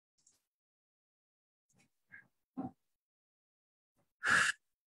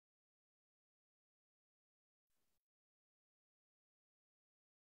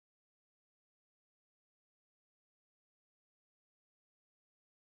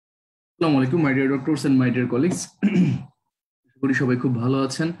আসসালামু আলাইকুম my dear doctors and my dear colleagues. করি সবাই খুব ভালো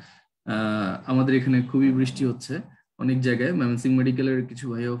আছেন। আমাদের এখানে খুবই বৃষ্টি হচ্ছে অনেক জায়গায়। ময়মনসিংহ মেডিকেলের কিছু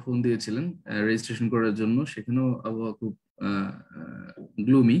ভাইও ফোন দিয়েছিলেন রেজিস্ট্রেশন করার জন্য, সেখানেও আবহাওয়া খুব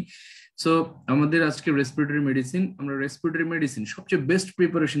গ্লুমি। সো আমাদের আজকে রেসপিরেটরি মেডিসিন, আমরা রেসপিরেটরি মেডিসিন সবচেয়ে বেস্ট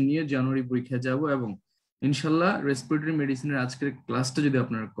প্রিপারেশন নিয়ে জানুয়ারি পরীক্ষায় যাব, এবং ইনশাল্লাহ রেসপিরেটরি মেডিসিনের আজকের ক্লাসটা যদি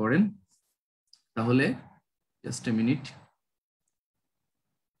আপনারা করেন তাহলে জাস্ট এ মিনিট।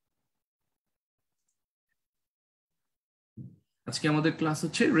 আজকে আমাদের ক্লাস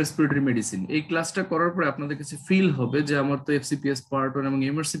হচ্ছে রেসপিরেটরি মেডিসিন। এই ক্লাসটা করার পরে আপনাদের কাছে ফিল হবে যে আমার তো এফসিপিএস পার্ট 1 এবং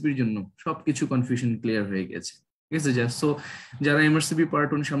এমআরসিপির জন্য সবকিছু কনফিউশন ক্লিয়ার হয়ে গেছে। ঠিক আছে, সো যারা এমআরসিপি পার্ট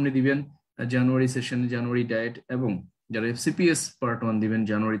 1 সামনে দিবেন জানুয়ারি সেশন, জানুয়ারি ডায়েট, এবং যারা এফসিপিএস পার্ট 1 দিবেন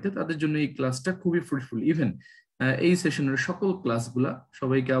জানুয়ারিতে, তাদের জন্য এই ক্লাসটা খুবই ফ্রুটফুল। ইভেন এই সেশনের সকল ক্লাসগুলা,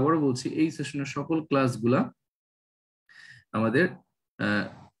 সবাইকে আবারও বলছি, এই সেশনের সকল ক্লাসগুলা আমাদের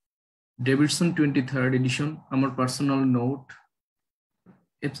ডেভিডসন 23rd এডিশন, আমার পার্সোনাল নোট,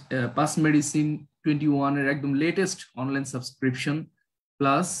 পাস মেডিসিন 21 এর একদম latest online subscription,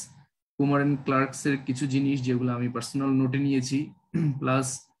 plus Kumar and clerks এর কিছু জিনিস যেগুলো আমি পার্সোনাল নোটে নিয়েছি, প্লাস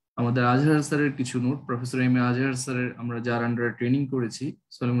আমাদের আজহার স্যারের কিছু নোট, প্রফেসর এম এ আজহার স্যারের আমরা যার আন্ডারে ট্রেনিং করেছি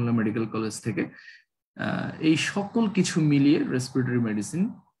সলিমুল্লাহ মেডিকেল কলেজ থেকে, এই সকল কিছু মিলিয়ে রেসপিরেটরি মেডিসিন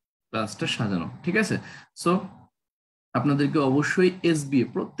ক্লাসটা সাজানো। ঠিক আছে, সো আপনাদেরকে অবশ্যই এসবিএ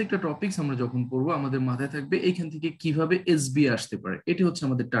প্রত্যেকটা টপিকস আমরা যখন পড়বো আমাদের মাথায় থাকবে এইখান থেকে কিভাবে এসবিএ আসতে পারে, এটি হচ্ছে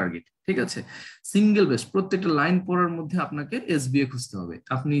আমাদের টার্গেট। ঠিক আছে, সিঙ্গেল বেস প্রত্যেকটা লাইন পড়ার মধ্যে আপনাকে এসবিএ খুঁজতে হবে।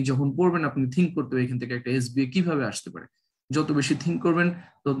 আপনি যখন পড়বেন আপনি থিঙ্ক করতে হবে এখান থেকে একটা এসবিএ কিভাবে আসতে পারে। যত বেশি থিঙ্ক করবেন,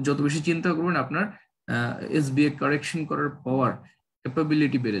 যত বেশি চিন্তা করবেন, আপনার এসবিএ কারেকশন করার পাওয়ার,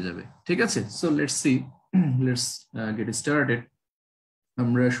 ক্যাপাবিলিটি বেড়ে যাবে। ঠিক আছে, সো লেটস গেট স্টার্টেড।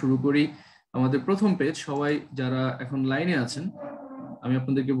 আমরা শুরু করি। আমাদের প্রথম পেজ, সবাই যারা এখন লাইনে আছেন, আমি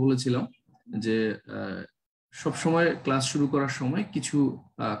আপনাদেরকে বলেছিলাম যে সব সময় ক্লাস শুরু করার সময় কিছু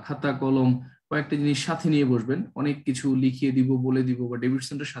খাতা কলম কয়েকটা জিনিস সাথে নিয়ে বসবেন। অনেক কিছু লিখিয়ে দিব, বলে দিব, বা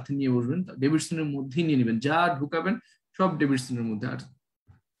ডেভিডসনটা সাথে নিয়ে বসবেন। ডেভিডসনের মধ্যেই নিয়ে নেবেন, যা ঢুকাবেন সব ডেভিডসনের মধ্যে। আর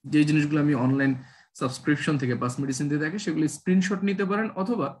যে জিনিসগুলো আমি অনলাইন সাবস্ক্রিপশন থেকে পাস মেডিসিন দিয়ে থাকে সেগুলো স্ক্রিনশট নিতে পারেন,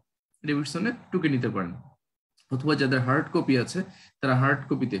 অথবা ডেভিডসনে টুকে নিতে পারেন, অথবা যাদের হার্ড কপি আছে তারা হার্ড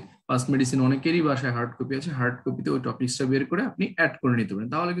কপিতে, পাস মেডিসিন অনেকেরই বাসায় হার্ড কপি আছে, হার্ড কপিতে ওই টপিকসটা বের করে আপনি অ্যাড করে নিতে পারেন,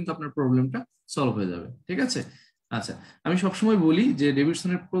 তাহলে কিন্তু আপনার প্রবলেমটা সলভ হয়ে যাবে। ঠিক আছে, আচ্ছা, আমি সবসময় বলি যে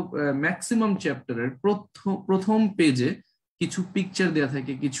ডেভিডসনের ম্যাক্সিমাম চ্যাপ্টারের প্রথম পেজে কিছু পিকচার দেওয়া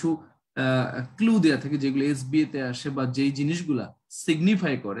থাকে, কিছু ক্লু দেওয়া থাকে যেগুলো এসবিএ তে আসে, বা যেই জিনিসগুলা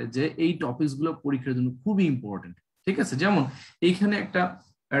সিগনিফাই করে যে এই টপিকস গুলো পরীক্ষার জন্য খুবই ইম্পর্টেন্ট। ঠিক আছে, যেমন এইখানে একটা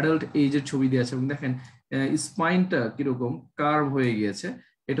অ্যাডাল্ট এজের ছবি দেওয়া আছে, এবং দেখেন স্পাইনটা কিরকম কার্ভ হয়ে গিয়েছে।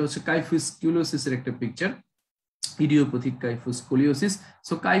 এটা হচ্ছে কাইফোস্কুলিওসিস এর একটা পিকচার, ইডিওপ্যাথিক কাইফোস্কুলিওসিস।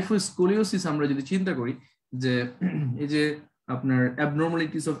 সো কাইফোস্কুলিওসিস আমরা যদি চিন্তা করি যে এই যে আপনার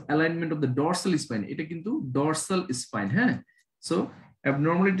abnormalities of alignment of the dorsal spine, এটা কিন্তু ডরসাল স্পাইন। হ্যাঁ, so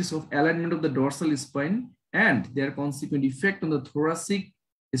abnormalities of alignment of the dorsal spine and their consequent effect on the thoracic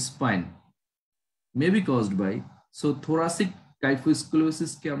spine may be caused by, so thoracic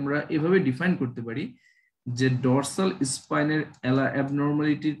kyphoscoliosis কে আমরা এভাবে define করতে পারি যে dorsal স্পাইনের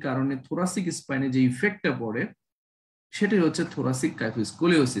অ্যাবনর্মালিটির কারণে thoracic স্পাইনে যে ইফেক্টটা পড়ে সেটাই হচ্ছে থোরাসিক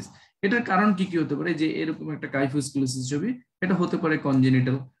কাইফোস্কুলিওসিস। এটার কারণ কি কি হতে পারে? যে এরকম একটা কাইফোস্কুলিওসিস ছবি, এটা হতে পারে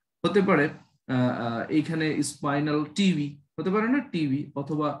কনজেনিটাল, হতে পারে এইখানে স্পাইনাল টিবি হতে পারে না, টিবি,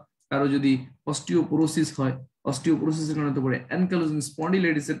 অথবা কারো যদি অস্টিওপোরোসিস হয়, অস্টিওপোরোসিসের কারণে হতে পারে অ্যানকাইলোজিং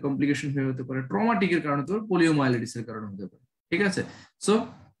স্পন্ডিলাইটিসের কমপ্লিকেশন হতে পারে, ট্রমাটিকের কারণে হতে পারে, পোলিওমাইলাইটিসের কারণে হতে পারে। ঠিক আছে, সো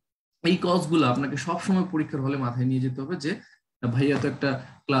এই কজগুলো আপনাকে সবসময় পরীক্ষার হলে মাথায় নিয়ে যেতে হবে যে ভাইয়া তো একটা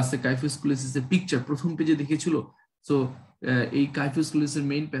ক্লাসে কাইফোস্কুলিওসিসের পিকচার প্রথম পেজে দেখিয়েছিল। সো এই কাইফোস্কুলিওসিসের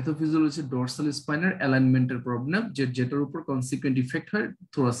মেইন প্যাথোফিজিওলজি হচ্ছে ডরসাল স্পাইনের অ্যালাইনমেন্টের প্রবলেম, যেটার উপর কনসিকুয়েন্ট ইফেক্ট হয়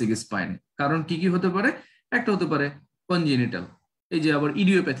থোরাসিক স্পাইনে। কারণ কি কি হতে পারে? একটা হতে পারে কনজেনিটাল, এই যে আবার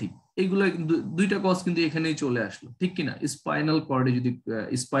ইডিওপ্যাথিক, এইগুলো দুইটা কজ কিন্তু এখানেই চলে আসলো, ঠিক কিনা? স্পাইনাল কর্ডে যদি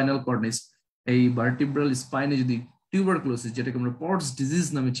স্পাইনাল কর্ডনেস, এই ভার্টিব্রাল স্পাইনে যদি টিউবারকুলোসিস, যেটাকে আমরা পটস ডিজিজ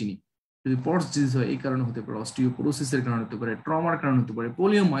নামে চিনি, যদি পটস ডিজিজ হয় এই কারণে হতে পারে, অস্টিওপোরোসিসের কারণে হতে পারে, ট্রমার কারণে হতে পারে,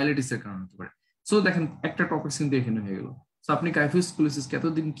 পোলিওমাইলাইটিসের কারণে হতে পারে। সো দেখেন একটা টপিক কিন্তু এখানে হয়ে গেল। সো আপনি কাইফোস্কুলিওসিস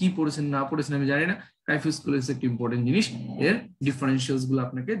এতদিন কি পড়েছেন না পড়েছেন আমি জানি না, কাইফোস্কুলিওসিস একটা ইম্পর্টেন্ট জিনিস, এর ডিফারেন্সিয়ালস গুলো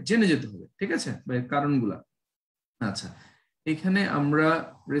আপনাকে জেনে যেতে হবে। ঠিক আছে, বা এর কারণগুলা। আচ্ছা, এখানে আমরা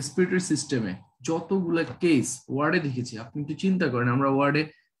রেসপিরেটরি সিস্টেমে যতগুলা কেস ওয়ার্ডে দেখেছি, আপনি একটু চিন্তা করেন, আমরা ওয়ার্ডে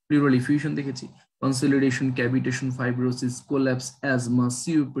প্লিউরাল ইফিউশন দেখেছি, consolidation, cavitation, fibrosis, collapse, asthma,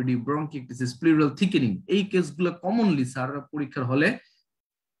 COPD, ব্রঙ্কিটিস, plural thickening, এই কেসগুলো কমনলি স্যাররা পরীক্ষার হলে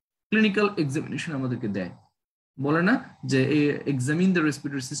ক্লিনিক্যাল এক্সামিনেশন আমাদেরকে দেয়। বলে না যে examine the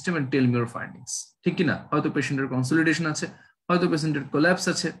respiratory system and tell me your findings, ঠিক কিনা? হয়তো পেশেন্টের কনসলিডেশন আছে, হয়তো পেশেন্টের কোল্যাপস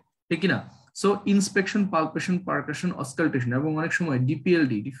আছে, ঠিক কিনা? So inspection, palpation, percussion, auscultation এবং অনেক সময়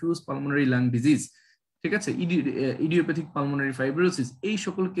ডিপিএলডি, ডিফিউজ পালমোনারি লাং ডিজিজ, ঠিক আছে, ইডিওপ্যাথিক পালমোনারি ফাইব্রোসিস, এই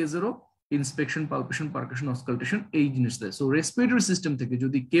সকল কেসেরও ইন্সপেকশন, পালপেশন, পারকাশন, অসকালটেশন এই জিনিস দেয়। সো রেসপিরেটরি সিস্টেম থেকে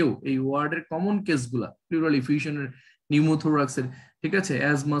যদি কেউ এই ওয়ার্ডের কমন কেসগুলা, প্লুরাল এফিউশনের, নিউমোথোরাক্সের, ঠিক আছে,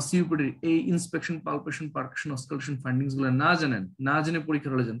 অ্যাজমা, সিওপিডি, এই inspection, palpation, percussion, auscultation findings গুলো না জানেন, না জেনে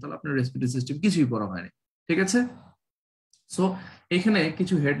পরীক্ষা হলে যান, তাহলে আপনার রেসপিরেটরি সিস্টেম কিছুই পড়া হয়নি, ঠিক আছে? সো এখানে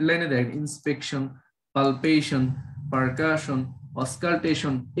কিছু হেডলাইনে দেখেন, ইন্সপেকশন, পালপেশন, পারকাশন,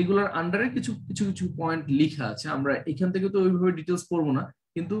 অসকালটেশন, এগুলোর আন্ডারে কিছু কিছু কিছু পয়েন্ট লেখা আছে। আমরা এখান থেকে তো ওইভাবে ডিটেলস পড়বো না,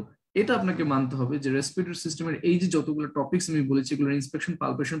 কিন্তু এটা আপনাকে মানতে হবে যে রেসপিরেটরি সিস্টেমের এই যে যতগুলো টপিকস আমি বলেছি, এগুলোর ইন্সপেকশন,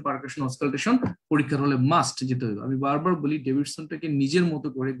 পালপেশন, পারকাশন, অসকালটেশন পরীক্ষার হলে মাস্ট যেতে হবে। আমি বারবার বলি, ডেভিডসনটাকে নিজের মতো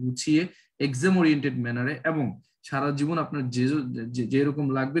করে গুছিয়ে এক্সাম ওরিয়েন্টেড ম্যানারে এবং সারা জীবন আপনার যেরকম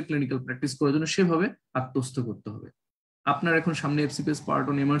লাগবে ক্লিনিক্যাল প্র্যাকটিস করার জন্য সেভাবে আত্মস্থ করতে হবে। আপনার এখন সামনে এফসিপিএস পার্ট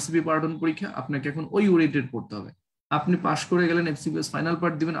 1, এমআরসিপি পার্ট 1 পরীক্ষা, আপনাকে এখন ওই ওরিয়েন্টেড পড়তে হবে। আপনি পাশ করে গেলেন, এফসিপিএস ফাইনাল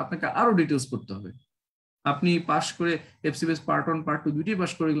পার্ট দিবেন, আপনাকে আরো ডিটেলস পড়তে হবে। আপনি পাশ করে এফসিপিএস পার্ট 1, পার্ট 2 দুইটাই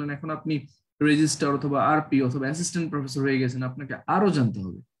পাশ করে গেলেন, এখন আপনি রেজিস্ট্রার অথবা আরপি অথবা অ্যাসিস্ট্যান্ট প্রফেসর হয়ে গেছেন, আপনাকে আরো জানতে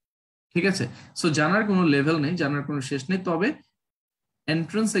হবে, ঠিক আছে? সো জানার কোনো লেভেল নেই, জানার কোনো শেষ নেই, তবে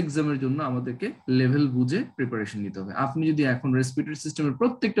এন্ট্রান্স এক্সামের জন্য আমাদেরকে লেভেল বুঝে প্রিপারেশন নিতে হবে। আপনি যদি এখন রেসপিরেটরি সিস্টেমের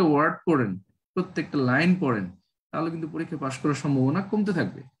প্রত্যেকটা ওয়ার্ড পড়েন, প্রত্যেকটা লাইন পড়েন, তাহলে কিন্তু পরীক্ষা পাশ করার সম্ভাবনা কমতে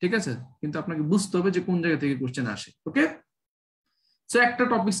থাকবে, ঠিক আছে? কিন্তু আপনাকে বুঝতে হবে যে কোন জায়গা থেকে কোশ্চেন আসে। ওকে, সো একটা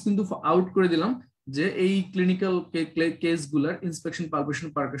টপিকস কিন্তু আউট করে দিলাম যে এই clinical কেসগুলোর inspection, palpation,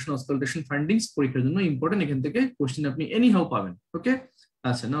 percussion, auscultation findings পরীক্ষার জন্য ইম্পর্টেন্ট, এখান থেকে কোশ্চেন আপনি এনি হাউ পাবেন। ওকে,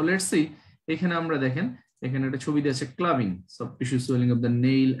 আচ্ছা, নাও লেটস সি। এখানে আমরা দেখেন, এখানে একটা ছবি দিয়ে আছে clubbing, soft tissue swelling of the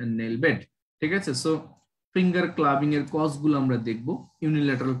nail and nail bed, ঠিক আছে? সো ফিঙ্গার ক্লাবিং এর কজ গুলো আমরা দেখবো,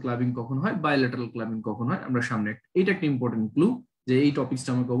 ইউনিল্যাটারাল ক্লাবিং কখন হয়, বাইল্যাটারাল ক্লাবিং কখন হয়, আমরা সামনে এটা একটা ইম্পর্টেন্ট ক্লু যে এই টপিকসটা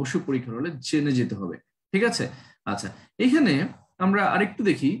আমাকে অবশ্যই পরীক্ষার হলে জেনে যেতে হবে, ঠিক আছে? আচ্ছা, এখানে আমরা আরেকটু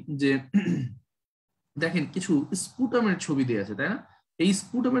দেখি যে দেখেন কিছু স্পুটামের ছবি দেওয়া আছে, তাই না? এই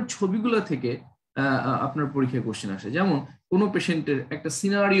স্পুটামের ছবিগুলো থেকে আপনার পরীক্ষায় কোশ্চেন আসে। যেমন কোনো পেশেন্টের একটা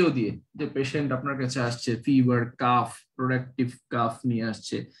সিনারিও দিয়ে, যে পেশেন্ট আপনার কাছে আসছে ফিভার, কাফ, প্রোডাক্টিভ কাফ নিয়ে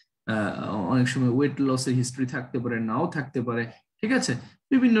আসছে, অনেক সময় ওয়েট লসের হিস্ট্রি থাকতে পারে, নাও থাকতে পারে, ঠিক আছে?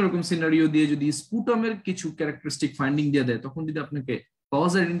 বিভিন্ন রকম সিনারিও দিয়ে যদি স্পুটামের কিছু ক্যারেক্টারিস্টিক ফাইন্ডিং দিয়ে দেয়, তখন যদি আপনাকে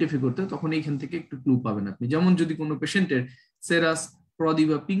কজ আইডেন্টিফাই করতে হয়, তখন এইখান থেকে একটু ক্লু পাবেন আপনি। যেমন যদি কোনো পেশেন্টের সেরাস, প্রদি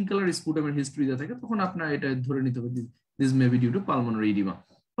বা পিঙ্ক কালার স্পুটামের হিস্ট্রি দেওয়া থাকে, তখন আপনার এটা ধরে নিতে হবে this may be due to pulmonary oedema.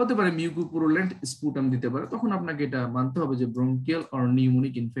 হতে পারে মিউকোপুরুলেন্ট স্পুটাম দিতে পারে, তখন আপনাকে এটা মানতে হবে যে ব্রঙ্কিয়াল অর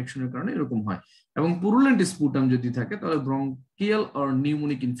নিউমোনিক ইনফেকশনের কারণে এরকম হয়। এবং পুরুলেন্ট স্পুটাম যদি থাকে, তাহলে bronchial or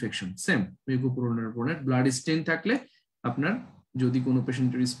pneumonic infection, same mucopurulent. Blood Steyn থাকলে আপনার, যদি কোনো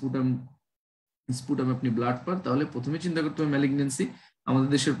পেশেন্টের স্পুটাম আপনি ব্লাড পান, তাহলে প্রথমে চিন্তা করতে হবে ম্যালিগন্যান্সি, আমাদের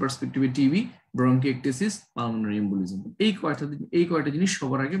দেশের পার্সপেক্টিভে টিবি, ব্রঙ্কিয়েকটেসিস, পালমোনারি এম্বোলিজম, এই কয়টা জিনিস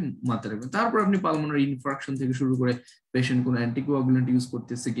সবার আগে মাথায় রাখবেন। তারপর আপনি পালমোনারি ইনফ্রাকশন থেকে শুরু করে পেশেন্ট কোনো অ্যান্টিকোয়াগুলেন্ট ইউজ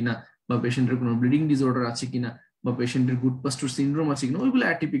করতেছে কিনা, বা পেশেন্টের কোনো ব্লিডিং ডিসঅর্ডার আছে কিনা, বা পেশেন্টের গুড পাস্টর সিনড্রোম আছে কিনা, ওইগুলো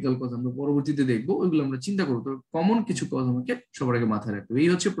অ্যাটিপিক্যাল কজ আমরা পরবর্তীতে দেখবো, ওইগুলো আমরা চিন্তা করবো। তো কমন কিছু কজ আমাকে সবার আগে মাথায় রাখতে হবে। এই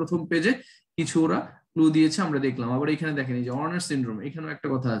হচ্ছে প্রথম পেজে কিছু ওরা ক্লু দিয়েছে, আমরা দেখলাম। আবার এখানে দেখেন এই যে অর্নার সিনড্রোম, এখানেও একটা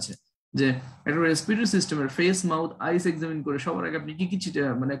কথা আছে যে একটা রেসপিরেটরি সিস্টেমের ফেস, মাউথ, আইস এক্সামিন করে সবার আগে আপনি কি কি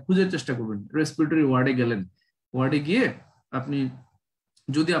মানে খোঁজার চেষ্টা করবেন। রেসপিরেটরি ওয়ার্ডে গেলেন, ওয়ার্ডে গিয়ে আপনি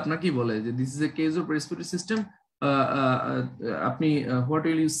যদি আপনাকে বলে যে this is a case of respiratory system, আপনি what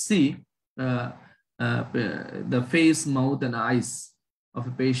will you C, the face, mouth and eyes of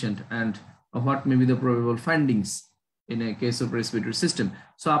a patient and what may be the probable findings in a case of respiratory system.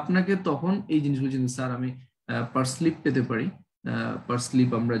 So আপনাকে তখন এই জিনিসগুলো চিন্তা, sir আমি পার slip পেতে পারি, পার slip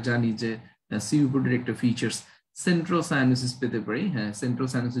আমরা জানি যে সিওপিডির একটা ফিচার্স, সেন্ট্রাল সাইনোসিস পেতে পারি। হ্যাঁ, সেন্ট্রাল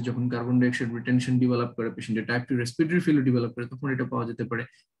সাইনোসিস যখন কার্বন ডাইঅক্সাইড রিটেনশন ডেভেলপ করে, পেশেন্টের টাইপ 2 রেসপিরেটরি ফেলিওর ডেভেলপ করে, তখন এটা পাওয়া যেতে পারে।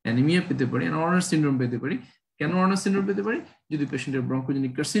 অ্যানিমিয়া পেতে পারি, অর্নার সিনড্রোম পেতে পারি। কেন অর্নার সিনড্রোম পেতে পারি? যদি পেশেন্টের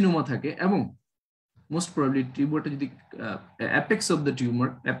ব্রঙ্কোজেনিক কার্সিনোমা থাকে, এবং মোস্ট প্রবাবলি টিউমারটা যদি অ্যাপেক্স অফ দ্য টিউমার,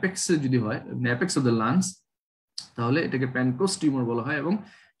 অ্যাপেক্সে যদি হয়, অ্যাপেক্স অফ দ্য লাংস, তাহলে এটাকে প্যানক্রোস টিউমার বলা হয়, এবং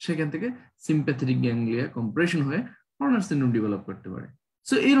সেখান থেকে সিম্প্যাথেটিক গ্যাংলিয়া কম্প্রেশন হয়ে অর্নার সিনড্রোম ডেভেলপ করতে পারে।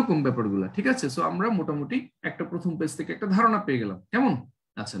 সো এইরকম ব্যাপারগুলো, ঠিক আছে? সো আমরা মোটামুটি একটা প্রথম পেজ থেকে একটা ধারণা পেয়ে গেলাম, কেমন?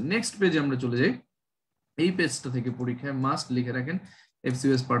 আচ্ছা, নেক্সট পেজে আমরা চলে যাই। এই পেজটা থেকে পরীক্ষায় মাস্ট লিখে রাখেন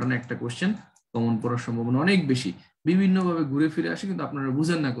এফসিপিএস পার্টনে একটা কোশ্চেন কমন পড়ার সম্ভাবনা অনেক বেশি। বিভিন্নভাবে ঘুরে ফিরে আসে, কিন্তু আপনারা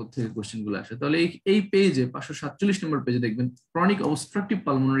বুঝেন না কোথা থেকে কোশ্চেন গুলো আসে। তাহলে এই পেজে 547 নম্বর পেজে দেখবেন chronic obstructive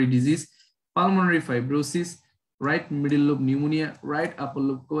pulmonary disease, pulmonary fibrosis, right middle lobe pneumonia, right upper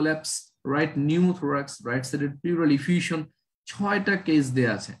lobe collapse, right pneumothorax, right sided plural effusion, 6টা কেস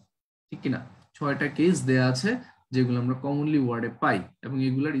দেয়া আছে, ঠিক কিনা? 6টা কেস দেয়া আছে যেগুলো আমরা কমনলি ওয়ার্ডে পাই, এবং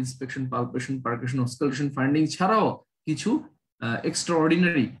এগুলোর ইন্সপেকশন, পালপেশন, পারকাশন, অস্কালটেশন ফাইন্ডিং ছাড়াও কিছু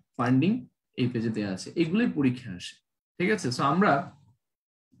এক্সট্রাঅর্ডিনারি ফাইন্ডিং এই পেজে দেয়া আছে, এগুলোই পরীক্ষা আসে, ঠিক আছে? সো আমরা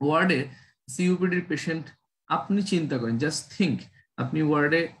ওয়ার্ডে সিওপিডির পেশেন্ট, আপনি চিন্তা করেন, জাস্ট থিঙ্ক, আপনি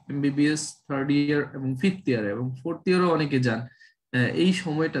ওয়ার্ডে এমবিবিএস 3rd ইয়ার এবং 5th ইয়ারে এবং 4th ইয়ারও অনেকে যান, এই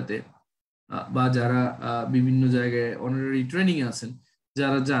সময়টাতে বা যারা বিভিন্ন জায়গায় অনারারি ট্রেনিং এ আছেন,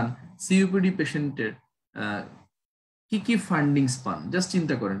 যারা যান, সিওপিডি পেশেন্টের কি কি ফাইন্ডিংস পান? জাস্ট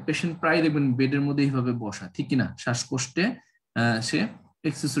চিন্তা করেন, পেশেন্ট প্রায় দেখবেন বেডের মধ্যে এইভাবে বসা, ঠিক কিনা? শ্বাসকষ্টে সে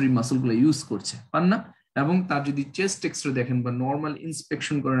এক্সেসরি মাসল গুলো ইউজ করছে, পান না? এবং তার যদি চেস্ট এক্সরে দেখেন বা নর্মাল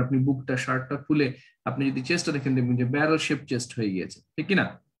ইন্সপেকশন করেন, আপনি বুকটা, শার্টটা খুলে আপনি যদি চেস্টটা দেখেন, দেখবেন যে ব্যারেল শেপ চেস্ট হয়ে গিয়েছে, ঠিক কিনা?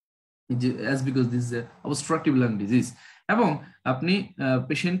 as because this is a obstructive lung disease. এবং আপনি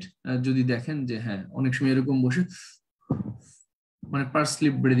পেশেন্ট যদি দেখেন যে হ্যাঁ অনেক সময় এরকম বসে মানে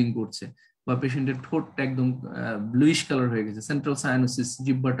পার্সলিপ ব্রিদিং করছে, বা পেশেন্টের ঠোঁটটা একদম ব্লুইশ কালার হয়ে গেছে, সেন্ট্রাল সাইনোসিস,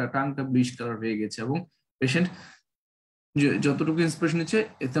 জিহ্বাটা, টাংটা ব্লুইশ কালার হয়ে গেছে, এবং পেশেন্ট যতটুকু ইন্সপিরেশন নিচ্ছে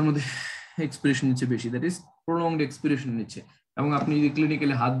এটার মধ্যে এক্সপিরেশন নিচ্ছে বেশি, দ্যাট ইজ প্রলংড এক্সপিরেশন নিচ্ছে, এবং আপনি যদি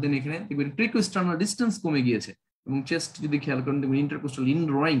ক্লিনিক্যালি হাত দেন এখানে দেখবেন ট্রিকোস্টার্নাল ডিস্টেন্স কমে গিয়েছে, এবং চেস্ট যদি খেয়াল করেন দেখবেন ইন্টারকোস্টাল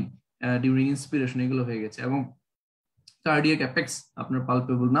ইনড্রয়িং ডিউরিং ইন্সপিরেশন এগুলো হয়ে গেছে, এবং কার্ডিয়াক অ্যাপেক্স আপনার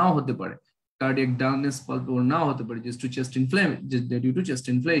পালপেবল নাও হতে পারে, কার্ডিয়াক ডালনেস পালপেবল নাও হতে পারে ডিউ টু চেস্ট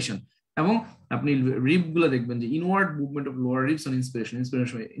ইনফ্লেশন, এবং আপনি রিব গুলা দেখবেন যে inward movement of lower ribs on inspiration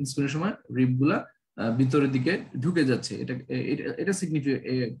সময় রিব গুলা ভিতরের দিকে ঢুকে যাচ্ছে, এটা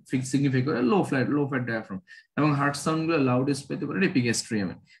সিগনিফাই করে লো ফ্যাট ডায়াফ্রাম, এবং হার্ট সাউন্ড গুলো লাউডেস্ট পেতে পারে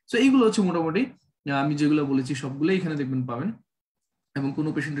এপিগ্যাস্ট্রিয়ামে। সো এইগুলো হচ্ছে মোটামুটি আমি যেগুলো বলেছি সবগুলো এখানে দেখবেন পাবেন। এবং কোনো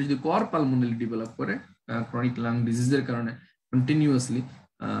পেশেন্টের যদি কর পালমোনালি ডেভেলপ করে ক্রনিক লাং ডিজিজের কারণে কন্টিনিউয়াসলি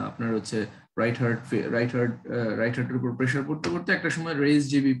আপনার হচ্ছে রাইট হার্টের উপর প্রেসার পড়তে পড়তে একটা সময় রেজ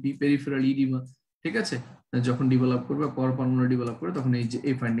জেবিপি, পেরিফেরাল ইডিমা, ঠিক আছে, যখন ডেভেলপ করবে, কর পালমোনালি ডেভেলপ করে, তখন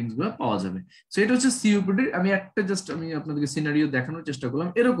এই ফাইন্ডিংস গুলো পাওয়া যাবে। সো এটা হচ্ছে সিওপিডির আমি আপনাদেরকে সিনারিও দেখানোর চেষ্টা করলাম।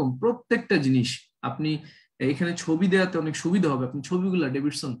 এরকম প্রত্যেকটা জিনিস আপনি এখানে ছবি দেওয়াতে অনেক সুবিধা হবে। আপনি ছবিগুলা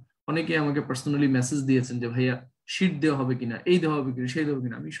ডেভিডসন, অনেকে আমাকে পার্সোনালি মেসেজ দিয়েছেন যে ভাইয়া শীট দেওয়া হবে কিনা, এই দেওয়া হবে কিনা, সেই দেওয়া হবে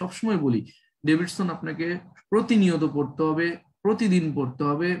কিনা। আমি সবসময় বলি ডেভিডসন আপনাকে প্রতিনিয়ত পড়তে হবে, প্রতিদিন পড়তে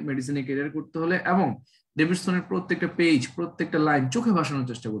হবে মেডিসিনে ক্যারিয়ার করতে হলে, এবং ডেভিডসনের প্রত্যেকটা পেজ, প্রত্যেকটা লাইন চোখে ভাসানোর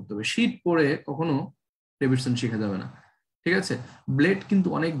চেষ্টা করতে হবে। শীট পড়ে কখনো ডেভিডসন শেখা যাবে না, ঠিক আছে? ব্লেড কিন্তু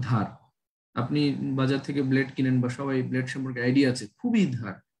অনেক ধার, আপনি বাজার থেকে ব্লেড কিনেন বা সবাই ব্লেড সম্পর্কে আইডিয়া আছে, খুবই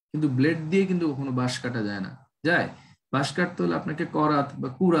ধার, কিন্তু ব্লেড দিয়ে কিন্তু কখনো বাঁশ কাটা যায় না। যায় বাঁশ কাটতে হলে আপনাকে করাত বা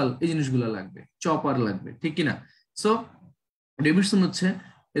কুড়াল এই জিনিসগুলো লাগবে, চপার লাগবে, ঠিক কিনা? সো ডেভিডসন হচ্ছে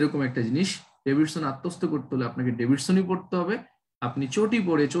এরকম একটা জিনিস। ডেভিডসন আত্মস্থ করতে হলে আপনাকে ডেভিডসনই পড়তে হবে। আপনি চটি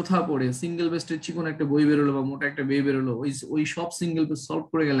পড়ে, চোথা পড়ে, সিঙ্গেল বেস্টের চিকন একটা বই বেরোলো বা মোটা একটা বই বেরোলো, ওই সব সিঙ্গেল বেস্ট সলভ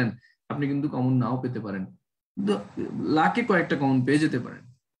করে গেলেন, আপনি কিন্তু কমন নাও পেতে পারেন, লাখে কয়েকটা কমন পেয়ে যেতে পারেন।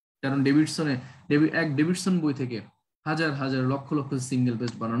 কারণ ডেভিডসন বই থেকে হাজার হাজার লক্ষ লক্ষ সিঙ্গেল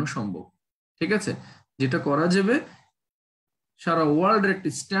বেস্ট বানানো সম্ভব, ঠিক আছে? যেটা করা যাবে, সারা ওয়ার্ল্ডের একটি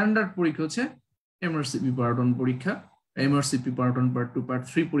স্ট্যান্ডার্ড পরীক্ষা হচ্ছে এমআরসিপি পার্ট 1 পরীক্ষা, এমআরসিপি পার্ট 1, পার্ট 2, পার্ট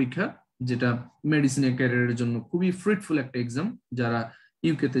 3 পরীক্ষা, যেটা মেডিসিনের ক্যারিয়ারের জন্য খুবই ফ্রুটফুল একটা এক্সাম যারা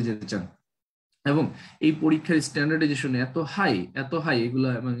ইউকে তে যেতে চান। এবং এই পরীক্ষার স্ট্যান্ডার্ডাইজেশন এত হাই, এগুলা,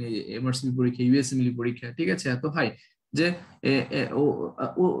 এবং এমআরসিপি পরীক্ষা, ইউএসএমএল পরীক্ষা, ঠিক আছে, এত হাই যে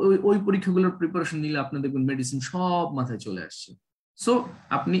ওই পরীক্ষাগুলোর প্রিপারেশন নিলে আপনার দেখবেন মেডিসিন সব মাথায় চলে আসছে। সো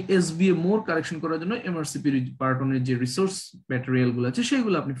আপনি এসবিএ মোর কারেকশন করার জন্য এমআরসিপি পার্ট 1 এর যে রিসোর্স ম্যাটেরিয়াল গুলো আছে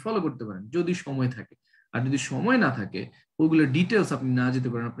সেগুলো আপনি ফলো করতে পারেন যদি সময় থাকে। আর যদি সময় না থাকে, ওইগুলো ডিটেলস আপনি না যেতে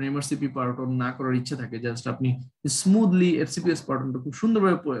পারেন, আপনার এমআরসিপি পার্ট 1 না করার ইচ্ছা থাকে, জাস্ট আপনি স্মুথলি এফসিপিএস পার্ট 1টা খুব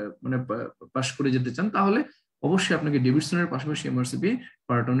সুন্দরভাবে মানে পাস করে যেতে চান, তাহলে অবশ্যই আপনাকে ডেভিডসনের পাশাপাশি এমআরসিপি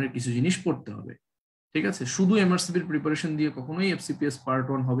পার্ট 1 এর কিছু জিনিস পড়তে হবে, ঠিক আছে? শুধু এমআরসিপির প্রিপারেশন দিয়ে কখনোই এফসিপিএস পার্ট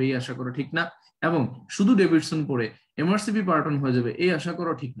 1 হবে এই আশা করা ঠিক না, এবং শুধু ডেভিডসন পড়ে এমআরসিপি পার্ট 1 হয়ে যাবে এই আশা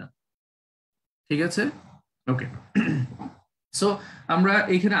করা ঠিক না, ঠিক আছে? ওকে, সো আমরা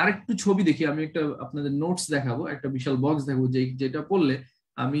এখানে আরেকটু ছবি দেখি, আমি একটা আপনাদের নোটস দেখাবো, একটা বিশাল বক্স দেখাবো, যেটা পড়লে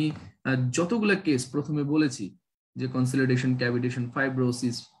আমি যতগুলো কেস প্রথমে বলেছি যে consolidation, cavitation,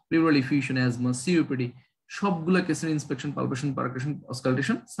 fibrosis, plural effusion, asthma, COPD, সবগুলো কেসের inspection, palpation, percussion,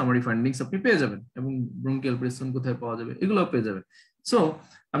 অস্কালটেশন, summary findings আপনি পেয়ে যাবেন, এবং ব্রঙ্কিয়াল প্রেসন কোথায় পাওয়া যাবে এগুলো পেয়ে যাবেন। সো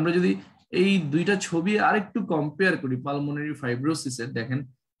আমরা যদি এই দুইটা ছবি আরেকটু কম্পেয়ার করি, পালমোনারি ফাইব্রোসিসের, দেখেন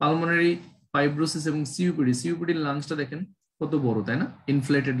পালমোনারি ফাইব্রোসিস এবং সিওপিডির লাংসটা দেখেন কত বড়, তাই না?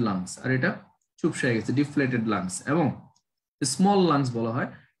 ইনফ্লেটেড লাংস, আর এটা চুপসে গেছে, ডিফ্লেটেড লাংস, এবং স্মল লাংস বলা হয়,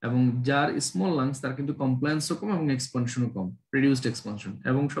 এবং যার স্মল লাংস তার কিন্তু কমপ্লায়েন্সও কম এবং এক্সপানশনও কম, রিডিউসড এক্সপানশন।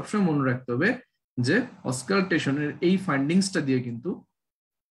 এবং সবসময় মনে রাখতে হবে যে অস্কালটেশনের এই ফাইন্ডিংসটা দিয়ে কিন্তু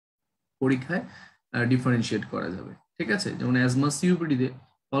পরীক্ষায় ডিফারেন্সিয়েট করা যাবে, ঠিক আছে? যেমন অ্যাজমা সিওপিডি তে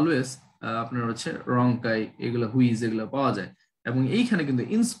অলওয়েজ আপনার হচ্ছে রংকাই, এগুলো হুইজ, এগুলো পাওয়া যায়। এবং এইখানে কিন্তু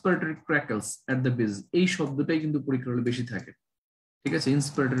ইন্সপিরেটরি ক্র্যাকলস এট দ্য বেজ, এই শব্দটাই কিন্তু পরীক্ষার হলে বেশি থাকে, ঠিক আছে?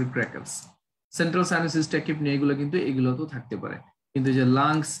 ইন্সপিরেটরি ক্র্যাকলস, সেন্ট্রাল সাইনাসিস ট্যাকিপনিয়া, এগুলো কিন্তু এগুলোতেও থাকতে পারে। কিন্তু যে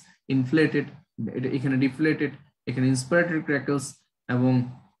লাংস ইনফ্লেটেড, এটা এখানে ডিফ্লেটেড, এখানে ইন্সপিরেটরি ক্র্যাকলস, এবং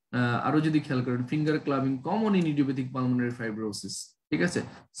আরো যদি খেয়াল করেন finger clubbing common in idiopathic pulmonary fibrosis, ঠিক আছে?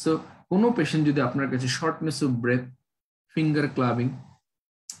 সো কোনো পেশেন্ট যদি আপনার কাছে shortness of breadth, finger clubbing,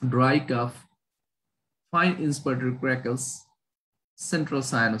 dry calf, fine ইন্সপিরেটরি ক্র্যাকলস, central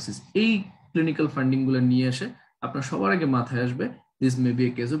cyanosis, এই ক্লিনিক্যাল ফাইন্ডিং গুলো নিয়ে আসে, আপনার সবার আগে মাথায় আসবে this may B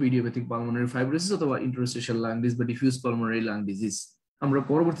A case of idiopathic pulmonary fibrosis অথবা ইন্টারস্টিশিয়াল লাং ডিজিজ বা ডিফিউজ পালমোনারি লাং ডিজিজ। আমরা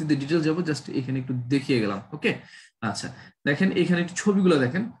পরবর্তীতে ডিটেইল যাব, জাস্ট এখানে একটু দেখিয়ে গেলাম। ওকে, আচ্ছা দেখেন এখানে একটু ছবিগুলো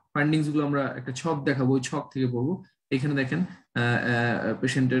দেখেন, ফাইন্ডিংস গুলো আমরা একটা ছক দেখাবো, ওই ছক থেকে পড়বো। এখানে দেখেন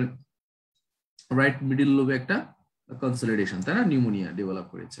পেশেন্টের রাইট মিডল লোবে একটা কনসলিডেশন, তাই না, নিউমোনিয়া ডেভেলপ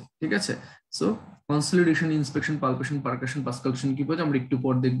করেছে, ঠিক আছে? So consolidation, inspection, palpation, percussion, পাসকালশন কি বলছে আমরা একটু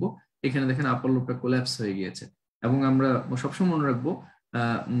পর দেখবো। এখানে দেখেন আপার লোবটা কোল্যাপস হয়ে গিয়েছে, এবং আমরা সবসময় মনে রাখবো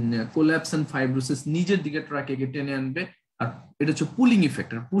কোল্যাপস এন্ড ফাইব্রোসিস নিজের দিকে ট্রাকিয়াকে টেনে আনবে, আর এটা হচ্ছে পুলিং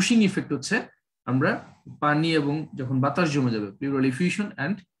ইফেক্ট। আর পুশিং ইফেক্ট হচ্ছে আমরা পানি এবং যখন বাতাস জমে যাবে, plural effusion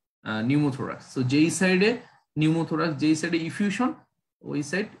and pneumothorax. So যেই সাইডে নিউমোথোরাক্স, যেই সাইডে ইফিউশন, ওই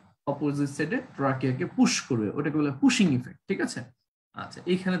সাইড অপোজিট সাইডে ট্রাকিয়াকে পুশ করবে, ওটাকে বলে পুশিং ইফেক্ট, ঠিক আছে? আচ্ছা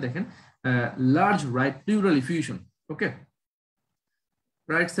এইখানে দেখেন লার্জ রাইট প্লিউরাল ইফিউশন, ওকে,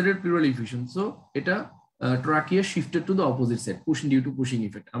 রাইট সাইডের প্লিউরাল ইফিউশন। সো এটা trachea shifted to the opposite side, pushing due to pushing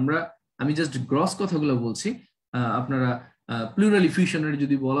effect. আমি জাস্ট গ্রস কথাগুলো বলছি, আপনারা প্লিউরাল ইফিউশনের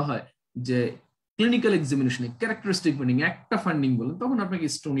যদি বলা হয় যে ক্লিনিক্যাল এক্সামিনেশনে ক্যারেক্টারিস্টিক ফাইন্ডিং একটা ফাইন্ডিং বলেন, তখন আপনাকে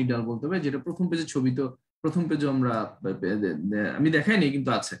স্টোনি ডাল বলতে হবে, যেটা প্রথম পেজে ছবি, তো প্রথম পেজে আমি দেখাইনি কিন্তু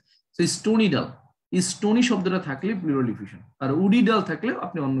আছে। তো স্টোনি ডাল, স্টোনি শব্দটা থাকলে প্লিউরাল ইফিউশন, আর উডি ডাল থাকলে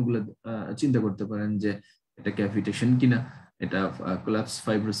আপনি অন্যগুলো চিন্তা করতে পারেন যে এটা ক্যাভিটেশন কিনা, এটা কোলাপস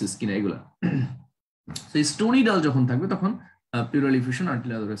ফাইব্রোসিস কিনা, এগুলা। তো স্টোনি ডাল যখন থাকবে তখন plural effusion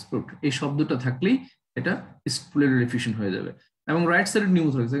until otherwise proved, এই শব্দটা থাকলেই এটা প্লিউরাল ইফিউশন হয়ে যাবে। এবং রাইট সাইডের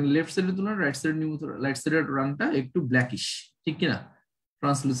নিউমোথোরাক্স, লেফট সাইডের তুলনায় রাইট সাইডের নিউমোথোরাক্স, রাইট সাইডের রানটা একটু ব্ল্যাকিশ, ঠিক কিনা,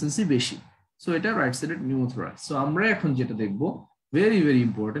 ট্রান্সলুসেন্সি বেশি। সো এটা রাইট সাইডের নিউমোথোরাক্স। সো আমরা এখন যেটা দেখবো, ভেরি ভেরি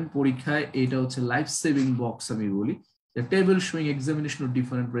ইম্পর্টেন্ট, পরীক্ষায় এটা হচ্ছে লাইফ সেভিং বক্স আমি বলি, table showing examination of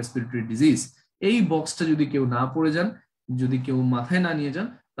different respiratory disease. এই বক্সটা যদি কেউ না পড়ে যান, যদি কেউ মাথায় না নিয়ে যান,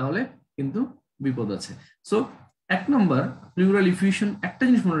 তাহলে কিন্তু বিপদ আছে। সো এক নম্বর প্লিউরাল ইফিউশন, একটা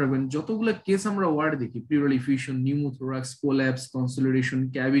জিনিস মনে রাখবেন, যতগুলো কেস আমরা ওয়ার্ড দেখি, plural effusion, pneumothorax, collapse, consolidation,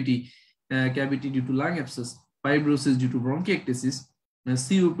 cavity due to lung abscess, fibrosis due to ব্রঙ্কিয়েক্টেসিস,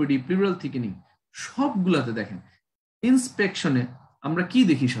 COPD, plural thickening, সবগুলাতে দেখেন ইন্সপেকশনে আমরা কি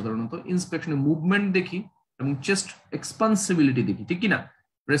দেখি সাধারণত, ইন্সপেকশনে মুভমেন্ট দেখি এবং চেস্ট এক্সপান্সিবিলিটি দেখি, ঠিক কিনা?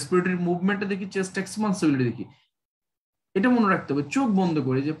 রেসপিরেটরি মুভমেন্টে দেখি, চেস্ট এক্সপান্সিবিলিটি দেখি। এটা মনে রাখতে হবে চোখ বন্ধ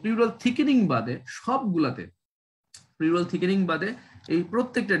করে যে প্লিউরাল থিকেনিং বাদে সবগুলাতে, প্লিউরাল থিকেনিং বাদে এই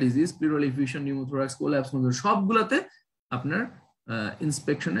প্রত্যেকটা disease, plural effusion, pneumothorax, collapse, সবগুলাতে আপনার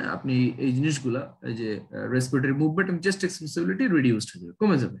ইন্সপেকশনে আপনি এই জিনিসগুলা, এই যে রেসপিরেটরি মুভমেন্ট এবং চেস্ট এক্সপান্সিবিলিটি রিডিউসড হয়ে যাবে,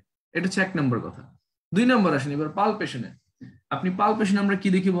 কমে যাবে। এটা হচ্ছে এক নম্বর কথা। দুই নম্বর আসেন এবার পালপেশনে। আপনি পালপেশন আমরা কি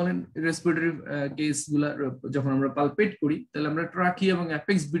দেখি বলেন, রেসপিরেটরি কেস গুলা যখন আমরা পালপেট করি, তাহলে আমরা ট্রাকিয়া এবং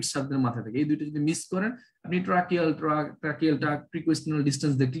অ্যাপেক্স বিট শব্দের মাথা থেকে, এই দুইটা যদি মিস করেন, আপনি ট্রাকিয়ালটা প্রিকুয়েশনাল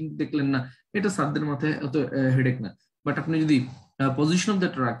ডিসটেন্স দেখলেন না, এটা শব্দের মাথায় অত হেডেক না। বাট আপনি যদি পজিশন অফ দ্য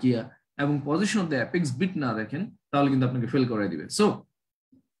ট্রাকিয়া এবং position of the apex bit না দেখেন, তাহলে কিন্তু আপনাকে ফেল করাই দিবে। সো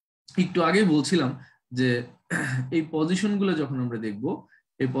একটু আগেই বলছিলাম যে এই পজিশন গুলো যখন আমরা দেখবো,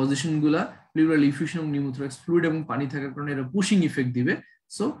 এই পজিশন গুলা প্লিউরাল ইফিউশন এবং নিউমোথোরাক্স ফ্লুইড এবং পানি থাকার কারণে এটা পুশিং ইফেক্ট দিবে।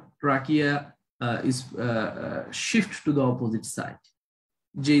 So trachea is shift to the opposite side,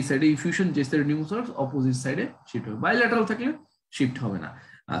 যেই সাইডে ইফিউশন, যে সাইডে নিউমোথোরাক্স, অপোজিট সাইডে শিফট হবে। বাইল্যাটারাল থাকলে শিফট হবে না।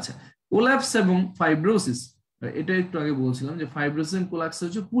 আচ্ছা, কোল্যাপস এবং ফাইব্রোসিস, এটা একটু আগে বলছিলাম যে ফাইব্রোসিস এবং কোল্যাপস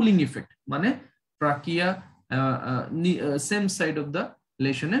হচ্ছে পুলিং ইফেক্ট, মানে trachea same side of the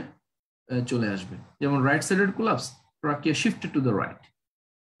লেশনে চলে আসবে। যেমন রাইট সাইডের collapse, trachea shifted to the right,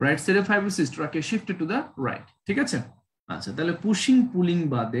 right সাইডে fibrosis, trachea shifted to the right, ঠিক আছে? আচ্ছা, তাহলে পুশিং পুলিং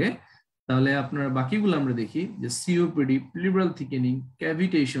বাদে তাহলে আপনার বাকিগুলো আমরা দেখি যে COPD, plural thickening,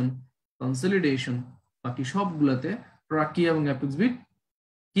 cavitation, consolidation, বাকি সবগুলাতে ট্রাকিয়া এবং অ্যাপেক্স বিট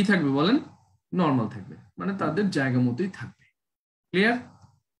কি থাকবে বলেন, নরমাল থাকবে, মানে তাদের জায়গা মতোই থাকবে। ক্লিয়ার?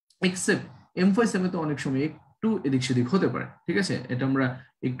 এক্সেপ্ট এমফাইসেমে তো অনেক সময় একটু এদিক সেদিক হতে পারে, ঠিক আছে। এটা আমরা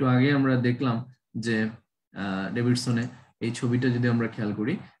একটু আগে আমরা দেখলাম যে ডেভিডসনে এই ছবিটা যদি আমরা খেয়াল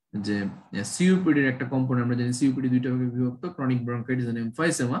করি যে সিওপিডির একটা কম্পোনেন্ট, আমরা জানি সিওপিডি দুইটা ভাগে বিভক্ত, ক্রনিক ব্রঙ্কাইটিস এন্ড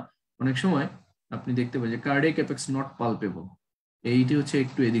এমফাইসেমা। অনেক সময় আপনি দেখতে পাবেন যে কার্ডিয়াক অ্যাপেক্স নট পালপেবল, এইটি হচ্ছে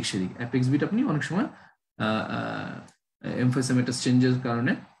একটু এদিক সেদিক। অ্যাপেক্স বিট আপনি অনেক সময় এমফাইসেমাটাস চেঞ্জের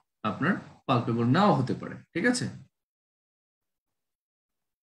কারণে আপনার পালপেবল নাও হতে পারে, ঠিক আছে।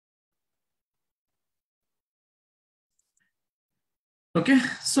 ওকে,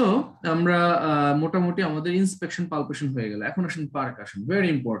 সো আমরা মোটামুটি আমাদের ইন্সপেকশন পালপেশন হয়ে গেল। এখন আসেন পারকাশন, ভেরি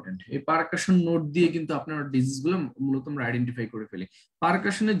ইম্পর্টেন্ট। এই পারকাশন নোট দিয়ে কিন্তু আপনার ডিজিজ গুলো মূলত আমরা আইডেন্টিফাই করে ফেলি।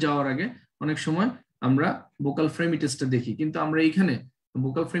 পারকাশনে যাওয়ার আগে অনেক সময় আমরা বোকাল ফ্রেমিটাসটা দেখি, কিন্তু আমরা এইখানে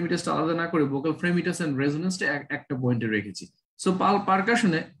বোকাল ফ্রেমিটাসটা আলাদা না করে বোকাল ফ্রেমিটাস এন্ড রেজোনেন্সটা একটা পয়েন্টে রেখেছি। সো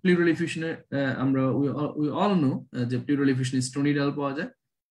পারকাশনে প্লিউরাল এফিউশনে আমরা উই অল নো যে প্লিউরাল এফিউশনে স্টোনিডাল পাওয়া যায়,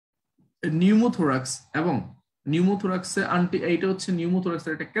 নিউমোথোরাক্স এবং নিউমোথোরাক্সে এইটা হচ্ছে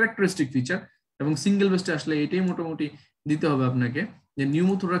নিউমোথোরাক্সের একটা ক্যারেক্টারিস্টিক ফিচার, এবং সিঙ্গেল বেস্টে আসলে এটাই মোটামুটি দিতে হবে আপনাকে যে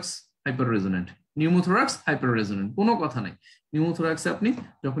pneumothorax hyper resonant, pneumothorax hyper resonant, কোনো কথা নাই। নিউমোথোরাক্সে আপনি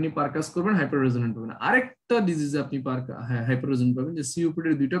যখনই পারকাস করবেন হাইপার রেজোনেন্ট পাবেন। আরেকটা ডিজিজে আপনি হাইপার রেজোনেন্ট পাবেন, যে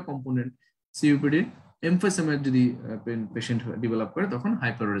সিওপিডির দুইটা কম্পোনেন্ট, সিওপিডির এমফাইসেমার যদি পেশেন্ট ডেভেলপ করে তখন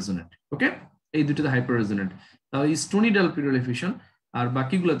হাইপার রেজোনেন্ট। ওকে, এই দুটোতে হাইপার রেজোনেন্ট। তাহলে স্টোনিডাল প্লিউরাল এফিউশন, আর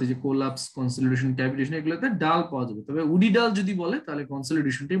বাকিগুলোতে যে কোলাপস, কনসলিডেশন, ক্যাভিটেশন, এগুলোতে ডাল পাওয়া যাবে। তবে উডি ডাল যদি বলে তাহলে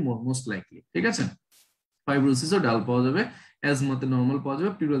কনসলিডেশনটাই মোস্ট লাইকলি, ঠিক আছে। ফাইব্রোসিসও ডাল পাওয়া যাবে, অ্যাজমাতে নরমাল পাওয়া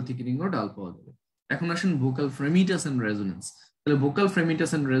যাবে, প্লিউরাল থিকেনিংও ডাল পাওয়া যাবে। এখন আসেন ভোকাল ফ্রেমিটাস এন্ড রেজোনেন্স। তাহলে ভোকাল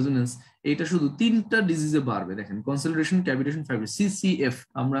ফ্রেমিটাস এন্ড রেজোনেন্স এইটা শুধু তিনটা ডিজিজে বাড়বে। দেখেন, কনসলিডেশন, ক্যাভিটেশন, ফাইব্রোসিস, সিসিএফ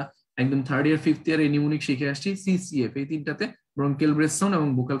আমরা একদম third year fifth year pneumonic শিখে আসছি। সিসিএফ এই তিনটাতে ব্রঙ্কিয়াল ব্রেথ সাউন্ড এবং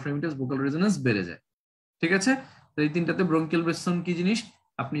ভোকাল ফ্রেমিটাস, ভোকাল রেজোনেন্স বেড়ে যায়, ঠিক আছে। এই তিনটাতে ব্রঙ্কিয়াল ব্রেথ সাউন্ড কি জিনিস?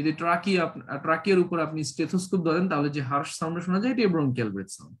 আপনি যদি ট্রাকিয়ার উপর আপনি স্টেথোস্কোপ ধরেন তাহলে যে হার্শ সাউন্ড শোনা যায় এটাই bronchial breadth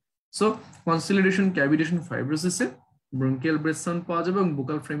sound. So consolidation, cavitation, ফাইব্রোসিসে bronchial breadth sound পাওয়া যাবে এবং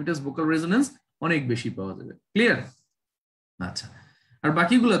ভোকাল ফ্রেমিটাস, ভোকাল রেজোনেন্স অনেক বেশি পাওয়া যাবে। ক্লিয়ার? আচ্ছা, আর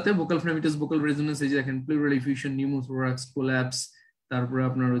বাকিগুলোতে ভোকাল ফ্রেমিটাস, ভোকাল রেজোনেন্স এই যে দেখেন প্লিউরাল এফিউশন, নিউমোথোরাক্স, কোল্যাপস, তারপরে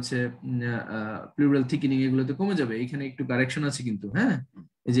আপনার হচ্ছে প্লিউরাল থিকেনিং, এগুলোতে কমে যাবে। এখানে একটু কারেকশন আছে কিন্তু, হ্যাঁ,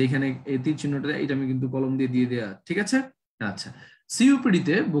 এই যে এখানে এই তীর চিহ্নটা এটা আমি কিন্তু কলম দিয়ে দেয়া, ঠিক আছে। আচ্ছা,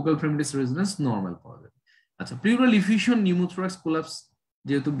 সিওপিডিতে ভোকাল ফ্রেমিটাস, রেজোনেন্স নরমাল পাওয়া যাবে। আচ্ছা, প্লিউরাল এফিউশন, নিউমোথোরাক্স, কোল্যাপস,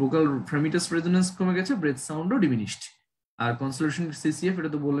 যেহেতু ভোকাল ফ্রেমিটাস রেজোনেন্স কমে গেছে, ব্রেথ সাউন্ডও ডিমিনিশড। আর কনসলিডেশন, সিসিএফ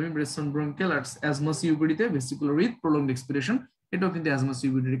এটা তো বললাম, breadth sound bronchial. R asthma সিওপিডিতে vesicular with prolonged expiration, এটাও কিন্তু অ্যাজমা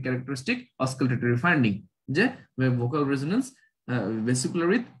সিওপিডির ক্যারেক্টারিস্টিক অসকালটেটরি ফাইন্ডিং, যে vocal resonance vesicular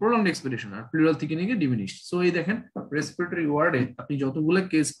with prolonged expiration R plural thickening A diminished. So এই দেখেন রেসপিরেটরি ওয়ার্ডে আপনি যতগুলো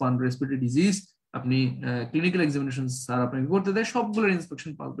কেস পান রেসপিরেটরি ডিজিজ, আপনি ক্লিনিক্যাল এক্সামিনেশন স্যার আপনাকে করতে দেয়, সবগুলোর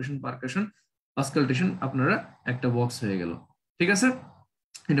ইন্সপেকশন, পালপেশন, পারকাশন, অসকালটেশন আপনারা একটা বক্স হয়ে গেল, ঠিক আছে।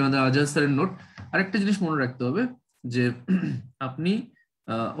 এটা আমাদের আজাদ স্যারের নোট। আরেকটা জিনিস মনে রাখতে হবে যে আপনি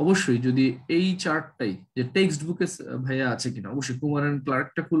অবশ্যই যদি এই চার্টটাই যে টেক্সট বুকে ভাইয়া আছে কিনা, অবশ্যই কুমার এন্ড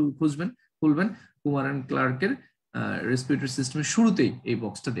ক্লার্কটা খুলবেন। কুমার এন্ড ক্লার্কের রেসপিরেটরি সিস্টেমের শুরুতেই এই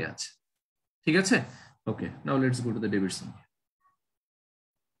বক্সটা দেয়া আছে, ঠিক আছে। ওকে, now let's go to the Davidson.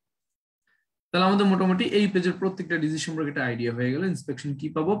 তাহলে আমাদের মোটামুটি এই পেজের প্রত্যেকটা ডিজিজ সম্পর্কে একটা আইডিয়া হয়ে গেল। ইন্সপেকশন কি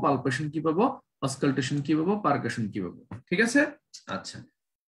পাবো, পালপেশন কি পাবো, অসকালটেশন কি পাবো, পারকাশন কি পাবো, ঠিক আছে। আচ্ছা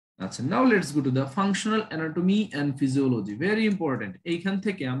আচ্ছা, now let's go to the functional anatomy and physiology, very important. এইখান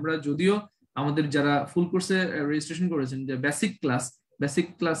থেকে আমরা যদিও আমাদের যারা ফুল কোর্সে রেজিস্ট্রেশন করেছেন, যে বেসিক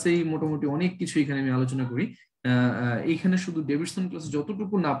ক্লাসেই মোটামুটি অনেক কিছু এখানে আমি আলোচনা করি। এইখানে শুধু ডেভিডসন ক্লাসে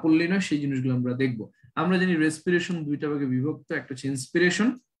যতটুকু না পড়লেই নয়, সেই জিনিসগুলো আমরা দেখবো। আমরা জানি রেসপিরেশন দুইটা ভাগে বিভক্ত, একটা হচ্ছে ইন্সপিরেশন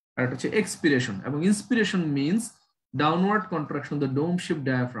আর একটা হচ্ছে এক্সপিরেশন। এবং inspiration means downward contraction of the dome shape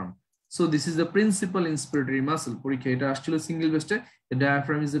diaphragm. So this is the principal inspiratory muscle. পরীক্ষা এটা আসছিল single বেস্টে, the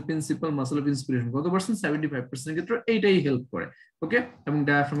diaphragm is the principal muscle of inspiration. কত পার্সেন্ট? 75% ক্ষেত্রে এইটাই হেল্প করে। ওকে, এবং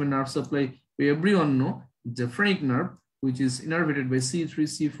diaphragm nerve supply we everyone know the phrenic nerve which is innervated by C3,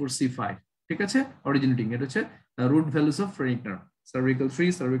 C4, C5, ঠিক আছে। অরিজিনেটিং এটা হচ্ছে root values of phrenic nerve, cervical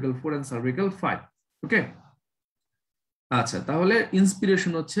 3, cervical 4 and cervical 5. ওকে, আচ্ছা, তাহলে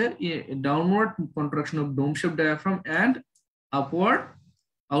ইন্সপিরেশন হচ্ছে downward contraction of dome shape diaphragm and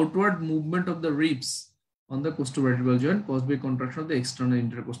outward movement of the ribs on the costovertebral joint caused by contraction of the external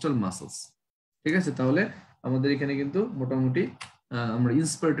intercostal muscles, ঠিক আছে। তাহলে আমাদের এখানে কিন্তু মোটামুটি আমরা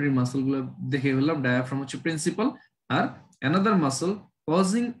ইন্সপিরেটরি মাসল গুলো দেখে ফেললাম। ডায়াফ্রাম হচ্ছে principal, R another muscle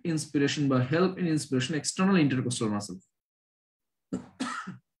causing inspiration by help in inspiration, external intercostal muscle.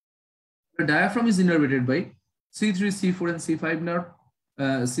 The diaphragm is innervated by C3, C4 and C5 nerve,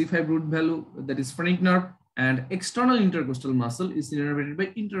 C5 root value, that is phrenic nerve, and external intercostal muscle is innervated by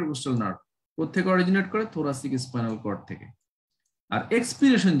intercostal nerve কোত্থেকে originate করে? Thoracic spinal cord থেকে। আর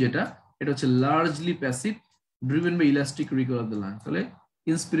expiration যেটা, এটা হচ্ছে largely passive, driven by elastic recall of the lung. তাহলে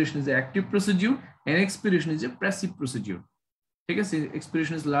inspiration is active procedure and expiration is a passive procedure. ঠিক আছে,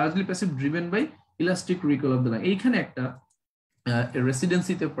 expiration is largely passive, driven by elastic recall of the lung. এইখানে একটা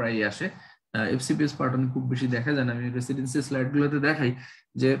রেসিডেন্সিতে প্রায় আসে, এফসিপিএস প্যাটার্ন খুব বেশি দেখা যায় না, আমি রেসিডেন্সি স্লাইডগুলোতে দেখাই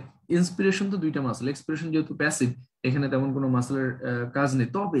যে ইন্সপিরেশন তো দুইটা মাসল, এক্সপিরেশন যেহেতু প্যাসিভ এখানে তেমন কোনো মাসলের কাজ নেই।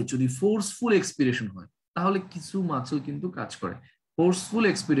 তবে যদি ফোর্সফুল এক্সপিরেশন হয় তাহলে কিছু মাসল কিন্তু কাজ করে। Forceful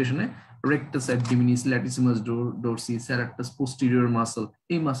এক্সপিরেশনে rectus abdominis, latissimus Dorsey, স্যারাক্টাস posterior muscle,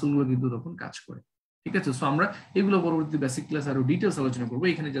 এই মাসলগুলো কিন্তু তখন কাজ করে। ঠিক আছে, সো আমরা এগুলো পরবর্তী বেসিক ক্লাস আরো ডিটেইলস আলোচনা করবো।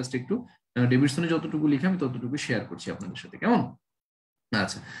 এখানে জাস্ট একটু ডেভিডসনে যতটুকু লিখে আমি ততটুকু শেয়ার করছি আপনাদের সাথে, কেমন?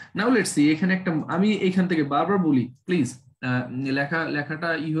 আচ্ছা, নাও লেটস সি। এখানে একটা আমি এইখান থেকে বারবার বলি, প্লিজ লেখাটা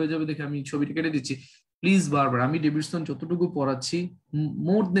হয়ে যাবে দেখে আমি ছবিটা কেটে দিচ্ছি। প্লিজ বারবার আমি ডেভিডসন যতটুকু পড়াচ্ছি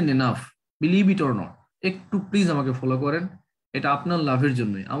মোর than enough, believe it or not. একটু প্লিজ আমাকে ফলো করেন, এটা আপনার লাভের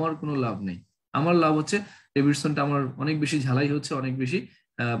জন্যই, আমার কোনো লাভ নেই। আমার লাভ হচ্ছে ডেভিডসনটা আমার অনেক বেশি ঝালাই হচ্ছে, অনেক বেশি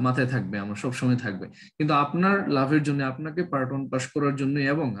মাথায় থাকবে, আমার সবসময় থাকবে। কিন্তু আপনার লাভের জন্য, আপনাকে পার্ট 1 পাস করার জন্য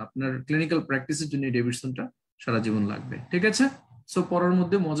এবং আপনার ক্লিনিক্যাল প্র্যাকটিসের জন্য ডেভিডসনটা সারা জীবন লাগবে। ঠিক আছে, সো পড়ার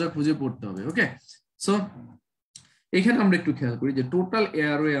মধ্যে মজা খুঁজে পড়তে হবে। ওকে, সো এখানে আমরা একটু খেয়াল করি যে টোটাল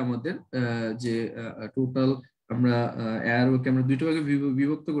এয়ারওয়ে আমাদের যে টোটাল আমরা এয়ারওয়েকে আমরা দুইটা ভাগে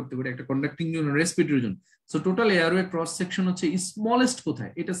বিভক্ত করতে পারি, একটা কন্ডাক্টিং জোন আর respiratory zone. So total airway cross section হচ্ছে স্মলেস্ট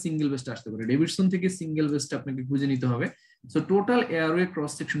কোথায়, এটা সিঙ্গেল বেস্ট আসতে পারে, ডেভিডসন থেকে সিঙ্গেল বেস্ট আপনাকে খুঁজে নিতে হবে। So total airway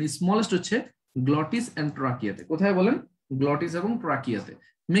cross section smallest হচ্ছে গ্লটিস এন্ড ট্রাকিয়াতে। কোথায় বলেন? গ্লটিস এবং ট্রাকিয়াতে।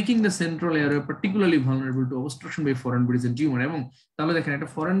 Making the central airway particularly vulnerable two obstruction by foreign bodies and tumour. এবং তাহলে দেখেন একটা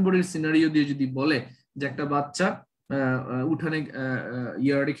ফরেন বডির সিনারিও দিয়ে যদি বলে যে একটা বাচ্চা উঠানে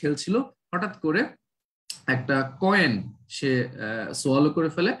ইয়ার্ডে খেলছিল, হঠাৎ করে একটা কয়েন সে সোয়ালো করে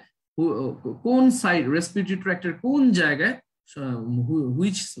ফেলে, কোন সাইড রেসপিরেটরি ট্র্যাক্টের কোন জায়গায়,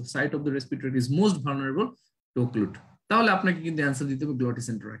 which side of the respiratory is most vulnerable two অক্লুড, তাহলে আপনাকে কিন্তু অ্যান্সার দিতে হবে গ্লটিস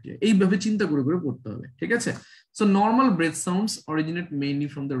এন্ড ট্রাকিয়া। এইভাবে চিন্তা করে করে পড়তে হবে। ঠিক আছে, so normal breadth sounds originate mainly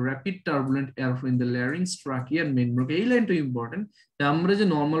from the rapid turbulent airflow in the larynx, trachea and main bronchi. এই লাইনটা ইম্পর্টেন্ট, আমরা যে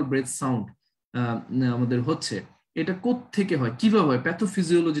নর্মাল ব্রেথ সাউন্ড আমাদের হচ্ছে, এটা কোত্থেকে হয়, কিভাবে হয়,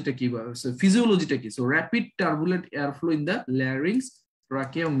 প্যাথোফিজিওলজিটা কিভাবে, ফিজিওলজিটা কি? So rapid turbulent airflow in the larynx,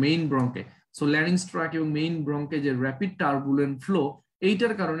 trachea এবং মেইন ব্রঙ্কে। সো ল্যারিংস, ট্রাকিয়া এবং মেইন ব্রঙ্কে যে র্যাপিড টার্বুলেন্ট ফ্লো,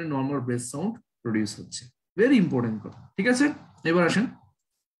 এইটার কারণে নর্মাল ব্রেথ সাউন্ড প্রডিউস হচ্ছে। ভেরি ইম্পর্টেন্ট কথা। ঠিক আছে, এবার আসেন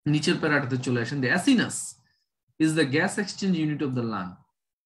নিচের প্যারাটাতে চলে আসেন। The অ্যাসিনাস is the gas exchange unit of the lung.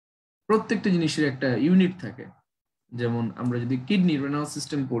 প্রত্যেকটা জিনিসের একটা ইউনিট থাকে, যেমন আমরা যদি কিডনি রেনাল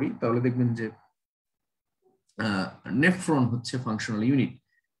সিস্টেম পড়ি তাহলে দেখবেন যে নেফ্রন হচ্ছে ফাংশনাল ইউনিট।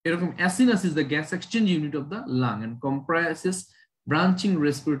 এরকম অ্যাসিনাস is the gas exchange unit of the lung and কম্প্রাইসেস branching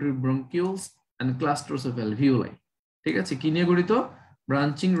respiratory ব্রঙ্কিউলস and clusters of alveoli. ঠিক আছে, কি নিয়ে গঠিত?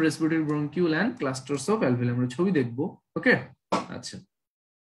 Branching respiratory bronchiole and clusters of alveoli. আমরা ছবি দেখবো। ওকে, আচ্ছা,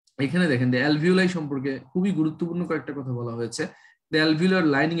 এখানে দেখেন দ্য অ্যালভিওলাই সম্পর্কে খুবই গুরুত্বপূর্ণ কয়েকটা কথা বলা হয়েছে। দ্য অ্যালভিওলার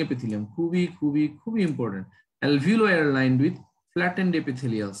লাইনিং এপিথেলিয়াম খুবই খুবই খুবই important. Alveoli R lined with flattened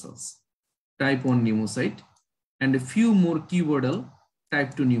epithelial sales, type 1 pneumocyte and a few more cuboidal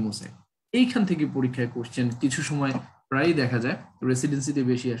type 2 pneumocyte. এইখান থেকে পরীক্ষায় কোশ্চেন কিছু সময় প্রায় দেখা যায়, রেসিডেন্সিতে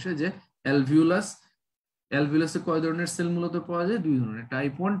বেশি আসে, যে অ্যালভিউলাসে কয় ধরনের সেল মূলত পাওয়া যায়? দুই ধরনের,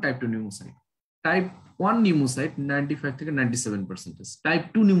 type 1 type 2 pneumocyte. Type 1 pneumocyte 95 থেকে 97%, টাইপ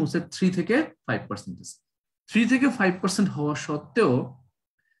 2 নিউমোসাইট 3 থেকে 5%। 3 থেকে 5% হওয়া সত্ত্বেও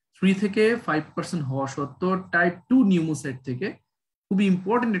 3 থেকে 5% হওয়া সত্ত্বেও টাইপ 2 নিউমোসাইট থেকে খুবই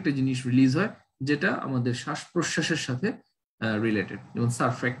ইম্পর্টেন্ট একটা জিনিস রিলিজ হয়, যেটা আমাদের শ্বাস প্রশ্বাসের সাথে রিলেটেড, যেমন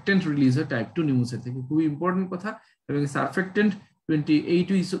সারফেক্টেন্ট রিলিজ হয় টাইপ 2 নিউমোসাইট থেকে, খুবই ইম্পর্টেন্ট কথা। এবং সারফেক্টেন্ট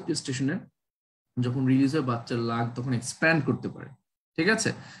 28 স্টেশনে যখন রিলিজ হয় বাচ্চার লাং তখন এক্সপ্যান্ড করতে পারে। ঠিক আছে,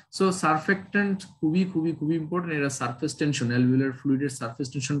 সো সারফেক্টেন্ট খুবই খুবই খুবই ইম্পর্টেন্ট। এরা surface tension, alveolar ফ্লুইডের surface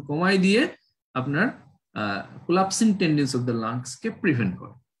tension কমাই দিয়ে আপনার collapsing tendency of the lungs K prevent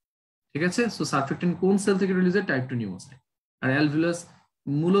করে। ঠিক আছে, সো সারফেক্টেন্ট কোন সেল থেকে রিলিজ হয়? Type 2 pneumocyte. আর অ্যালভিওলাস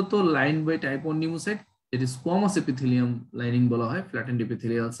মূলত লাইন বাই টাইপ 1 নিউমোসাইট, যেটি স্কোয়ামাস এপিথেলিয়াম লাইনিং বলা হয়, ফ্ল্যাটেন্ড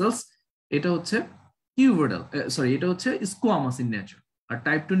এপিথেলিয়াল সেলস। এটা হচ্ছে কিউবয়েডাল, এটা হচ্ছে squamous in nature. R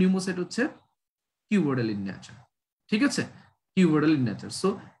type 2 pneumocyte হচ্ছে কিউবয়েডাল ইন নেচার। ঠিক আছে, cuboidal in nature. So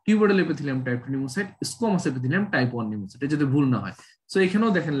cuboidal epithelium type 2 pneumocyte, squamous epithelium type 1 pneumocyte, এটা যদি ভুল না হয়। সো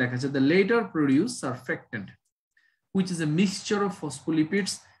এখানেও দেখেন লেখা আছে the letter produce surfactant which is a mixture of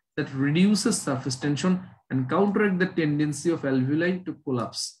phospholipids that reduces surface tension and counteract the tendency of alveoli to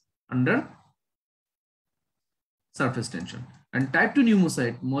collapse under surface tension. And type 2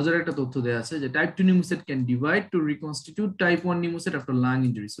 pneumocyte, মজার একটা তথ্য দেয়া আছে যে type 2 pneumocyte can divide to reconstitute type 1 pneumocyte after lung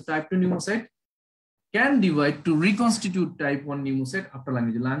injury. So type 2 pneumocyte can divide to reconstitute type 1 pneumocyte after lung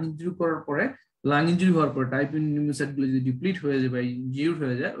injury. Lung injury করার পরে lung injury হওয়ার পরে type 2 pneumocyte গুলো যদি ডিপ্লিট হয়ে যায় বা ইনজিউরড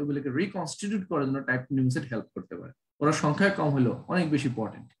হয়ে যায় ওগুলোকে রিকনস্টিটিউট করার জন্য type 2 pneumocyte হেল্প করতে পারে। ওরা সংখ্যা কম হলেও অনেক বেশি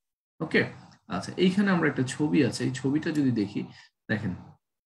ইম্পর্টেন্ট। ওকে, আচ্ছা এইখানে আমরা একটা ছবি আছে, এই ছবিটা যদি দেখি, দেখেন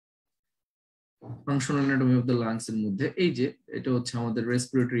functional anatomy of the lungs এর মধ্যে এই যে এটা হচ্ছে আমাদের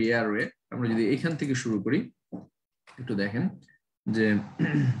রেসপিরেটরি এয়ারওয়ে। আমরা যদি এখান থেকে শুরু করি, একটু দেখেন যে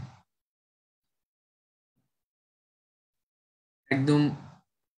একদম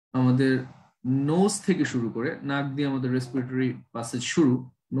আমাদের নোজ থেকে শুরু করে, নাক দিয়ে আমাদের রেসপিরেটরি প্যাসেজ শুরু,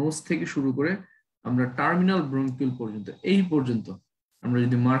 নোজ থেকে শুরু করে আমরা টার্মিনাল ব্রঙ্কিউল পর্যন্ত, এই পর্যন্ত আমরা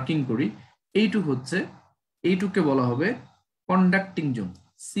যদি মার্কিং করি, এইটুকে বলা হবে কন্ডাক্টিং জোন,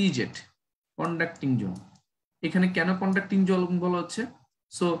 সিজেট, কন্ডাক্টিং জোন। এখানে কেন কন্ডাক্টিং জোন বলা হচ্ছে?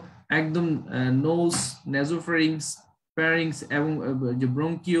 সো একদম নোজ, নেজোফ্যারিংস, ফ্যারিংস এবং যে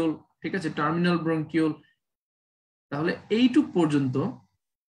ব্রঙ্কিউল, ঠিক আছে, টার্মিনাল ব্রঙ্কিউল, তাহলে এইটুক পর্যন্ত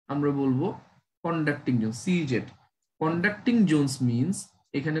আমরা বলবো conducting zone, সিজেট। Conducting Jones means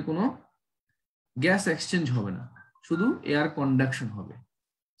এখানে কোনো গ্যাস এক্সচেঞ্জ হবে না, শুধু এয়ার কন্ডাকশন হবে।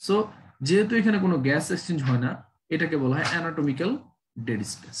 সো যেহেতু এখানে কোনো গ্যাস এক্সচেঞ্জ হয় না, এটাকে বলা হয় অ্যানাটমিক্যাল ডেড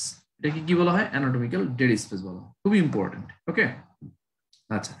স্পেস। এটাকে কি বলা হয়? অ্যানাটমিক্যাল ডেড স্পেস বলা হয়। খুবই ইম্পর্টেন্ট। ওকে,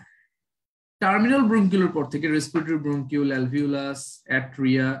 আচ্ছা, টার্মিনাল ব্রঙ্কিউলের পর থেকে রেসপিরেটরি ব্রঙ্কিউল, অ্যালভিউলাস,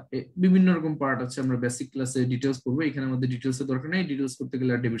 অ্যাট্রিয়া, বিভিন্ন রকম পার্ট আছে। আমরা বেসিক ক্লাসে ডিটেইলস করব, এখানে আমাদের ডিটেইলসের দরকার নেই, ডিটেইলস করতে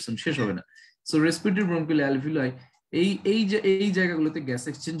গেলে আর ডেভিডসন শেষ হবে না। সো রেসপিরেটরি ব্রঙ্কিউল, অ্যালভিউলাই, এই জায়গাগুলোতে গ্যাস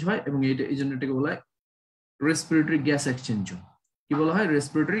এক্সচেঞ্জ হয় এবং এই জন্য এটাকে বলা হয় রেসপিরেটরি গ্যাস এক্সচেঞ্জ জোন। কি বলা হয়?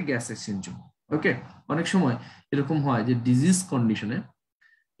 Respiratory gas exchange zone. ওকে, অনেক সময় এরকম হয় যে ডিজিজ কন্ডিশনে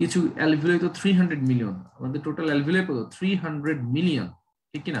কিছু অ্যালভিউলাই তো 300 মিলিয়ন, আমাদের টোটাল অ্যালভিউলাই কত? 300 মিলিয়ন,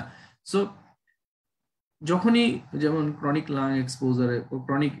 ঠিক কিনা? সো যখনই যেমন ক্রনিক লাং এক্সপোজারে,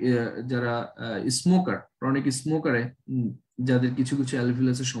 ক্রনিক যারা স্মোকার, ক্রনিক স্মোকারে যাদের কিছু কিছু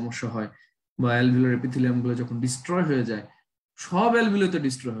অ্যালভিউলাসের সমস্যা হয় বা অ্যালভিউলার এপিথেলিয়াম গুলো যখন ডিস্ট্রয় হয়ে যায়, সব অ্যালভিউলাই তো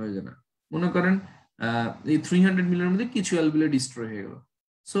ডিস্ট্রয় হয়ে যায় না। মনে করেন এই 300 মিলিয়নের মধ্যে কিছু অ্যালভিউলাই ডিস্ট্রয় হয়ে গেল।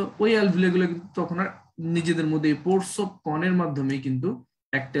 সো ওই অ্যালভিউলাই গুলো কিন্তু তখন আর নিজেদের মধ্যে পোর্টস অফ কনের মাধ্যমে কিন্তু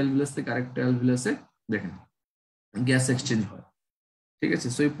একটা অ্যালভিউলাস থেকে আরেকটা অ্যালভিউলাসে দেখেন গ্যাস এক্সচেঞ্জ হয়। ঠিক আছে,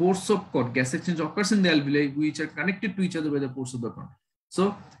 so pores of corn gas exchange occurs in the alveoli which are connected to each other by the pores of the corn. So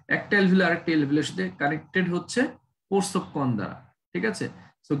একটা alveoli আরেকটা alveoli এর সাথে কানেক্টেড হচ্ছে pores of corn দ্বারা, ঠিক আছে।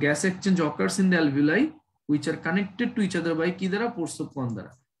 So gas exchange occurs in the alveoli which are connected to each other by কি দ্বারা? pores of corn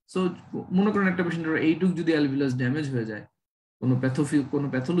দ্বারা। So মনে করেন একটা পেশেন্টের এইটুক যদি alveolus ড্যামেজ হয়ে যায় কোনো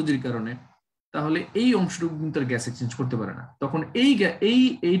প্যাথোলজির কারণে, তাহলে এই অংশটুকু কিন্তু আর গ্যাস এক্সচেঞ্জ করতে পারে না। তখন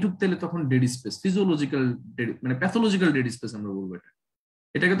এইটুক তেলে তখন ডেড স্পেস, ফিজিওলজিক্যাল ডেড, মানে প্যাথোলজিক্যাল ডেড স্পেস আমরা বলবো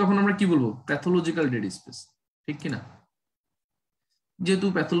এটাকে তখন আমরা কি বলবো? প্যাথোলজিক্যাল ডেড স্পেস, ঠিক কিনা? যেহেতু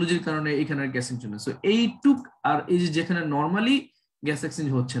প্যাথোলজির কারণে এখানে গ্যাস এক্সচেঞ্জ, সো এইটুক আর এই যে যেখানে নরমালি গ্যাস এক্সচেঞ্জ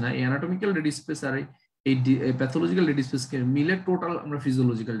হচ্ছে না, এই অ্যানাটমিক্যাল ডেড স্পেস আর এই প্যাথোলজিক্যাল ডেড স্পেস কে মিলে টোটাল আমরা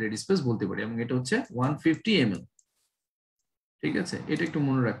ফিজিওলজিক্যাল ডেড স্পেস বলতে পারি, এবং এটা হচ্ছে 150 ml। ঠিক আছে, এটা একটু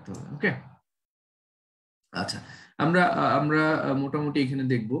মনে রাখতে হবে। ওকে, আচ্ছা, আমরা মোটামুটি এখানে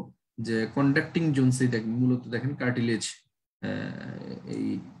দেখব যে কন্ডাক্টিং জোনসে দেখেন, মূলত দেখেন কার্টিলেজ, এই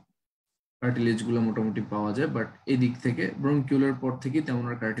কার্টিলেজ গুলো মোটামুটি পাওয়া যায়, বাট এদিক থেকে ব্রঙ্কিউলার পর থেকে তেমন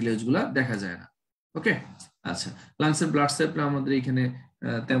আর কার্টিলেজ গুলা দেখা যায় না। ওকে, আচ্ছা, লাংসের ব্লাড সাপ্লাই আমাদের এখানে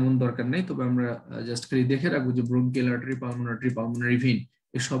তেমন দরকার নেই, তবে আমরা জাস্ট খালি দেখে রাখবো যে ব্রঙ্কিয়াল আর্টারি, পালমোনারি ভেইন,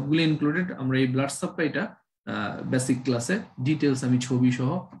 এই সবগুলো ইনক্লুডেড। আমরা এই ব্লাড সাপ্লাইটা বেসিক ক্লাসে ডিটেলস আমি ছবি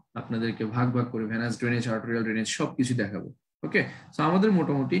সহ আপনাদেরকে ভাগ ভাগ করে ভেনাস ড্রেনেজ, আর্টেরিয়াল ড্রেনেজ সবকিছু দেখাবো। ওকে, সো আমাদের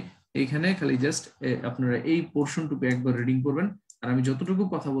মোটামুটি এইখানে খালি জাস্ট আপনারা এই পোর্শনটুকু একবার রিডিং করবেন, আর আমি যতটুকু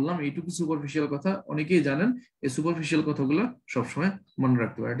কথা বললাম এইটুকু সুপারফিশিয়াল কথা, অনেকেই জানেন, এই সুপারফিশিয়াল কথাগুলো সবসময় মনে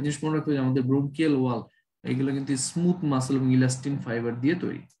রাখতে হবে। একটা জিনিস মনে রাখতে হবে, আমাদের ব্রঙ্কিয়াল ওয়াল এগুলো কিন্তু স্মুথ মাসল এবং ইলাস্টিন ফাইবার দিয়ে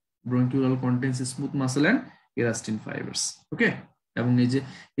তৈরি। Bronchial wall contains smooth muscle and elastin fibres. ওকে, এবং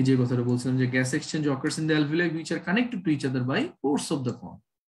এই যে কথাটা বলছিলাম যে gas exchange occurs in the alveoli which are connected to each other by porch of the corn.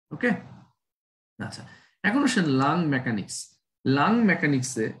 ওকে, আচ্ছা, এখন আসেন লাং মেকানিক্স। লাং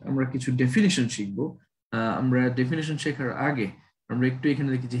মেকানিক্সে আমরা কিছু ডেফিনিশন শিখবো। আমরা ডেফিনিশন শেখার আগে আমরা একটু এখানে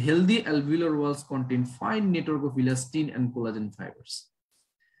দেখি যে healthy alveolar Waals contain fine network of elastin and collagen fibres.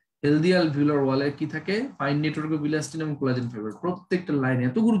 Healthy alveolar ওয়ালে কি থাকে? ফাইন নেটওয়ার্ক অফ ইলাস্টিন এবং কোলাজেন ফাইবার। প্রত্যেকটা লাইন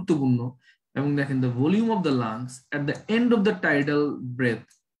এত গুরুত্বপূর্ণ। এবং দেখেন, the volume of the lungs at the end of the tidal breadth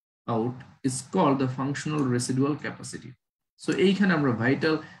out is called the functional residual capacity. So এইখানে আমরা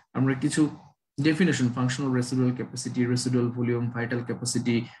ভাইটাল, আমরা কিছু definition, functional residual capacity, residual volume, vital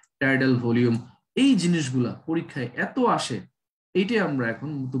capacity, tidal volume, এই জিনিসগুলা পরীক্ষায় এত আসে এইটাই আমরা এখন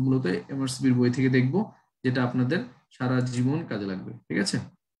মূলত এমআরসিপির বই থেকে দেখব, যেটা আপনাদের সারা জীবন কাজে লাগবে। ঠিক আছে,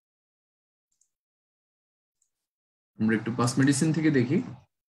 আমরা একটু পাস মেডিসিন থেকে দেখি।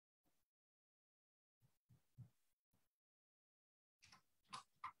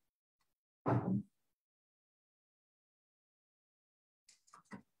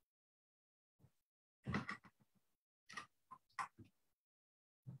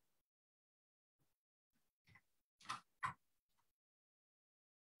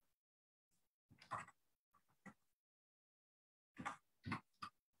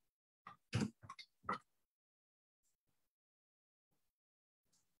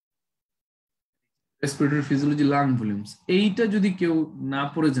 রেসপিরেটরি ফিজিওলজি, লাং ভলিউমস, এইটা যদি কেউ না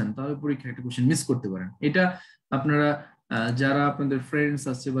পড়ে যান তাহলে পরীক্ষায় একটা কোশ্চেন মিস করতে পারেন। এটা আপনারা যারা আপনাদের ফ্রেন্ডস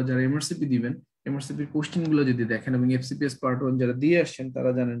আছে বা যারা এমআরসিপি দিবেন, এমআরসিপির কোশ্চেন গুলো যদি দেখেন এবং এফসিপিএস পার্ট 1 যারা দিয়ে আসছেন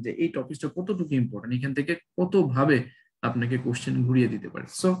তারা জানেন যে এই টপিকটা কতটুকু ইম্পর্টেন্ট, এখান থেকে কত ভাবে আপনাকে কোশ্চেন ঘুরিয়ে দিতে পারে।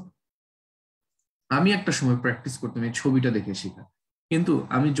 সো আমি একটা সময় প্র্যাকটিস করতাম এই ছবিটা দেখে শেখা, কিন্তু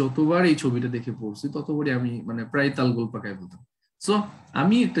আমি যতবার এই ছবিটা দেখে পড়ছি ততবারই আমি মানে প্রায় তালগোল পাকায় বলতাম। সো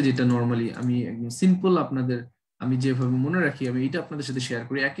আমি একটা যেটা নর্মালি আমি একদম সিম্পল আপনাদের আমি যেভাবে মনে রাখি আমি এটা আপনাদের সাথে শেয়ার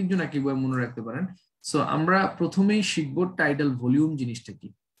করি, এক একজন এক একভাবে মনে রাখতে পারেন। সো আমরা প্রথমেই শিখবো টাইডাল ভলিউম জিনিসটা কি।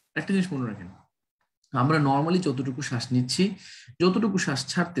 একটা জিনিস মনে রাখেন, আমরা নর্মালি যতটুকু শ্বাস নিচ্ছি, যতটুকু শ্বাস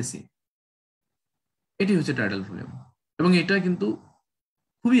ছাড়তেছি, এটি হচ্ছে টাইডাল ভলিউম। এবং এটা কিন্তু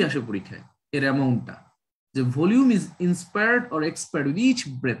খুবই আসে পরীক্ষায়, এর অ্যামাউন্টটা, যে volume is inspired or expired with each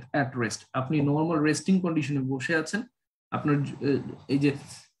breadth at rest. আপনি নর্মাল রেস্টিং কন্ডিশনে বসে আছেন, আপনার এই যে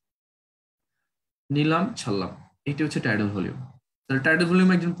নিলাম ছাড়লাম, এটা হচ্ছে টাইডাল ভলিউম। তাহলে টাইডাল ভলিউম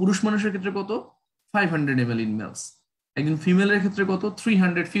একজন পুরুষ মানুষের ক্ষেত্রে কত? 500 ml ইন মেলস। একজন ফিমেলের ক্ষেত্রে কত?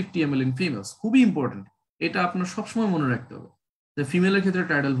 350 ml ইন ফিমেলস। খুবই ইম্পর্টেন্ট, এটা আপনার সবসময় মনে রাখতে হবে যে ফিমেলের ক্ষেত্রে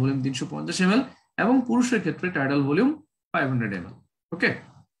টাইডাল ভলিউম 350 ml এবং পুরুষের ক্ষেত্রে টাইডাল ভলিউম 500 ml। ওকে,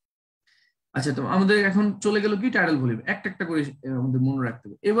 আচ্ছা, তো আমাদের এখন চলে গেল কি টাইডাল ভলিউম, একটা একটা করে আমাদের মনে রাখতে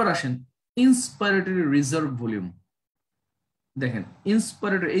হবে। এবার আসেন ইন্সপাইরেটরি রিজার্ভ ভলিউম। দেখেন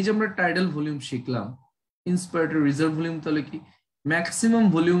ইন্সপাইরেটরি, এই যে আমরা টাইডাল ভলিউম শিখলাম, ইন্সপাইরেটরি রিজার্ভ ভলিউম তাহলে কি? Maximum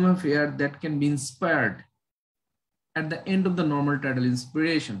volume of air that can be inspired at the end of the normal tidal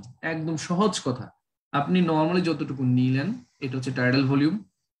inspiration। একদম সহজ কথা, আপনি নর্মালি যতটুকু নিলেন এটা হচ্ছে টাইডাল ভলিউম।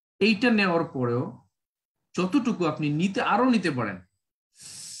 এইটা নেওয়ার পরেও যতটুকু আপনি আরো নিতে পারেন,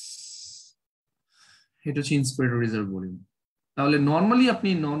 এটা হচ্ছে ইন্সপায়ার্ড রিজার্ভ ভলিউম। তাহলে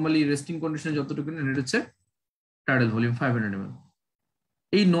নর্মালি রেস্টিং কন্ডিশনে যতটুকু নেন এটা হচ্ছে টাইডাল ভলিউম 500 ml।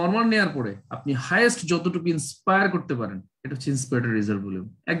 এই নর্মাল নেওয়ার পরে আপনি হাইয়েস্ট যতটুকু ইন্সপায়ার করতে পারেন এটা হচ্ছে ইন্সপায়ার্ড রিজার্ভ ভলিউম।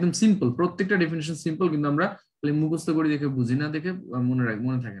 একদম সিম্পল, প্রত্যেকটা ডেফিনিশন সিম্পল, কিন্তু আমরা মুখস্থ করে দেখে বুঝি না, দেখে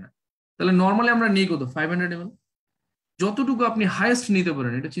মনে থাকে না। তাহলে নর্মালি আমরা নেই কত? 500 ml। যতটুকু আপনি হাইয়েস্ট নিতে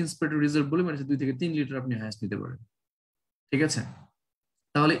পারেন এটা হচ্ছে ইন্সপায়ার্ড রিজার্ভ ভলিউম, মানে 2 থেকে 3 লিটার আপনি হাইয়েস্ট নিতে পারেন। ঠিক আছে,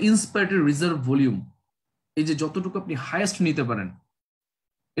 তাহলে ইন্সপায়ার্ড রিজার্ভ ভলিউম, এই যে যতটুকু আপনি হাইয়েস্ট নিতে পারেন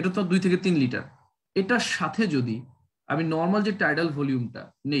এটা তো 2 থেকে 3 লিটার। এটার সাথে যদি আমি নর্মাল যে টাইডাল ভলিউমটা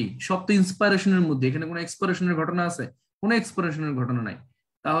নেই, সব তো ইন্সপাইরেশনের মধ্যে, এখানে কোনো এক্সপাইরেশনের ঘটনা আছে? কোনো এক্সপাইরেশনের ঘটনা নাই,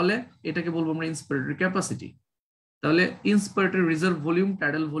 তাহলে এটাকে বলবো আমরা ইন্সপাইরেটরি ক্যাপাসিটি। তাহলে ইন্সপাইরেটরি রিজার্ভ ভলিউম,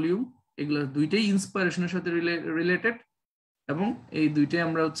 টাইডাল ভলিউম, এগুলো দুইটাই ইন্সপাইরেশনের সাথে রিলেটেড, এবং এই দুইটাই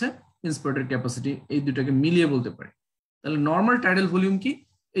আমরা হচ্ছে ইন্সপাইরেটরি ক্যাপাসিটি, এই দুইটাকে মিলিয়ে বলতে পারি। তাহলে নর্মাল টাইডাল ভলিউম কি?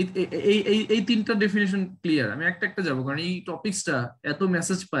 এই তিনটা ডেফিনেশন ক্লিয়ার। আমি একটা একটা যাবো, কারণ এই টপিকসটা এত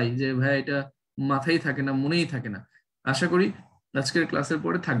মেসেজ পাই যে ভাই এটা মাথায় থাকে না, মনেই থাকে না। আশা করি আজকের ক্লাসের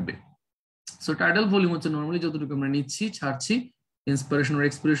পরে থাকবে। সো টাইডাল ভলিউম হচ্ছে নর্মালি যতটুকু আমরা নিচ্ছি ছাড়ছি ইন্সপিরেশন আর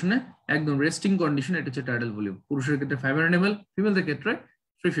এক্সপিরেশনে একদম রেস্টিং কন্ডিশন, এটা হচ্ছে টাইডাল ভলিউম। পুরুষের ক্ষেত্রে 500 ml, ফিমেলদের ক্ষেত্রে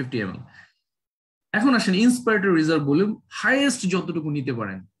 350 ml। এখন আসেন ইন্সপাইরেটরি রিজার্ভ ভলিউম, হাইয়েস্ট যতটুকু নিতে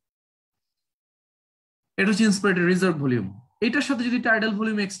পারেন এটা হচ্ছে ইন্সপাইরেটরি রিজার্ভ ভলিউম। এটার সাথে যদি টাইডাল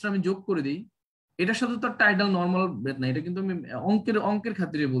ভলিউম এক্সট্রা আমি যোগ করে দিই, এটার সাথে তো টাইডাল নর্মাল ব্রেথ না, এটা কিন্তু আমি অঙ্কের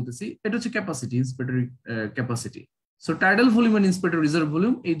খাতিরে বলতেছি, এটা হচ্ছে capacity, ইন্সপিরেটরি capacity. So tidal volume and ইন্সপিরেটরি reserve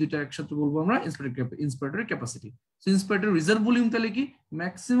volume, এই দুইটা একসাথে বলবো আমরা ইন্সপিরেটরি ক্যাপাসিটি। সো ইন্সপিরেটরি রিজার্ভ ভলিউম তাহলে কি?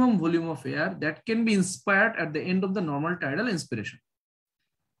 Maximum volume of air that can be inspired at the end of the normal tidal inspiration.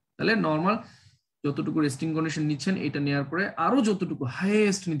 তাহলে নর্মাল যতটুকু রেস্টিং কন্ডিশন নিচ্ছেন এটা নেওয়ার পরে আরো যতটুকু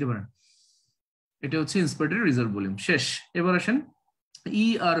হাইয়েস্ট নিতে পারেন এটা হচ্ছে ইন্সপিরেটরি রিজার্ভ ভলিউম। শেষ। এবার আসেন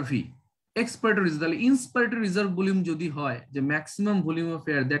ইআরভি, এক্সপিরেটরি রিজার্ভ। তাহলে ইন্সপিরেটরি রিজার্ভ ভলিউম যদি হয় যে maximum volume of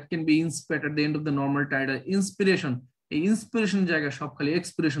air that can be inspired at the end of the normal tidal inspiration, এই ইন্সপিরেশন জায়গায় সব খালি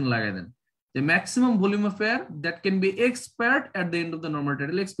এক্সপিরেশন লাগাই দেন, যে maximum volume of air that can be expired at the end of the normal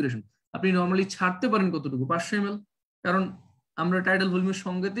tidal expiration. আপনি normally ছাড়তে পারেন কতটুকু? 500 ml, কারণ আমরা টাইডাল ভলিউমের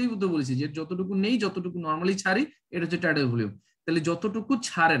সঙ্গেতেই তো বলেছি যে যতটুকু নেই, যতটুকু নর্মালি ছাড়ি, এটা হচ্ছে টাইডাল ভলিউম। তাহলে যতটুকু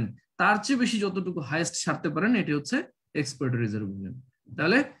ছাড়েন তার চেয়ে বেশি যতটুকু হাইয়েস্ট ছাড়তে পারেন এটা হচ্ছে এক্সপিরেটরি রিজার্ভ ভলিউম।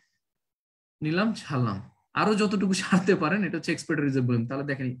 তাহলে নিলাম ছাড়লাম, আরো যতটুকু ছাড়তে পারেন এটা হচ্ছে এক্সপিরেটরি রিজার্ভ ভলিউম। তাহলে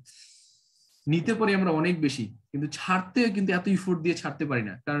দেখেন নিতে পারি আমরা অনেক বেশি, কিন্তু ছাড়তে কিন্তু এত ইফোর্ট দিয়ে ছাড়তে পারি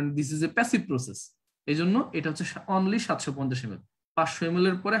না, কারণ this is a passive process. এই জন্য এটা হচ্ছে অনলি 750 ml। 500 ml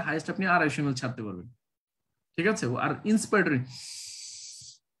এর পরে হাইয়েস্ট আপনি 250 ml ছাড়তে পারবেন, ঠিক আছে। আর ইন্সপিরেটরি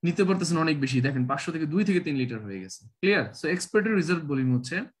নিতে পারতেছেন অনেক বেশি, দেখেন 500 থেকে 2 থেকে 3 লিটার হয়ে গেছে। Clear? So expiratory reserve volume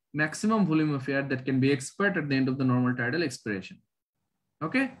হচ্ছে maximum volume of air that can be expired at the end of the normal tidal expiration.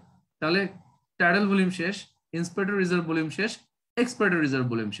 ওকে, তাহলে টাইডাল ভলিউম শেষ, ইন্সপিরেটরি রিজার্ভ ভলিউম শেষ, এক্সপিরেটরি রিজার্ভ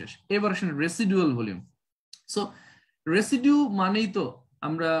ভলিউম শেষ। এবার আসেন রেসিডুয়াল ভলিউম। সো রেসিডিউ মানেই তো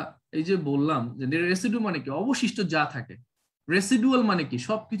আমরা এই যে বললাম যে রেসিডিউ মানে কি, অবশিষ্ট যা থাকে। রেসিডুয়াল মানে কি,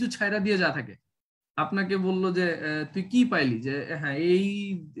 সবকিছু ছাইরা দিয়ে যা থাকে। আপনাকে বললো যে তুই কি পাইলি, যে হ্যাঁ এই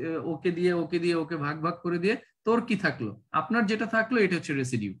ওকে দিয়ে ওকে দিয়ে ওকে ভাগ ভাগ করে দিয়ে তোর কি থাকলো, আপনার যেটা থাকলো এটা হচ্ছে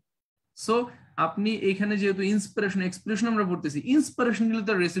রেসিডিউ। সো আপনি এখানে যেহেতু ইন্সপিরেশন এক্সপিরেশন আমরা পড়তেছি, ইন্সপিরেশন নিলে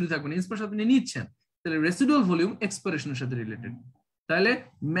তো রেসিডিউ থাকবে না, ইন্সপিরেশন আপনি নিচ্ছেন, তাহলে রেসিডুয়াল ভলিউম এক্সপিরেশনের সাথে রিলেটেড। তাহলে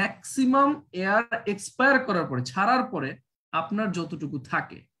ম্যাক্সিমাম এয়ার এক্সপায়ার করার পরে, ছাড়ার পরে আপনার যতটুকু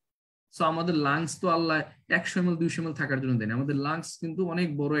থাকে। সো আমাদের লাংস তো আল্লাহ 100 ml 200 ml থাকার জন্য দেন, আমাদের লাংস কিন্তু অনেক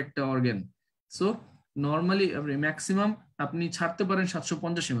বড় একটা অর্গান। সো নর্মালি ম্যাক্সিমাম আপনি ছাড়তে পারেন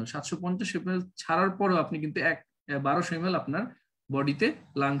 750 ml। 750 ml ছাড়ার পরেও আপনি কিন্তু 1200 ml আপনার বডিতে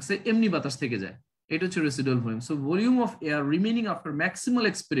লাংসে এমনি বাতাস থেকে যায়। এটা হচ্ছে residual volume. So volume of air remaining after maximal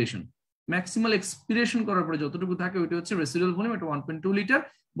expiration, maximal expiration করার পরে যতটুকু থাকে ওইটা হচ্ছে রেসিডুয়াল ভলিউম। এটা 1.2 লিটার।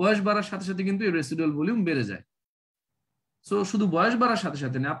 বয়স বাড়ার সাথে সাথে কিন্তু এই রেসিডুয়াল ভলিউম বেড়ে যায়। সো শুধু বয়স বাড়ার সাথে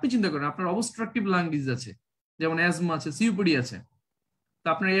সাথে না, আপনি চিন্তা করেন আপনার অবস্ট্রাকটিভ লাং ডিজিজ আছে, যেমন অ্যাজমা আছে, সিওপিডি আছে, তো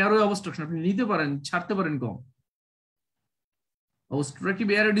আপনার এয়ারওয়ে অবস্ট্রাকশন, আপনি নিতে পারেন, ছাড়তে পারেন কম। অবস্ট্রাকটিভ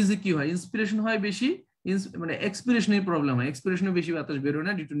এয়ারওয়ে ডিজিজ কি হয়, ইন্সপিরেশন হয় বেশি, মানে এক্সপিরেশনের প্রবলেম হয়, এক্সপিরেশনে বেশি বাতাস বেরোয়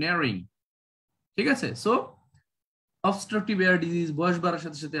না ডিউ টু ন্যারোয়িং, ঠিক আছে। সো অবস্ট্রাকটিভ এয়ার ডিজিজ বয়স বাড়ার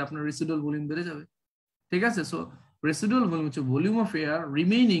সাথে সাথে আপনার রেসিডুয়াল ভলিউম বেড়ে যাবে, ঠিক আছে। সো রেসিডুয়াল ভলিউম হচ্ছে volume of air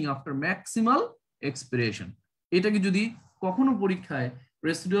remaining after maximal expiration. এটাকে যদি কখনো পরীক্ষায়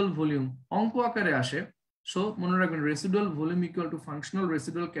রেসিডুয়াল ভলিউম অঙ্ক আকারে আসে, সো মনে রাখবেন residual volume equal to functional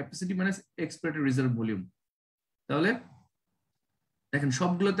residual capacity minus expiratory reserve volume. তাহলে দেখেন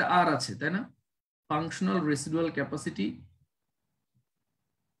সবগুলোতে আর আছে, তাই না? Functional residual capacity,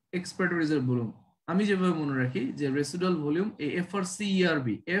 expiratory reserve volume. আমি যেভাবে মনে রাখি যে residual volume F R C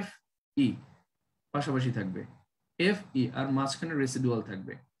ইআরবি, F E পাশাপাশি থাকবে, এফ ই আর মাঝখানে রেসিডুয়াল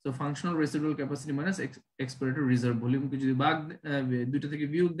থাকবে। So functional residual capacity minus expiratory reserve ভলিউমকে যদি ভাগ দুইটা থেকে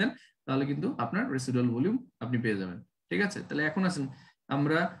বিয়োগ দেন, তাহলে কিন্তু আপনার রেসিডুয়াল ভলিউম আপনি পেয়ে যাবেন, ঠিক আছে। তাহলে এখন আসেন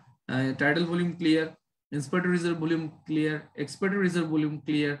আমরা tidal volume clear, ইন্সপিরেটরি reserve volume clear, expiratory reserve volume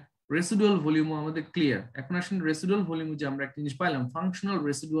clear, residual ভলিউমও আমাদের ক্লিয়ার। এখন আসেন রেসিডুয়াল ভলিউম যে আমরা একটা জিনিস পাইলাম, ফাংশনাল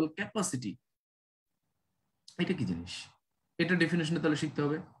রেসিডুয়াল ক্যাপাসিটি, এটা কি জিনিস, এটা ডেফিনেশনে তাহলে শিখতে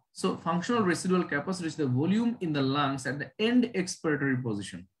হবে। So functional residual capacity is the volume in the lungs at the end expiratory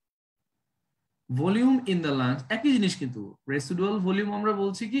position. Volume in the lungs একই জিনিস, কিন্তু residual volume আমরা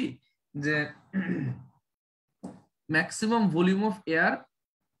বলছি কি যে ম্যাক্সিমাম ভলিউম অফ এয়ার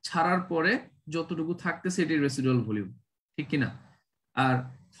ছাড়ার পরে যতটুকু থাকতেছে এটাই রেসিডুয়াল ভলিউম, ঠিক কিনা? আর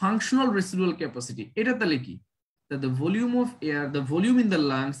ফাংশনাল রেসিডুয়াল ক্যাপাসিটি এটা তাহলে কি, the volume of air, the volume in the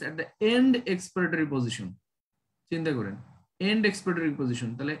lungs at the end expiratory position। চিন্তা করেন এন্ড এক্সপিরেটরি পজিশন,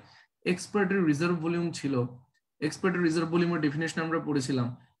 তাহলে এক্সপিরেটরি রিজার্ভ ভলিউম ছিল, এক্সপিরেটরি রিজার্ভ ভলিউমের ডেফিনেশন আমরা পড়েছিলাম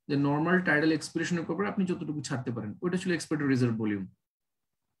যে নরমাল টাইডাল এক্সপিরেশনের পর আপনি যতটুকু ছাড়তে পারেন ওইটা ছিল এক্সপিরেটরি রিজার্ভ ভলিউম।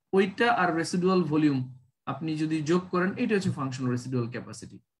 ওইটা আর রেসিডুয়াল ভলিউম আপনি যদি যোগ করেন এটা হচ্ছে ফাংশনাল রেসিডুয়াল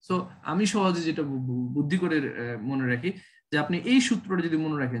ক্যাপাসিটি। সো আমি সহজে যেটা বুদ্ধি করে মনে রাখি যে আপনি এই সূত্রটা যদি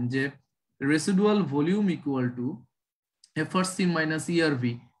মনে রাখেন যে residual volume equal to FRC minus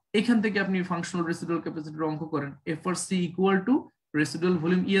ERV, এখান থেকে আপনি ফাংশনাল রেসিডুয়াল ক্যাপাসিটির অঙ্ক করেন, FRC equal to residual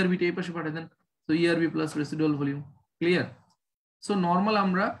volume, ERV টা এই পাশে পাঠিয়ে দেন, তো ERV plus residual volume. Clear? So normal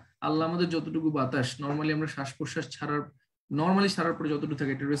আমরা আল্লাহ আমাদের যতটুকু বাতাস নরমালি আমরা শ্বাস প্রশ্বাস ছাড়ার পরে যতটুকু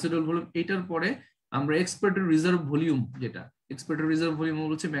থাকে এটা রেসিডুয়াল ভলিউম। এটার পরে আমরা এক্সপিরেটরি রিজার্ভ ভলিউম, যেটা এক্সপিরেটরি রিজার্ভ ভলিউম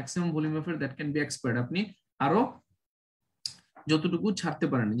হচ্ছে maximum volume of air that can be expired, আপনি আরো যতটুকু ছাড়তে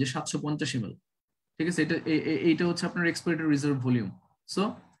পারেন, যে 750 ml, ঠিক আছে। এইটা হচ্ছে আপনার এক্সপিরেটরি রিজার্ভ ভলিউম। সো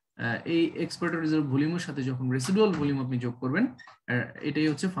এই এক্সপিরেটরি রিজার্ভ ভলিউমের সাথে যখন রেসিডুয়াল ভলিউম আপনি যোগ করবেন, এটাই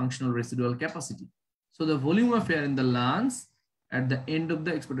হচ্ছে functional residual capacity. So the volume of air in the lungs at the end of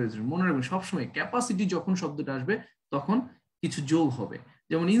the expiratory reserve. মনে রাখবেন সবসময় ক্যাপাসিটি যখন শব্দটা আসবে তখন কিছু যোগ হবে,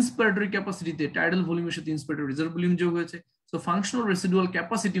 যেমন ইন্সপিরেটরি ক্যাপাসিটিতে টাইডাল ভলিউমের সাথে ইন্সপিরেটরি রিজার্ভ ভলিউম যোগ হয়েছে। সো ফাংশনাল রেসিডুয়াল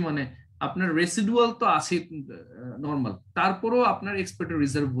ক্যাপাসিটি মানে আপনার রেসিডুয়াল তো আছে নরমাল, তারপরেও আপনার এক্সপিরেটরি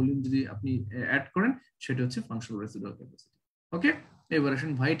রিজার্ভ ভলিউম যদি আপনি অ্যাড করেন সেটা হচ্ছে ফাংশনাল রেসিডুয়াল ক্যাপাসিটি। ওকে, এবার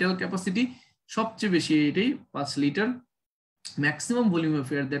আসেন ভাইটাল ক্যাপাসিটি। সবচেয়ে বেশি এটাই 5 litre maximum volume of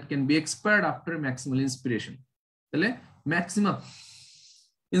air that can be expired after maximal inspiration. তাহলে ম্যাক্সিমাম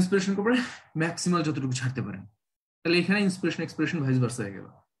ইন্সপিরেশন করে ম্যাক্সিমাল যতটুকু ছাড়তে পারেন। তাহলে এখানে ইন্সপিরেশন এক্সপিরেশন ভাইস ভার্সা হয়ে গেল।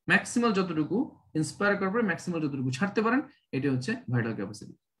 ম্যাক্সিমাল যতটুকু ইন্সপায়ার করার পরে ম্যাক্সিমাল যতটুকু ছাড়তে পারেন, এটা হচ্ছে ভাইটাল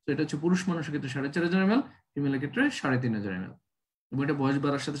ক্যাপাসিটি। তো এটা হচ্ছে পুরুষ মানুষের ক্ষেত্রে 4.5 ml, ফিমেলের ক্ষেত্রে 3.5 ml। এবং এটা বয়স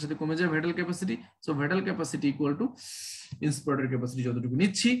বাড়ার সাথে সাথে কমে যায় vital capacity. So vital capacity equal to inspired capacity যতটুকু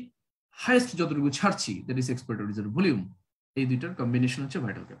নিচ্ছি, হাইয়েস্ট যতটুকু ছাড়ছি, দ্যাট ইজ এক্সপায়ার্ড ভলিউম। এই দুইটার কম্বিনেশন হচ্ছে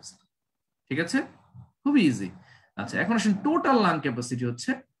ভাইটাল ক্যাপাসিটি। ঠিক আছে, খুবই ইজি। আচ্ছা, এখন আসেন টোটাল লাং ক্যাপাসিটি হচ্ছে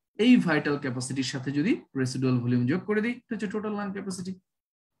এই ভাইটাল ক্যাপাসিটির সাথে যদি রেসিডুয়াল ভলিউম যোগ করে দিই, এটা হচ্ছে টোটাল লাং ক্যাপাসিটি।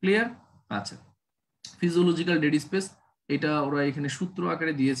 ক্লিয়ার? আচ্ছা, ফিজিওলজিক্যাল ডেড স্পেস, এটা ওরা এখানে সূত্র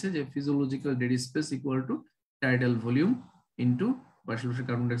আকারে দিয়েছে যে physiological dead space equal to tidal volume into partial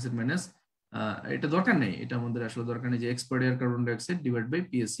carbon dioxide minus, এটা দরকার নেই, এটা আমাদের আসলে দরকার নেই যে expired air carbon dioxide divide by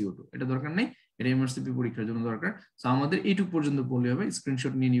PaCO2, এটা দরকার নেই, এটা এমআরসিপি পরীক্ষার জন্য দরকার। সো আমাদের এইটুকু পর্যন্ত বললে হবে,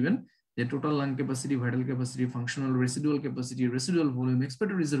 স্ক্রিনশট নিয়ে নেবেন যে total lung capacity, vital capacity, functional residual capacity, residual volume,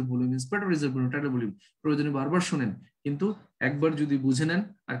 expired reserve volume, inspired reserve volume, tidal volume. প্রয়োজনে বারবার শুনেন, কিন্তু একবার যদি বুঝে নেন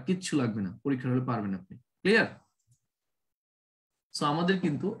আর কিচ্ছু লাগবে না, পরীক্ষার হলে পারবেন আপনি। ক্লিয়ার? সো আমাদের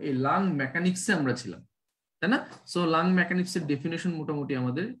কিন্তু এই লাং মেকানিক্সে আমরা ছিলাম, তাই না? সো লাং মেকানিক্স এর ডেফিনেশন মোটামুটি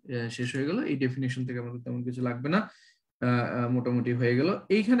আমাদের শেষ হয়ে গেল। এই ডেফিনেশন থেকে আমাদের তেমন কিছু লাগবে না, মোটামুটি হয়ে গেল।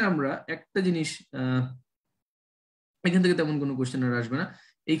 এইখানে আমরা একটা জিনিস, এখান থেকে তেমন কোনো কোশ্চেন আর আসবে না।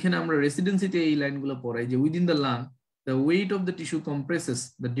 এইখানে আমরা রেসিডেন্সিতে এই লাইনগুলো পড়াই যে within the lung the weight of the tissue compresses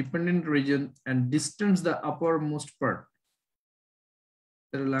the dependent region and distance the uppermost part.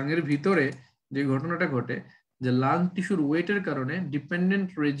 Lung এর ভিতরে যে ঘটনাটা ঘটে, যে লাং টিস্যুর ওয়েটের কারণে ডিপেন্ডেন্ট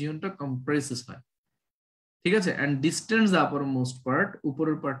রিজিয়নটা কম্প্রেসেস হয়, ঠিক আছে, and distance the uppermost part,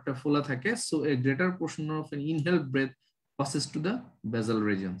 উপরের পার্টটা ফোলা থাকে, so a greater portion of an inhaled breath passes to the basal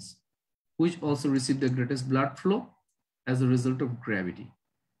regions, which also receive the greatest blood flow as a result of gravity.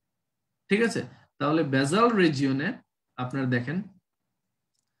 ঠিক আছে, তাহলে বেসাল রিজিয়নে আপনারা দেখেন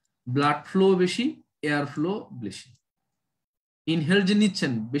blood flow বেশি, এয়ার ফ্লো বেশি। ইনহেল যে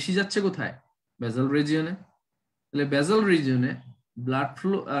নিচ্ছেন বেশি যাচ্ছে কোথায়? বেসাল রিজিয়নে। তাহলে বেসাল রিজিয়নে ব্লাড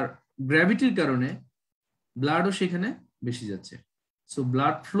ফ্লো আর গ্র্যাভিটির কারণে ব্লাডও সেখানে বেশি যাচ্ছে। সো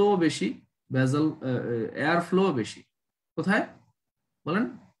ব্লাড ফ্লো বেশি, বেসাল এয়ার ফ্লো বেশি কোথায় বলেন?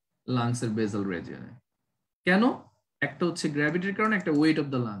 লাংসের বেসাল রিজিয়নে। কেন? একটা হচ্ছে গ্র্যাভিটির কারণে, একটা weight of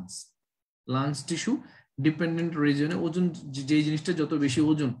the lungs. Lungs tissue dependent রিজিয়নে ওজন, যে জিনিসটা যত বেশি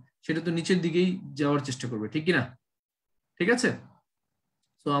ওজন সেটা তো নিচের দিকেই যাওয়ার চেষ্টা করবে, ঠিক কিনা? ঠিক আছে,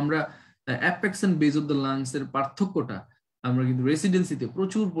 তো আমরা apex and base of the lungs এর পার্থক্যটা আমরা কিন্তু রেসিডেন্সিতে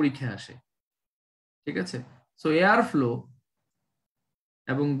প্রচুর পরীক্ষায় আসে, ঠিক আছে। সো এয়ার ফ্লো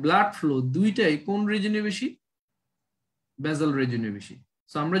এবং ব্লাড ফ্লো দুইটাই কোন রিজনে বেশি? বেসাল রিজনে বেশি।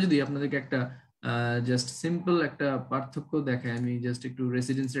 সো আমরা যদি আপনাদেরকে একটা জাস্ট সিম্পল একটা পার্থক্য দেখাই, আমি জাস্ট একটু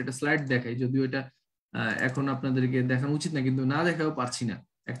রেসিডেন্সির একটা স্লাইড দেখাই, যদিও এটা এখন আপনাদেরকে দেখানো উচিত না, কিন্তু না দেখাও পারছি না,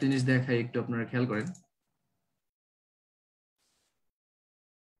 একটা জিনিস দেখাই, একটু আপনারা খেয়াল করেন।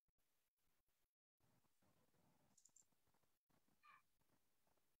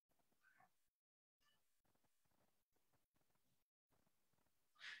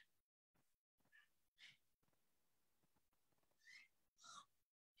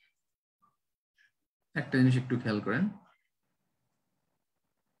 একটা জিনিস একটু খেয়াল করেন,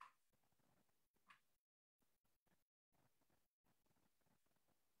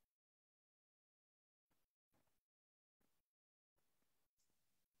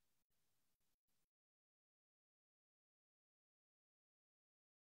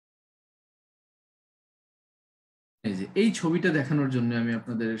 এই যে এই ছবিটা দেখানোর জন্য আমি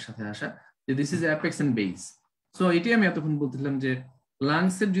আপনাদের সাথে আসা, যে this is apex and base. So এটাই আমি এতক্ষণ বলছিলাম যে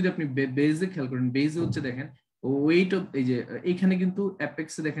লাংসের যদি আপনি বেজে খেয়াল করেন, বেজে হচ্ছে দেখেন ওয়েট অফ, এই যে এইখানে কিন্তু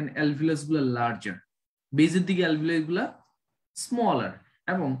অ্যাপেক্সে দেখেন অ্যালভিউলাস গুলো লার্জার, বেজের দিকে অ্যালভিউলাস গুলো স্মলার,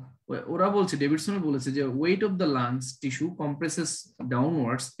 এবং ওরা বলছে, ডেভিডসন বলেছে যে weight of the lungs tissue কম্প্রেসেস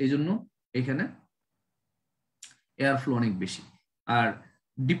downwards, এই জন্য এখানে এয়ার ফ্লো অনেক বেশি। আর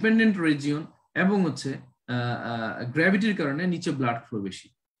ডিপেন্ডেন্ট রিজিয়ন এবং হচ্ছে গ্র্যাভিটির কারণে নিচে ব্লাড ফ্লো বেশি,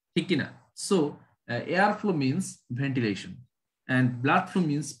 ঠিক কিনা? So air flow means ventilation and blood flow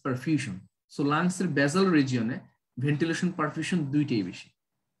means perfusion. So লাংসের basal রিজিয়নে ventilation perfusion দুইটাই বেশি।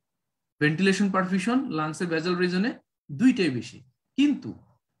 ভেন্টিলেশন পারফিউশন লাংসের বেসাল রিজিয়নে দুইটাই বেশি। কিন্তু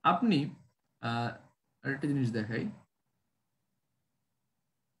আপনি আরেকটা জিনিস দেখাই,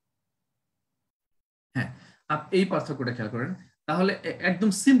 হ্যাঁ, এই পার্থক্যটা খেয়াল করেন, তাহলে একদম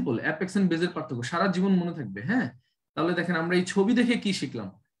সিম্পল অ্যাপেক্স এন্ড বেজের পার্থক্য সারা জীবন মনে থাকবে। হ্যাঁ, তাহলে দেখেন আমরা এই ছবি দেখে কি শিখলাম?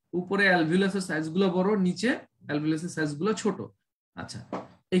 উপরে অ্যালভিউলাসের সাইজগুলো বড়, নিচে অ্যালভিউলাসের সাইজগুলো ছোট। আচ্ছা,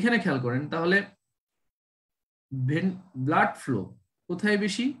 এখানে খেয়াল করেন তাহলে ব্লাড ফ্লো কোথায়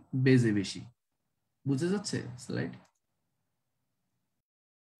বেশি, বেজে বেশি, বুঝে যাচ্ছে স্লাইড?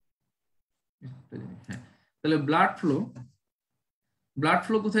 হ্যাঁ, তাহলে ব্লাড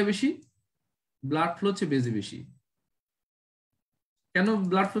ফ্লো কোথায় বেশি, ব্লাড ফ্লো হচ্ছে বেজে বেশি। কেন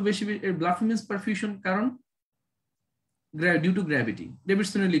ব্লাড ফ্লো বেশি? ব্লাড ফ্লো মিন্স পারফিউশন, কারণ ডিউ টু গ্র্যাভিটি,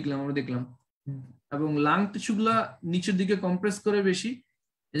 ডেভিডসনে লিখলাম, আমরা দেখলাম। এবং লাং টিস্যুগুলা নিচের দিকে কম্প্রেস করে বেশি,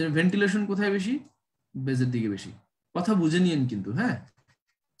 এজন্য ভেন্টিলেশন কোথায় বেশি, বেজের দিকে বেশি। কথা বুঝে নিয়েন কিন্তু, হ্যাঁ।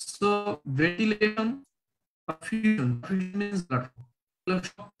 So ventilation, perfusion means blood flow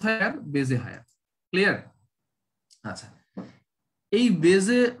সব হায়ার, বেজে হায়ার। ক্লিয়ার? আচ্ছা, এই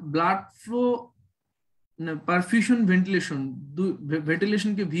বেজে blood flow, perfusion ventilation,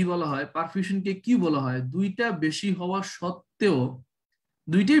 ভেন্টিলেশনকে V বলা হয়, পারফিউশনকে কিউ বলা হয়। দুইটা বেশি হওয়া সত্ত্বেও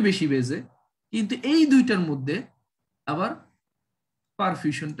দুইটাই বেশি বেজে, কিন্তু এই দুইটার মধ্যে আবার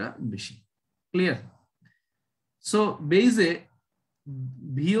পারফিউশনটা বেশি। ক্লিয়ার? সো বেজে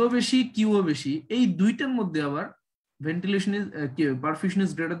ভিও বেশি, কিউও বেশি, এই দুইটার মধ্যে আবার ventilation is perfusion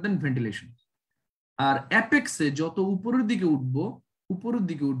is greater than ventilation. আর অ্যাপেক্সে যত উপরের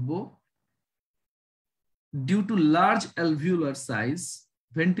দিকে উঠবো, due to large alveolar size,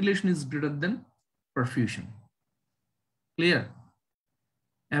 ventilation is greater than perfusion. Clear?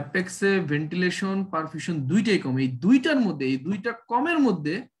 অ্যাপেক্সে ventilation, perfusion দুইটাই কম, এই দুইটার মধ্যে, এই দুইটা কমের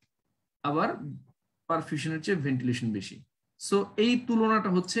মধ্যে আবার পারফিউশনের চেয়ে ভেন্টিলেশন বেশি। সো এই তুলনাটা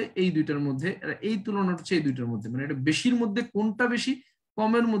হচ্ছে এই দুইটার মধ্যে, এই তুলনাটা হচ্ছে এই দুইটার মধ্যে, মানে এটা বেশির মধ্যে কোনটা বেশি,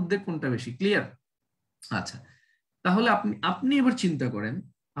 কমের মধ্যে কোনটা বেশি। ক্লিয়ার? আচ্ছা, তাহলে আপনি এবার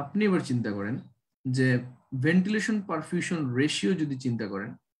চিন্তা করেন যে ভেন্টিলেশন পারফিউশন রেশিও যদি চিন্তা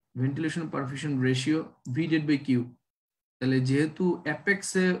করেন, ventilation perfusion ratio b divided by Q, তাহলে যেহেতু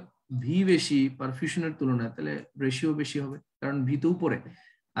অ্যাপেক্সে ভি বেশি পারফিউশনের তুলনায়, তাহলে রেশিও বেশি হবে, কারণ ভি তো উপরে।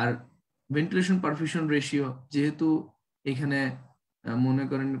 আর ভেন্টিলেশন পারফিউশন রেশিও যেহেতু এখানে মনে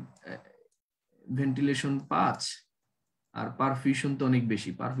করেন ভেন্টিলেশন 5 আর পারফিউশন তো অনেক বেশি,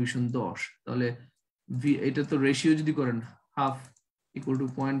 পারফিউশন 10, তাহলে এটা তো রেশিও যদি করেন হাফ ইকুয়াল টু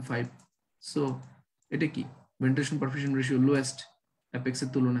 0.5, সো এটা কি ভেন্টিলেশন পারফিউশন রেশিও লোয়েস্ট অ্যাপেক্সের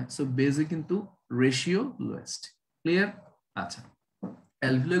তুলনায়, সো বেজে কিন্তু রেশিও লোয়েস্ট। ক্লিয়ার? আচ্ছা,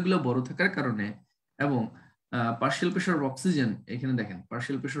 অ্যালভিওগুলো বড় থাকার কারণে এবং পার্শিয়াল প্রেসার অফ অক্সিজেন, এখানে দেখেন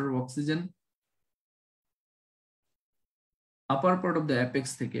partial pressure of oxygen upper part of the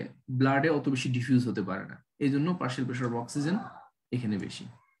apex থেকে ব্লাডে অত বেশি ডিফিউজ হতে পারে না, এই জন্য পার্শিয়াল প্রেসার অফ অক্সিজেন এখানে বেশি,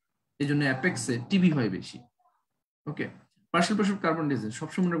 এই জন্য অ্যাপেক্সে টিবি হয় বেশি। ওকে, পার্শিয়াল প্রেসার কার্বন ডাইঅক্সাইড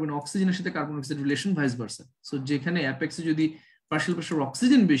সবসময় রাখবেন অক্সিজেনের সাথে carbon dioxide relation vice versa. So যেখানে অ্যাপেক্সে যদি পার্শিয়াল প্রেসার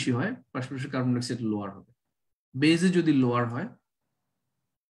অক্সিজেন বেশি হয়, partial pressure carbon dioxide lower হবে। বেজে যদি লোয়ার হয়,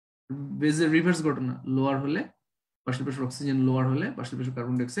 বেজের রিভার্স ঘটনা, লোয়ার হলে পার্শিয়াল প্রেসার অক্সিজেন লোয়ার হলে partial pressure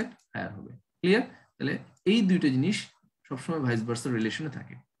carbon dioxide higher হবে। ক্লিয়ার? তাহলে এই দুইটা জিনিস সবসময় ভাইস ভার্সা রিলেশনে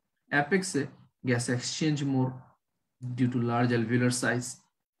থাকে। অ্যাপেক্সে gas exchange more due to large alveolar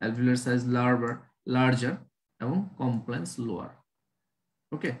size larger এবং কমপ্লেন্স লোয়ার।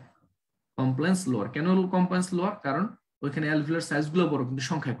 ওকে, কমপ্লেন্স লোয়ার কেন হলো? কমপ্লেন্স লোয়ার কারণ ওইখানে অ্যালভিউলার সাইজগুলো বড় কিন্তু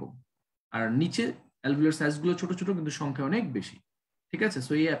সংখ্যা কম, আর নিচে অ্যালভিউলার সাইজগুলো ছোট ছোট কিন্তু সংখ্যা অনেক বেশি। ঠিক আছে?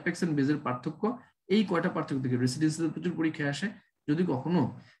 সো এই অ্যাপেক্স এন্ড বেজের পার্থক্য, এই কয়টা পার্থক্য থেকে রেসিডেন্সিতে প্রচুর পরীক্ষা আসে। যদি কখনো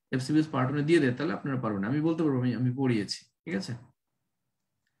এফসিপিএস পার্ট 1 দিয়ে দেয় তাহলে আপনারা পারবেন, আমি বলতে পারবো আমি পড়িয়েছি। ঠিক আছে?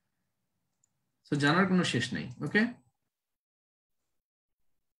 সো জানার কোনো শেষ নাই। ওকে,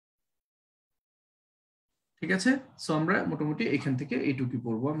 ঠিক আছে? সো আমরা মোটামুটি এখান থেকে এইটুকু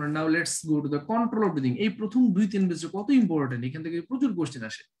পড়বো। আমরা now let's go to the control of breathing. এই প্রথম 2-3 পেজ কত ইম্পর্টেন্ট, এখান থেকে প্রচুর কোশ্চেন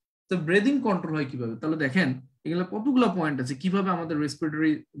আসে। তো ব্রিদিং কন্ট্রোল হয় কিভাবে? তাহলে দেখেন এগুলো কতগুলো পয়েন্ট আছে, কিভাবে আমাদের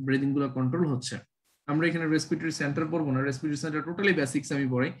রেসপিরেটরি ব্রিদিং গুলো কন্ট্রোল হচ্ছে। আমরা এখানে রেসপিরেটরি সেন্টার পড়বো না, রেসপিরেটরি সেন্টার টোটালি বেসিক্স আমি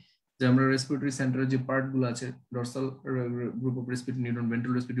পড়াই, যে আমরা রেসপিরেটরি সেন্টারের যে পার্ট গুলো আছে, dorsal group of respiratory neuron,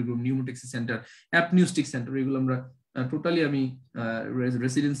 ventral respiratory group, নিউমোটেক্সি centre, অ্যাপনিউস্টিক centre, এগুলো আমরা টোটালি আমি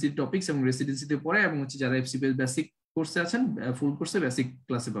রেসিডেন্সি টপিকস এবং রেসিডেন্সিতে পড়ে, এবং হচ্ছে যারা এফসিপিএস বেসিক কোর্সে আছেন ফুল কোর্সে বেসিক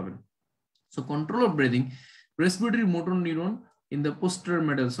ক্লাসে পাবেন। So control of breathing, respiratory motor neuron in the posterior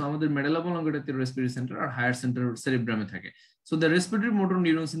medal, so আমাদের মেডাল অবলঙ্গটাতে রেসপিরেটরি সেন্টার আর হায়ার সেন্টার সেরিব্রামে থাকে। So the respiratory motor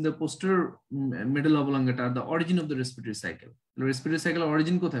neurons in the posterior medal অবলঙ্গটা are the origin of the respiratory cycle. Respiratory cycle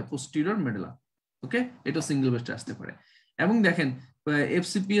origin কোথায়? Posterior medulla. ওকে, এটা single বেস্টে আসতে পারে। এবং দেখেন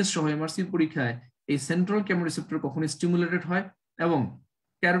FCPS সহ MRC পরীক্ষায় এই সেন্ট্রাল কেমোরিসেপ্টর কখন স্টিমুলেটেড হয় এবং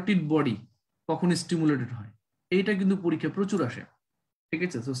ক্যারোটিড বডি কখন স্টিমুলেটেড হয়, এইটা কিন্তু পরীক্ষায় প্রচুর আসে। ঠিক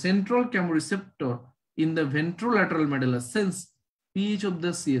আছে? So central chemoreceptor in the ভেন্ট্রোল্যাটারাল medulla sense pH of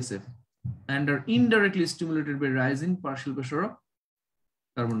the CSF and are indirectly stimulated by rising partial pressure of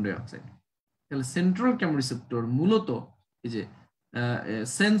carbon dioxide. তাহলে সেন্ট্রাল কেমোরিসেপ্টর মূলত এই যে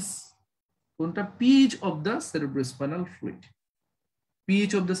সেন্স কোনটা pH of the cerebrospinal fluid,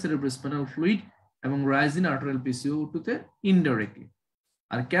 pH of the cerebrospinal fluid এবং rise in arterial PCO2 তে indirectly.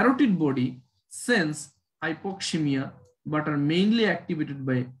 R carotid body sense hypoxemia but are mainly activated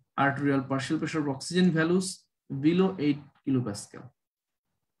by arterial partial pressure of oxygen values below 8 kilopascal.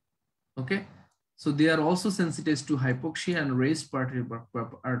 Okay, so they are also sensitized to hypoxia and raised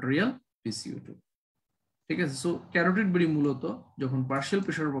arterial PCO2. ঠিক আছে, so carotid body মূলত যখন partial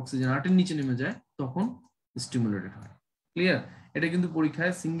pressure of oxygen 8 এর নিচে নেমে যায় তখন stimulated হয়। ক্লিয়ার? এটা কিন্তু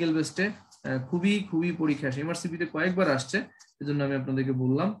পরীক্ষায় সিঙ্গেল বেস্টে খুবই পরীক্ষা আসে, এমআরসিপি তে কয়েকবার আসছে, এজন্য আমি আপনাদেরকে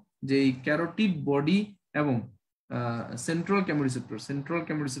বললাম যে এই ক্যারোটিড বডি এবং সেন্ট্রাল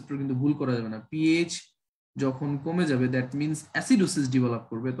কেমোরিসেপ্টর কিন্তু ভুল করা যাবে না। পিএইচ যখন কমে যাবে দ্যাট মিন্স অ্যাসিডোসিস ডেভেলপ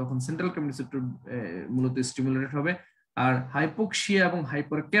করবে, তখন সেন্ট্রাল কেমোরিসেপ্টর মূলত স্টিমুলেটেড হবে। আর হাইপোক্সিয়া এবং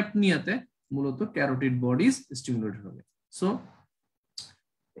হাইপারক্যাপনিয়াতে মূলত ক্যারোটিড বডিজ স্টিমুলেটেড হবে। সো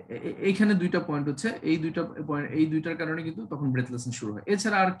এইখানে দুইটা পয়েন্ট হচ্ছে, এই দুইটার কারণে কিন্তু তখন ব্রেথলেসনেস শুরু হয়।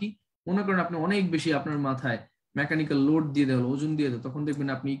 এছাড়া আর কি, মনে করেন আপনি অনেক বেশি আপনার মাথায় মেকানিক্যাল লোড দিয়ে দেওয়া, ওজন দিয়ে দেওয়া, তখন দেখবেন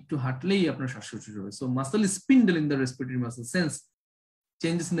আপনি একটু হাঁটলেই আপনার শ্বাসকষ্ট শুরু হবে। So muscle spindle in the respiratory muscle sense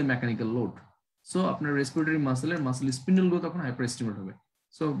changes in the mechanical load. So আপনার রেসপিরেটরি মাসল স্পিন্ডল গুলো তখন হাইপার স্টিমুলেট হবে।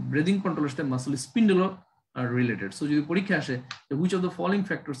 সো ব্রিদিং কন্ট্রোলের সাথে মাসল স্পিন্ডলও are related. So যদি পরীক্ষা আসে which of the following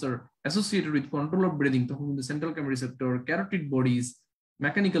factors are associated with control of breathing, তখন কিন্তু central chemoreceptor, carotid bodies,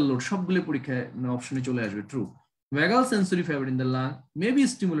 mechanical load সবগুলো পরীক্ষায় অপশনে চলে আসবে। True. Vagal sensory fiber in the lung may be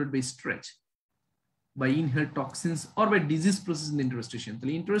stimulated by stretch, by inhaled toxins or by disease process in the interstitium.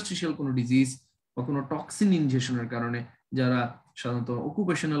 তাহলে interstitial কোনো disease বা কোনো টক্সিন ইনজেকশনের কারণে যারা সাধারণত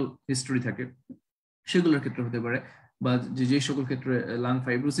অকুপেশনাল হিস্টরি থাকে সেগুলোর ক্ষেত্রে হতে পারে, বা যে সকল ক্ষেত্রে লাং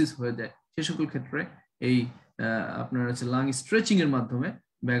ফাইব্রোসিস হয়ে যায় সে সকল ক্ষেত্রে এই আপনার হচ্ছে লাং স্ট্রেচিং এর মাধ্যমে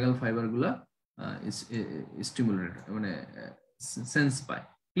ভ্যাগাল ফাইবার গুলা স্টিমুলেটেড মানে সেন্স পায়।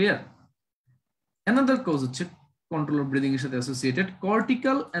 ক্লিয়ার? অ্যানাদার কজ হচ্ছে কন্ট্রোল অফ ব্রিদিং এর সাথে অ্যাসোসিয়েটেড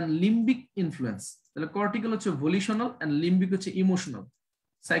কর্টিক্যাল এন্ড লিম্বিক ইনফ্লুয়েন্স। তাহলে কর্টিক্যাল হচ্ছে ভলিউশনাল এন্ড লিম্বিক হচ্ছে ইমোশনাল।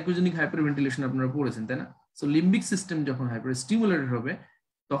 সাইকোজেনিক হাইপারভেন্টিলেশন আপনারা পড়েছেন তাই না? সো লিম্বিক সিস্টেম যখন হাইপার স্টিমুলেটেড হবে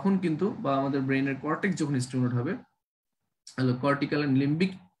তখন কিন্তু, বা আমাদের ব্রেইনের কর্টেক্স যখন স্টিমুলেট হবে, তাহলে cortical and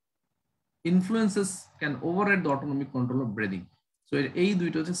লিম্বিক influences can override the autonomic control of breathing. So এই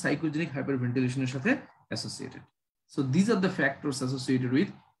দুইটা হচ্ছে সাইকোজেনিক হাইপারভেন্টিলেশনের সাথে associated. So these are the factors associated with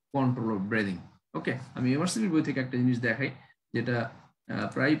control of breathing. Okay, আমি এমআরসিপি বই থেকে একটা জিনিস দেখাই যেটা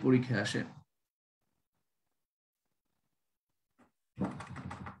প্রায় পরীক্ষায় আসে।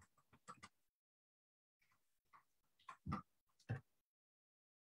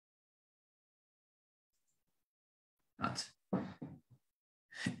 আচ্ছা,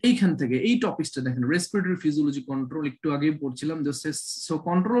 এইখান থেকে এই টপিকটা দেখেন, রেসপিরেটরি ফিজিওলজি কন্ট্রোল একটু আগে পড়ছিলাম। So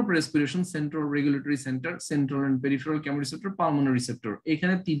control of respiration, central regulatory centre, central and peripheral chemoreceptor, pulmonary receptor,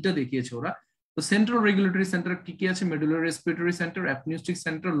 এখানে তিনটা দেখিয়েছে ওরা। তো সেন্ট্রাল রেগুলেটরি সেন্টার কি কি আছে? Medullary respiratory centre, অ্যাপনিউস্টিক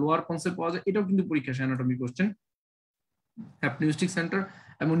centre, lower concept পাওয়া যায়, এটাও কিন্তু পরীক্ষা আসে অ্যানাটমি কোশ্চেন। অ্যাপনিউস্টিক সেন্টার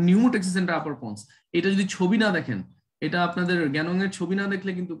এবং নিউমোটক্সি সেন্টার, আপার পন্স। এটা যদি ছবি না দেখেন, এটা আপনাদের জ্ঞানঙ্গের ছবি না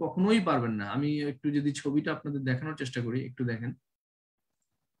দেখলে কিন্তু কখনোই পারবেন না। আমি একটু যদি ছবিটা আপনাদের দেখানোর চেষ্টা করি, একটু দেখেন,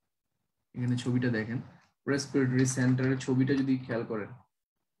 এখানে ছবিটা দেখেন, রেসপিরেটরি সেন্টারের ছবিটা যদি খেয়াল করেন,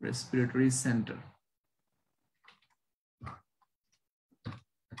 রেসপিরেটরি সেন্টার,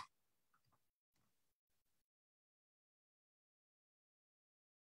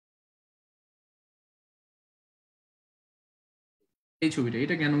 এই ছবিটা,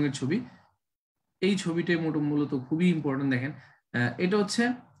 এটা জ্ঞানঙ্গের ছবি। এই ছবিটা মূলত খুবই ইম্পর্টেন্ট। দেখেন, এটা হচ্ছে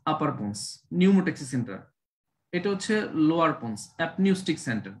আপার পন্স, নিউমোটক্সি সেন্টার, এটা হচ্ছে লোয়ার পন্স, অ্যাপনিউস্টিক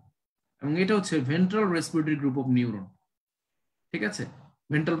সেন্টার, এবং এটা হচ্ছে ventral respiratory group of neuron. ঠিক আছে,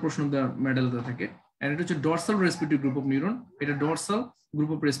 ventral portion of the medulla থাকে। এন্ড এটা হচ্ছে dorsal respiratory group of neuron, এটা dorsal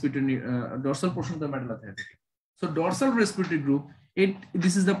group of respiratory, dorsal portion of the medulla থাকে। So dorsal respiratory group,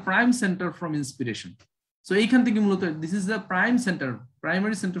 this is the prime centre from inspiration. So এইখান থেকে মূলত this is the prime centre,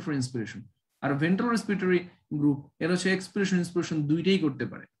 primary centre for inspiration. R ventral respiratory group এরা হচ্ছে expiration inspiration দুইটাই করতে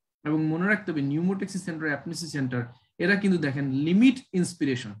পারে। এবং মনে রাখতে হবে নিউমোটক্সি সেন্টার, অ্যাপনিউস্টিক সেন্টার, এরা কিন্তু দেখেন লিমিট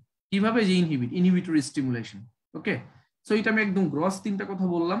ইন্সপিরেশন কিভাবে, যে ইনহিবিটরি স্টিমুলেশন। ওকে, সো এটা আমি একদম গ্রস তিনটা কথা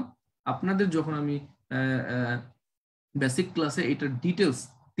বললাম। আপনাদের যখন আমি বেসিক ক্লাসে এটার ডিটেলস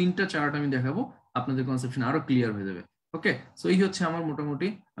তিনটা চার্ট আমি দেখাবো, আপনাদের কনসেপশন আরো ক্লিয়ার হয়ে যাবে। ওকে, সো এই হচ্ছে আমার মোটামুটি,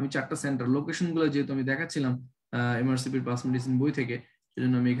 আমি চারটা সেন্টার লোকেশন গুলো যেহেতু আমি দেখাচ্ছিলাম এমআরসিপির পাস মেডিসিন বই থেকে,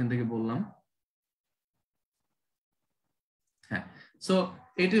 সেজন্য আমি এখান থেকে বললাম। হ্যাঁ, সো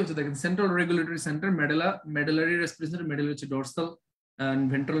এটাই হচ্ছে দেখেন, central regulatory centre, medullary respiratory centre, medulla হচ্ছে dorsal,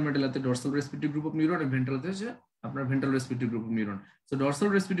 ventral মেডুলাতে dorsal respiratory group of neuron, এবং ভেন্ট্রালতে হচ্ছে আপনার ventral respiratory group of neuron. So dorsal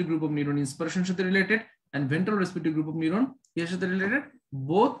respiratory group of neuron inspiration সাথে related, and ventral respiratory group of neuron এর সাথে related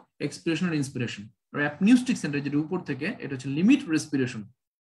both expiration আর inspiration. আর অ্যাপনিউস্টিক centre যেটা উপর থেকে, এটা হচ্ছে লিমিট রেসপিরেশন,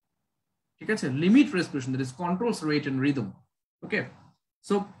 ঠিক আছে, limit respiration, that is controls rate and rhythm. Okay,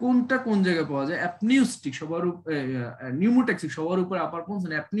 so কোনটা কোন জায়গায় পাওয়া যায়? অ্যাপনিউস্টিক সবার উপরে, নিউমোট্যাক্সিক সবার উপরে আপার পন্স,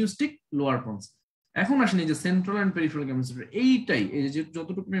 এন্ড অ্যাপনিউস্টিক লোয়ার পন্স। এখন আসেন এই যে সেন্ট্রাল এন্ড পেরিফেরাল কেমোসিস্টেম, এইটাই এই যে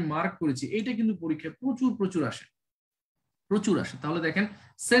যতটুকু আমি মার্ক করেছি, এইটা কিন্তু পরীক্ষায় প্রচুর আসে, প্রচুর আসে। তাহলে দেখেন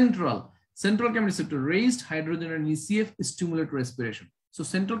central কেমোসিস্টেম raised hydrogen and ECF stimulate respiration. So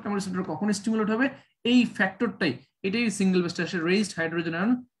central কেমোসিস্টেম কখন স্টিমুলেট হবে? এই ফ্যাক্টরটাই, এটাই সিঙ্গেল বেস্টে আসে, রেইজড হাইড্রোজেন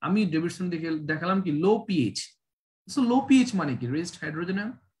এন্ড, আমি ডেভিডসন দেখালাম কি লো পিএইচ। সো লো পিএইচ মানে কি? Raised hydrogen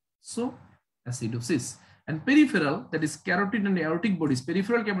and so acidosis. And peripheral, that is carotid and erotic bodies,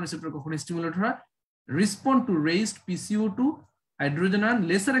 peripheral কেমোসিস্টেম কখন স্টিমুলেট হয়? Respond two raised PCO2 hydrogen and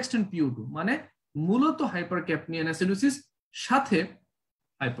laser extent PO2, মানে মূলত hypercapnia and acidosis সাথে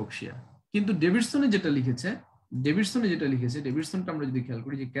hypoxia. কিন্তু ডেভিডসনে যেটা লিখেছে, ডেভিডসনটা আমরা যদি খেয়াল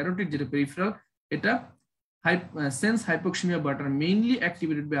করি, যে ক্যারোটিড যেটা পেরিফেরাল, এটা sense হাইপোক্সিমিয়া but R mainly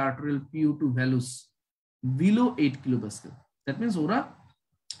activated by arterial PO2 values below 8 কিলোপাস্কেল। That means ওরা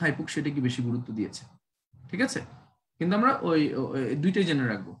হাইপোক্সিয়াটাকে বেশি গুরুত্ব দিয়েছে, ঠিক আছে। কিন্তু আমরা ওই দুইটাই জেনে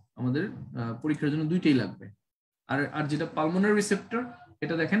রাখবো, আমাদের পরীক্ষার জন্য দুইটাই লাগবে। আর যেটা পালমোনারি রিসেপ্টর,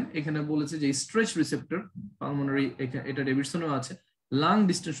 এটা দেখেন এখানে বলেছে যে স্ট্রেচ রিসেপ্টর পালমোনারি, এটা ডেভিডসনেও আছে। Lung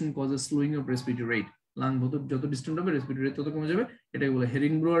distinction causes slowing of respiratory rate, lung যত ডিস্টেন্ট হবে রেসপিরেটরি রেট তত কমে যাবে, এটাকে বলে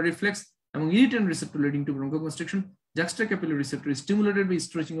হেরিংব্রোয়ার রিফ্লেক্স। এবং irritant receptor leading to bronchoconstriction, juxtacapillary receptor is stimulated by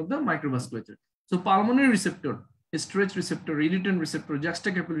stretching of the microvasculature. So pulmonary receptor, stretch receptor, irritant receptor,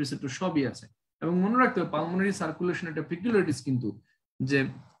 juxtacapillary receptor সবই আছে। এবং মনে রাখতে হবে পালমোনারি সার্কুলেশন একটা পেকুলিয়ারিটিস কিন্তু, যে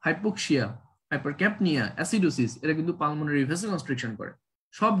হাইপোক্সিয়া, হাইপারক্যাপনিয়া, অ্যাসিডোসিস, এরা কিন্তু পালমোনারি ভেসোকনস্ট্রিকশন করে।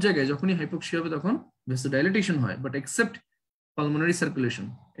 সব জায়গায় যখনই হাইপোক্সিয়া হবে তখন ভেসোডাইলেটেশন হয়, বাট এক্সেপ্ট পালমোনারি সার্কুলেশন।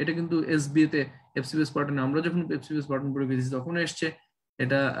 এটা কিন্তু এসবি তে FCPS প্যাটার্নে, আমরা যখন FCPS প্যাটার্ন পড়ে গেছি তখন এসছে,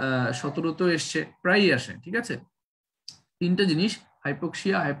 এটা 17তেও এসছে, প্রায়ই আসে, ঠিক আছে। তিনটা জিনিস,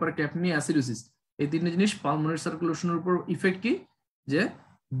 হাইপোক্সিয়া, হাইপারক্যাপনিয়া, অ্যাসিডোসিস, এই তিনটা জিনিস পালমোনারি সার্কুলেশনের উপর ইফেক্ট কি, যে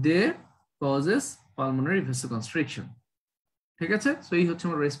দে কজেস পালমোনারি ভেসোকনস্ট্রিকশন, ঠিক আছে। সো এই হচ্ছে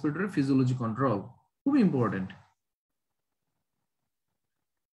আমার রেসপিরেটরি ফিজিওলজি কন্ট্রোল, খুব ইম্পর্টেন্ট।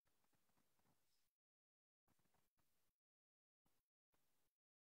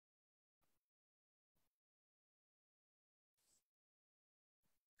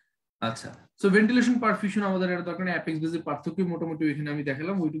 আচ্ছা, সো ভেন্টিলেশন পারফিউশন আমাদের এর দরকার নেই, অ্যাপেক্স বেসের পার্থক্য মোটামুটি এখানে আমি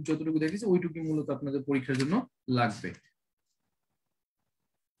দেখালাম, ওইটুকু যতটুকু দেখেছি ওইটুকুই মূলত আপনাদের পরীক্ষার জন্য লাগবে।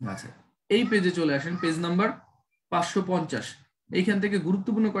 আচ্ছা, এই পেজে চলে আসেন, পেজ নাম্বার 550। এইখান থেকে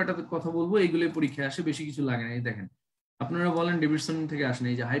গুরুত্বপূর্ণ কয়টা কথা বলবো, এইগুলো পরীক্ষায় আসে, বেশি কিছু লাগে না। এই দেখেন, আপনারা বলেন ডেভিডসন থেকে আসেন,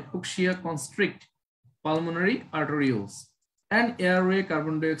 এই যে hypoxia constrict pulmonary আর্টেরিওলস and airway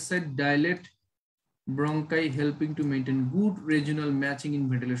carbon dioxide dilate bronchi helping to maintain good regional matching in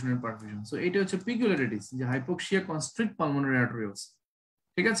ventilation and perfusion. So এটা হচ্ছে peculiarities, যে hypoxia constrict pulmonary arterioles,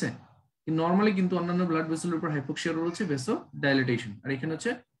 ঠিক আছে। নরমালি কিন্তু অন্যান্য ব্লাড ভেসেলের উপর হাইপোক্সিয়া রয়েছে ভেসো ডাইলেটেশন, আর এখানে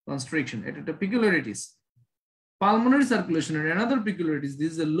হচ্ছে কনস্ট্রিকশন। এটা একটা peculiarities. Pulmonary circulation and another peculiarities,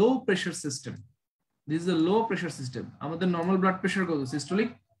 this is a low pressure system. This is a low pressure system. আমাদের নরমাল ব্লাড প্রেসার কত? সিস্টোলিক,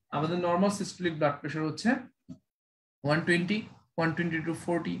 আমাদের নরমাল সিস্টোলিক ব্লাড প্রেসার হচ্ছে 120 to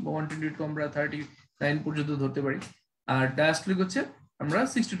 40 বা 120 কম আমরা 39 পর্যন্ত ধরতে পারি। আর ডায়াস্টোলিক হচ্ছে আমরা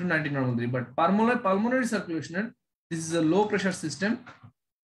 60 to 90 নরমাল ধরি। But pulmonary সার্কুলেশনের this is a low pressure system,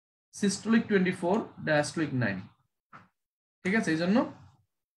 systolic 24, diastolic 9, ঠিক আছে। এইজন্য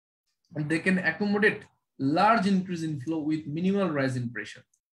they can accommodate large increase in flow with minimal rise in pressure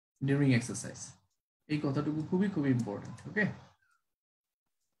during exercise. এই কথাটুকু খুবই ইম্পর্টেন্ট, ওকে,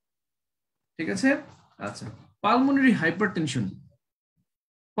 ঠিক আছে। আচ্ছা, পালমোনারি হাইপারটেনশন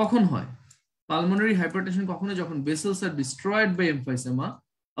কখন হয়? পালমোনারি হাইপারটেনশন কখন হয়? যখন vessels R destroyed by emphysema,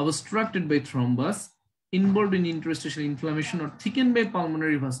 obstructed by thrombus, involved in interstitial inflammation or thickened by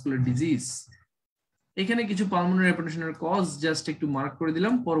pulmonary vascular disease. এখানে কিছু পালমোনারি হাইপারটেনশনের কজ জাস্ট একটু মার্ক করে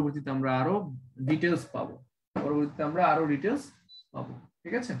দিলাম, পরবর্তীতে আমরা আরো ডিটেইলস পাবো,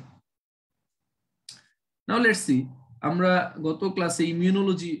 ঠিক আছে। নাও লেটস সি, আমরা গত ক্লাসে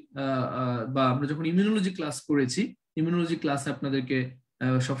ইমিউনোলজি বা আমরা যখন ইমিউনোলজি ক্লাস করেছি, ইমিউনোলজি ক্লাসে আপনাদেরকে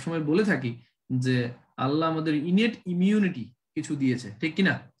সবসময় বলে থাকি যে আল্লাহ আমাদের ইনেট ইমিউনিটি কিছু দিয়েছে, ঠিক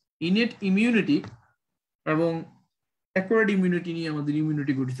কিনা? ইনেট ইমিউনিটি এবং অ্যাকোয়ার্ড ইমিউনিটি নিয়ে আমাদের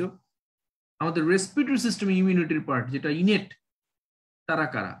ইমিউনিটি গঠিত। আমাদের রেসপিরেটরি সিস্টেমে ইমিউনিটির পার্ট যেটা ইনেট, তারা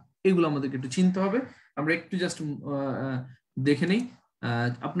কারা, এগুলো আমাদেরকে একটু চিনতে হবে। আমরা একটু জাস্ট দেখে নেই।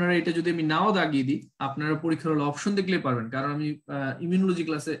 আপনারা এটা যদি আমি নাও দাগিয়ে দিই, আপনারা পরীক্ষার হলে অপশন দেখলে পারবেন, কারণ আমি ইমিউনোলজি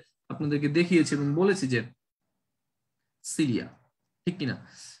ক্লাসে আপনাদেরকে দেখিয়েছি এবং বলেছি যে সিলিয়া, ঠিক কিনা?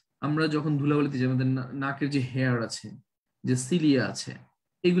 আমরা যখন ধুলাবালিতে যাই, আমাদের নাকের যে হেয়ার আছে, যে সিলিয়া আছে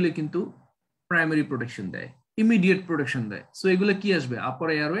এগুলো কিন্তু প্রাইমারি প্রোটেকশন দেয়, ইমিডিয়েট প্রোটেকশন দেয়। সো এগুলো কি আসবে, আপার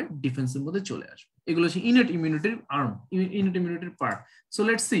এয়ারওয়ে ডিফেন্সের মধ্যে চলে আসবে। এগুলো হচ্ছে innate ইমিউনিটির arm, innate ইমিউনিটির part. So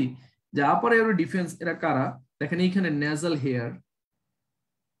let's see যে আপার এয়ারওয়ে ডিফেন্স এরা কারা। দেখেন এইখানে নেজাল হেয়ার,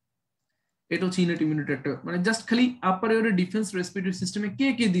 এটা হচ্ছে ইনেট ইমিউনিটি একটা, মানে জাস্ট খালি আপার এয়ারওয়ে ডিফেন্স রেসপিরেটরি সিস্টেমে কে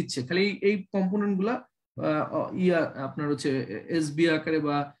কে দিচ্ছে, খালি এই কম্পোনেন্ট গুলা ইয়া আপনার হচ্ছে এসবি আকারে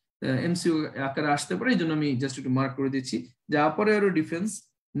বা এমসিইউ আকারে আসতে পারে, এই জন্য আমি জাস্ট একটু মার্ক করে দিচ্ছি যে আপার এয়ারওয়ে ডিফেন্স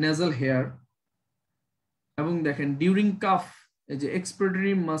নেজাল হেয়ার। এবং দেখেন ডিউরিং কাফ, এই যে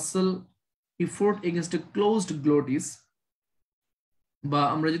এক্সপিরেটরি মাসল এফোর্ট এগেইনস্ট এ ক্লোজড গ্লোটিস, বা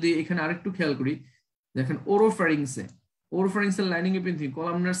আমরা যদি এখানে আরেকটু খেয়াল করি দেখেন ওরোফ্যারিংসে, ওরোফ্যারিংসের lining epithelium,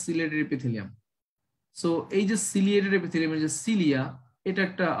 columnar ciliated epithelium. So এই যে সিলিয়েটেড এপিথেলিয়ামের যে সিলিয়া, এটা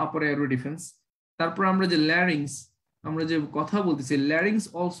একটা আপার এয়ারওয়ে ডিফেন্স। তারপর আমরা যে ল্যারিংস, আমরা যে কথা বলতেছি, larynx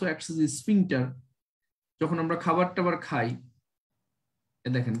also acts as a sphincter. যখন আমরা খাবার টাবার খাই,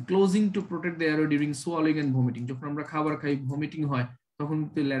 দেখেন closing to protect the airway during swallowing and vomiting, যখন আমরা খাবার খাই ভমিটিং হয় তখন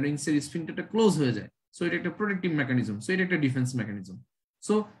ল্যারিংসের স্ফিংটারটা ক্লোজ হয়ে যায়। সো এটা একটা প্রোটেক্টিভ মেকানিজম, সো এটা একটা ডিফেন্স মেকানিজম।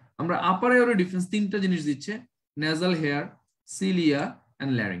 সো আমরা আপার এয়ারওয়ে ডিফেন্স তিনটা জিনিস দিচ্ছে, nasal hair, cilia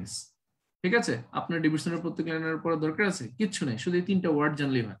and larynx. ঠিক আছে, আপনার ডেভিডসনের প্রত্যেক লাইনের পড়া দরকার আছে কিচ্ছু নেই, শুধু এই তিনটা ওয়ার্ড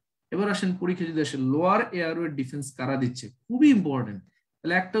জানলেই হয়। এবার আসেন পরীক্ষা যদি আসে লোয়ার এয়ারওয়ে ডিফেন্স কারা দিচ্ছে, খুবই ইম্পর্টেন্ট।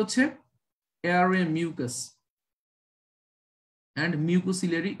 তাহলে একটা হচ্ছে এয়ারওয়ে মিউকাস অ্যান্ড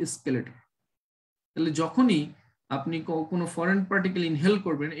মিউকোসিলারি স্কেলেটন। তাহলে যখনই আপনি কোনো ফরেন পার্টিকেল ইনহেল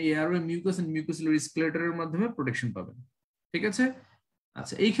করবেন, এই এয়ারওয়ে মিউকাস এন্ড মিউকোসিলারি স্কেলেটনের মাধ্যমে প্রোটেকশন পাবেন। ঠিক আছে,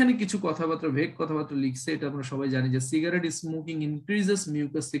 আচ্ছা এইখানে কিছু কথাবার্তা ভেগ কথাবার্তা লিখছে, এটা আমরা সবাই জানি যে cigarette smoking increases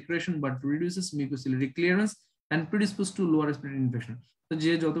mucus secretion but reduces মিউকোসিলারি clearance and প্রিডিসপোজ two lower respiratory infection. তো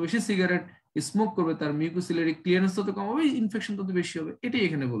যে যত বেশি সিগারেট স্মোক করবে তার মিউকোসিলারি ক্লিয়ারেন্স তত কম হবে, ইনফেকশন তত বেশি হবে, এটাই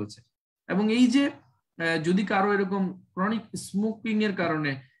এখানে বলেছে। এবং এই যে যদি কারো এরকম ক্রনিক স্মোকিং এর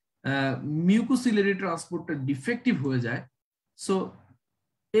কারণে মিউকোসিলারি ট্রান্সপোর্টটা ডিফেক্টিভ হয়ে যায়, সো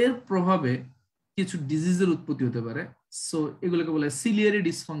এর প্রভাবে কিছু ডিজিজের উৎপত্তি হতে পারে। সো এগুলোকে বলে সিলিয়ারি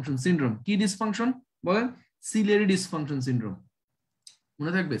ডিসফাংশন সিনড্রোম। কি ডিসফাংশন বলেন? সিলিয়ারি ডিসফাংশন সিনড্রোম,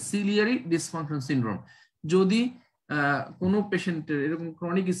 মনে থাকবে, সিলিয়ারি ডিসফাংশন সিনড্রোম। যদি কোনো পেশেন্টের এরকম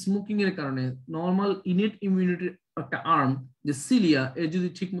ক্রনিক স্মোকিং এর কারণে নর্মাল ইনেট ইমিউনিটির একটা আর্ম যে সিলিয়া, এর যদি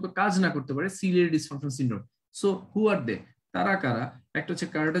ঠিকমতো কাজ না করতে পারে, সিলিয়ারি ডিসফাংশন সিনড্রোম। সো হু আর দে, তারা কারা? একটা হচ্ছে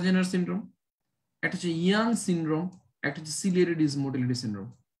কার্টাজেনার সিনড্রোম, একটা হচ্ছে ইয়াং সিনড্রোম, একটা হচ্ছে সিলিয়ারি ডিসমোটিলিটি সিনড্রোম।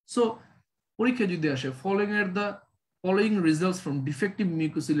 সো পরীক্ষা যদি আসে following results from defective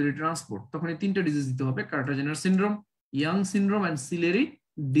মিউকোসিলারি transport, তখন এই তিনটা ডিজিজ দিতে হবে, কার্টাজেনার syndrome, young syndrome and ciliary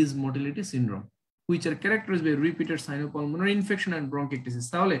ডিসমোটিলিটি syndrome, which are characterized by repeated sinopulmonary infection and bronchiectasis।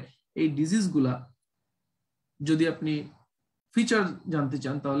 তাহলে এই ডিজিজগুলা যদি আপনি ফিচার জানতে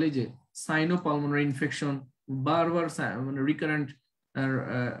চান, তাহলে যে সাইনোপালমোনারি ইনফেকশন, বারবার মানে রিকারেন্ট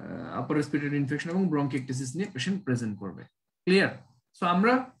আপার রেসপিরেটরি ইনফেকশন এবং ব্রঙ্কিয়েক্টাসিস নিয়ে পেশেন্ট প্রেজেন্ট করবে। ক্লিয়ার? সো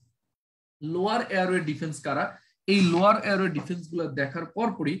আমরা লোয়ার এয়ারওয়ে ডিফেন্স কারা, এই লোয়ার এয়ারওয়ে ডিফেন্স গুলো দেখার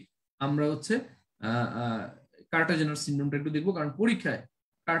পরপরই আমরা হচ্ছে কার্টাজেনার সিনড্রোমটা একটু দেখবো, কারণ পরীক্ষায়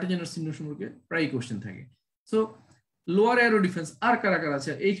কার্টাজেনার সিনড্রোম সম্পর্কে প্রায় কোশ্চেন থাকে। সো লোয়ার এয়ারওয়ে ডিফেন্স আর কারা কারা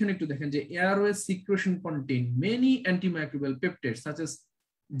আছে এইখানে একটু দেখেন যে airway secretion contain many antimicrobial peptides such as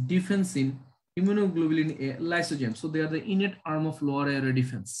defensin, immunoglobulin A, lysozyme. So they are the innate arm of lower airway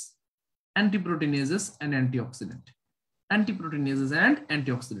defense. Antiproteinases and antioxidant. Antiproteinases and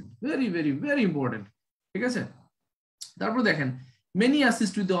antioxidant. Very, very, very important. ঠিক আছে? তারপর দেখেন many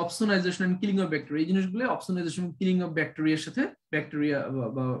assist with the opsonization and killing of bacteria. এই জিনিসগুলো opsonization and killing of bacteria এর সাথে bacteria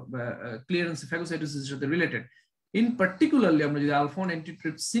বা clearance phagocytosis এর সাথে রিলেটেড। ইন পার্টিকুলারলি আমরা যদি আলফা 1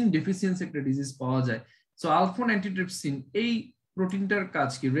 অ্যান্টিট্রিপসিন ডেফিসিয়েন্সি একটা ডিজিজ পাওয়া যায়, সো আলফা 1 অ্যান্টিট্রিপসিন এই প্রোটিনটার কাজ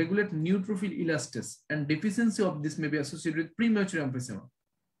কি? Regulate neutrophil ইলাস্টেস and deficiency of this may be associated with premature emphysema.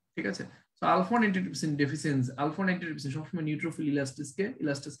 ঠিক আছে, so alpha 1 antitrypsin deficiency, alpha 1 antitrypsin সবসময় নিউট্রোফিল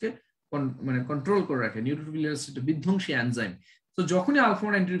ইলাস্টেসকে মানে কন্ট্রোল করে রাখে। নিউট্রোফিল ইলাস্টেস একটা বিধ্বংসী এনজাইম। তো যখনই আলফা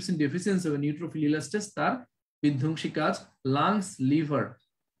 1 অ্যান্টিট্রিপসিন ডেফিসিয়েন্সি হবে, নিউট্রোফিল ইলাস্টেস তার বিধ্বংসী কাজ লাংস, লিভার,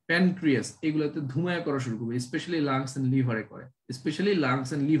 প্যানক্রিয়াস এগুলোতে ধুমায়া করা শুরু করবে, স্পেশালি লাংস এন্ড লিভারে করে, স্পেশালি লাংস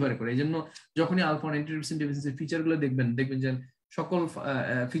এন্ড লিভারে করে। এই জন্য যখনই আলফা 1 অ্যান্টিট্রিপসিন ডেফিসিয়েন্সি ফিচারগুলো দেখবেন যে সকল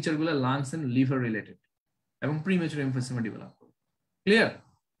ফিচারগুলো লাংস এন্ড লিভার রিলেটেড এবং প্রিম্যাচুর এমফিসেমা ডেভেলপ করে। ক্লিয়ার?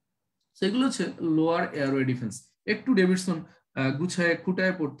 সেগুলো হচ্ছে লোয়ার এয়ারওয়ে ডিফেন্স। একটু ডেভিডসন গুছায়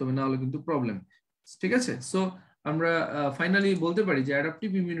খুঁটায় পড়তে হবে, না হলে কিন্তু প্রবলেম। ঠিক আছে, সো আমরা ফাইনালি বলতে পারি যে adaptive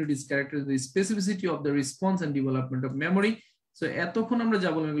immunity is characterised by specificity of the response and development of memory. So এতক্ষণ আমরা যা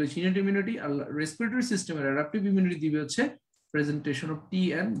বললাম এগুলো ইনেট ইমিউনিটি, আর রেসপিরেটরি সিস্টেমের অ্যাডাপটিভ ইমিউনিটি দিবে হচ্ছে presentation of T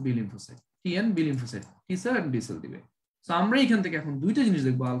and B lymphocyte, T sell and D sell দিবে। সো আমরা এখান থেকে এখন দুইটা জিনিস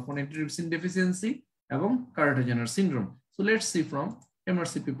দেখবো, আলফা 1 অ্যান্টিট্রিপসিন ডেফিসিয়েন্সি এবং কার্টাজেনার syndrome. So So let's see from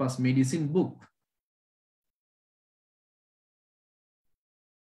MRCP Pass Medicine book.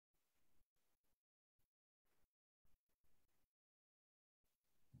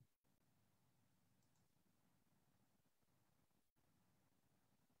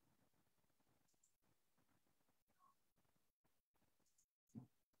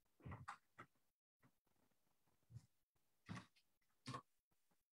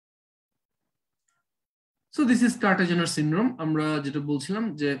 So this is Carter-Jenner syndrome. আমরা যেটা বলছিলাম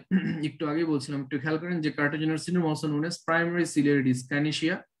যে একটু আগে বলছিলাম, একটু খেয়াল করেন যে Carter-Jenner syndrome also known as primary ciliary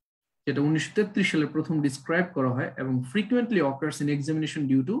dyskinesia, যেটা 1933 সালে প্রথম ডিসক্রাইব করা হয় এবং frequently occurs in examination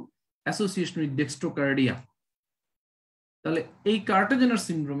due to association with dextrocardia. তাহলে এই Carter-Jenner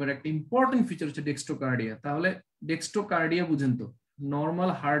syndrome এর একটা ইম্পর্টেন্ট ফিচার হচ্ছে ডেক্সট্রোকার্ডিয়া। তাহলে ডেক্সট্রোকার্ডিয়া বুঝেন তো,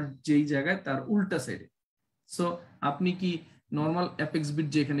 নরমাল হার্ট যেই জায়গায় তার উল্টা সাইডে। সো আপনি কি নরমাল অ্যাপেক্স বিট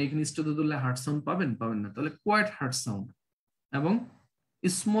যেখানে এখানে স্টোতে ধরলে হার্ট সাউন্ড পাবেন না, তাহলে কোয়াইট হার্ট সাউন্ড এবং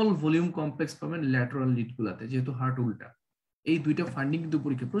স্মল ভলিউম কমপ্লেক্স পাবেন ল্যাটারাল লিডগুলাতে, যেহেতু হার্ট উল্টা। এই দুইটা ফাইন্ডিং কিন্তু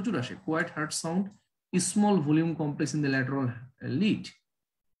পরীক্ষা প্রচুর আসে, quite heart sound, small volume complex in the lateral lead.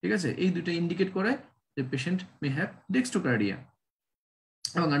 ঠিক আছে, এই দুইটা ইন্ডিকেট করে যে পেশেন্ট মে হ্যাভ ডেক্সট্রোকার্ডিয়া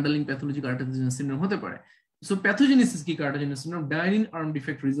এবং আন্ডারলাইং প্যাথোলজি Carter-Jenner syndrome হতে পারে। সো প্যাথোজেনেসিস কি Carter-Jenner syndrome? Dine-in arm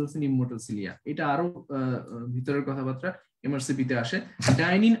defect results in immortal cilia. এটা আরো ভিতরের কথাবার্তা এমআরসিপি তে আসে।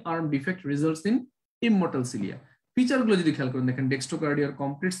 Dine-in arm defect results in immortal cilia. ফিচারগুলো যদি খেয়াল করেন দেখেন, ডেক্সট্রোকার্ডিয়ার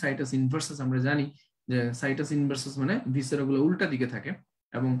কমপ্লিট সাইটাস ইনভার্সাস। আমরা জানি যে সাইটাস ইনভার্সাস মানে ভিসেরাগুলো উল্টা দিকে থাকে,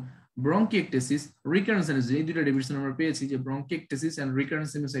 এবং ব্রঙ্কিয়েকটেসিস, রিকারেন্স সাইনোসাইটিস, এই দুটো ডেভিশন আমরা পেয়েছি যে ব্রঙ্কিয়েকটেসিস এন্ড রিকারেন্স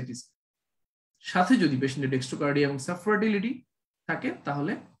সাইনোসাইটিস সাথে যদি পেশেন্টের ডেক্সট্রোকার্ডিয়া এবং সাবফার্টিলিটি থাকে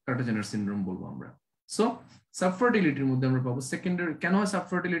তাহলে Carter-Jenner syndrome বলবো আমরা। সো সাবফার্টিলিটির মধ্যে আমরা পাবো সেকেন্ডারি। কেন হয়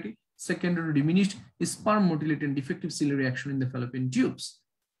subfertility? Secondary diminished sperm motility and defective ciliary action in the Fallopian tubes.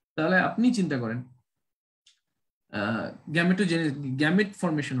 তাহলে আপনি চিন্তা করেন গ্যামেট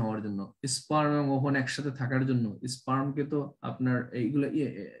ফর্মেশন হওয়ার জন্য, স্পার্ম এবং ওভন একসাথে থাকার জন্য, স্পার্মকে তো আপনার এইগুলো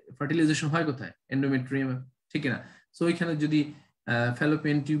ফার্টিলাইজেশন হয় কোথায়? এন্ডোমেট্রিয়ামে, ঠিক না? সো ওইখানে যদি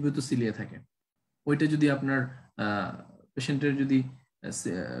ফ্যালোপিয়ান টিউবে তো সিলিয়া থাকে, ওইটা যদি আপনার পেশেন্টের যদি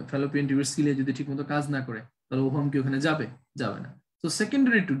ফ্যালোপিয়ান টিউবের সিলিয়া যদি ঠিকমতো কাজ না করে, তাহলে ওভাম কি ওখানে যাবে না। So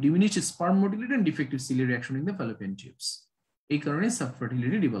secondary to diminish sperm motility and defective ciliary action in the Fallopian tubes, এই কারণে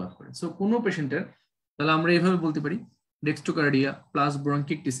সাবফার্টিলিটি ডেভেলপ করে। সো কোনো পেশেন্টের, তাহলে আমরা এইভাবে বলতে পারি dextrocardia plus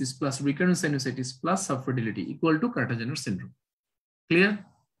ব্রঙ্কিয়েকটেসিস plus recurrence sinusitis plus subfertility equal to Carter-Jenner syndrome। Clear?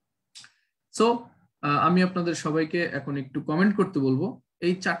 So আমি আপনাদের সবাইকে এখন একটু কমেন্ট করতে বলবো,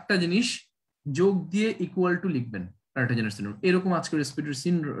 এই চারটা জিনিস যোগ দিয়ে ইকুয়াল টু লিখবেন Carter-Jenner syndrome। এরকম আজকে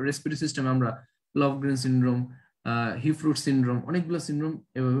রেসপিরেটরি সিস্টেমে আমরা লভগ্রেন সিনড্রোম, হিফরুট সিনড্রোম, অনেকগুলো সিনড্রোম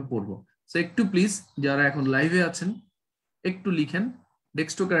এভাবে পড়বো। সো একটু প্লিজ যারা এখন লাইভে আছেন একটু লিখেন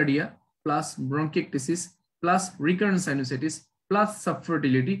dextrocardia plus ব্রঙ্কিয়েকটেসিস plus recurrence sinusitis plus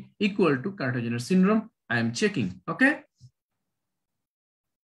subfertility equal to Carter-Jenner syndrome। I am checking. Okay,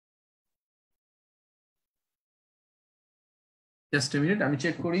 just a minute, আমি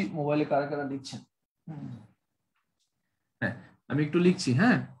চেক করি মোবাইলে কারা কারা লিখছেন। হ্যাঁ, আমি একটু লিখছি।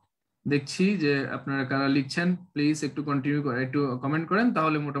 হ্যাঁ, দেখছি যে আপনারা কারা লিখছেন। প্লিজ একটু কন্টিনিউ করে একটু কমেন্ট করেন,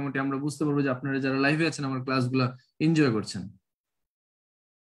 তাহলে মোটামুটি আমরা বুঝতে পারবো যে আপনারা যারা লাইভে আছেন আমার ক্লাসগুলো এনজয় করছেন।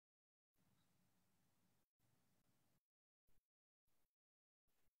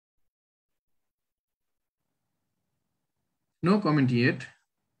 No comment yet,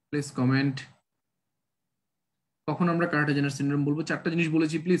 please comment. কখন আমরা Carter-Jenner syndrome বলবো? চারটা জিনিস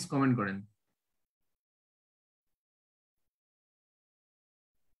বলেছি, প্লিজ কমেন্ট করেন।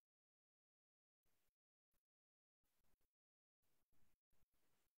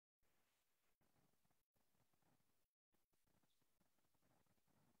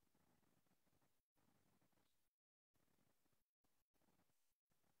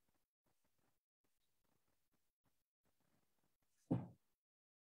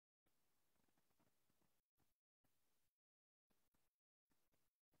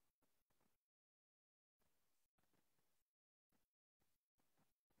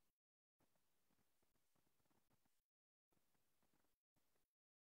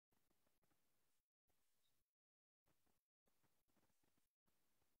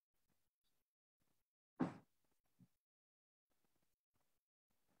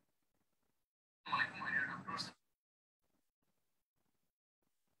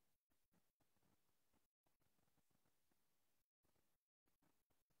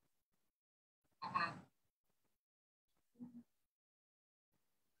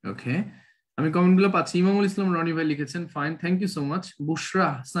 ওকে, আমি কমেন্টগুলো পাচ্ছি। ইমামুল ইসলাম রনি ভাই লিখেছেন, fine, thank you so much. বুশরা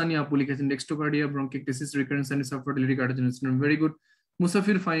সানি আপু লিখেছেন dextrocardia ব্রঙ্কিয়েকটেসিস recurrence sinusitis subfertility Carter-Jenner syndrome, very good.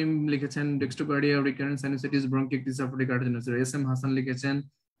 মুসাফির ফাহিম লিখেছেন dextrocardia recurrent sinusitis ব্রঙ্কিটিস সাপোর্টিক কার্ডিনোস। S M Hasan লিখেছেন,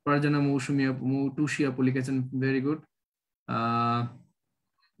 ফারজানা মৌটুসি আপু লিখেছেন, very good.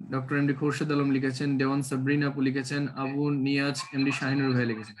 Doctor MD Khorshed Alam লিখেছেন, দেওয়ান সাবরিন আপু লিখেছেন, আবু নিয়াজ এমডি শাহিনুর ভাই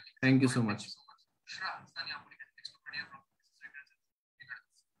লিখেছেন, thank you so much.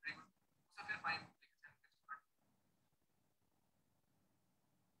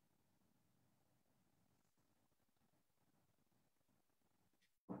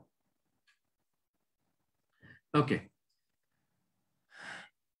 Okay.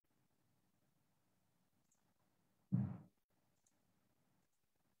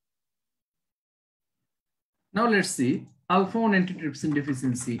 Now let's see alpha-1 antitrypsin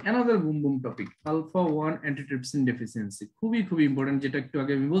deficiency, another boom boom topic. Alpha-1 antitrypsin deficiency খুবই ইম্পর্টেন্ট, যেটা একটু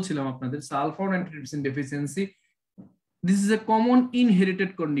আগে আমি বলছিলাম আপনাদের। alpha-1 antitrypsin deficiency, this is a common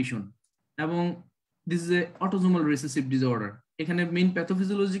inherited condition এবং this is a autosomal recessive disorder. এখানে main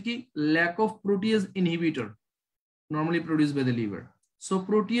pathophysiology কি? lack of protease inhibitor normally produced by the liver. So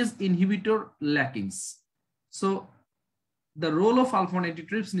protease inhibitor lackings. So the role of alpha-1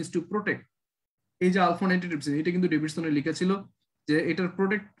 antitrypsin is to protect. এই যে alpha-1 antitrypsin, এটা কিন্তু ডেভিডসনে লেখা ছিল যে এটার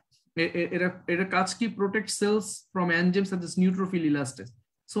এটার কাজ কি? Protect sales from enzymes such as neutrophil ইলাস্টেস।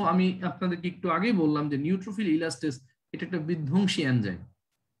 So আমি আপনাদেরকে একটু আগেই বললাম যে নিউট্রোফিল ইলাস্টেস এটা একটা বিধ্বংসী এনজাইম।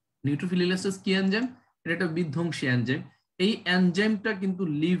 নিউট্রোফিল ইলাস্টেস কি এনজাইম? এটা একটা বিধ্বংসী এনজাইম। এই এনজাইমটা কিন্তু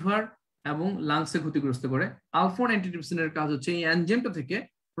লিভার এবং লাংসে ক্ষতিগ্রস্ত করে। alpha-1 antitrypsin-এর কাজ হচ্ছে এই এনজাইমটা থেকে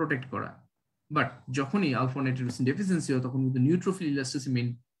প্রোটেক্ট করা। বাট যখনই alpha-1 antitrypsin ডেফিসিয়েন্সি হয় তখন কিন্তু নিউট্রোফিল ইলাস্টেস মেইন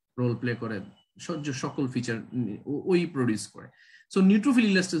রোল প্লে করে, সকল ফিচার ওই প্রডিউস করে। সো নিউট্রোফিল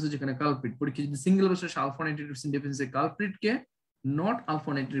ইলাস্টেস যেখানে কালপ্রিট, পরীক্ষা যদি সিঙ্গেল বসে alpha-1 antitrypsin deficiency culprit K, not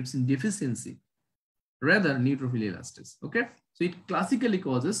alpha-1 antitrypsin deficiency, rather neutrophil elastase. Okay, so it classically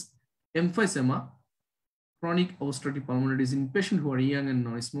causes emphysema, chronic obstructive pulmonary disease in patients who are young and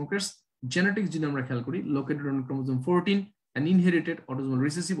non-smokers. Genetics যদি আমরা খেয়াল করি, located on chromosome 14 and inherited autosomal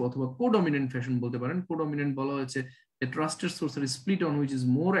recessive অথবা codominant fashion বলতে পারেন। codominant বলা হয়েছে a trusted source is split on which is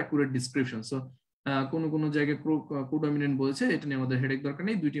more accurate description. So কোন জায়গায় codominant বলেছে, এটা নিয়ে আমাদের হেডেক দরকার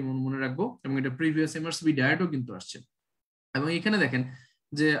নেই, দুইটি মনে রাখবো। এবং এটা প্রিভিয়াস MRCB ডায়েটও কিন্তু আসছে। এবং এখানে দেখেন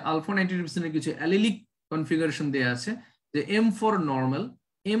যে alpha-1 antitrypsin এর কিছু অ্যালিলিক কনফিগারেশন দেয়া আছে, যে M for normal,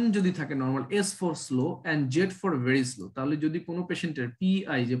 M যদি থাকে normal, S for slow and Z for very slow। তাহলে যদি কোনো পেশেন্টের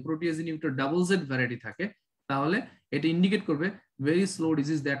PI যে protease inhibitor double Z variety থাকে, তাহলে এটা ইন্ডিকেট করবে very slow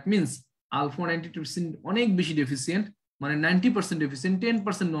disease. That means alpha-1 antitrypsin অনেক বেশি ডেফিসিয়েন্ট, মানে 90% deficient,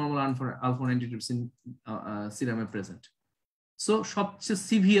 10% normal alpha-1 antitrypsin সিরামে present. So সবচেয়ে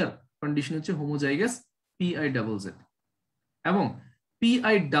সিভিয়ার কন্ডিশন হচ্ছে হোমোজাইগাস PI ডাবল Z এবং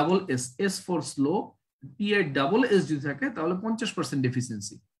PI double S, S for slow, PI double S যদি থাকে তাহলে 50%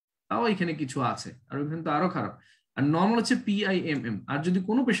 ডেফিসিয়েন্সি। তাও এখানে কিছু আছে, আর ওখানে তো আরো খারাপ। আর নরমাল হচ্ছে PIMM। আর যদি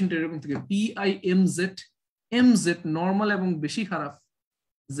কোনো পেশেন্টের এরকম থেকে PIMZ, MZ নরমাল এবং বেশি খারাপ,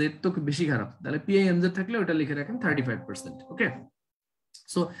 Z তো বেশি খারাপ, তাহলে PIMZ থাকলে ওটা লিখে রাখেন 35%। ওকে,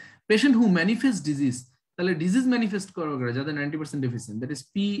 সো পেশেন্ট হু ম্যানিফেস্ট ডিজিজ, তাহলে ডিজিজ ম্যানিফেস্ট করে যাদের 90% deficient, that is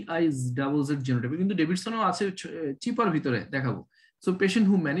PI double Z genotype. কিন্তু ডেভিডসনও আছে চিপার ভিতরে দেখাবো। So patient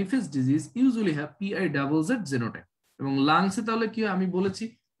who manifest disease usually have PI double Z genotype. এবং লাংসে তাহলে কি আমি বলেছি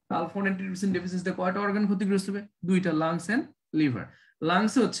alpha-1 antitrypsin deficiency কয়টা অর্গান ক্ষতিগ্রস্ত হবে? দুইটা, লাংস এন্ড লিভার।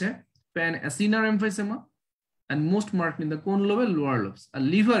 লাংসে হচ্ছে pan acinar emphysema and most marked in the cone lobe and lower lobes. আর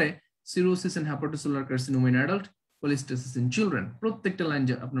লিভারে cirrhosis and hepatocellular carcinoma in adult, cholestasis in children। প্রত্যেকটা লাইন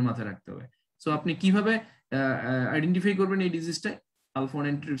আপনার মাথায় রাখতে হবে। সো আপনি কিভাবে আইডেন্টিফাই করবেন এই ডিজিজটা? alpha-1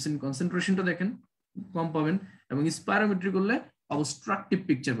 antitrypsin কনসেন্ট্রেশনটা দেখেন, কম পাবেন, এবং স্পাইরোমেট্রি করলে অবস্ট্রাকটিভ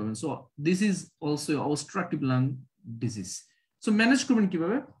পিকচার পাবেন। So this is also obstructive lung disease. So manage করবেন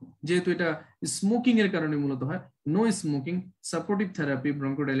কিভাবে? যেহেতু এটা স্মোকিং এর কারণে মূলত হয়, no smoking, supportive therapy,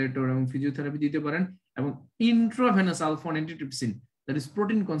 bronchodilator এবং ফিজিওথেরাপি দিতে পারেন, এবং intravenous alpha-1 antitrypsin that is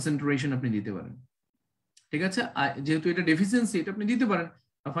protein concentration আপনি দিতে পারেন। ঠিক আছে, যেহেতু এটা ডেফিসিয়েন্সি, এটা আপনি দিতে পারেন।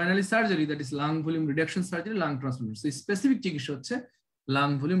 আর finally surgery, that is lung volume reduction surgery, lung transplantation. So specific চিকিৎসা হচ্ছে লাং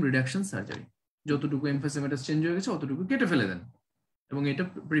ভলিউম রিডাকশন সার্জারি। যতটুকু এমফাইসেমাটাস চেঞ্জ হয়ে গেছে অতটুকু কেটে ফেলে দেন, এবং এটা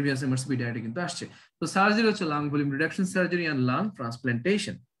প্রিভিয়াস MRCB ডায়েটে কিন্তু আসছে। তো সার্জারি হচ্ছে lung volume reduction surgery and lung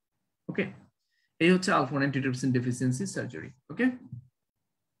transplantation. ওকে, এই হচ্ছে alpha-1 antitrypsin deficiency সার্জারি। ওকে,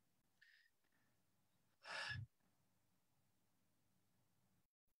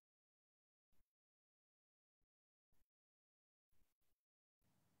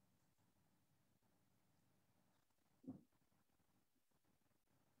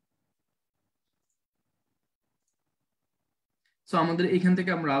 সো আমাদের এখান থেকে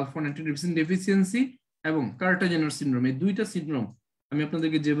আমরা alpha-1 antitrypsin deficiency এবং কার্টাজেনার সিনড্রোম, এই দুইটা সিনড্রোম আমি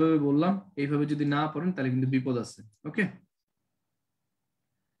আপনাদেরকে যেভাবে বললাম এইভাবে যদি না পড়েন তাহলে কিন্তু বিপদ আছে। ওকে,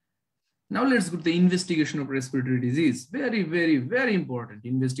 Now let's go to the investigation of respiratory disease. Very, very, very important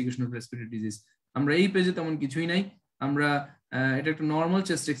investigation of respiratory disease. আমরা এই পেজে তেমন কিছুই নাই। আমরা এটা একটা নরমাল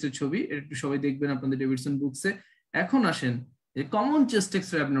চেস্ট এক্স-রে ছবি, এটা একটু সবাই দেখবেন আপনাদের ডেভিডসন বুকসে। এখন আসেন যে কমন চেস্ট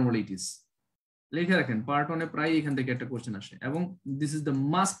এক্স-রে অ্যাবনর্মালিটিস লিখে রাখেন, পার্ট 1 এ প্রায় এখান থেকে একটা কোশ্চেন আসে, এবং this is the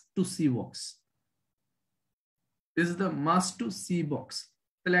must to C box. This is the must to C box.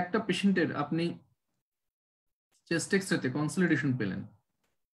 তাহলে একটা পেশেন্টের আপনি চেস্ট এক্স-রেতে কনসলিডেশন পেলেন,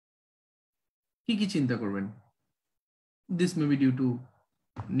 কি কি চিন্তা করবেন? This may be due to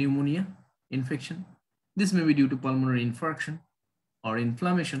pneumonia, infection. This may be due to pulmonary infarction or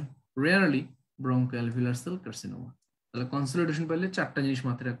inflammation, rarely bronchoalveolar cell carcinoma. তাহলে কনসলিডেশন পেলে চারটা জিনিস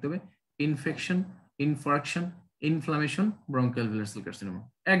মাথায় রাখতে হবে: infection, infarction, inflammation, ব্রঙ্কোঅ্যালভিওলার cell carcinoma.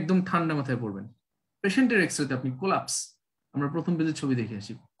 একদম ঠান্ডা মাথায় পড়বেন। পেশেন্টের এক্সরেতে আপনি কোলাপস, আমরা প্রথম পেজের ছবি দেখে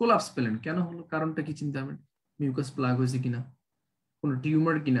আসি, কোলাপস পেলেন, কেন হলো? কারণটা কি চিন্তা করবেন? মিউকাস প্লাগ হয়েছে কিনা, কোনো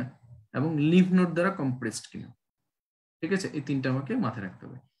টিউমার কিনা, এবং লিম্ফ নোড দ্বারা কম্প্রেসড কিনা। ঠিক আছে, এই তিনটা আমাকে মাথায় রাখতে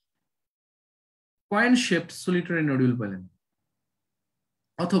হবে। কয়েন শেপড সলিটারি নোডিউল পেলেন,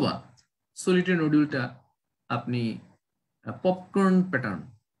 অথবা সলিটারি নোডিউলটা আপনি পপকর্ন প্যাটার্ন,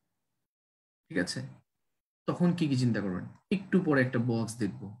 ঠিক আছে, তখন কি কি চিন্তা করবেন? একটু পরে একটা বক্স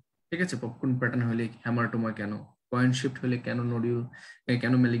দেখবো। ঠিক আছে, পপকর্ন প্যাটার্ন হলে হ্যামাটোমা কেন, কয়েন শেপড হলে কেন নোডিউল,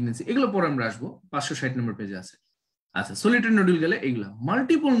 কেন ম্যালিগনেন্সি, এগুলো পরে আমরা আসবো, 560 নম্বর পেজে আছে। আচ্ছা, সলিটারি নোডিউল গেলে এগুলা।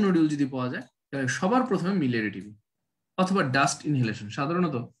 মাল্টিপল নোডিউল যদি পাওয়া যায় তাহলে সবার প্রথমে মিলিয়ারি টিবি অথবা ডাস্ট ইনহেলেশন।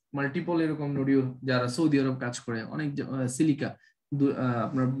 সাধারণত মাল্টিপল এরকম নোডিউল যারা সৌদি আরব কাজ করে, অনেক সিলিকা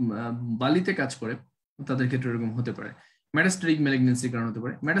আপনার বালিতে কাজ করে, তাদের ক্ষেত্রে এরকম হতে পারে। মেটাস্ট্যাটিক ম্যালিগনেন্সির কারণ হতে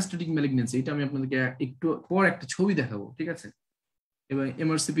পারে। মেটাস্ট্যাটিক ম্যালিগনেন্সি এটা আমি আপনাদেরকে একটু পর একটা ছবি দেখাবো, ঠিক আছে। এবং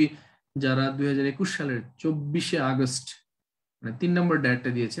এমআরসিপি যারা 2021 সালের 24শে আগস্ট মানে 3 নম্বর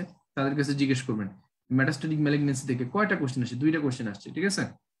ডায়েটটা দিয়েছে, তাদের কাছে জিজ্ঞেস করবেন মেটাস্ট্যাটিক ম্যালিগনেন্সি থেকে কয়টা কোশ্চেন আসছে? 2টা কোশ্চেন আসছে, ঠিক আছে।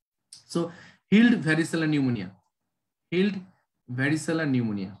 So healed ভ্যারিসেলার pneumonia, healed ভ্যারিসেলার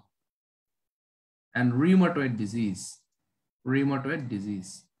pneumonia and rheumatoid disease, rheumatoid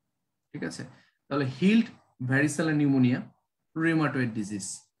disease, ঠিক আছে। তাহলে হিল্ড ভ্যারিসেলার নিউমোনিয়া, rheumatoid disease।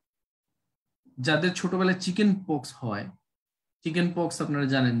 যাদের ছোটবেলায় চিকেন পক্স হয়, চিকেন পক্স আপনারা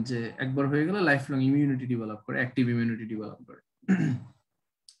জানেন যে একবার হয়ে গেলে লাইফ লং ইমিউনিটি ডেভেলপ করে, অ্যাক্টিভ ইমিউনিটি ডেভেলপ করে।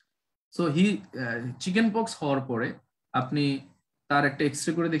 সো চিকেন পক্স হওয়ার পরে আপনি তার একটা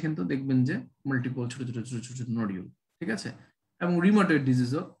এক্সরে করে দেখেন তো, দেখবেন যে মাল্টিপল ছোট ছোট ছোট ছোট নোডিউল, ঠিক আছে। এবং রিউমাটয়েড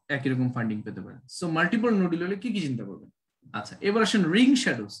ডিজিজও একই রকম ফান্ডিং পেতে পারেন। সো মাল্টিপল নোডিউল হলে কি কি চিন্তা করবেন? আচ্ছা, এবার আসেন রিং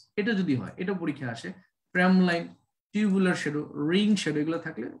শ্যাডোস। এটা যদি হয়, এটা পরীক্ষা আসে, prime line, tubular shadow, ring shadow, এগুলো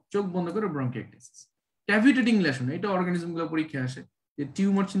থাকলে চোখ বন্ধ করে ব্রঙ্কিয়াইটিস। ক্যাভিটেটিং লেশন, এটা অর্গানিজমগুলো পরীক্ষা আসে, যে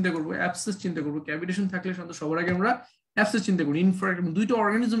টিউমার চিন্তা করবো, অ্যাবসেস চিন্তা করবো। ক্যাভিটেশন থাকলে সাধারণত সবার আগে আমরা অ্যাবসেস চিন্তা করি। ইনফ্রাক্ট দুইটা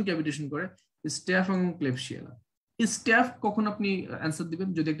অর্গানিজম ক্যাভিটেশন করে, স্ট্যাফ এবং ক্লেপশিয়ালা। স্ট্যাফ কখন আপনি অ্যান্সার দিবেন?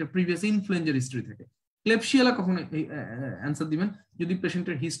 যদি একটা প্রিভিয়াস ইনফ্লুয়েঞ্জার হিস্ট্রি থাকে। ক্লেপশিয়ালা কখন অ্যান্সার দিবেন? যদি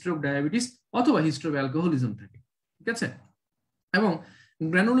পেশেন্টের হিস্ট্রি অফ ডায়াবেটিস অথবা হিস্ট্রি অফ অ্যালকোহলিজম থাকে, ঠিক আছে। এবং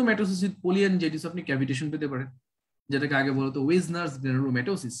গ্র্যানুলোম্যাটোসিস উইথ পলিঅ্যানজাইটিস আপনি ক্যাভিটেশন পেতে পারেন, যেটাকে আগে বলতো ওয়েজনার্স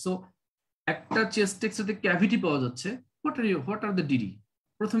গ্র্যানুলোম্যাটোসিস। সো একটা চেস্ট এক্সরেতে ক্যাভিটি পাওয়া যাচ্ছে, হোয়াট আর দ্য ডিডি?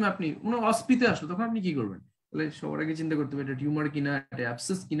 প্রথমে আপনি অস্পিতে আসলো, তখন আপনি কি করবেন? তাহলে সবার আগে চিন্তা করতে হবে এটা টিউমার কিনা, এটা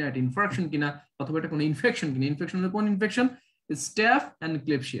অ্যাবসেস কিনা, এটা ইনফ্রাকশন কিনা, অথবা এটা কোনো ইনফেকশন কিনা। ইনফেকশন হলে কোন ইনফেকশন? Staph and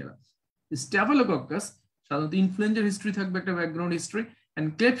ক্লেপশিয়ালা। স্ট্যাফিলোকক্কাস সাধারণত ইনফ্লুয়েঞ্জার হিস্ট্রি থাকবে, একটা background history, and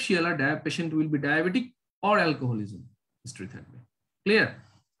ক্লেপশিয়ালা patient will be diabetic or alcoholism history থাকবে। ক্লিয়ার?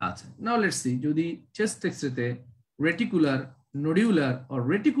 আচ্ছা, নাও লেটস সি, যদি চেস্ট এক্সরেতে রেটিকুলার, নোডিউলার অর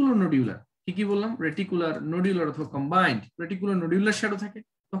রেটিকুলো নোডিউলার, কি বললাম? রেটিকুলার, নোডিউলার অথবা কম্বাইন্ড রেটিকুলার নোডিউলার শ্যাডো থাকে,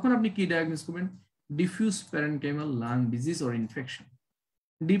 তখন আপনি কি ডায়াগনোস করবেন? Diffuse parenchymal lung disease or infection.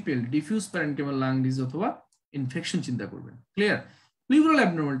 DPL, diffuse parenchymal lung disease অথবা ইনফেকশন চিন্তা করবেন। ক্লিয়ার? প্লিউরাল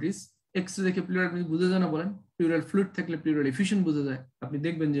অ্যাবনর্মালিটিস, এক্সরে দেখে প্লিউরাল আপনি বুঝে যায় না বলেন? প্লিউরাল ফ্লুইড থাকলে প্লিউরাল এফিউশন বোঝা যায়। আপনি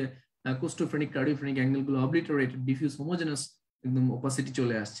দেখবেন যে কোস্টোফ্রেনিক, কার্ডিওফ্রেনিক অ্যাঙ্গেল গুলো অবলিটারেটেড, ডিফিউজ হোমোজেনাস, একদম ওপাসিটি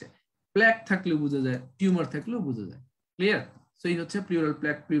চলে আসছে। প্ল্যাক থাকলেও বোঝা যায়, টিউমার থাকলেও বোঝা যায়। ক্লিয়ার? সো এই হচ্ছে প্লিউরাল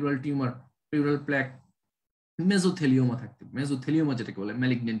প্ল্যাক, প্লিউরাল টিউমার, প্লিউরাল প্ল্যাক, মেজোথেলিওমা থাকতে, মেজোথেলিওমা যেটাকে বলে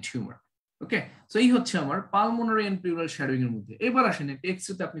ম্যালিগন্যান্ট টিউমার। ওকে, সো এই হচ্ছে আমার পালমোনারি এন্ড প্লিউরাল শ্যাডোইং এর মধ্যে। এবার আসেন একটা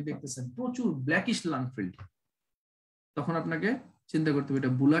এক্সরেতে আপনি দেখতেছেন প্রচুর ব্ল্যাকিশ লাং ফিল্ড, তখন আপনাকে চিন্তা করতে হবে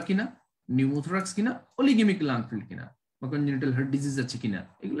এটা বুলা কিনা, নিউমোথোরাক্স কিনা, অলিগেমিক লাং ফিল্ড কিনা, বা কনজেনিটাল হার্ট ডিজিজ আছে কিনা।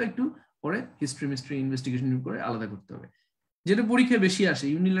 এগুলো একটু পরে হিস্ট্রি মিস্ট্রি ইনভেস্টিগেশন করে আলাদা করতে হবে। যেটা পরীক্ষায় বেশি আসে,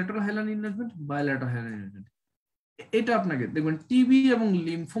 ইউনিল্যাটারাল হাইলান ইনভেস্টমেন্ট, বায়োল্যাটারাল হাইলান ইনভেস্টমেন্ট। এটা আপনাকে দেখবেন টিবি এবং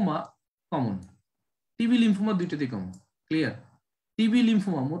lymphoma common, TB lymphoma দুইটাতেই common. Clear? TB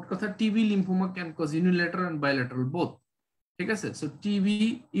lymphoma, মোট কথা TB lymphoma can cause unilateral and bilateral both, ঠিক আছে। So TB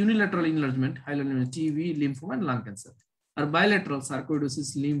unilateral enlargement, হাইলান TB lymphoma and lung cancer. R bilateral sarcoidosis,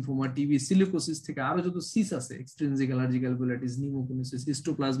 lymphoma, TB, silicosis থেকে আরো যত cis আছে, extrinsic allergic অ্যালভুলাইটিস, নিউমোকোনিসিস,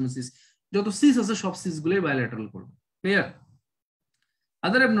 histoplasmosis, যত cis আছে সব সিস গুলোই বাইলেটারাল করবে। ক্লিয়ার?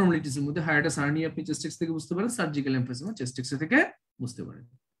 আদার অ্যাবনর্মালিটিস এর মধ্যে হায়াটাস হার্নিয়া আপনি চেস্ট এক্স থেকে বুঝতে পারেন, সার্জিক্যাল এমফিসিমা চেস্ট এক্স থেকে বুঝতে পারেন।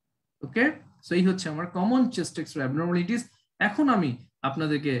 ওকে, সো এই হচ্ছে আমার কমন চেস্ট এক্স অ্যাবনর্মালিটিস। এখন আমি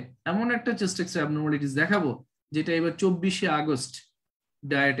আপনাদেরকে এমন একটা চেস্ট এক্স অ্যাবনর্মালিটিস দেখাবো যেটা এবার 24শে আগস্ট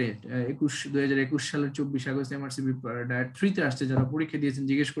ডায়েটে 2021 সালের 24 আগস্ট এমআরসিবি ডায়েট 3 তে আসছে। যারা পরীক্ষা দিয়েছেন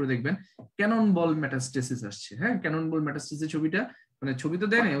জিজ্ঞেস করে দেখবেন, ক্যানন বল মেটাস্টেসিস আসছে। হ্যাঁ, ক্যানন বল মেটাস্টেসিস ছবিটা, মানে ছবি তো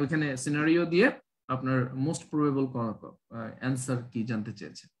দেন, ওইখানে সিনারিও দিয়ে আপনার মোস্ট প্রবেবল অ্যান্সার কি জানতে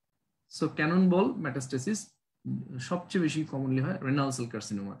চেয়েছে। সো ক্যানন বল মেটাস্টেসিস সবচেয়ে বেশি কমনলি হয় রেনাল সেল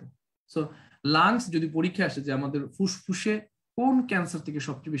কার্সিনোমাতে। সো লাংস যদি পরীক্ষা আসে যে আমাদের ফুসফুসে কোন ক্যান্সার থেকে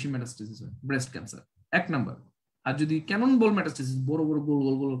সবচেয়ে বেশি মেটাস্টেসিস হয়, ব্রেস্ট ক্যান্সার 1 নাম্বার। আর যদি ক্যানন বল মেটাস্টেসিস বড় বড় গোল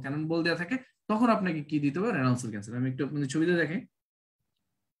গোল গোল ক্যানন বল দেওয়া থাকে, তখন আপনাকে কি দিতে হবে, রেনাল সেল ক্যান্সার। আমি একটু আপনাদের ছবিতে দেখাই।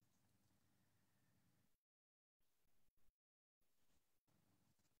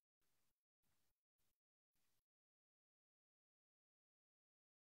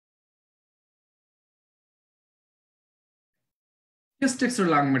 Chest X or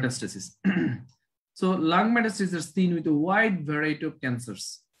lung metastasis. So lung metastasis is seen with a wide variety of cancers,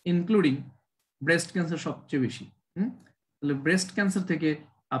 including breast cancer সবচেয়ে বেশি। তাহলে ব্রেস্ট ক্যান্সার থেকে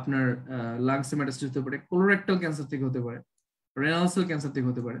আপনার লাংসে মেটাস্টেসিস হতে পারে, কোলোরেক্টাল ক্যান্সার থেকে হতে পারে, রেনাল সেল ক্যান্সার থেকে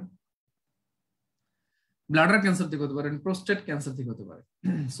হতে পারে, ব্লাডার ক্যান্সার থেকে হতে পারে, প্রোস্টেট ক্যান্সার থেকে হতে পারে।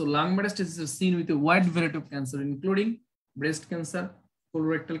 So lung metastasis is seen with a wide variety of cancer, including breast cancer,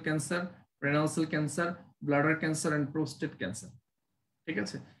 colorectal cancer, renal cell cancer, bladder cancer and prostate cancer. ঠিক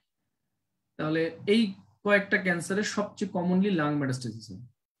আছে, তাহলে এই কয়েকটা ক্যান্সারের সবচেয়ে কমনলি লাং মেটাস্টেসিস হয়।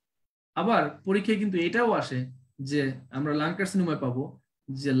 আবার পরীক্ষায় কিন্তু এটাও আসে যে আমরা লাং কার্সিনোমায় পাবো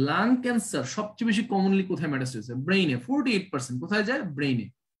যে লাং ক্যান্সার সবচেয়ে বেশি কমনলি কোথায় মেটাস্টেসিস হয়, ব্রেইনে 48%। কোথায় যায়? ব্রেইনে।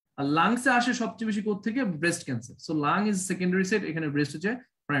 আর লাংসে আসে সবচেয়ে বেশি কোথা থেকে? Breast cancer. So lung is secondary site, এখানে ব্রেস্ট হচ্ছে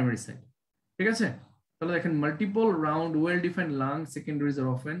প্রাইমারি সাইট। ঠিক আছে, তাহলে দেখেন multiple round well defined lung secondaries are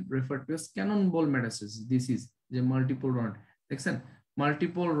often referred to age cannon ball metastasis. This is যে মাল্টিপল রাউন্ড, দেখছেন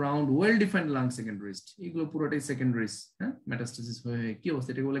multiple round well defined lung secondaries, এগুলো পুরোটাই সেকেন্ডারিজ। হ্যাঁ, মেটাস্টেসিস হয়ে কি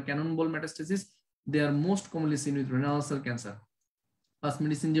অবস্থা, এটাকে বলে cannon ball metastasis. They R most commonly scene with renal cell cancer. First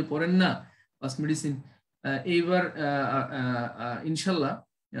medicine যে পড়েন না, ফার্স্ট মেডিসিন এইবার ইনশাল্লাহ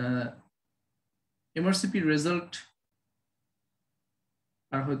এমআরসিপি রেজাল্ট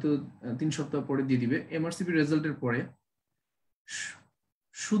আর হয়তো 3 সপ্তাহ পরে দিয়ে দিবে। এমআরসিপি রেজাল্টের পরে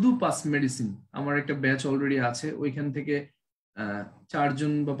শুধু পাস মেডিসিন আমার একটা ব্যাচ অলরেডি আছে, ওইখান থেকে 4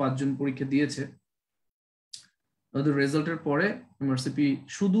 জন বা 5 জন পরীক্ষা দিয়েছে। ওদের রেজাল্টের পরে এমআরসিপি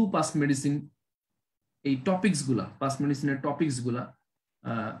শুধু পাস মেডিসিন এই টপিকস গুলা, পাস মেডিসিনের টপিকস গুলা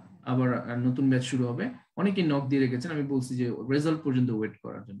আবার নতুন ব্যাচ শুরু হবে। অনেকেই নক দিয়ে রেখেছেন, আমি বলছি যে রেজাল্ট পর্যন্ত ওয়েট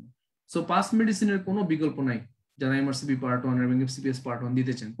করার জন্য। সো পাস মেডিসিনের কোনো বিকল্প নাই যারা এমআরসিপি পার্ট 1 এবং এফসিপিএস পার্ট 1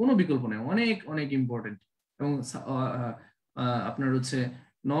 দিতেছেন, কোনো বিকল্প নাই, অনেক অনেক ইম্পর্টেন্ট। এবং আপনার হচ্ছে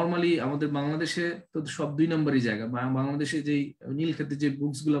নরমালি আমাদের বাংলাদেশে তো সব 2 নম্বরই জায়গা। বাংলাদেশে যেই নীলক্ষেতে যে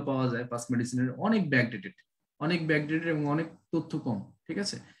বুকস গুলো পাওয়া যায় পাস মেডিসিনের অনেক ব্যাকডেটেড, এবং অনেক তথ্য কম। ঠিক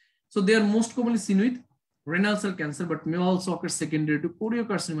আছে, so they R most commonly scene with renal cell cancer but may also occur secondary to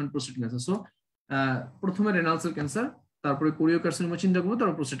choriocarcinoma and prostate cancer. So প্রথমে renal cell cancer, তারপরে choriocarcinoma চিন্তা করব,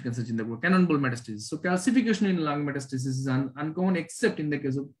 তারপর prostate cancer চিন্তা করব, cannon ball metastasis. So calcification in lung metastasis is uncommon except in the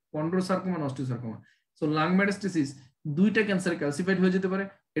case of chondrosarcoma and osteosarcoma. So lung metastasis দুইটা cancer calcified হয়ে যেতে পারে,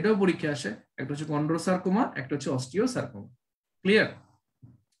 এটাও পরীক্ষা আসে। একটা হচ্ছে chondrosarcoma, একটা হচ্ছে osteosarcoma। Clear?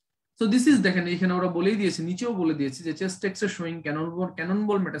 So this is দেখেন এখানে ওরা বলেই দিয়েছে, নিচেও বলে দিয়েছে যে চেস্ট এক্স এর showing cannon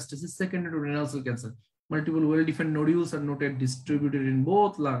ball metastasis secondary to renal cell cancer. Multiple well-defined nodules are noted distributed in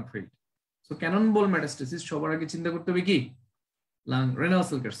both lung field. So cannon ball metastasis সবার আগে চিন্তা করতে হবে কি? Lung renal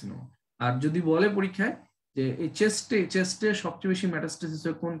cell carcinoma. আর যদি বলে পরীক্ষায় যে এই চেস্টে সবচেয়ে বেশি মেটাস্টেসিস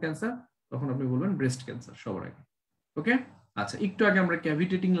হয় কোন ক্যান্সার, তখন আপনি বলবেন ব্রেস্ট ক্যান্সার সবার আগে। ওকে, আচ্ছা, একটু আগে আমরা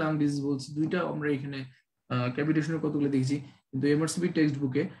ক্যাভিটেটিং লাং ডিজিজ বলছি, দুইটা আমরা এখানে ক্যাভিটেশনের কতগুলো দেখছি, কিন্তু এমআরসিপি টেক্সট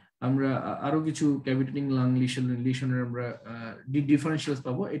বুকে আমরা আরো কিছু ক্যাভিটেটিং লাং লিশনের আমরা ডিফারেনশিয়ালস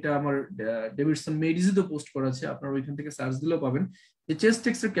পাবো। এটা আমার ডেভিডসন মেডিজিতে পোস্ট করা আছে, আপনারা ওইখান থেকে সার্চ দিলেও পাবেন। যে চেস্ট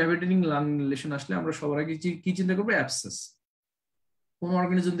এক্স এর ক্যাভিটেটিং লাং লিশন আসলে আমরা সবার আগে কি চিন্তা করবো? অ্যাবসেস। কোন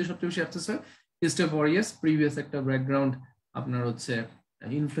অর্গানিজম দিয়ে সবচেয়ে বেশি অ্যাবসেস হয়? হিস্টরি অরিয়াস, প্রিভিয়াস একটা ব্যাকগ্রাউন্ড আপনার হচ্ছে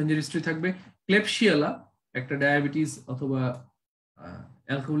ইনফ্লুয়েঞ্জার হিস্ট্রি থাকবে। ক্লেপশিয়ালা একটা ডায়াবেটিস অথবা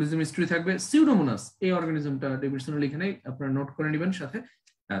অ্যালকোহলিজম হিস্ট্রি থাকবে। সিউডোমোনাস এই অর্গানিজমটা ডেভিডসনের এখানে আপনারা নোট করে নেবেন সাথে।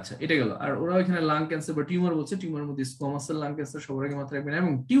 আচ্ছা, এটা গেল। আর ওরা এখানে লাং ক্যান্সার বা টিউমার বলছে, টিউমারের মধ্যে স্কোয়ামাস সেল লাং ক্যান্সার সবার আগে মাথায় রাখবেন,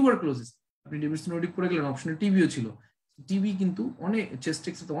 এবং টিউবারকুলোসিস। আপনি ডেভিডসন নোটিক করে গেলেন, অপশনে টিবিও ছিল। টিবি কিন্তু অনেক চেস্ট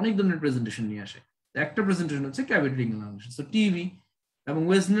এক্সে অনেক ধরনের প্রেজেন্টেশন নিয়ে আসে। একটা প্রেজেন্টেশন হচ্ছে ক্যাভিটি রিং লাংগলেশন। সো টিবি এবং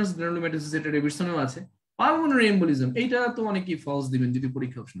ওয়েসনার্স গ্রানুলোমাটোসিস, এটা ডেভিডসনেও আছে। পালমোনারি এম্বোলিজম, এইটা তো অনেকেই ফলস দিবেন যদি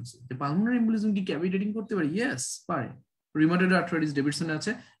পরীক্ষা অপশন আছে যে পালমোনারি এম্বোলিজম কি ক্যাভিটি রিং করতে পারে? ইয়েস পারে। রিউমাটয়েড আর্থ্রাইটিস ডেভিডসনে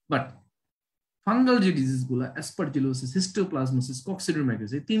আছে। বাট ফাঙ্গাল যে ডিজিজ গুলা, অ্যাসপারজিলোসিস, হিস্টোপ্লাজমোসিস,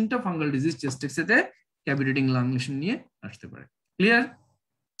 কক্সিডিওমাইকোসিস, এই তিনটা fungal disease chest এক্সেতে cavity ring লাংগলেশন নিয়ে আসতে পারে। Clear?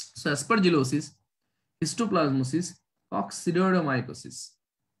 So aspergillosis, histoplasmosis, coccidioidomycosis.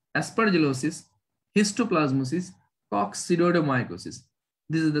 Aspergillosis, histoplasmosis, coccidioidomycosis.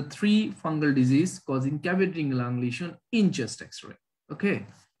 These are the three fungal disease causing cavity ring lung lesion in chest X-ray. Okay.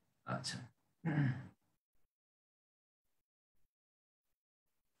 Acha.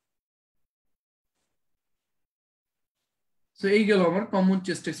 So এই গেল আমার common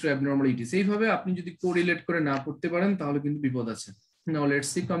chest X-ray অ্যাবনরমালিটিস। এইভাবে আপনি যদি correlate করে না পড়তে পারেন তাহলে কিন্তু বিপদ আছে। Now let's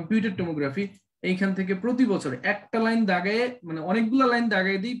see computer tomography. এইখান থেকে প্রতি বছর একটা লাইন দাগায়ে, মানে অনেকগুলো লাইন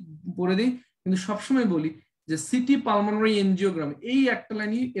দাগায়ে দিই, পড়ে দিই, কিন্তু সবসময় বলি যে সিটি পালমোনারি এনজিওগ্রাম, এই একটা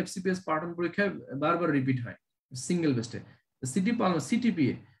লাইনই এফসিপিএস পার্ট 1 পরীক্ষায় বারবার রিপিট হয় single বেস্টে।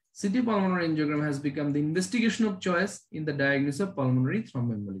 সিটিপিএ, city pulmonary angiogram has become the investigation of choice in the diagnosis of pulmonary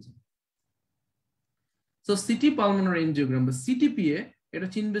thromboembolism. So city pulmonary angiogram বা CTPA, এটা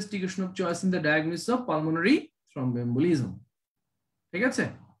হচ্ছে investigation of choice in the diagnosis of pulmonary thromboembolism. ঠিক আছে?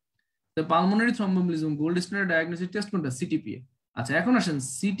 তো pulmonary thromboembolism gold standard diagnosis test কোনটা? CTPA। আচ্ছা, এখন আসেন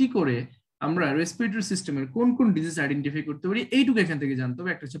সিটি করে আমরা রেসপিরেটরি সিস্টেমের কোন কোন ডিজিজ আইডেন্টিফাই করতে পারি এইটুকু এখান থেকে জানতে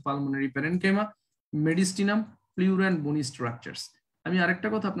হবে। একটা হচ্ছে pulmonary parenchyma, মেডিস্টিনাম, pleura and bony structures. আমি আরেকটা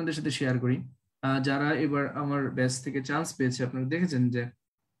কথা আপনাদের সাথে শেয়ার করি, যারা এবার আমার ব্যাচ থেকে চান্স পেয়েছে, আপনারা দেখেছেন যে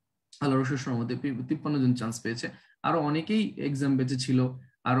আল্লাহর অশেষ রহমতে 53 জন চান্স পেয়েছে। আরো অনেকেই এক্সাম বেঁচে ছিল,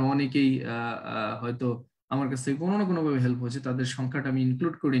 আরো অনেকেই হয়তো আমার কাছ থেকে কোনো না কোনো ভাবে হেল্প হয়েছে, তাদের সংখ্যাটা আমি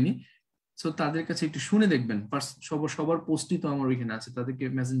ইনক্লুড করিনি। সো তাদের কাছে একটু শুনে দেখবেন, সবার পোস্টই তো আমার ওইখানে আছে, তাদেরকে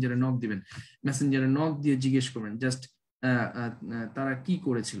মেসেঞ্জারে নক দিবেন, মেসেঞ্জারে নক দিয়ে জিজ্ঞেস করবেন জাস্ট তারা কি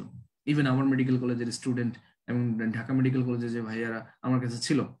করেছিল। ইভেন আমার মেডিকেল কলেজের স্টুডেন্ট এবং ঢাকা মেডিকেল কলেজের যে ভাইয়ারা আমার কাছে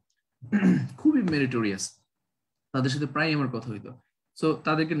ছিল, খুবই মেরিটোরিয়াস, তাদের সাথে প্রায় আমার কথা হইতো। সো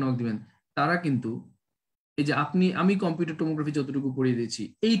তাদেরকে নক দিবেন। তারা কিন্তু এই যে আমি কম্পিউটার টোমোগ্রাফি যতটুকু পড়িয়ে দিয়েছি,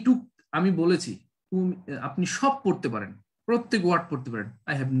 এইটুক আমি বলেছি আপনি সব পড়তে পারেন, প্রত্যেক ওয়ার্ড পড়তে পারেন,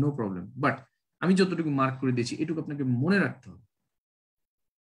 I have no problem, but আমি যতটুকু মার্ক করে দিয়েছি এটুকু আপনাকে মনে রাখতে হবে।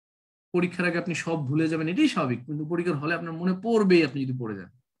 পরীক্ষার আগে আপনি সব ভুলে যাবেন, এটাই স্বাভাবিক, কিন্তু পরীক্ষার হলে আপনার মনে পড়বেই আপনি যদি পড়ে যান।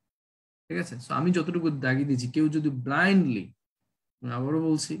 ঠিক আছে? সো আমি যতটুকু দাগিয়ে দিয়েছি, কেউ যদি ব্লাইন্ডলি, আবারও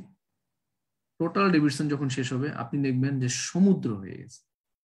বলছি, টোটাল ডেভিডসন যখন শেষ হবে আপনি দেখবেন যে সমুদ্র হয়ে গেছে।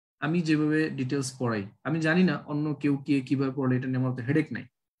 আমি যেভাবে ডিটেলস পড়াই, আমি জানি না অন্য কেউ কিভাবে পড়ে, এটা নিয়ে আমার তো হেডেক নাই,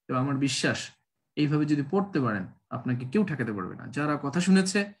 তো আমার বিশ্বাস এইভাবে যদি পড়তে পারেন আপনাকে কেউ ঠেকাতে পারবে না। যারা কথা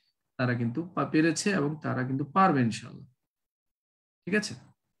শুনেছে তারা কিন্তু পেরেছে এবং তারা কিন্তু পারবে ইনশাআল্লাহ। ঠিক আছে?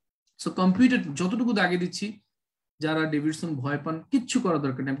 সো কম্পিউটার যতটুকু দাগে দিচ্ছি, যারা ডেভিডসন ভয় পান, কিচ্ছু করা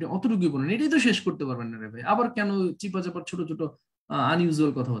দরকার নেই, আপনি অতটুকুই বলেন, এটাই তো শেষ করতে পারবেন না রে ভাই, আবার কেন চিপা চাপার ছোট ছোট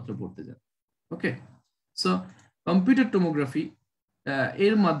আনইউজুয়াল কথাবার্তা পড়তে যান। ওকে, সো কম্পিউটার টোমোগ্রাফি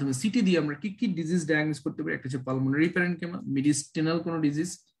এর মাধ্যমে সিটি দিয়ে আমরা কি কি ডিজিজ ডায়াগনোস করতে পারি? একটা হচ্ছে পালমোনারি প্যারেনকাইমা, মেডিস্টিনাল কোনো ডিজিজ,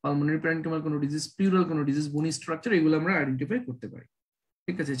 পালমোনারি প্যারেনকাইমাল কোনো ডিজিজ, প্লিউরাল কোনো ডিজিজ, বোনি স্ট্রাকচার, এগুলো আমরা আইডেন্টিফাই করতে পারি।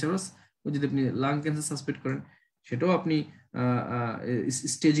 ঠিক আছে? এছাড়াও যদি আপনি লাং ক্যান্সার সাসপেক্ট করেন সেটাও আপনি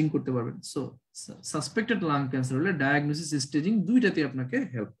স্টেজিং করতে পারবেন। সো সাসপেক্টেড লাং ক্যান্সার হলে ডায়াগনোসিস, স্টেজিং দুইটাতে আপনাকে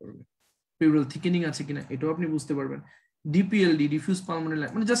হেল্প করবে। প্লিউরাল থিকেনিং আছে কিনা এটাও আপনি বুঝতে পারবেন। ডিপিএলডি, ডিফিউজ পালমোনারি,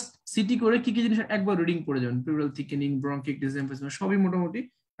 মানে জাস্ট সিটি করে কি কি জিনিস একবার রিডিং পড়ে যাবেন, প্লিউরাল থিকেনিং, ব্রঙ্কিক ডিসএমফিসিমা, সবই মোটামুটি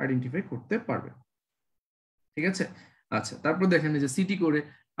আইডেন্টিফাই করতে পারবেন। ঠিক আছে? আচ্ছা, তারপর দেখেন যে সিটি করে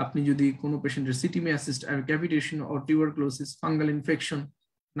আপনি যদি কোনো পেশেন্টের city May assist cavitation or tuberculosis, fungal infection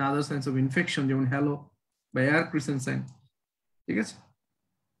না আদার সাইন্স অফ ইনফেকশন যেমন হ্যালো বা এয়ার ক্রিসেন্ট সাইন, ঠিক আছে,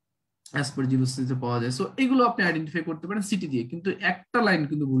 অ্যাসপারজিলোসিসে পাওয়া যায়। সো এগুলো আপনি আইডেন্টিফাই করতে পারেন সিটি দিয়ে। কিন্তু একটা লাইন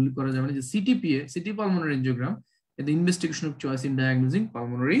কিন্তু ভুল করা যাবে না যে সিটিপিএ, city pulmonary angiogram, the investigation of choice in diagnosing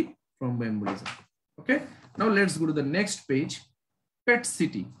pulmonary thromboembolism. Okay, now let's go to the next page. PET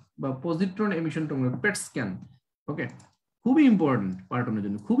CT বা positron emission tomography, PET scan. Okay, খুবই ইম্পর্টেন্ট পার্টনের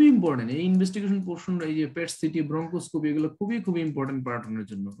জন্য, খুবই ইম্পর্টেন্ট এই ইনভেস্টিগেশন পোরশন, এই যে PET CT, bronchoscopy, এগুলো খুবই important পার্টনের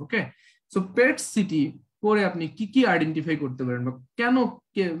জন্য। ওকে, সো PET CT করে আপনি কি কি আইডেন্টিফাই করতে পারেন বা কেন,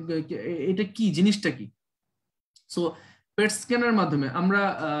 এটা কি জিনিসটা কি? সো পেট স্ক্যানের মাধ্যমে আমরা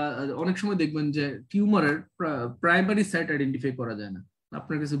অনেক সময় দেখবেন যে টিউমারের প্রাইমারি সাইট আইডেন্টিফাই করা যায় না,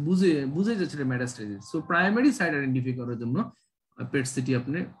 আপনার কাছে বুঝে যাচ্ছে metastasis. So primary site identify করার জন্য পেট সিটি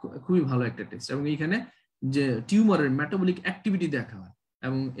আপনি খুবই ভালো একটা টেস্ট, এবং এখানে যে টিউমারের মেটাবলিক অ্যাক্টিভিটি দেখা হয়,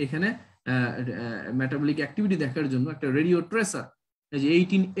 এবং এখানে মেটাবলিক অ্যাক্টিভিটি দেখার জন্য একটা রেডিও ট্রেসার, এই যে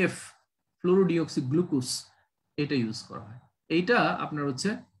 18F ফ্লোরোডিঅক্সি গ্লুকোজ, এটা ইউজ করা হয়। এইটা আপনার হচ্ছে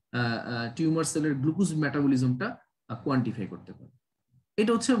টিউমার সেলের গ্লুকোজ মেটাবলিজমটা কোয়ান্টিফাই করতে পারে।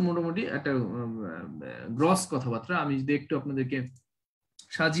 এটা হচ্ছে মোটামুটি একটা গ্রস কথাবার্তা। আমি যদি একটু আপনাদেরকে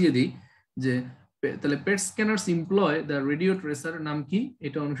সাজিয়ে দিই যে তাহলে পেট স্ক্যানার্স এমপ্লয় দ্য রেডিও ট্রেসার নাম কি,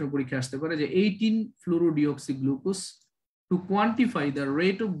 এটা অনেক সময় পরীক্ষা আসতে পারে যে 18 ফ্লুরোডিঅক্সি glucose to quantify the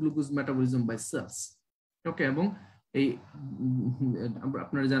rate of glucose metabolism by sales. ওকে, এবং এই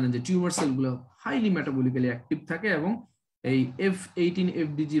আপনারা জানেন যে টিউমার সেলগুলো হাইলি মেটাবলিক্যালি অ্যাক্টিভ থাকে এবং এই F18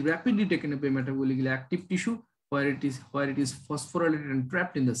 FDG rapidly taken up a metabolically active tissue where it is phosphorylated and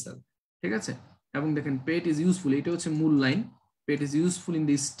trapped in the cell। ঠিক আছে, এবং দেখেন পেট ইজ ইউজফুল, এটা হচ্ছে মূল line. Pet is useful in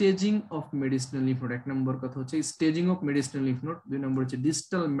the staging of medicinal lymph node. এক নম্বর কথা হচ্ছে staging of medicinal lymph node. দুই নম্বর হচ্ছে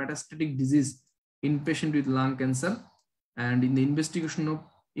distal metastatic disease in patient with lung cancer and in the investigation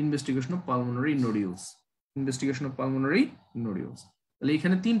of pulmonary nodules। তাহলে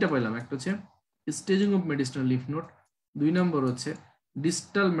এখানে তিনটা পাইলাম, একটা হচ্ছে staging of medicinal lymph node, দুই নম্বর হচ্ছে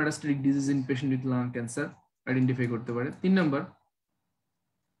distal metastatic disease in patient with lung cancer identify করতে পারে, তিন নম্বর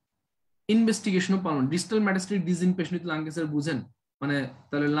investigation of pulmonary distal metastatic disease in patient with lung cancer. বুঝেন মানে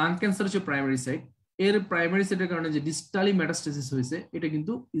তাহলে লাং ক্যান্সার হচ্ছে প্রাইমারি সাইট, এর প্রাইমারি সাইটের কারণে যে ডিস্টালি মেটাস্টেসিস হয়েছে এটা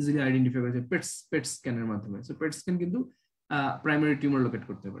কিন্তু ইজিলি আইডেন্টিফাই করা যায় পেট স্ক্যানের মাধ্যমে। সো পেট স্ক্যান কিন্তু প্রাইমারি টিউমার লোকেট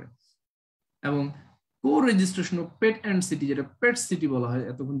করতে পারে। এবং কো registration of pet and city, যেটা পেট সিটি বলা হয়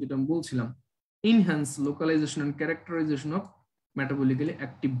এতক্ষণ যেটা আমি বলছিলাম, enhance localisation and characterisation of metabolically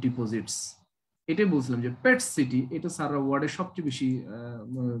active deposits. এটাই বলছিলাম যে পেট সিটি এটা সারা ওয়ার্ডে সবচেয়ে বেশি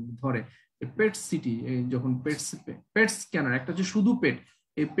ধরে। পেট সিটি যখন পেট স্ক্যানার, একটা হচ্ছে শুধু পেট,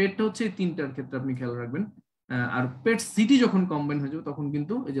 এই পেটটা হচ্ছে এই তিনটার ক্ষেত্রে আপনি খেয়াল রাখবেন। আর পেট সিটি যখন কম্বাইন হয়ে যাবে তখন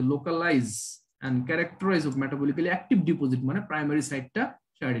কিন্তু এই যে localise and characterise of metabolically active deposit মানে প্রাইমারি সাইটটা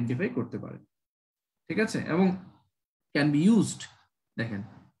সে আইডেন্টিফাই করতে পারে। ঠিক আছে, এবং ক্যান বি ইউজড দেখেন।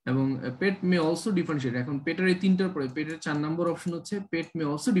 এবং পেট মে অলসো ডিফারেন্সিয়েট, এখন পেটের এই তিনটার পরে পেটের 4 নম্বর অপশন হচ্ছে পেট may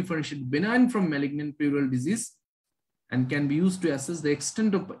also differentiate benign from malignant plural disease and can be used to assess the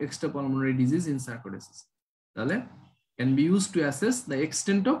extent of extrapulmonary disease in sarcoidosis। তাহলে can be used to assess the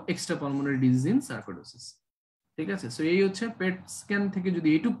extent of extrapulmonary disease in sarcoidosis। ঠিক আছে, so এই হচ্ছে পেট scan থেকে যদি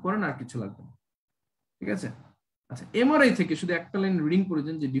এইটুক করেন আর কিছু লাগবে না। ঠিক আছে, আচ্ছা এমআরআই থেকে শুধু একটা লাইন রিডিং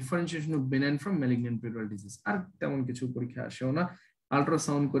করেছেন যে differentiation of benign from malignant plural disease, আর তেমন কিছু পরীক্ষা আসেও না।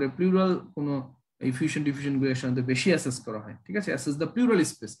 আল্ট্রাসাউন্ড করে প্লুরাল কোনো এই ফিউশন ডিফিউশন গুলো সাধারণত বেশি অ্যাসেস করা হয়। ঠিক আছে, অ্যাসেস দ্য প্লুরাল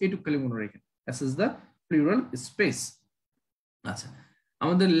স্পেস, এইটুক খালি মনে রাখেন, অ্যাসেস দ্য প্লুরাল স্পেস। আচ্ছা,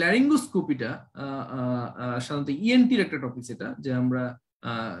 আমাদের ল্যারিঙ্গোস্কোপিটা সাধারণত ইএনটির একটা টপিক, যেটা যে আমরা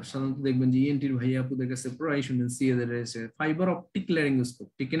সাধারণত দেখবেন যে ইএনটির ভাইয়া আপুদের কাছে প্রায় শুনেন সিএদের রয়েছে ফাইবার অপটিক ল্যারিঙ্গোস্কোপ,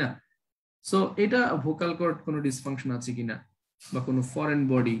 ঠিক কিনা? সো এটা ভোকাল কর্ড কোনো ডিসফাংশন আছে কিনা বা কোনো foreign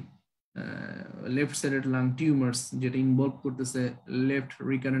body left sided lung tumours যেটা ইনভলভ করতেছে left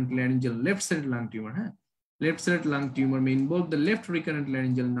recurrent laryngeal left sided lung tumour, হ্যাঁ left sided lung tumour May involve the left recurrent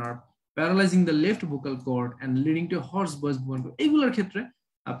laryngeal nerve paralysing the left vocal cord and leading to horse voice বোন। এইগুলোর ক্ষেত্রে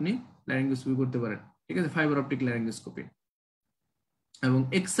আপনি laryngoscopy করতে পারেন। ঠিক আছে, ফাইবার অপটিক ল্যারিঙ্গোস্কোপি। এবং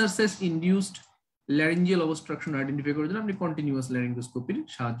exercise induced laryngeal obstruction identify করার জন্য আপনি কন্টিনিউয়াস ল্যারিঙ্গোস্কোপির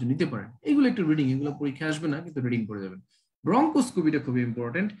সাহায্য নিতে পারেন। এগুলো একটু রিডিং, এগুলো পরীক্ষা আসবে না কিন্তু রিডিং করে যাবেন। ব্রঙ্কোস্কোপিটা খুবই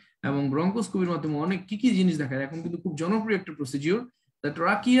ইম্পর্টেন্ট, এবং ব্রঙ্কোস্কোপির মাধ্যমে অনেক কি জিনিস দেখায়। এখন কিন্তু খুব জনপ্রিয় একটা procedure, the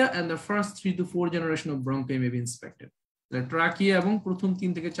trachea and the first 3 to 4 generation of ব্রঙ্কাই may be inspected. Trachea এবং প্রথম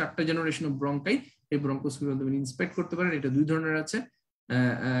 3 থেকে 4টা জেনারেশন অফ ব্রঙ্কাই এই ব্রঙ্কোস্কোপির মাধ্যমে ইন্সপেক্ট করতে পারেন। এটা দুই ধরনের আছে,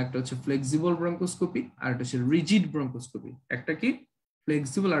 একটা হচ্ছে ফ্লেক্সিবল ব্রঙ্কোস্কোপি আর একটা হচ্ছে রিজিড ব্রঙ্কোস্কোপি। একটা কি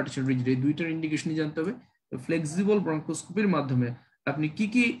ফ্লেক্সিবল আর একটা রিজিড, এই দুইটার ইন্ডিকেশনই জানতে হবে। ফ্লেক্সিবল ব্রঙ্কোস্কোপির মাধ্যমে আপনি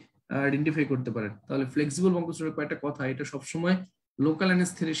কি আইডেন্টিফাই করতে পারেন। তাহলে ফ্লেক্সিবল ব্রঙ্কোস্কোপির কয়েকটা কথা, এটা সবসময় লোকাল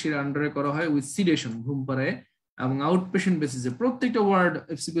অ্যানেস্থেসিয়ার আন্ডারে করা হয় উইথ সিডেশন, ঘুম পাড়ায়, এবং আউট পেশেন্ট বেসিসে। প্রত্যেকটা ওয়ার্ড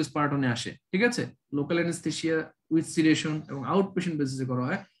এফসিপিএস পার্ট 1 আসে। ঠিক আছে, লোকাল অ্যানেস্থেসিয়া উইথ সিডেশন এবং আউট পেশেন্ট বেসিসে করা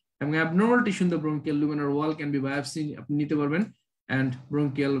হয়। এবং abnormal tissue in the bronchial লুমেনার wall can be biopsy, আপনি নিতে পারবেন, and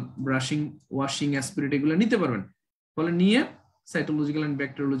bronchial brushing, washing, aspirate এগুলো নিতে পারবেন। ফলে নিয়ে সাইটোলজিক্যাল এন্ড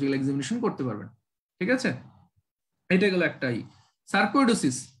ব্যাকটেরিওলজিক্যাল এক্সামিনেশন করতে পারবেন। ঠিক আছে, এটা গেল একটাই।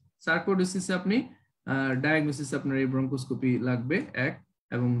 সার্কোইডোসিসে আপনি ডায়াগনোসিস আপনার এই ব্রঙ্কোস্কোপি লাগবে এক,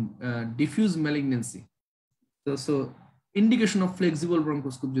 এবং diffuse malignancy. So indication of flexible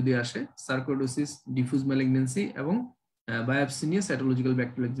ব্রঙ্কোস্কোপ যদি আসে, সার্কোইডোসিস, ডিফিউজ ম্যালিগন্যান্সি এবং বায়োপসি নিয়ে সাইটোলজিক্যাল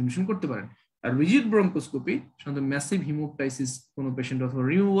ব্যাকটেরিয়াল এক্সামিনেশন করতে পারেন। আর রিজিড ব্রঙ্কোস্কোপি সাধারণত ম্যাসিভ হিমোপ্টাইসিস কোনো পেশেন্ট অথবা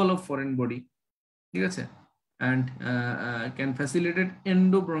রিমুভাল অফ ফরেন বডি। ঠিক আছে, and can facilitate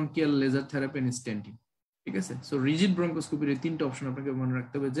endobronchial laser therapy and stenting। ঠিক আছে, সো রিজিড ব্রঙ্কোস্কোপির এই তিনটা অপশন আপনাকে মনে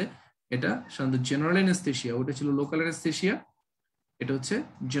রাখতে হবে যে এটা সাধারণত জেনারেল অ্যানেস্থেসিয়া, ওটা ছিল লোকাল অ্যানেস্থেসিয়া, এটা হচ্ছে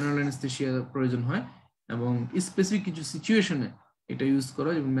জেনারেল অ্যানেস্থেসিয়া প্রয়োজন হয়, এবং স্পেসিফিক কিছু সিচুয়েশনে এটা ইউজ করা,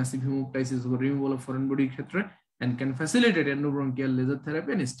 যেমন ম্যাসিভ হিমোপ্টাইসিস বা রিমুভাল অফ ফরেন বডির ক্ষেত্রে, and can facilitate endobronchial laser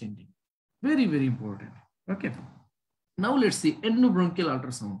therapy and stenting. Very, very important. Okay. Now let's see endobronchial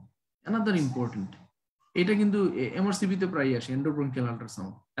ultrasound. Another important. এটা কিন্তু MRCP তে প্রায় আসে endobronchial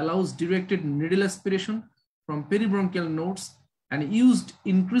ultrasound. Allows directed needle aspiration from peribronchial nodes and used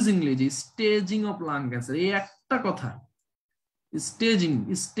increasingly যে staging of lung cancer. এই একটা কথা staging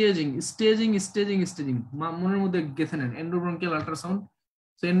মনের মধ্যে গেঁথে নেন endobronchial ultrasound.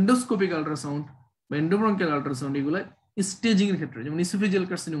 So endoscopic ultrasound বা endobronchial ultrasound এগুলা স্টেজিং এর ক্ষেত্রে যেমন ইসোফেজিয়াল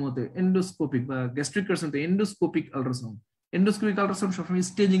কার্সিনোমাতে এন্ডোস্কোপিক বা গ্যাস্ট্রিক কার্সিনোমাতে এন্ডোস্কোপিক আল্ট্রাসাউন্ড সবসময়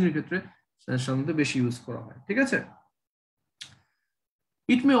স্টেজিং এর ক্ষেত্রে সাধারণত বেশি ইউজ করা হয় ঠিক আছে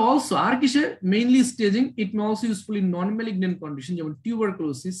ইট মে অলসো আর কিসে mainly staging it may also useful in non malignant condition যেমন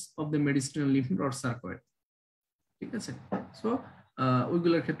tuberculosis of the medicinal lymph node or সার্কয়েড ঠিক আছে সো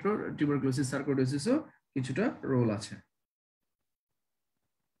ওইগুলোর ক্ষেত্রে টিউবারকুলোসিস সার্কোইডোসিসও কিছুটা রোল আছে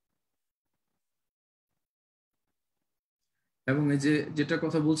এবং এই যে যেটা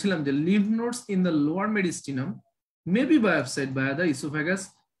কথা বলছিলাম যে lymph nodes in the lower mediastinum may be biopsied by the esophagus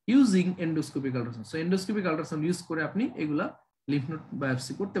using endoscopic ultrasound. So endoscopic ultrasound use করে আপনি এগুলা lymph node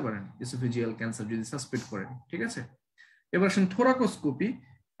biopsy করতে পারেন esophageal cancer যদি সাসপেক্ট করেন ঠিক আছে এবার আসেন থোরাকোস্কোপি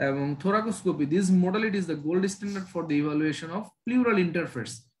এবং থোরাকোস্কোপি this modality is the gold standard for the evaluation of pleural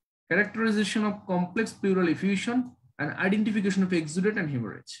interface characterization of complex pleural effusion and identification of exudate and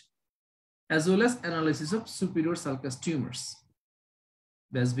hemorrhage as well as analysis of superior sulcus tumors.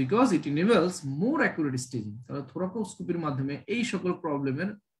 That's because it enables more accurate staging. তাহলে থোরাকোস্কোপির মাধ্যমে এই সকল প্রবলেমের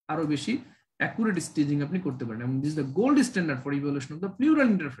আরো বেশি accurate staging আপনি করতে পারেন এবং this is the gold standard for evaluation of the pleural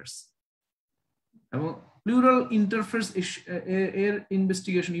interface. এবং pleural interface এর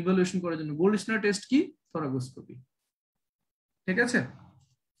ইনভেস্টিগেশন ইভালুয়েশন করার জন্য গোল্ড স্ট্যান্ডার্ড টেস্ট কি থোরাকোস্কোপি ঠিক আছে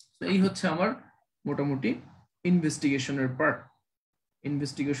তো এই হচ্ছে আমার মোটামুটি ইনভেস্টিগেশনের পার্ট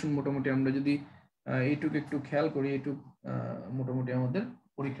ইনভেস্টিগেশন মোটামুটি আমরা যদি এইটুকু একটু খেয়াল করি এইটুক মোটামুটি আমাদের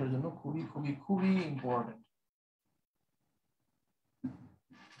পরীক্ষার জন্য খুবই খুবই খুবই ইম্পর্টেন্ট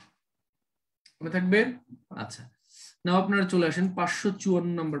মনে থাকবে আচ্ছা নাও আপনারা চলে আসেন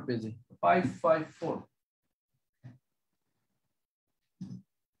 554 নম্বর পেজে 554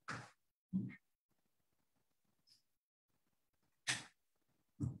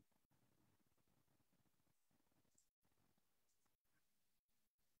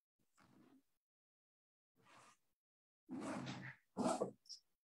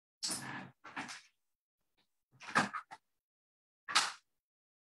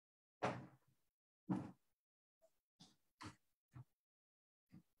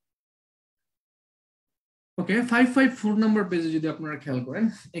 ওকে 554 নাম্বার পেজে যদি আপনারা খেয়াল করেন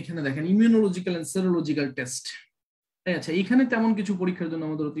এখানে দেখেন ইমিউনোলজিক্যাল এন্ড সেরোলজিক্যাল টেস্ট আচ্ছা এখানে তেমন কিছু পরীক্ষার জন্য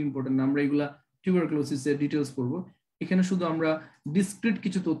আমাদের অতি ইম্পর্টেন্ট না আমরা এগুলা টিউবারকুলোসিস এর ডিটেইলস করব এখানে শুধু আমরা ডিসক্রিট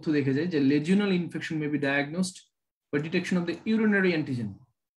কিছু তথ্য দেখে যাই যে লেজিওনাল infection may be diagnosed by detection of the urinary antigen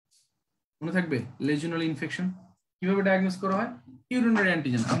মনে থাকবে লেজিওনাল ইনফেকশন কিভাবে ডায়াগনোস করা হয় ইউরিনারি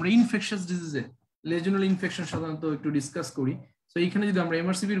অ্যান্টিজেন আমরা ইনফেকশাস ডিজিজে লেজিওনাল ইনফেকশন সাধারণত একটু ডিসকাস করি সো এখানে যদি আমরা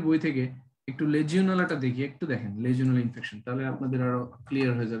এমআরসিপির বই থেকে একটু লেজিওনেলাটা দেখি একটু দেখেন লেজিওনাল ইনফেকশন তাহলে আপনাদের আরো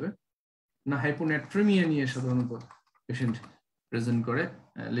ক্লিয়ার হয়ে যাবে না হাইপোনেট্রিমিয়া নিয়ে সাধারণত পেশেন্ট প্রেজেন্ট করে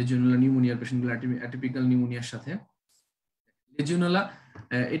লেজিওনেলা নিউমোনিয়ার পেশেন্টগুলো অ্যাটিপিক্যাল নিউমোনিয়ার সাথে লেজিওনেলা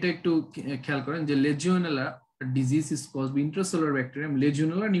এটা একটু খেয়াল করেন যে Legionella disease is caused by intracellular bacterium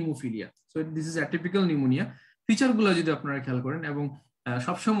Legionella নিউমোফিলিয়া so this is atypical pneumonia ফিচারগুলো যদি আপনারা খেয়াল করেন এবং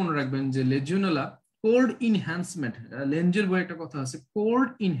সবসময় মনে রাখবেন যে লেজিওনেলা কোল্ড ইনহ্যান্সমেন্ট লেঞ্জের বই একটা কথা আছে কোল্ড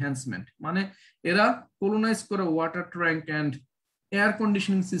ইনহ্যান্সমেন্ট মানে এরা কোলোনাইজ করে water tank and air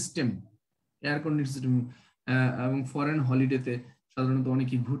conditioning system এবং ফরেন হলিডেতে সাধারণত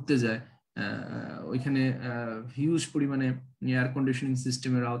অনেকেই ঘুরতে যায় ওইখানে হিউজ পরিমাণে এয়ার কন্ডিশনিং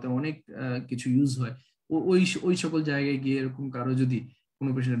সিস্টেমের আওতায় অনেক কিছু ইউজ হয় ওই সকল জায়গায় গিয়ে এরকম কারো যদি কোনো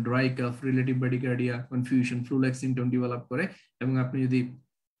পেশেন্টের dry calf relative bradycardia confusion flu like symptom develop করে এবং আপনি যদি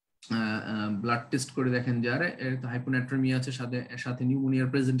ব্লাড টেস্ট করে দেখেন যে আরে হাইপোনেট্রিমিয়া আছে সাথে নিউমোনিয়ার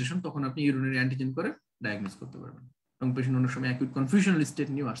প্রেজেন্টেশন তখন আপনি ইউরিনারি অ্যান্টিজেন করে ডায়াগনোস করতে পারবেন এবং পেশেন্ট অনেক সময় অ্যাকিউট কনফিউশনাল স্টেট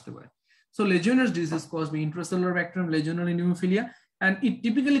নিয়ে আসতে পারে so লেজিওনাস disease is caused by intracellular bacterium লেজিওনাল নিউমোফিলিয়া and it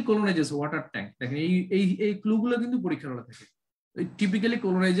typically colonizes water tank দেখেন এই ক্লুগুলো কিন্তু পরীক্ষার হলে থাকে ইট typically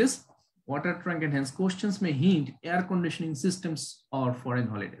colonizes water tank and hence questions may hint air conditioning systems or foreign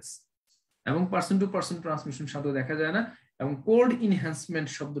holidays এবং পারসন টু পারসন ট্রান্সমিশন সাথে দেখা যায় না এবং কোল্ড ইনহ্যান্সমেন্ট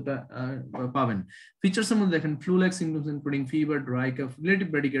শব্দটা পাবেন ফিচারসের মধ্যে দেখেন flu like symptoms including fever dry calf relative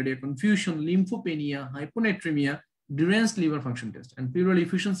bradycardia confusion লিম্ফোপেনিয়া hyponatraemia ডিরেন্সড liver function test and plural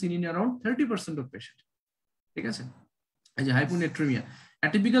এফিউশন seen in around 30% of patient ঠিক আছে এই যে হাইপোনেট্রিমিয়া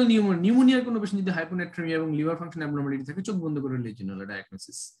অ্যাটিপিক্যাল নিউমোনিয়ার কোনো পেশেন্ট যদি হাইপোনেট্রিমিয়া এবং লিভার ফাংশন অ্যাবনর্মালিটি থাকে চোখ বন্ধ করে লেজিওনেলা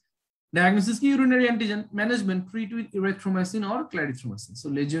ডায়াগনোসিস ডায়াগনোসিস কি urinary antigen, management treat with ইরেথ্রোমাইসিন or clarithromycin. So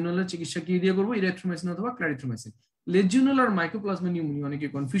লেজিওনেলার চিকিৎসা কি দিয়ে করব, ইরেথ্রোমাইসিন অথবা ক্ল্যারিথ্রোমাইসিন। লেজিওনেলার মাইকোপ্লাজমা নিউমোনিয়া অনেকে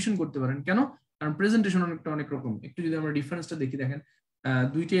কনফিউশন করতে পারেন, কেন? কারণ প্রেজেন্টেশন অনেক রকম। একটু যদি আমরা ডিফারেন্সটা দেখি, দেখেন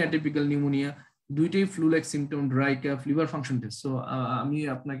দুইটাই অ্যাটিপিক্যাল নিউমোনিয়া, দুইটাই flu like symptom, dry calf, liver function test. So আমি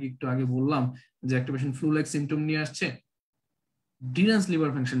আপনাকে একটু আগে বললাম যে একটা পেশেন্ট ফ্লু লাইক সিমটম নিয়ে আসছে, ডিনাস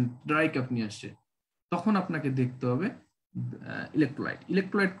লিভার ফাংশন, ড্রাই কাফ নিয়ে আসছে, তখন আপনাকে দেখতে হবে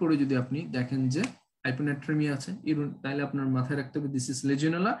ইলেকট্রোলাইট করে যদি আপনি দেখেন যে হাইপোনাট্রিমিয়া আছে, তাহলে আপনার মাথায় রাখতে হবে this is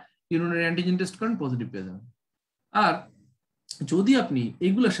Legionella, urinary antigen test করেন, পজিটিভ পেয়ে যাবেন। আর যদি আপনি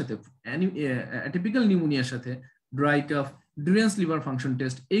এইগুলোর সাথে অ্যাটিপিক্যাল নিউমোনিয়ার সাথে dry calf, ডিউরেন্স liver function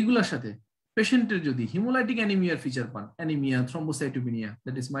test, এইগুলোর সাথে পেশেন্টের যদি হিমোলাইটিক অ্যানিমিয়ার ফিচার পান, anaemia, thrombocytopenia,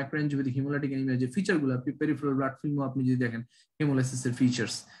 that is মাইক্রোএনজিওপ্যাথিক haemolytic অ্যানিমিয়ার যে ফিচারগুলো, পেরিফেরাল ব্লাড ফিল্মও আপনি যদি দেখেন হিমোলাইসিসের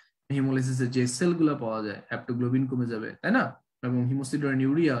ফিচার্স, হিমোলাইসিসের যে সেলগুলো পাওয়া যায়, হ্যাপ্টোগ্লোবিন কমে যাবে, তাই না? এবং হিমোসিডার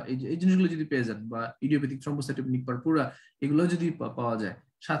ইউরিয়া, এই জিনিসগুলো যদি পেয়ে যান, বা ইডিওপ্যাথিক থ্রম্বোসাইটোপেনিক পারপুরা, এগুলো যদি পাওয়া যায়,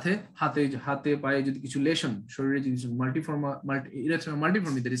 সাথে হাতে পায়ে যদি কিছু লেশন, শরীরে যদি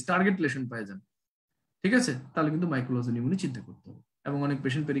মাল্টিফর্মি দ্যাট ইজ টার্গেট লেশন পাওয়া যান, ঠিক আছে, তাহলে কিন্তু মাইক্রোপ্লাজমা নিউমোনিয়া চিন্তা করতে হবে। এবং অনেক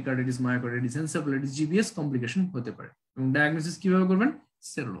পেশেন্ট পেরিকার্ডিটিস, মায়োকার্ডিটিস, এনসেফালাইটিস, জিবিএস কমপ্লিকেশন হতে পারে। এবং ডায়াগনোসিস কিভাবে করবেন?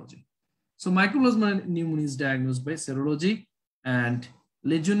 Serology. So mycoplasma pneumonia is diagnosed by serology and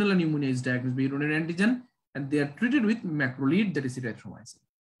Legionella pneumonia is diagnosed by urinary antigen and they are treated with macrolide, that is erythromycin.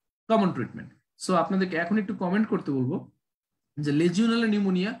 Common treatment. So আপনাদেরকে এখন একটু comment করতে বলবো যে Legionella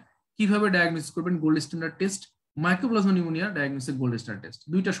pneumonia কিভাবে diagnosis করবেন, gold standard test, mycoplasma pneumonia diagnosis gold standard test.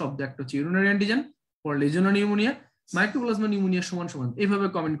 দুইটা শব্দ, একটা হচ্ছে urinary antigen for Legionella pneumonia, mycoplasma pneumonia সমান সমান, এইভাবে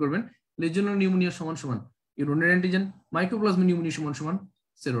কমেন্ট করবেন, Legionella pneumonia সমান সমান ইউরিনারি অ্যান্টিজেন, মাইক্রোপ্লাজমা নিউমোনিয়া সমান সমান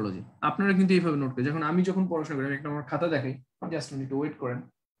সেরোলজি। আপনারা কিন্তু এইভাবে নোট করেন। যখন আমি পড়াশোনা করি, আমি একটা আমার খাতা দেখাই, জাস্ট মিনিট ওয়েট করেন।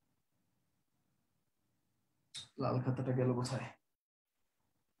 লাল খাতাটা গেল কোথায়?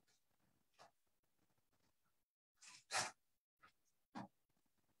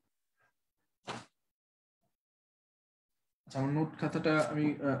 আচ্ছা, আমার নোট খাতাটা আমি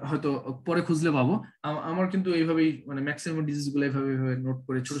হয়তো পরে খুঁজলে পাবো। আমার কিন্তু এইভাবেই, মানে ম্যাক্সিমাম ডিজিজ গুলো এইভাবে নোট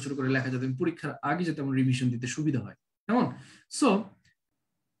করে ছোট ছোট করে লেখা, যাতে পরীক্ষার আগে যাতে আমার রিভিশন দিতে সুবিধা হয়, কেমন? সো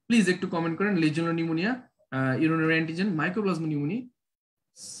প্লিজ একটু কমেন্ট করেন, Legionella pneumonia, urinary antigen, mycoplasma pneumonia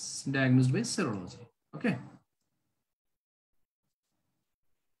diagnosed by serology. Okay.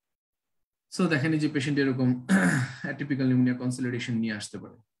 So দেখেন যে পেশেন্ট এরকম অ্যাটিপিক্যাল নিউমোনিয়া কনসলিডেশন নিয়ে আসতে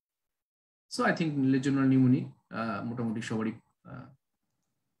পারে। So I think Legionella pneumonia মোটামুটি সবারই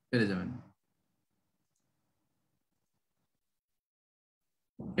পেরে যাবেন।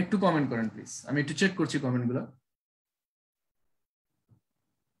 একটু কমেন্ট করেন প্লিজ, আমি একটু চেক করছি কমেন্টগুলো।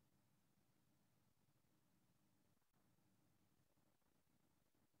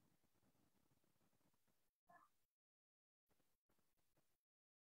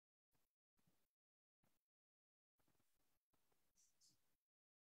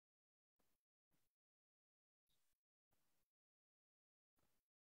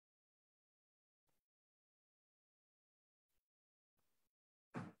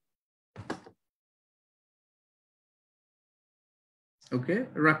 ওকে,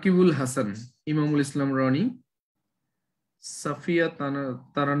 রাকিবুল হাসান, ইমামুল ইসলাম রনি, সাফিয়া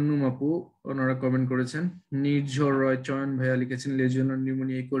তারান্নুম আপু, ওনারা কমেন্ট করেছেন। নির্ঝর রয় চয়ন ভাইয়া লিখেছেন Legionella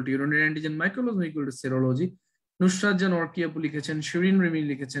pneumonia equal to urinary antigen, mycoplasma equal to serology. Nusrat জান অর্কি আপু লিখেছেন, শিরিন রিমি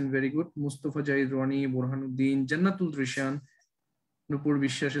লিখেছেন, ভেরি গুড। মুস্তফা জাহিদ রনি, বোরহানুদ্দিন, জান্নাতুল ত্রিশান, নূপুর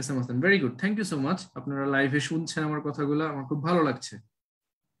বিশ্বাস, S M Hasan, very good, thank you so much. আপনারা লাইভে শুনছেন আমার কথাগুলো, আমার খুব ভালো লাগছে।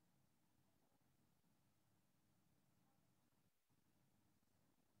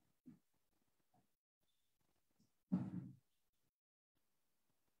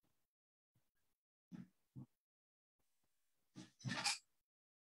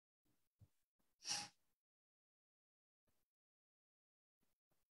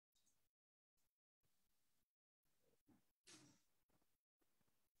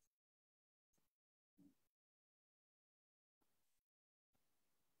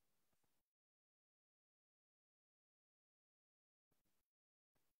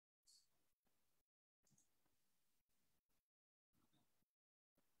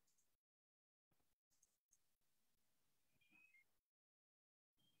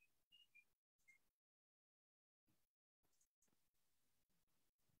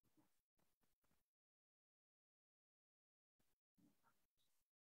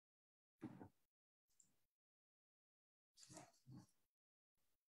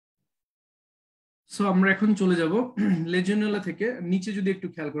 সো আমরা এখন চলে যাব Legionella থেকে। নিচে যদি একটু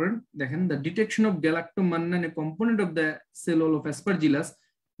খেয়াল করেন, দেখেন the detection of galactomannan, a component of the cell wall of aspergillus,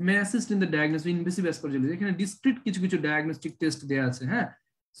 may assist in the diagnosis of invasive aspergillus. এখানে ডিসক্রিট কিছু কিছু ডায়াগনস্টিক টেস্ট দেয়া আছে, হ্যাঁ,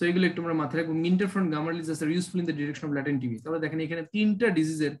 সো এগুলো একটু আমরা মাথায় রাখবো। Interferon gamma releases are useful in the direction of latent TB. তাহলে দেখেন এখানে 3টা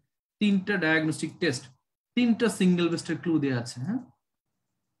ডিজিজের 3টা ডায়াগনস্টিক টেস্ট, 3টা সিঙ্গেল বেস্টের ক্লু দেওয়া আছে। হ্যাঁ,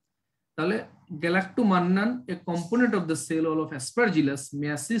 তাহলে galactomannan, a component of the cell wall of aspergillus, may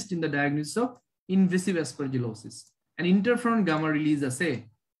assist in the diagnosis of invasive aspergillosis. And interferon gamma release assay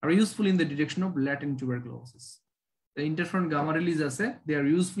are useful in the detection of latent tuberculosis. The interferon gamma release assay, they are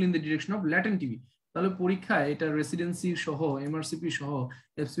useful in the detection of latent TB. তাহলে পরীক্ষায় এটা residency সহ MRCP সহ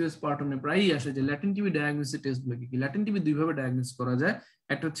FCPS part 1 এ প্রায়ই আসে যে latent TB diagnosis টেস্টগুলো কি। ল্যাটেন্ট টিবি দুই ভাবে ডায়াগনোসিস করা যায়,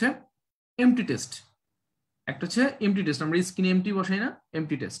 একটা হচ্ছে এমটি টেস্ট, একটা হচ্ছে এমটি টেস্ট, আমরা স্ক্রিনে এমটি বসাই না,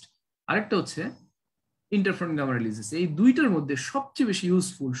 এমটি টেস্ট। আরেকটা হচ্ছে ইন্টারফেরন গামা রিলিজেস। এই দুইটার মধ্যে সবচেয়ে বেশি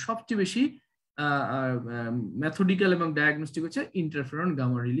ইউজফুল, সবচেয়ে বেশি মেথডিক্যাল এবং ডায়াগনস্টিক হচ্ছে ইন্টারফেরন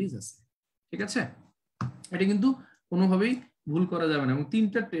গামা রিলিজ আছে। ঠিক আছে, এটা কিন্তু কোনোভাবেই ভুল করা যাবে না। এবং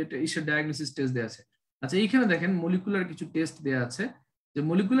 3টা ডায়াগনোসিস টেস্ট দেওয়া আছে। আচ্ছা, এইখানে দেখেন মলিকুলার কিছু টেস্ট দেওয়া আছে, যে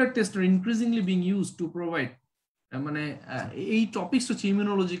molecular test are increasingly being use to provide, মানে এই টপিকস হচ্ছে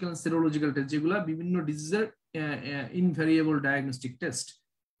ইমিউনোলজিক্যাল সেরোলজিক্যাল টেস্ট, যেগুলো বিভিন্ন ডিজিজের invariable diagnostic test.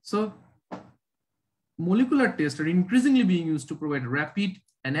 So, molecular tests are increasingly being used to provide rapid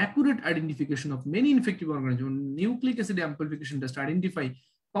and accurate identification of many infective organisms. Nucleic acid amplification test identify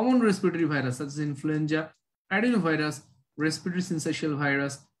common respiratory virus such as influenza, adenovirus, respiratory syncytial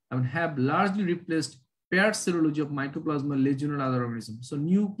virus, and have largely replaced paired serology of mycoplasma, legionella, other organisms. So,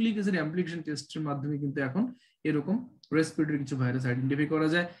 nucleic acid amplification test এর মাধ্যমে কিন্তু এখন এরকম respiratory কিছু virus identify করা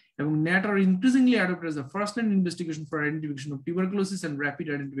যায়, এবং NAT are increasingly adopted as the first line investigation for identification of tuberculosis and rapid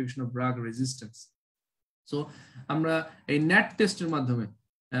identification of drug resistance. So আমরা এই NAT টেস্টের মাধ্যমে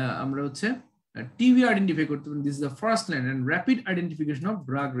আমরা হচ্ছে টিবি আইডেন্টিফাই করতে পারি। This is the first line, and rapid identification of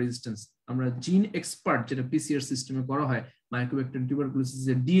drug resistance আমরা gene expert যেটা পিসিআর সিস্টেমে করা হয়, মাইক্রোব্যাকটেরিয়াম টিউবারকুলোসিস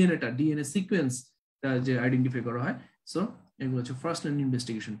এর ডিএনএ সিকোয়েন্স যে আইডেন্টিফাই করা হয়। সো এগুলো হচ্ছে first line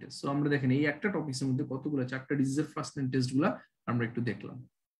investigation test. So আমরা দেখেন এই একটা টপিকের মধ্যে কতগুলো 4টা ডিজিজের ফার্স্ট লাইন টেস্টগুলো আমরা একটু দেখলাম।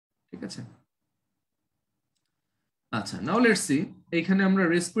 ঠিক আছে, আচ্ছা, নাও লেটস সি। এখানে আমরা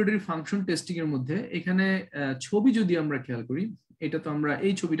রেসপিরেটরি ফাংশন টেস্টিং এর মধ্যে এখানে ছবি যদি আমরা খেয়াল করি, এটা তো আমরা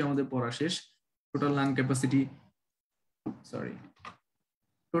এই ছবিটা আমাদের পড়া শেষ। Total lung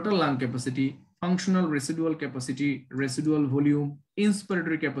capacity, functional residual capacity, residual volume,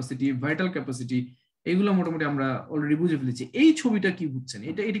 ইন্সপিরেটরি capacity, vital capacity, এগুলো মোটামুটি আমরা অলরেডি বুঝে ফেলেছি। এই ছবিটা কি বুঝছেন?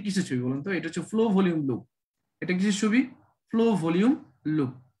 এটা কিসের ছবি বলুন তো? এটা হচ্ছে ফ্লো ভলিউম লুপ। এটা কিসের ছবি? Flow volume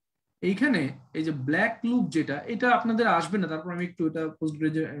loop. এইখানে এই যে ব্ল্যাক লুপ যেটা, এটা আপনাদের আসবে না, তারপর আমি একটু এটা পোস্ট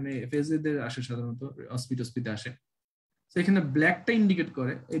গ্রাজুয়েট মানে ফেজেদের আসে, সাধারণত হসপিটালে আসে। তো এখানে ব্ল্যাকটা ইন্ডিকেট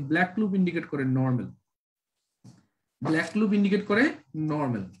করে, এই ব্ল্যাক লুপ ইন্ডিকেট করে নরমাল, ব্ল্যাক লুপ ইন্ডিকেট করে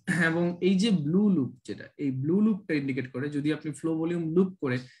নরমাল, এবং এই যে ব্লু লুপ যেটা, এই ব্লু লুপটা ইন্ডিকেট করে যদি আপনি ফ্লো ভলিউম লুপ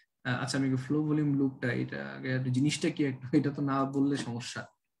করে। আচ্ছা, আমি ফ্লো ভলিউম লুপটা, এটা আগে জিনিসটা কি একটু, এটা তো না বললে সমস্যা।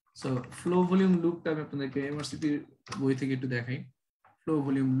 সো ফ্লো ভলিউম লুপটা আমি আপনাদেরকে ইউনিভার্সিটি বই থেকে একটু দেখাই। Flow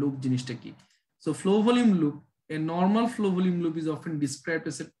volume loop জিনিসটা কি? So flow volume loop, a normal flow volume loop is often described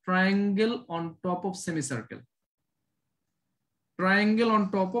as a triangle on top of semicircle. Triangle on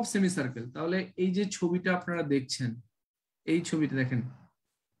top of semicircle. তাহলে এই যে ছবিটা আপনারা দেখছেন, এই ছবিটা দেখেন,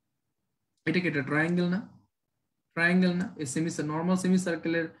 এটা কি এটা ট্রায়াঙ্গেল না? ট্রায়াঙ্গেল না? এই নর্মাল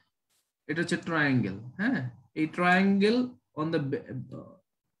সেমিসার্কেলের এটা হচ্ছে ট্রায়াঙ্গেল। হ্যাঁ, এই triangle on the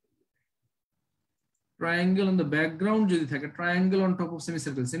triangle on the background যদি থাকে, triangle on top of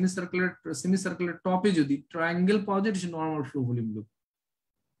semicircular টপে যদি ট্রায়াঙ্গেল পাওয়া যায়, এটা নরমাল ফ্লো ভলিউম লুপ।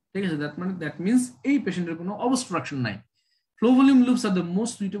 ঠিক আছে, দ্যাট মিন্স এই পেশেন্টের কোনো অবস্ট্রাকশন নাই। Flow volume loops are the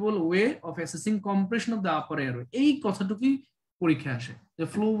most suitable way of assessing compression of the upper airway. এই কথাটুকুই পরীক্ষা আসে যে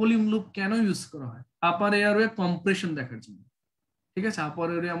ফ্লো ভলিউম লুপ কেন ইউজ করা হয়? আপার এয়ারওয়ে কম্প্রেশন দেখার জন্য। ঠিক আছে, আপার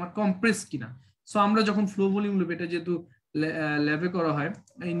এয়ারওয়ে আমার কম্প্রেস কিনা। সো আমরা যখন ফ্লো ভলিউম লুপ, এটা যেহেতু ল্যাবে করা হয়,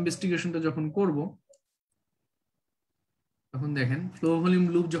 ইনভেস্টিগেশনটা যখন করব, তখন দেখেন ফ্লো ভলিউম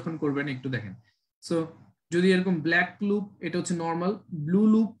লুপ যখন করবেন একটু দেখেন। সো যদি এরকম ব্ল্যাক লুপ, এটা হচ্ছে নরমাল। ব্লু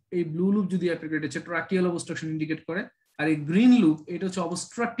লুপ, এই ব্লু লুপ যদি আপনাকে, এটা হচ্ছে ট্রাকিয়াল অবস্ট্রাকশন ইন্ডিকেট করে। আর এই গ্রিন লুপ, এটা হচ্ছে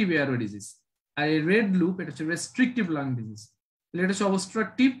অবস্ট্রাকটিভ এয়ারওয়ে ডিজিজ। আর এই রেড লুপ, এটা হচ্ছে রেস্ট্রিকটিভ লাং ডিজিজ। এটা হচ্ছে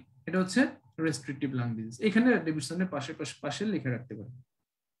অবস্ট্রাকটিভ, এটা হচ্ছে রেস্ট্রিকটিভ লাং ডিজিজ। এখানে ডেভিডসনের পাশে লিখে রাখতে পারেন।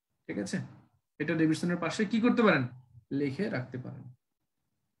 ঠিক আছে, এটা ডেভিডসনের পাশে কি করতে পারেন? লিখে রাখতে পারেন।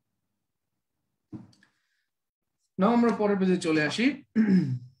 নাও আমরা পরের পেজে চলে আসি।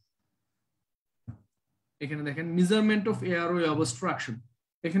 এখানে দেখেন মেজারমেন্ট অফ এয়ারওয়ে অবস্ট্রাকশন।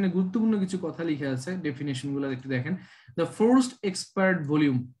 এখানে গুরুত্বপূর্ণ কিছু কথা লিখে আছে, ডেফিনেশন গুলো একটু দেখেন। The forced expired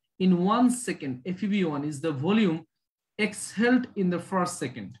volume in 1 second FEV1 is the volume exhaled in the first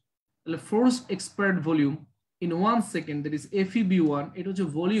second. তাহলে forced expired volume in 1 second, that is FEV1, এটা হচ্ছে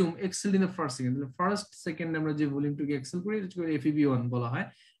volume এক্সেলড in the first second, তাহলে ফার্স্ট সেকেন্ড আমরা যে ভলিউমটাকে Excel করি এটা হচ্ছে FEV1 বলা হয়,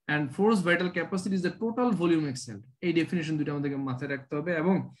 and force vital capacity is the total volume exhaled. এই ডেফিনিশন দুটো আমাদেরকে মাথায় রাখতে হবে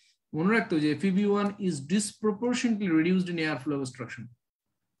এবং মনে রাখতে হবে যে FEV1 is disproportionately reduced in airflow obstruction.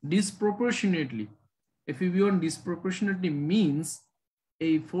 Disproportionately, FEV1 disproportionately means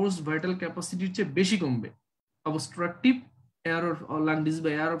a forced vital capacity চেয়ে বেশি কমবে obstructive air or lung disease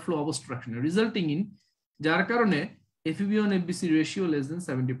by airflow obstruction, resulting in যার কারণে FEV1 FVC ratio less than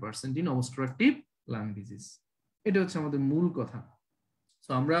 70% in obstructive lung disease. এটা হচ্ছে আমাদের মূল কথা।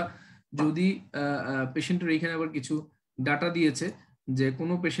 সো আমরা যদি পেশেন্টের এখানে আবার কিছু ডাটা দিয়েছে যে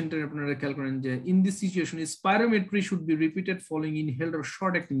কোনো পেশেন্টের আপনারা খেয়াল করেন যে in this situation spirometry should be repeated following inhaled or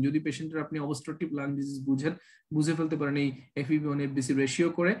short acting, যদি পেশেন্টের আপনি অবস্ট্রাকটিভ লাং ডিজিজ বুঝে ফেলতে পারেন এই FEV1 FVC রেশিও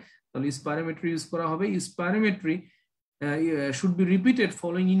করে, তাহলে স্পাইরোমেট্রি ইউজ করা হবে। Spirometry should be repeated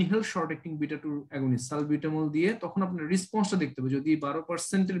following inhaled short acting beta 2 agonist salbutamol দিয়ে, তখন আপনার রেসপন্সটা দেখতে হবে, যদি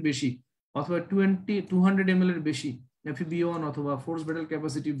 12% এর বেশি অথবা 200 ml এর বেশি FEV1 অথবা ফোর্স ভাইটাল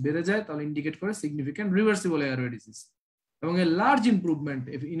ক্যাপাসিটি বেড়ে যায় তাহলে ইন্ডিকেট করে সিগনিফিক্যান্ট রিভার্সিবল এয়ারওয়ে ডিজিজ, এবং a large improvement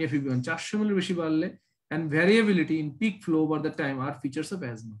in FEV1 400 ml এর বেশি বাড়লে and variability in peak flow over the time are features of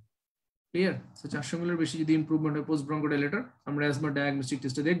asthma. Clear? So 400 ml এর বেশি যদি ইমপ্রুভমেন্ট হয় পোস্ট ব্রঙ্কোডাইলেটর, আমরা অ্যাজমা ডায়াগনস্টিক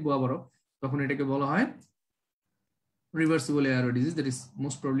টেস্টে দেখবো আবারও, তখন এটাকে বলা হয় reversible airway disease, that is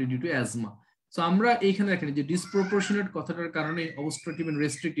most probably due to asthma. So আমরা এইখানে দেখেন যে disproportionate কথাটার কারণে obstructive and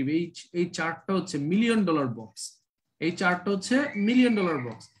restrictive এই চারটা হচ্ছে $1 million বক্স, এই চারটা হচ্ছে $1 million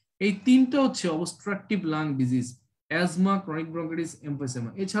বক্স, এই তিনটা হচ্ছে obstructive lung disease, asthma, chronic bronchitis, emphysema,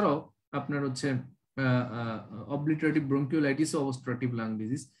 এছাড়াও আপনার হচ্ছে obliterative bronchiolitis ও obstructive lung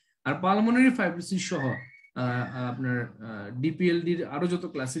disease, আর pulmonary fibrosis সহ আপনার DPLD এর আরো যত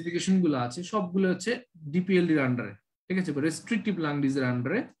ক্লাসিফিকেশন গুলো আছে সবগুলো হচ্ছে DPLD এর আন্ডারে, ঠিক আছে, রেস্ট্রিকটিভ লাং ডিজিজের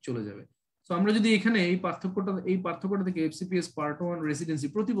আন্ডারে চলে যাবে। সো আমরা যদি এখানে এই পার্থক্যটা থেকে FCPS পার্ট 1 রেসিডেন্সি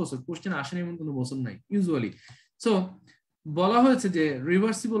প্রতি বছর কোশ্চেন আসে এমন কোনো বছর নাই ইউজুয়ালি। সো বলা হয়েছে যে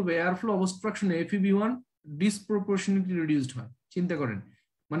রিভার্সিবল বা এয়ারফ্লো অবস্ট্রাকশনে FEV1 ডিসপ্রপোর্শনেটলি রিডিউসড হয়। চিন্তা করেন,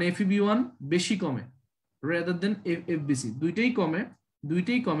 মানে FEV1 বেশি কমে রাদার দেন FVC, দুইটাই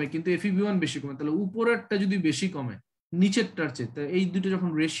কমে কিন্তু FEV1 বেশি কমে, তাহলে উপরেরটা যদি বেশি কমে নিচেরটার চেয়ে, এই দুটো যখন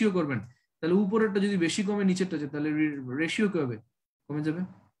রেশিও করবেন তাহলে উপরেরটা যদি বেশি কমে নিচেরটা চেয়ে তাহলে রেশিও কি হবে? কমে যাবে।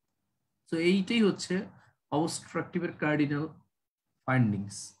 সো এইটাই হচ্ছে অবস্ট্রাকটিভের cardinal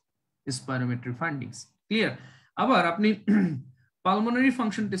findings, spirometry findings. Clear? আবার আপনি পালমোনারি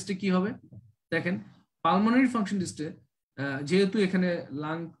ফাংশন টেস্টে কি হবে দেখেন, পালমোনারি ফাংশন টেস্টে যেহেতু এখানে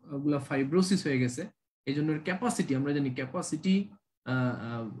লাং গুলা ফাইব্রোসিস হয়ে গেছে এই জন্য ক্যাপাসিটি, আমরা জানি ক্যাপাসিটি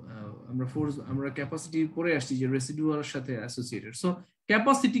আমরা ক্যাপাসিটি পড়ে আসছি যে রেসিডুয়াল সাথে অ্যাসোসিয়েটেড, সো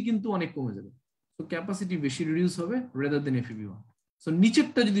ক্যাপাসিটি কিন্তু অনেক কমে যাবে, সো ক্যাপাসিটি বেশি রিডিউস হবে রাদার দেন FEV1। সো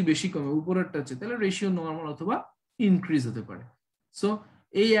নিচেরটা যদি বেশি কমে উপরেরটা আছে তাহলে রেশিও নরমাল অথবা ইনক্রিজ হতে পারে। সো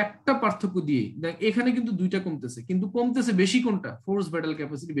এই একটা পার্থক্য দিয়ে এখানে কিন্তু দুইটা কমতেছে, কিন্তু কমতেছে বেশি কোনটা? ফোর্স ভাইটাল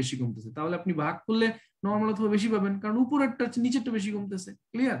ক্যাপাসিটি বেশি কমতেছে, তাহলে আপনি ভাগ করলে নরমাল অথবা বেশি পাবেন কারণ উপরেরটা নিচেরটা বেশি কমতেছে।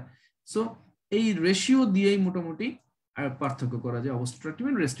 ক্লিয়ার? সো এই রেশিও দিয়েই মোটামুটি পার্থক্য করা যায় obstructive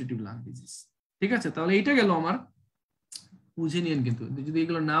and restrictive lung disease. ঠিক আছে, তাহলে এইটা গেল আমার, বুঝে নিয়েন, কিন্তু যদি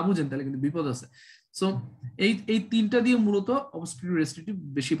এগুলো না বুঝেন তাহলে কিন্তু বিপদ আছে। সো এই তিনটা দিয়ে মূলত অবস্ট্রাকটিভ রেস্ট্রিকটিভ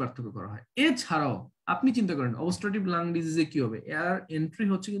বেশি পার্থক্য করা হয়। এছাড়াও আপনি চিন্তা করেন অবস্ট্রাকটিভ লাং ডিজিজে কি হবে, এয়ার এন্ট্রি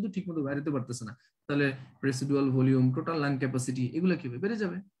হচ্ছে কিন্তু ঠিকমতো বাইরেতে পারতেছে না, তাহলে residual volume, total lung capacity এগুলো কি হবে? বেড়ে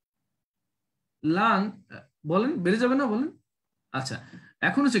যাবে। লাং বলেন বেড়ে যাবে না বলেন? আচ্ছা,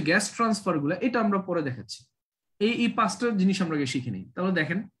 এখন হচ্ছে গ্যাস ট্রান্সফার গুলা, এটা আমরা পরে দেখাচ্ছি। এই পাঁচটা জিনিস আমরা শিখে নিই। তাহলে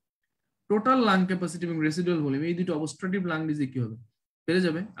দেখেন টোটাল লাং ক্যাপাসিটি এবং রেসিডুয়াল ভলিউম এই দুটো অবস্ট্রাকটিভ লাং ডিজিজে কি হবে? বেড়ে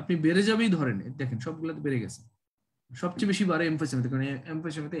যাবে। আপনি বেড়ে যাবেই ধরেন, দেখেন সবগুলোতে বেড়ে গেছে, সবচেয়ে বেশি বাড়ে এমফাইসেমাতে, কারণ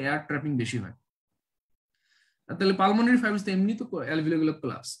এমফাইসেমাতে এয়ার ট্র্যাপিং বেশি হয়। তাহলে পালমোনারি ফাইব্রোসিস এমনি তো অ্যালভিওলার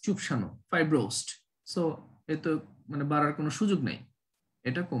কোলাপস, চুপসানো, ফাইব্রোস্ট, সো এ তো মানে বাড়ার কোনো সুযোগ নেই,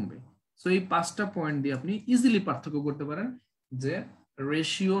 এটা কমবে। সো এই পাঁচটা পয়েন্ট দিয়ে আপনি ইজিলি পার্থক্য করতে পারেন যে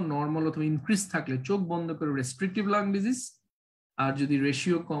রেশিও নরমাল অথবা ইনক্রিজ থাকলে চোখ বন্ধ করে রেস্ট্রিকটিভ লাং ডিজিজ, আর যদি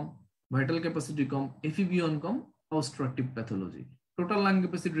রেশিও কম, ভাইটাল ক্যাপাসিটি কম, FEV1 কম, obstructive pathology. Total lung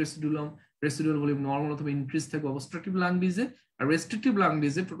capacity residual volume normal অথবা ইনক্রিজ থাকবে অবস্ট্রাকটিভ লাং ডিজিজে, আর restrictive lung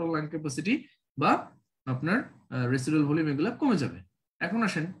ডিজিজে total lung capacity বা আপনার রেসিডুয়াল ভলিউম এগুলো কমে যাবে। এখন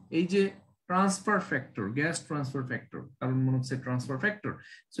আসেন এই যে transfer factor, gas transfer factor, carbon monoxide transfer factor,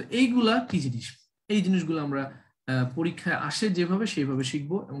 so এইগুলা কি জিনিস? এই জিনিসগুলো আমরা পরীক্ষায় আসে যেভাবে সেইভাবে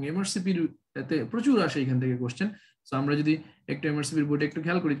শিখবো, এবং এমআরসিপির এতে প্রচুর আসে এখান থেকে কোশ্চেন। সো আমরা যদি একটু এমআরসিপির বইটা একটু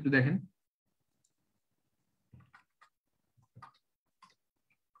খেয়াল করি, একটু দেখেন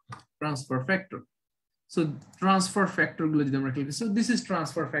transfer factor. So transfer factor গুলো যদি আমরা ক্লিক করি, so this is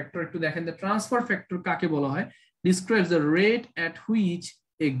transfer factor. একটু দেখেন দ্য ট্রান্সফার ফ্যাক্টর কাকে বলা হয়, describes the rate at which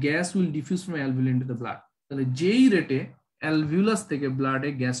a gas will diffuse from অ্যালভিউল into the blood. তাহলে যেই রেটে অ্যালভিউলাস থেকে ব্লাডে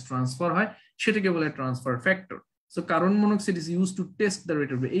গ্যাস ট্রান্সফার হয় সেটাকে বলে transfer factor. So carbon monoxide is used to test the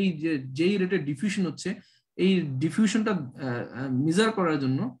rate of, এই যে যেই রেটে ডিফিউশন হচ্ছে এই ডিফিউশনটা মেজার করার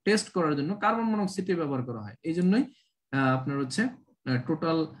জন্য, টেস্ট করার জন্য কার্বন মনোক্সাইড ব্যবহার করা হয়। এই জন্যই আপনার হচ্ছে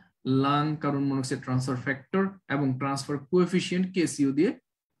total lung carbon monoxide transfer factor এবং ট্রান্সফার কোএফিশিয়েন্ট কেসিও দিয়ে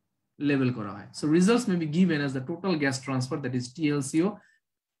লেবেল করা হয়। So results may be given as the total gas transfer, that is টিএলসিও,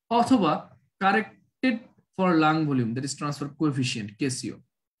 অথবা corrected for lung volume, that is transfer coefficient Casio.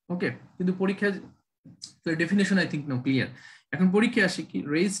 ওকে, কিন্তু পরীক্ষায় definition I think now clear. এখন পরীক্ষায় আসে কি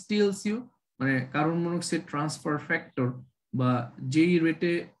রেজ টিএলসিও মানে কার্বন মনোক্সাইড ট্রান্সফার ফ্যাক্টর, বা যেই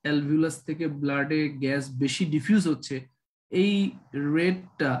রেটে অ্যালভিউলাস থেকে ব্লাডে গ্যাস বেশি ডিফিউজ হচ্ছে এই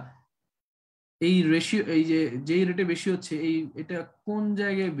রেটটা, এই রেশিও, এই যে যেই রেটে বেশি হচ্ছে এই এটা কোন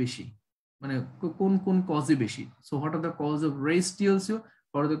জায়গায় বেশি, মানে কোন কোন কজে বেশি। So what are the cause of raise টিএলসিও,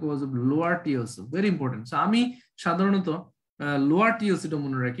 what are the cause of lower টিএলসিও, very important. So আমি সাধারণত লোয়ার টিএলসিটা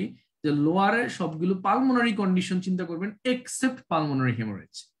মনে রাখি যে লোয়ারে সবগুলো পালমোনারি কন্ডিশন চিন্তা করবেন এক্সেপ্ট পালমোনারি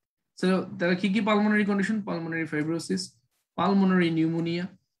হেমোরেজ। সো তাহলে কি কি pulmonary condition, pulmonary fibrosis, pulmonary pneumonia,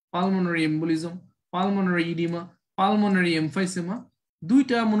 pulmonary embolism, pulmonary oedema, pulmonary emphysema,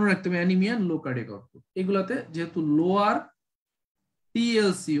 দুইটা মনে রাখতে হবে অ্যানিমিয়া, লো কার্ডিয়াক আউটপুট। এগুলাতে যেহেতু লোয়ার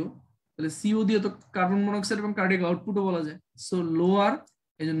টিএলসিও, তাহলে সিও দিয়ে তো কার্বন মনোক্সাইড এবং কার্ডিয়াক আউটপুটও বলা যায়, সো লোয়ার,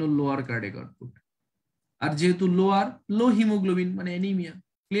 এই জন্য লোয়ার কার্ডিয়াক আউটপুট। আর যেহেতু লোয়ার, লো হিমোগ্লোবিন মানে অ্যানিমিয়া,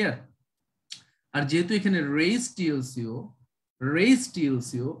 ক্লিয়ার। আর যেহেতু এখানে রেজ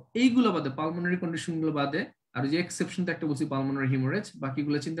টিএলসিও এইগুলো বাদে, পালমোনারি কন্ডিশন গুলো বাদে, আর যে এক্সেপশন একটা বলছি পালমোনারি হিমোরেজ,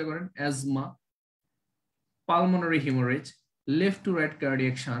 বাকিগুলো চিন্তা করেন asthma, pulmonary haemorrhage, left to right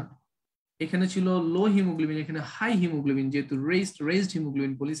cardiac shunt, এখানে ছিল লো হিমোগ্লোবিন, এখানে হাই হিমোগ্লোবিন, যেহেতু রেজড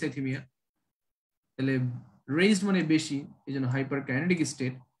হিমোগ্লোবিন পলিসাইথেমিয়া, তাহলে রেজড মানে বেশি, এই জন্য hyperkinetic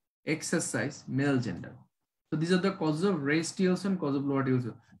state, exercise, mail gender. তো this are the cause of raise TLC and cause of lower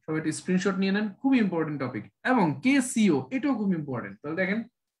TLC. সবাই একটা স্ক্রিনশট নিয়ে নেন, খুব ইম্পর্টেন্ট টপিক। এবং কেসিও, এটাও খুব ইম্পর্টেন্ট। তাহলে দেখেন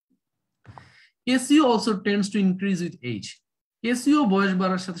Casio also tends to increase with age, Casio বয়স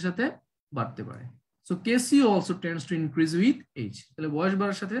বাড়ার সাথে সাথে বাড়তে পারে। So Casio also tends to increase with age, তাহলে বয়স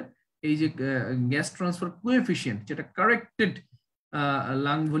বাড়ার সাথে এই যে গ্যাস ট্রান্সফার কোএফিশিয়েন্ট, যেটা corrected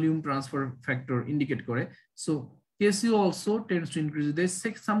lung volume transfer factor indicate করে, so KCO also tends to increase. There's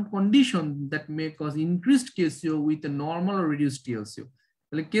some condition that may cause increased KCO with a normal or reduced TLCO.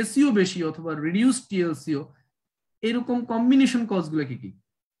 তাহলে KCO বেশি অথবা reduced TLCO এরকম combination কজগুলো কি কি?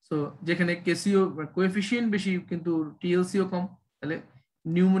 So যেখানে KCO coefficient বেশি কিন্তু TLCO কম, তাহলে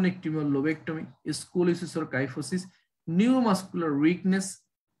নিউমোনেক্টমি or লোবেক্টমি, স্কোলিসিস or kyphosis, neuromuscular weakness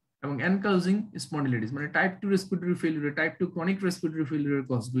এবং অ্যানকাইলোজিং স্পন্ডিলাইটিস, মানে type 2 respiratory failure, type 2 chronic respiratory ফেলিউরের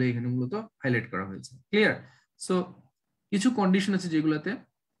কজগুলো এখানে মূলত হাইলাইট করা হয়েছে। ক্লিয়ার? সো কিছু কন্ডিশন আছে যেগুলোতে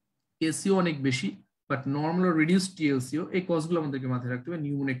কেসিও অনেক বেশি বাট নরমাল অর রিডিউসড টিএলসিও, এই কজগুলো আমাদেরকে মাথায় রাখতে হবে।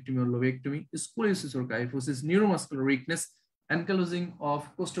 নিউমোনেক্টমি or লোবেক্টমি, স্কোলিসিস or kyphosis, neuromuscular weakness, ankylosing of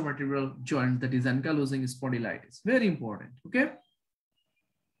costovertebral joint, that is ankylosing spondylitis, very important. Okay,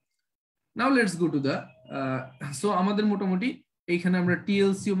 now let's go to the so আমাদের মোটামুটি এইখানে আমরা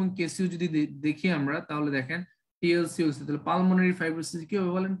টিএলসি এবং কেসিও যদি দেখি আমরা, তাহলে দেখেন টিএলসিও তাহলে পালমোনারি ফাইব্রোসিস কি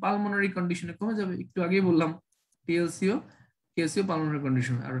হবে বলেন, পালমোনারি কন্ডিশনে কমে যাবে, একটু আগেই বললাম টিএলসিও কেসিও পালমোনারি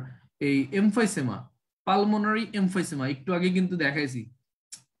কন্ডিশন। আর এই এমফাইসেমা, পালমোনারি এমফাইসেমা একটু আগে কিন্তু দেখাইছি,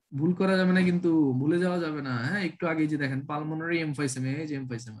 ভুল করা যাবে না কিন্তু, ভুলে যাওয়া যাবে না। হ্যাঁ, একটু আগে যে দেখেন পালমোনারি এমফাইসেমা, এই যে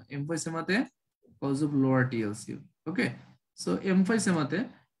emphysema, এমফাইসেমাতে cause of lower টিএলসিও। Okay, so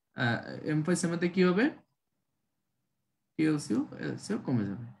এমফাইসেমাতে কি হবে, টিএলসিও এলসিও কমে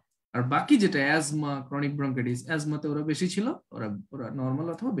যাবে। আর বাকি যেটা অ্যাজমা, ক্রনিক ব্রঙ্কাইটিস, অ্যাজমাতে ওরা বেশি ছিল, ওরা নরমাল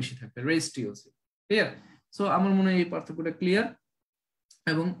অথবা বেশি থাকবে, রেজ টিএলসিও। ক্লিয়ার? সো আমার মনে হয় এই পার্থক্যটা ক্লিয়ার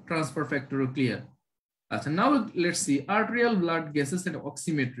এবং ট্রান্সফার ফ্যাক্টরও ক্লিয়ার। আচ্ছা, now let's see arterial blood gases and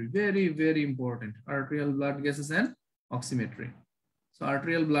oximetry, very very important, arterial blood gases and oximetry. So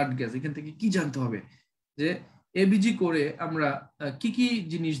arterial blood gas, এখান থেকে কি জানতে হবে যে এবিজি করে আমরা কি কি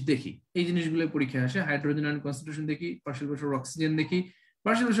জিনিস দেখি, এই জিনিসগুলো পরীক্ষায় আসে। হাইড্রোজেন আয়ন কনসেন্ট্রেশন দেখি, পার্শিয়াল প্রেসার অক্সিজেন দেখি,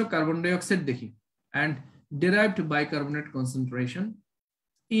 partial pressure carbon die oxide দেখি, and derived bicarbonate concentration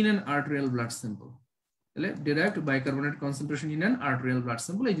in an arterial blood sample, তাহলে derived bicarbonate concentration in an arterial blood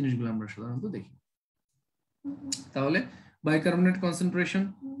sample, এই জিনিসগুলো আমরা সাধারণত দেখি। তাহলে বাইকার্বনেট কনসেন্ট্রেশন,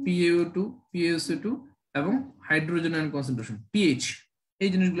 PaO2, PaSO2 এবং হাইড্রোজেন আয়ন কনসেন্ট্রেশন, pH, এই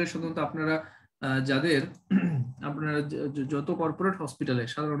জিনিসগুলো সাধারণত আপনারা যত কর্পোরেট হসপিটালে,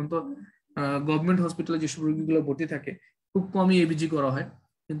 সাধারণত গভর্নমেন্ট হসপিটালে যেসব রোগীগুলো ভর্তি থাকে খুব কমই এবিজি করা হয়,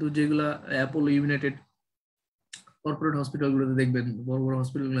 কিন্তু যেগুলা অ্যাপোলো, ইউনাইটেড কর্পোরেট হসপিটালগুলোতে দেখবেন, বড় বড়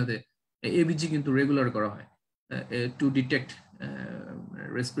হসপিটালগুলোতে এবিজি কিন্তু রেগুলার করা হয় to detect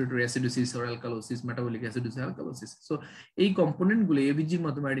respiratory acidosis or alkalosis, metabolic acidosis, alkalosis. So এই কম্পোনেন্টগুলো এবিজির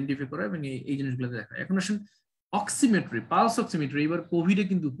মাধ্যমে আইডেন্টিফাই করা এবং এই জিনিসগুলো দেখা। এখন আসেন অক্সিমেট্রি, পালস অক্সিমেট্রি। এবার কোভিডে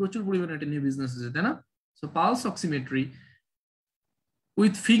কিন্তু প্রচুর পরিমাণে এটা নিয়ে বিজনেস আছে, তাই না? So pulse oximetry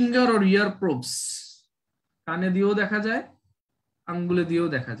with finger or ইয়ার প্রোবস, কানে দিয়েও দেখা যায়, আঙ্গুলে দিয়েও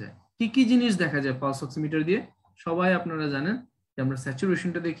দেখা যায়। কি কি জিনিস দেখা যায় পালস অক্সিমিটার দিয়ে? সবাই আপনারা জানেন যে আমরা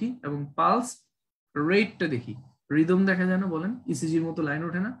স্যাচুরেশনটা দেখি এবং পালস রেটটা দেখি। রিদম দেখা যায় না, বলেন? ইসিজির মতো লাইন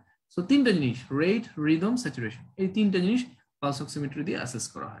ওঠে না? সো তিনটা জিনিস, রেট, রিদম, স্যাচুরেশন, এই তিনটা জিনিস পালস অক্সিমিটার দিয়ে অ্যাসেস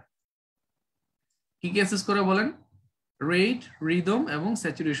করা হয়। কি কি অ্যাসেস করা বলেন? রেট, রিদম এবং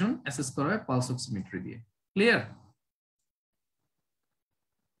স্যাচুরেশন অ্যাসেস করা হয় পালস অক্সিমিটার দিয়ে। ক্লিয়ার?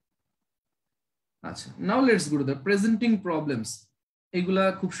 আচ্ছা, now let's go to the presenting problems. এগুলা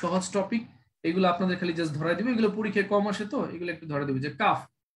খুব সহজ টপিক, এগুলো আপনাদের খালি জাস্ট ধরা দিবে। এগুলো পরীক্ষায় কম আসে, তো এগুলো একটু ধরা দিবে। যে কাফ,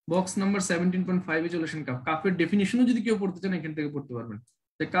 বক্স নাম্বার 17.5 এ চলে আসেন কাফ। কাফের ডেফিনিশনও যদি কেউ পড়তে চান এখান থেকে পড়তে পারবেন।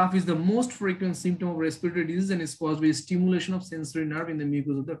 The cough is the most frequent symptom of respiratory disease and is caused by stimulation of sensory nerve in the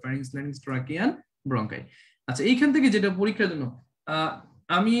mucus of the pharynx, larynx, trachea and bronchi. আচ্ছা, এইখান থেকে যেটা পরীক্ষার জন্য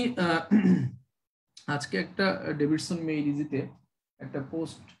আমি আজকে একটা ডেভিডসন মেইল ইজিতে একটা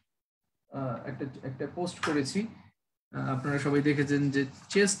পোস্ট করেছি, আপনারা সবাই দেখেছেন যে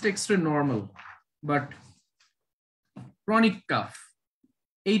chest x-ray normal but chronic calf.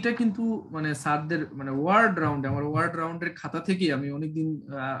 এইটা কিন্তু মানে স্যারদের মানে ওয়ার্ড রাউন্ডে, আমার ওয়ার্ড রাউন্ডের খাতা থেকে আমি অনেকদিন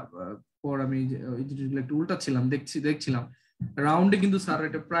পর আমি এই জিনিসগুলো একটু উল্টাচ্ছিলাম, দেখছিলাম রাউন্ডে কিন্তু স্যার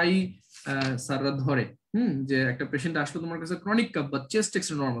এটা প্রায় স্যাররা ধরে যে একটা পেশেন্ট আসলো তোমার কাছে ক্রনিক কাফ বা চেস্ট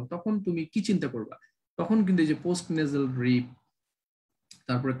এক্সরে নরমাল, তখন তুমি কি চিন্তা করবা? তখন কিন্তু এই যে পোস্ট নেজাল ড্রিপ,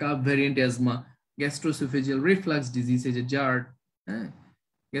 তারপরে calf variant asthma, গ্যাস্ট্রোএসোফেজিয়াল reflux disease, এই যে জার্ড, হ্যাঁ,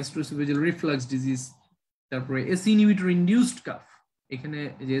 গ্যাস্ট্রোএসোফেজিয়াল রিফ্লাক্স ডিজিজ, তারপরে এসি ইনহিবিটর ইনডিউসড কাফ, এখানে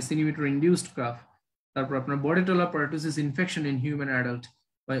যে এসি ইনহিবিটর ইনডিউসড কাফ, তারপর আপনার বডিটোলা pertussis infection in human adult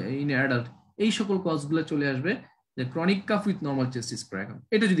বা ইন অ্যাডাল্ট, এই সকল কজগুলো চলে আসবে যে chronic calf with normal chest স্প্রাগম,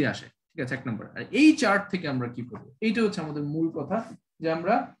 এটা যদি আসে, ঠিক আছে, এক নম্বর। আর এই চার্ট থেকে আমরা কি করবো, এইটা হচ্ছে আমাদের মূল কথা, যে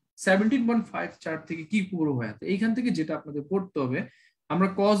আমরা 17.5 চার্ট থেকে কি করবো ভাইয়া। এইখান থেকে যেটা আপনাদের পড়তে হবে, আমরা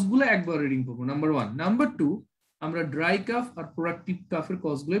কজগুলো একবার রিডিং করবো, নাম্বার 1। নাম্বার 2, আমরা ড্রাই কাফ আর প্রোডাক্টিভ কাফের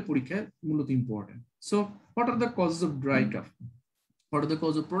কজগুলো পরীক্ষায় মূলত important. So what are the causes of dry calf, what are the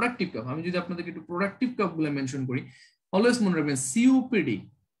cause of productive calf? আমি যদি আপনাদেরকে একটু প্রোডাক্টিভ কাফ গুলো মেনশন করি, অলওয়েজ মনে রাখবেন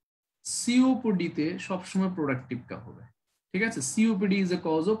সিওপিডি তে সবসময় প্রোডাক্টিভ কাফ হবে, ঠিক আছে? COPD is a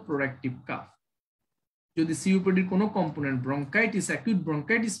cause of productive calf. যদি সিওপিডির কোনো component bronchitis, acute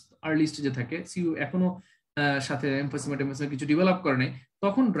bronchitis early স্টেজে থাকে, সিও এখনো সাথে এমফিসেমা কিছু ডেভেলপ করে নাই,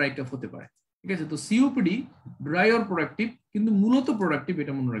 তখন ড্রাই কাফ হতে পারে, ঠিক আছে? তো সিওপিডি ড্রাই অর প্রোডাক্টিভ, কিন্তু মূলত প্রোডাক্টিভ,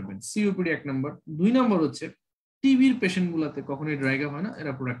 এটা মনে রাখবেন। সিওপিডি 1 নম্বর। 2 নম্বর হচ্ছে টিবির পেশেন্ট গুলাতে কখনোই ড্রাই কাফ হয় না,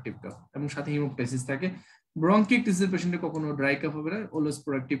 এরা প্রোডাক্টিভ কাফ, এবং সাথে হিমোপ্টাইসিস থাকে। ব্রঙ্কিটিসের পেশেন্টে কখনো ড্রাই কাফ হবে না, always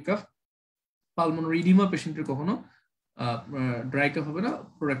productive calf. Pulmonary oedema পেশেন্টের কখনো ড্রাই কাফ হবে না,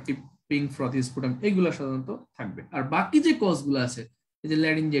 প্রোডাক্টিভ পিঙ্ক ফ্রথি স্পুটাম, এগুলো সাধারণত থাকবে। আর বাকি যে কজগুলো আছে, এই যে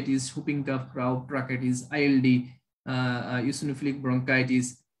laryngitis, whooping calf, crowd, ট্রাকাইটিস, ILD, eosinophilic bronchitis,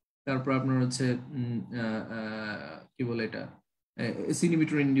 তারপর আপনার হচ্ছে কি বলে এটা,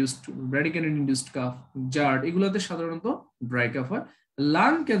 সিনিমিটর ইনডিউসড, ব্র্যাডিকানিন ইনডিউসড কাফ, জার্ড, এগুলোতে সাধারণত ড্রাই কাফ হয়।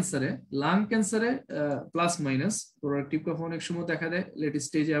 লাং ক্যান্সারে প্লাস মাইনাস প্রোডাক্টিভ কাফ অনেক সময় দেখা দেয় লেট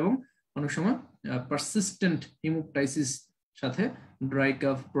স্টেজে, এবং অনেক সময় পারসিস্টেন্ট হিমোপ্টাইসিস সাথে ড্রাই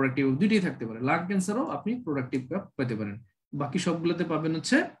কাফ, প্রোডাক্টিভ দুইটাই থাকতে পারে। লাং ক্যান্সারও আপনি প্রোডাক্টিভ কাফ পেতে পারেন। বাকি সবগুলোতে পাবেন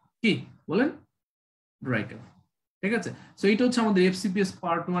হচ্ছে কি বলেন, ড্রাই কাফ, ঠিক আছে? সো এটা হচ্ছে আমাদের এফসিপিএস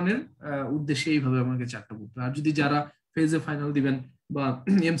পার্ট 1 এর উদ্দেশ্যে এইভাবে আমাকে চারটা পড়তে। আর যদি যারা ফেজে ফাইনাল দিবেন বা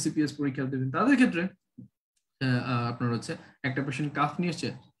এমসিপিএস পরীক্ষা দিবেন, তাদের ক্ষেত্রে আপনার হচ্ছে একটা পেশেন্ট কাফ নিয়ে এসছে,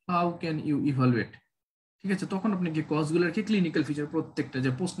 হাউ ক্যান ইউ ইভালুয়েট, ঠিক আছে? তখন আপনাকে কজগুলোর কি ক্লিনিক্যাল ফিচার প্রত্যেকটা,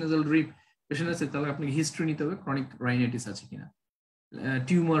 যে পোস্ট নেজাল ড্রিপ পেশেন্ট আছে তাহলে আপনাকে হিস্ট্রি নিতে হবে, ক্রনিক রাইনাইটিস আছে কিনা,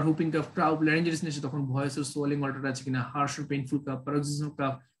 tumour, whooping calf, crowd, laryngitis নিয়েছে তখন ভয়েসের সোয়েলিং অল্টার আছে কিনা, Harsh painful calf, paroxysm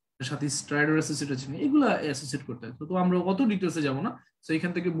calf, সাথে স্ট্রাইডার অ্যাসোসিয়েট আছে কিনা, এগুলো অ্যাসোসিয়েট করতে হয়। তো আমরা অত ডিটেলসে যাব না। সো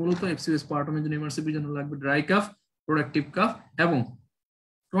এখান থেকে মূলত এফসিপিএস পার্ট 1 এর জন্য এমআরসিপির জন্য লাগবে ড্রাই কাফ, প্রোডাক্টিভ কাফ এবং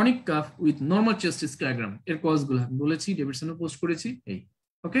chronic calf with normal chest স্ক্যাগ্রাম, এর কজগুলো আমি বলেছি, ডেভিডসনে পোস্ট করেছি। এই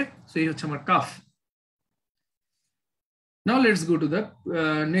ওকে, সো এই হচ্ছে আমার calf. Now let's go to the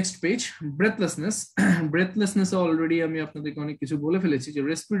next page, breathlessness. Breathlessness already আমি আপনাদেরকে অনেক কিছু বলে ফেলেছি, যে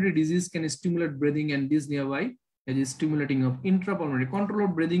respiratory disease can stimulate breathing and dyspnea by stimulating of intrapulmonary control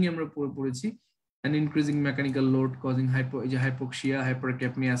of breathing আমরা পড়েছি, and increasing mechanical load causing hypoxia,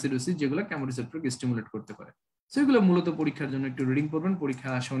 hypercapnia, acidosis, যেগুলো কেমোরিসেপ্টরকে স্টিমুলেট করতে পারে। সো এগুলো মূলত পরীক্ষার জন্য একটু রিডিং করবেন, পরীক্ষা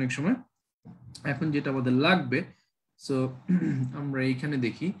আসে অনেক সময়। এখন যেটা আমাদের লাগবে সো আমরা এখানে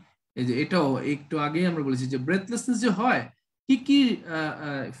দেখি এই যে এটাও একটু আগেই আমরা বলেছি যে ব্রেথলেসনেস যে হয় কি কি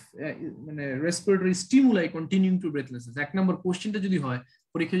মানে respiratory stimuli continuing two breathlessness. এক নম্বর কোশ্চেনটা যদি হয়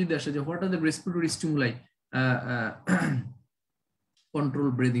পরীক্ষা যদি আসে যে what are the respiratory stimuli control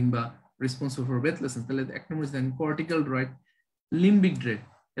breathing বা রেসপন্সিবল ফর ব্রেথলেসনেস, তাহলে এক নম্বর দেখেন কর্টিক্যাল ড্রাইভ, লিম্বিক ড্রাইভ,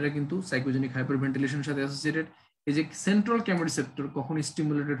 এরা কিন্তু সাইকোজেনিক হাইপারভেন্টিলেশনের সাথে অ্যাসোসিয়েটেড। এই যে সেন্ট্রাল কেমোরিসেপ্টর কখন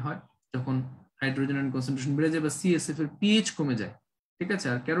স্টিমুলেটেড হয়, যখন হাইড্রোজেন এন্ড কনসেন্ট্রেশন বেড়ে যায় বা সিএসএফ এর পিএইচ কমে যায়, ঠিক আছে।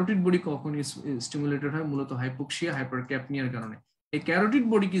 আর ক্যারোটিড বডি কখন স্টিমুলেটেড হয়, মূলত হাইপোক্সিয়া হাইপারক্যাপনিয়ার কারণে। এই ক্যারোটিড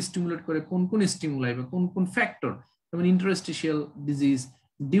বডিকে স্টিমুলেট করে কোন কোন স্টিমুলাই বা কোন কোন ফ্যাক্টর, যেমন interstitial disease,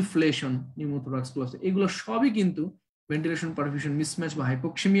 deflation, pneumothorax close, এগুলো সবই কিন্তু ভেন্টিলেশন পারফিউশন মিসম্যাচ বা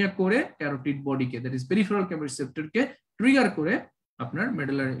হাইপোক্সিমিয়া করে carotid বডিকে, that is peripheral কেমোরিসেপ্টরকে trigger করে আপনার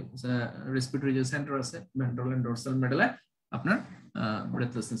মেডুলারি রেসপিরেটরি যে সেন্টার আছে ভেন্ট্রাল এন্ড ডরসাল মেডুলায় আপনার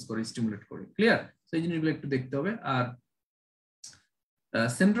ব্রেথলেসনেস করে স্টিমুলেট করে। ক্লিয়ার? সো এই জিনিসগুলো একটু দেখতে হবে। আর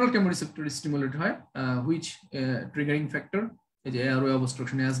সেন্ট্রাল কেমোরিসেপ্টর স্টিমুলেট হয় হুইচ ট্রিগারিং ফ্যাক্টর, এই যে airway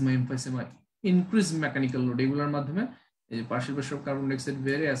obstruction, asthma, emphysema, increase mechanical load, এগুলোর মাধ্যমে এই যে partial pressure of carbon dioxide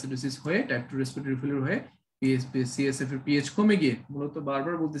বেড়ে অ্যাসিডোসিস হয়ে টাইপ 2 রেসপিরেটরি ফেলিউর হয়ে সিএসএফ এর পিএইচ কমে গিয়ে, মূলত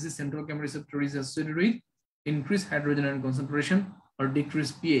বারবার বলতেছি central chemoreceptor is associated with increase hydrogen ion concentration R decrease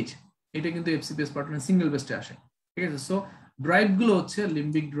pH. এটা কিন্তু এফসিপিএস প্যাটার্নে সিঙ্গেল বেস্টে আসে, ঠিক আছে। সো ড্রাইভ গুলো হচ্ছে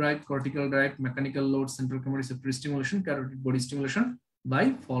লিম্বিক drive, cortical drive, mechanical load, central chemoreceptor stimulation, carotid body stimulation by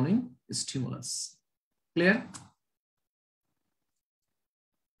following stimulus. Clear?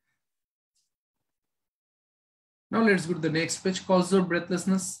 Now let's go to the next page, cause of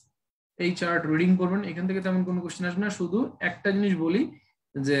breathlessness. এই chart reading করবেন, এখান থেকে তেমন কোনো কোশ্চেন আসবে না, শুধু একটা জিনিস বলি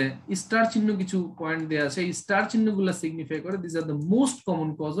যে স্টার চিহ্ন কিছু পয়েন্ট দেয়া আছে, এই স্টার চিহ্নগুলো সিগনিফাই করে this are the most common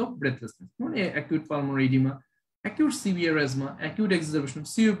cause of breathlessness, মানে acute pulmonary oedema, acute severe asthma, acute exacerbation of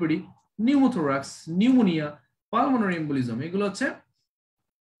COPD, pneumothorax, pneumonia, pulmonary embolism, এগুলো হচ্ছে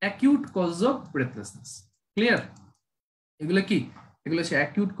acute cause of breathlessness. Clear? এগুলো কি? এগুলো হচ্ছে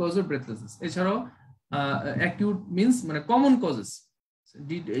acute cause of breathlessness। এছাড়াও acute means মানে common causes,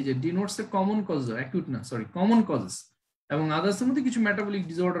 এই যে denotes a common cause, acute না, সরি, common causes। এবং আদার্স এর মধ্যে কিছু মেটাবলিক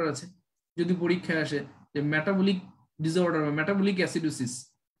ডিসঅর্ডার আছে, যদি পরীক্ষায় আসে যে মেটাবলিক ডিসঅর্ডার বা মেটাবলিক অ্যাসিডোসিস,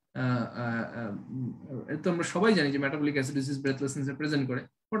 তো আমরা সবাই জানি যে metabolic acidosis breathlessness a present করে।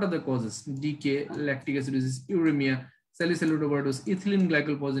 What are the causes? Decay, lactic acidosis, uraemia, salicylic overdose, ethylene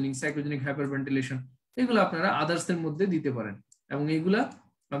glycol poisoning, psychogenic hyperventilation, এগুলো আপনারা আদার্স এর মধ্যে দিতে পারেন। এবং এগুলা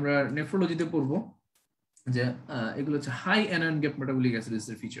আমরা নেফ্রোলজিতে পড়বো যে এগুলো হচ্ছে high anion gap metabolic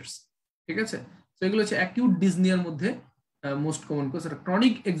acidosis features, ঠিক আছে। তো এগুলো হচ্ছে অ্যাকিউট ডিসনিয়ার মধ্যে মোস্ট কমন কজ, আর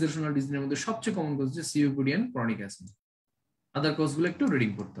ক্রনিক এক্সারশনাল ডিসনিয়ার মধ্যে সবচেয়ে কমন কজ হচ্ছে সিওপিডি এন্ড ক্রনিক অ্যাজমা। আদার কজগুলো একটু রিডিং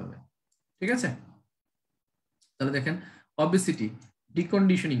করতে হবে, ঠিক আছে। তাহলে দেখেন অবেসিটি,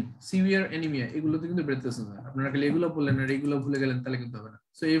 ডিকন্ডিশনিং, সিভিয়ার অ্যানিমিয়া, এগুলোতে কিন্তু ব্রেথলেসনেস হয়। আপনারা খালি এগুলো বললেন আর এগুলো ভুলে গেলেন তাহলে কিন্তু হবে না।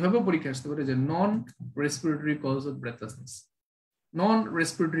 সো এইভাবে পরীক্ষা আসতে পারে যে নন respiratory cause of breathlessness, non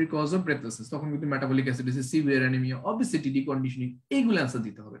respiratory cause of breathlessness, তখন কিন্তু metabolic acidosis, severe anaemia, obesity, ডিকন্ডিশনিং, এইগুলো অ্যান্সার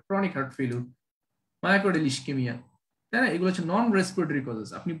দিতে হবে। Chronic heart failure, myocardial ischaemia, তাই না, এগুলো হচ্ছে নন রেসপিরেটরি কজেস।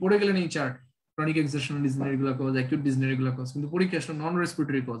 আপনি পড়ে গেলেন এই চার্ট, ক্রনিক এক্সারশনাল ডিসনিয়া এগুলো কজ, অ্যাকিউট ডিসনিয়া এগুলো কজ, কিন্তু পরীক্ষা আসলে নন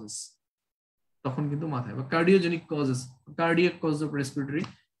রেসপিরেটরি কজেস, তখন কিন্তু মাথায়। বা cardiogenic causes, cardiac cause of respiratory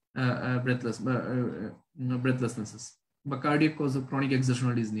breathlessness বা cardiac cause of chronic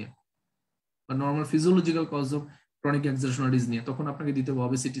exertional dyspnoea বা normal physiological cause of chronic exertional dyspnoea, তখন আপনাকে দিতে হবে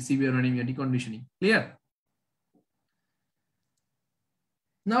obesity, severe anaemia, ডিকন্ডিশনিং। Clear?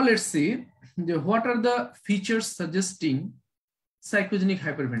 Now let's see what are the features suggesting psychogenic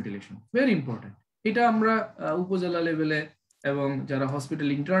hyperventilation. Very important. এটা আমরা উপজেলা লেভেলে এবং যারা হসপিটাল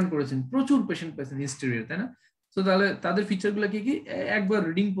ইন্টার্ন করেছেন প্রচুর পেশেন্ট পেয়েছেন হিস্ট্রির, তাই না। তো তাহলে তাদের ফিচারগুলো কি কি একবার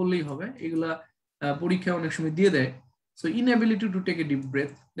রিডিং পড়লেই হবে, এগুলা পরীক্ষা অনেক সময় দিয়ে দেয়। So inability to take a deep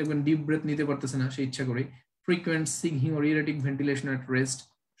breadth, দেখবেন ডিপ ব্রেথ নিতে পারতেছে না সে ইচ্ছা করে, frequent সিগিং or ইরেটিক ventilation at rest,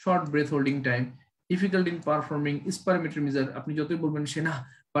 short breadth holding time, difficult in performing spirometry measure, আপনি যতই বলবেন সে না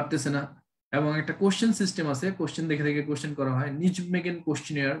পারতেছে না। এবং একটা কোশ্চেন সিস্টেম আছে, কোশ্চেন দেখে দেখে কোশ্চেন করা হয়, নিজমেগেন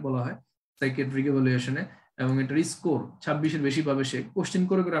কোশ্চেনিয়ার বলা হয় সাইকিয়াট্রিক এভালুয়েশনে, এবং এটার স্কোর 26-এর বেশি পাবে সে। কোশ্চেন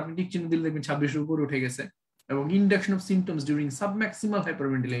করে করে আপনি টিক চিহ্ন দিলে দেখবেন 26-এর উপরে উঠে গেছে। এবং induction of symptoms during সাবম্যাক্সিমাল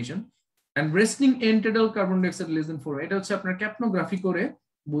hyperventilation and resting এন্টেডাল carbon dioxide less than 4, এটা হচ্ছে আপনার ক্যাপনোগ্রাফি করে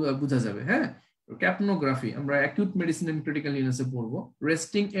বোঝা যাবে। হ্যাঁ, ক্যাপনোগ্রাফি আমরা অ্যাকিউট মেডিসিন এন্ড ক্রিটিক্যাল ইলনেসে পড়বো।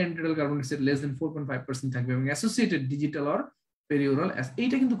 Resting এন্টেডাল carbon dioxide less than 4.5% থাকবে এবং অ্যাসোসিয়েটেড ডিজিটাল অর পেরিওরাল,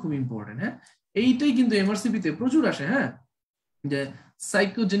 এইটা কিন্তু খুব ইম্পর্টেন্ট। হ্যাঁ, এইটাই কিন্তু এমআরসিপি তে প্রচুর আসে। হ্যাঁ, যে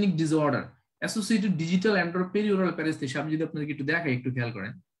psychogenic disorder associated digital and or perioral paraesthesia, আমি যদি আপনাদেরকে একটু দেখাই, একটু খেয়াল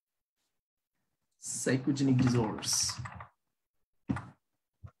করেন, সাইকোজেনিক ডিসঅর্ডারস।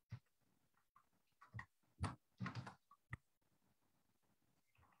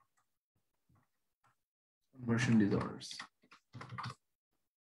 conversion disorders.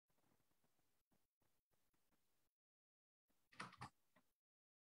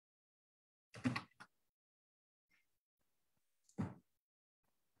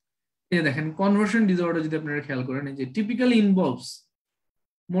 দেখেন কনভার্সন ডিসঅর্ডার যদি আপনারা খেয়াল করেন যে typically involves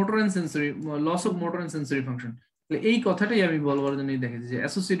motor and sensory loss of motor and sensory function, এই কথাটাই আমি বলবার জন্য দেখেছি যে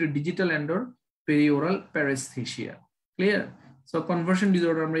associated digital and or perioral প্যারাস্থেসিয়া। Clear? So conversion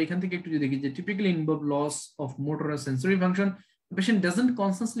disorder আমরা এখান থেকে একটু যদি দেখি যে typically involve loss of motor and sensory function, the patient doesn't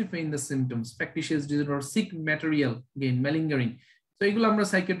constantly feign the symptoms, factitious disorder or sick material gain, malingering. তো এগুলো আমরা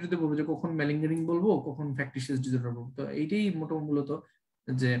সাইকিয়াট্রিতে বলবো যে কখন ম্যালিঙ্গারিং বলবো, কখন ফ্যাক্টিশিয়াস ডিসঅর্ডার বলবো। তো এইটাই মূলত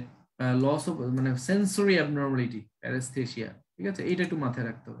যে লস অফ মানে সেন্সরি অ্যাবনর্মালিটি, প্যারাস্থেসিয়া। ঠিক আছে, এইটা একটু মাথায়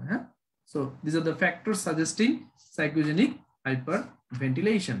রাখতে হবে। হ্যাঁ, so this are the factors suggesting psychogenic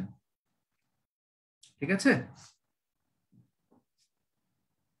hyperventilation. ঠিক আছে,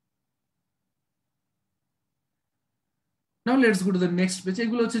 now let's go to the next page.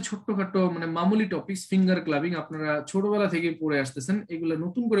 এগুলো হচ্ছে ছোটখাটো মানে মামুলি টপিকস। ফিঙ্গার ক্লাবিং আপনারা ছোটবেলা থেকে পড়ে আসতেছেন, এগুলো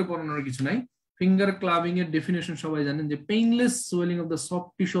নতুন করে পড়ানোর কিছু নাই। ফিঙ্গার ক্লাবিং এর ডেফিনেশন সবাই জানেন যে painless swelling of the soft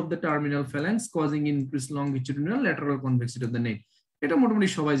tissue of the terminal ফ্যালাংস causing increase longitudinal lateral convexity of the নেক। এটা মোটামুটি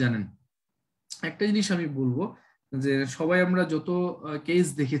সবাই জানেন। একটা জিনিস আমি বলবো যে সবাই আমরা যত কেস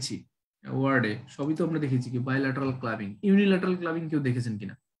দেখেছি ওয়ার্ডে, সবই তো আমরা দেখেছি কি বাইল্যাটারাল ক্লাবিং। ইউনিল্যাটারাল ক্লাবিং কেউ দেখেছেন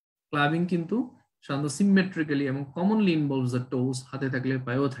কিনা? ক্লাবিং কিন্তু সাধারণত সিমেট্রিক্যালি এবং কমনলি ইনভলভস দ্য টোজ, হাতে থাকলে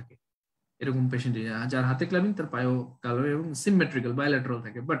পায়েও থাকে। এরকম পেশেন্ট যার হাতে ক্লাবিং তার পায়েও কালো এবং সিমেট্রিক্যাল বাইল্যাটারাল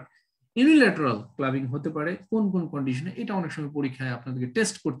থাকে। বাট ইউনিল্যাটারাল ক্লাবিং হতে পারে কোন কোন কন্ডিশনে, এটা অনেক সময় পরীক্ষায় আপনাদেরকে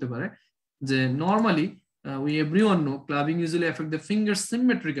টেস্ট করতে পারে। যে normally we everyone know clubbing usually affect the fingers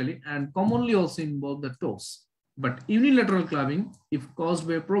symmetrically and commonly also involve the toes. But unilateral clubbing, if caused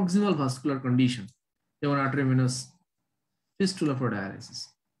by a proximal vascular condition, যেমন arteriovenous fistula for dialysis,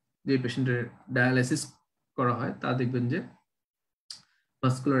 যে পেশেন্টের dialysis করা হয় তা দেখবেন যে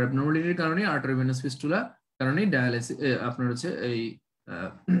vascular অ্যাবনর্মালিটির কারণে arteriovenous fistula কারণে ডায়ালাইসিস আপনার হচ্ছে এই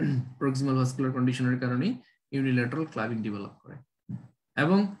proximal vascular কন্ডিশনের কারণে ইউনিল্যাটারাল ক্লাবিং ডেভেলপ করে।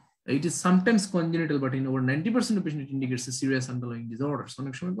 এবং it is sometimes congenital, but in over 90% of patients it indicates a serious underlying disorders.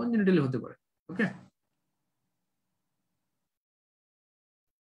 অনেক সময় congenital হতে পারে। ওকে,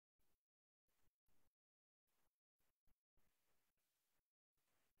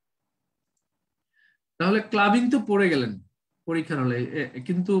 তাহলে ক্লাবিং তো পড়ে গেলেন পরীক্ষার হলে,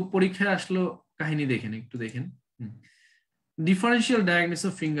 কিন্তু পরীক্ষায় আসলো কাহিনী দেখেন, একটু দেখেন। Differential diagnosis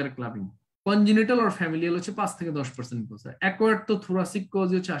of finger clubbing, congenital or familial হচ্ছে 5 থেকে 10% কোজ, অ্যাকোয়ার্ড তো থোরাসিক কোজ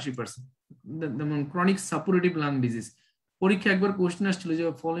হচ্ছে 80%। যেমন ক্রনিক সাপুরেটিভ লাং ডিজিজ, পরীক্ষা একবার কোশ্চেন আসছিল যে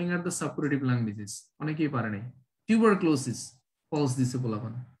following are the suppurative lung disease, অনেকেই পারে নাই। টিউবারক্লোসিস ফলস দিছে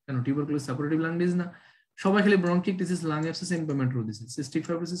বলাবান, কেন টিউবারক্লোসিস সাপুরেটিভ লাং ডিজিজ না? সবাই খালি ব্রঙ্কিটিসিস, lung abscess, inflammatory, cystic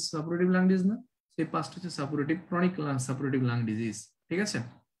fibrosis suppurative lung disease না? সেই 5টা হচ্ছে suppurative chronic suppurative lung disease. ঠিক আছে,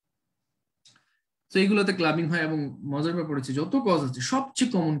 তো এইগুলোতে ক্লাবিং হয়। এবং মজার ব্যাপার হচ্ছে যত কজ আছে সবচেয়ে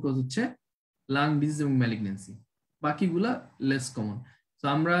কমন কজ হচ্ছে লাং ডিজিজ এবং ম্যালিগন্যান্সি, বাকিগুলা লেস কমন। তো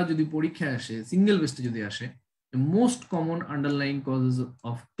আমরা যদি পরীক্ষায় আসে সিঙ্গেল বেস্টে যদি আসে most common underlying causes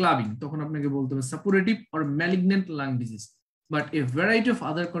of clubbing, তখন আপনাকে বলতে হবে suppurative or malignant lung disease, but a variety of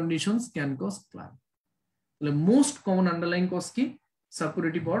other conditions can cause clubbing. তাহলে মোস্ট কমন আন্ডারলাইং কজ কি?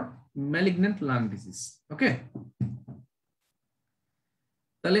 Suppurative or malignant lung disease. ওকে,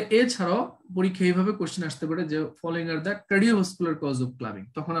 তাহলে এছাড়াও পরীক্ষা এইভাবে কোশ্চেন আসতে পারে যে following are the cardiovascular cause of clubbing,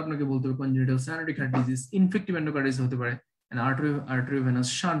 তখন আপনাকে বলতে হবে congenital cyanotic heart disease, infective এন্ডোকার্ডিটিস হতে পারে, and arteriovenous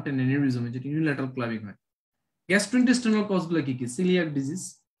shunt and aneurysm, যেটা ইউনিল্যাটারাল ক্লাবিং হয়। গ্যাস্ট্রোইন্টেস্টিনাল কজগুলো কি কি? Coeliac disease,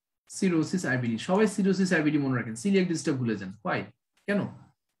 cirrhosis, IBD. সবাই সিরোসিস আইবিডি মনে রাখেন, সিলিয়াক ডিজিজটা ভুলে যান। হোয়াই? কেন?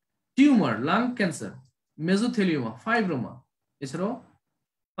 টিউমার, লাং ক্যান্সার, মেজোথেলিওমা, ফাইব্রোমা, এছাড়াও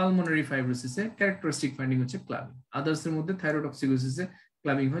পালমোনারি ফাইব্রোসিসে ক্যারেক্টারিস্টিক ফাইন্ডিং হচ্ছে ক্লাবিং। আদার্স এর মধ্যে থাইরয়েডক্সিকোসিসে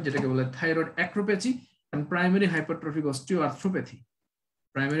ক্লাবিং হয়, যেটাকে বলে thyroid অ্যাক্রোপ্যাথি, and primary hypertrophic অস্টিওআর্থ্রোপ্যাথি,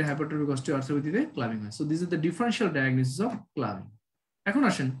 primary hypertrophic অস্টিওআর্থ্রোপ্যাথিতে clubbing হয়। So this is the differential diagnosis of clubbing. এখন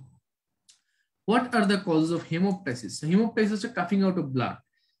আসেন, what are the causes of haemoptysis? Haemoptysis হচ্ছে কাফিং আউট অফ ব্লাড।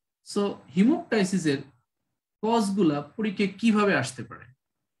 সো হেমোপটাইসিসের কজগুলা পরীক্ষায় কিভাবে আসতে পারে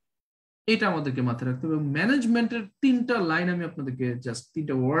এটা আমাদেরকে মাথায় রাখতে হবে। ম্যানেজমেন্টের 3টা লাইন আমি আপনাদেরকে জাস্ট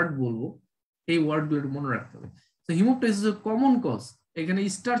 3টা ওয়ার্ড বলবো, এই ওয়ার্ডগুলো একটু মনে রাখতে হবে। তো হিমোপটাইসিসের কমন কজ, এখানে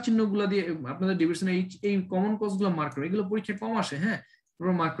স্টার চিহ্নগুলো দিয়ে আপনাদের ডিভিশনে এই কমন কজগুলো মার্ক করে, এগুলো পরীক্ষায় কম আসে। হ্যাঁ,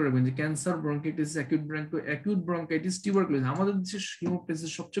 পুরো মার্ক করে রাখবেন যে cancer, bronchitis, acute bronchitis, tuberculosis. আমাদের দেশে হিমোপটাইসিস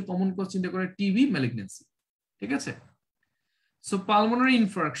সবচেয়ে কমন কজ চিন্তা করে টিবি, ম্যালিগন্যান্সি। ঠিক আছে, সো পালমোনারি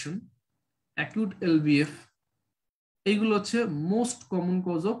ইনফারকশন, অ্যাকিউট এলভিএফ, এইগুলো হচ্ছে most common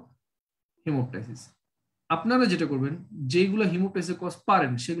cause of haemoptysis. আপনারা যেটা করবেন, যেগুলো হিমোপ্টাসিস কজ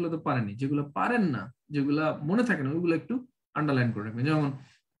পারেন সেগুলো তো পারেনি, যেগুলো পারেন না, যেগুলো মনে থাকে না, ওইগুলো একটু আন্ডারলাইন করে রাখবেন। যেমন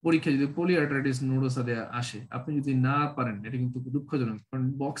পরীক্ষা যদি পলিআর্টারাইটিস নোডোসা দেয়া আসে, আপনি যদি না পারেন এটা কিন্তু দুঃখজনক, কারণ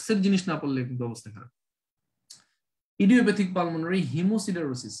বক্সের জিনিস না পড়লে কিন্তু অবস্থা খারাপ। ইডিওপ্যাথিক পালমোনারি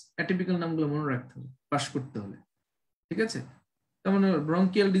হিমোসিডারোসিস, অ্যাটিপিক্যাল নামগুলো মনে রাখতে হবে পাস করতে হলে, ঠিক আছে? তার মানে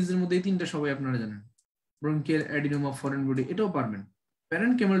ব্রঙ্কিয়াল ডিজিজের মধ্যে এই তিনটা সবাই আপনারা জানেন, ব্রঙ্কিয়াল অ্যাডিনোমা ফরেন বডি, এটাও পারবেন।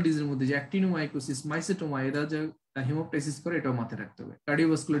 প্যারেনকেমাল ডিজিজের মধ্যে যে অ্যাক্টিনোমাইকোসিস, মাইসেটোমা, এরা যে হিমোপ্টাইসিস করে, এটাও মাথায় রাখতে হবে।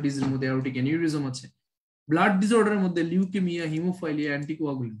 কার্ডিওভাস্কুলার ডিজিজের মধ্যে অ্যাওরটিক অ্যানিউরিজম আছে। ব্লাড ডিসঅর্ডারের মধ্যে লিউকেমিয়া, হিমোফাইলিয়া,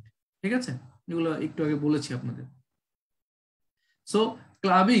 অ্যান্টিকোয়াগুলেন্ট, ঠিক আছে? এগুলো একটু আগে বলেছি আপনাদের। So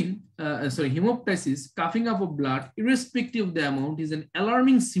clubbing, hemoptysis, coughing up of blood, irrespective of the amount, is an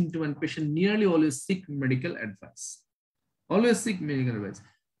alarming symptom and patient nearly always seek medical advice. Always seek medical advice.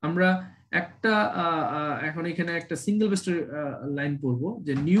 আমরা একটা এখন এখানে একটা সিঙ্গেল বেস্টের লাইন পড়বো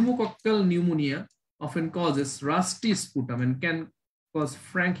যে pneumococcal pneumonia often causes rusty sputum and can cause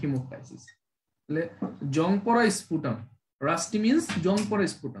frank hemoptysis. তাহলে জং পড়া sputum, rusty means জং পড়া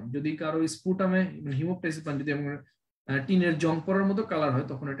স্পুটাম, যদি কারো স্পুটামে হিমোপ্টাইসিস পান, যদি আমরা টিনের জং পড়ার মতো কালার হয়,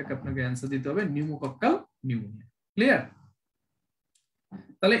 তখন এটাকে আপনাকে অ্যান্সার দিতে হবে নিউমোকক্কাল নিউমোনিয়া। ক্লিয়ার?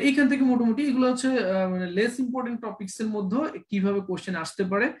 তাহলে এইখান থেকে মোটামুটি এগুলো হচ্ছে মানে লেস ইম্পর্টেন্ট টপিকস এর মধ্যে কিভাবে কোশ্চেন আসতে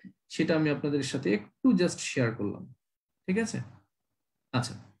পারে সেটা আমি আপনাদের সাথে একটু জাস্ট শেয়ার করলাম, ঠিক আছে?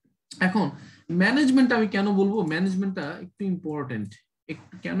 আচ্ছা, এখন ম্যানেজমেন্ট আমি কেন বলবো, ম্যানেজমেন্টটা একটু ইম্পর্টেন্ট।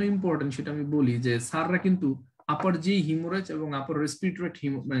 একটু কেন ইম্পর্টেন্ট সেটা আমি বলি, যে স্যাররা কিন্তু আপার যে হিমোরেজ এবং আপার রেসপিরেটরি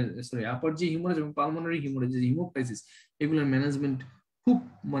আপার যে হিমোরেজ এবং পালমোনারি হিমোরেজ, যে হিমোপ্টাইসিস, এগুলোর ম্যানেজমেন্ট খুব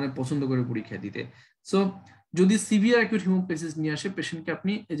মানে পছন্দ করে পরীক্ষা দিতে। সো যদি সিভিয়ার অ্যাকিউট হিমোপ্টাইসিস নিয়ে আসে, পেশেন্টকে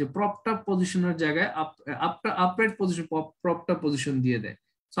আপনি এই যে প্রপটা পজিশনের জায়গায় আপরাইট পজিশন, প্রপটা পজিশন দিয়ে দেয়।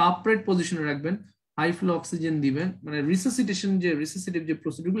 সো আপরাইট পজিশনে রাখবেন, হাই ফ্লো অক্সিজেন দিবেন, মানে রিসাসিটেশন যে রিসাসিটিভ যে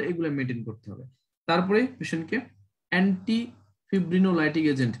প্রসিডিউরগুলো এগুলো মেইনটেইন করতে হবে। তারপরে পেশেন্টকে অ্যান্টি ফিব্রিনোলাইটিক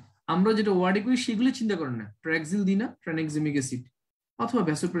এজেন্ট, আমরা যেটা ওয়ার্ডে করি সেগুলো চিন্তা করেন না, ট্র্যাক্সিল দিই না, ট্রানেক্সিমিক অ্যাসিড অথবা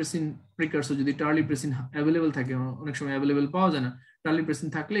ভ্যাসোপ্রেসিন প্রিকারসর, যদি টার্লিপ্রেসিন অ্যাভেলেবল থাকে, অনেক সময় অ্যাভেলেবল পাওয়া যায় না, টার্লিপ্রেসিন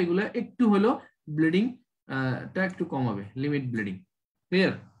থাকলে এগুলো একটু হলো ব্লিডিং টা একটু কমাবে, লিমিট ব্লিডিং।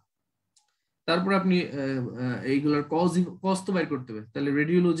 ক্লিয়ার? তারপর আপনি এইগুলোর কজ তো বাইর করতে হবে। তাহলে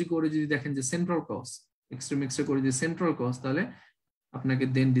রেডিওলজি করে যদি দেখেন যে সেন্ট্রাল কজ, এক্সরে করে যে সেন্ট্রাল কজ, তাহলে আপনাকে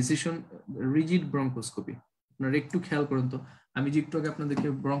দেন ডিসিশন রিজিড ব্রঙ্কোস্কোপি। আপনারা একটু খেয়াল করুন তো, আমি যে একটু আগে আপনাদেরকে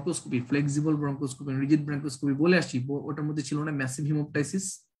bronchoscopy, flexible bronchoscopy, rigid bronchoscopy বলে আসছি, ওটার মধ্যে ছিল না ম্যাসিভ হিমোপ্টাইসিস?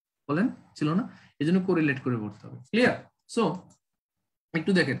 বলেন ছিল না? এজন্য কোরিলেট করে পড়তে হবে। ক্লিয়ার? সো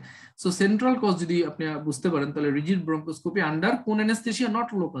একটু দেখেন, সো সেন্ট্রাল কজ যদি আপনি বুঝতে পারেন, তাহলে রিজিড ব্রঙ্কোস্কোপি আন্ডার কোন anaesthesia, not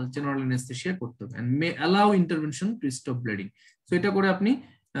local, general anaesthesia করতে হবে, and May allow intervention to stop bleeding. So এটা করে আপনি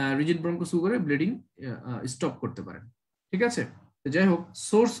রিজিড ব্রঙ্কোস্কোপি করে ব্লিডিং স্টপ করতে পারেন, ঠিক আছে? যাই হোক,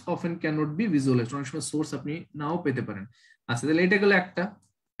 source often cannot B visualised, অনেক সময় সোর্স আপনি নাও পেতে পারেন। আচ্ছা, তাহলে এটা গেল একটা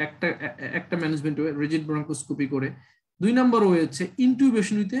একটা একটা ম্যানেজমেন্ট ওয়ে, রিজিড ব্রঙ্কোস্কোপি করে। 2 নম্বর ওয়ে হচ্ছে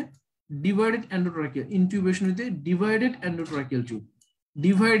intubation with divided endotracheal, intubation with divided endotracheal tube.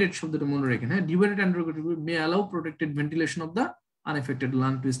 Divided শব্দটা মনে রাখেন, হ্যাঁ, divided endotracheal tube May allow protected ventilation of the unaffected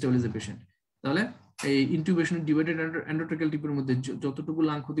lung two stabilise the patient. তাহলে এই ইনটিউবেশন ডিভাইডেড এন্ডোট্রাকিয়াল টিউবের মধ্যে যতটুকু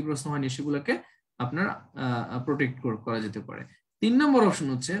লাং ক্ষতিগ্রস্ত হয়নি সেগুলোকে আপনার প্রোটেক্ট করা যেতে পারে। 3 নম্বর অপশন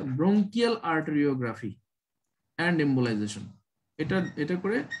হচ্ছে ব্রঙ্কিয়াল আর্টেরিওগ্রাফি অ্যান্ড এম্বোলাইজেশন। এটা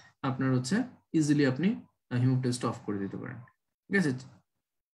করে আপনার হচ্ছে ইজিলি আপনি হিমোপ্টাইসিস অফ করে দিতে পারেন, ঠিক আছে?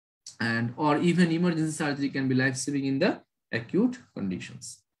 And or even emergency surgery can be life saving in the acute conditions,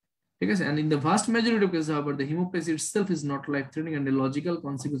 ঠিক আছে? And in the vast majority of cases, however, the hemoptysis itself is not life threatening and a logical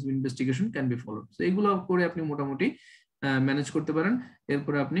consequence of investigation can be followed. So এগুলো করে আপনি মোটামুটি manage করতে পারেন।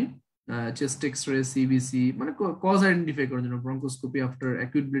 এরপরে আপনি চেস্ট এক্সরে, সিবিসি, মানে কজ আইডেন্টিফাই করার জন্য bronchoscopy after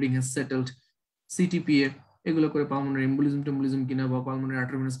acute bleeding has settled, সিটিপিএ, এগুলো করে পালমোনারি এম্বলিজম কিনা বা পালমোনারি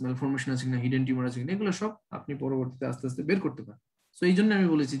আর্টারি ভেনাস ম্যালফরমেশন আছে কিনা, হিডেন টিউমার আছে কিনা, এগুলো সব আপনি পরবর্তীতে আস্তে আস্তে বের করতে পারেন। সো এই জন্য আমি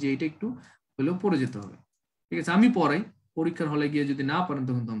বলেছি যে এটা একটু হলেও পড়ে যেতে হবে, ঠিক আছে? আমি পড়াই, পরীক্ষার হলে গিয়ে যদি না পারেন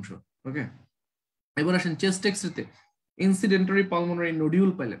তখন ধ্বংস। ওকে, এবার আসেন চেস্ট এক্সরেতে ইনসিডেন্টারি পালমোনারি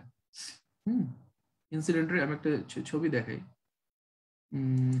নোডিউল পাইলেন। ইনসিডেন্টারি, আমি একটা ছবি দেখাই,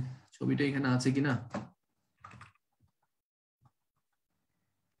 ছবিটা এখানে আছে কিনা।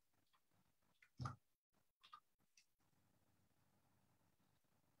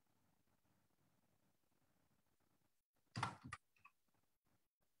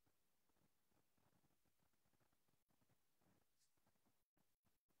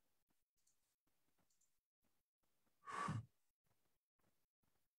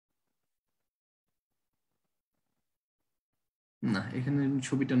 না, এখানে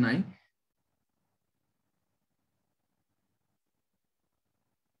ছবিটা নাই।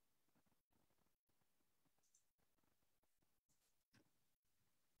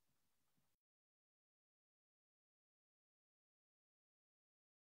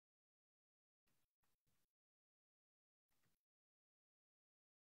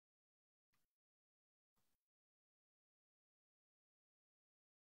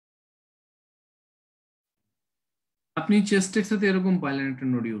 আপনি চেস্ট এক্সরেতে এরকম পাইলেন একটা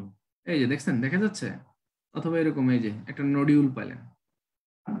নডিউল, এই যে দেখছেন, দেখা যাচ্ছে, অথবা এরকম এই যে একটা নডিউল পাইলেন,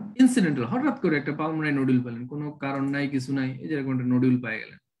 ইনসিডেন্টাল, হঠাৎ করে একটা পালমোনারি নডিউল পেলেন, কোনো কারণ নাই, কিছু নাই, এই যে এরকম একটা নডিউল পেয়ে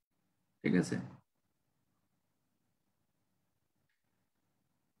গেলেন, ঠিক আছে?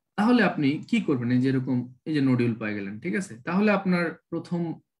 তাহলে আপনি কি করবেন? এই যে এরকম এই যে নডিউল পেয়ে গেলেন, ঠিক আছে, তাহলে আপনার প্রথম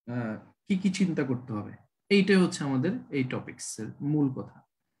কি কি চিন্তা করতে হবে, এইটাই হচ্ছে আমাদের এই টপিকস এর মূল কথা।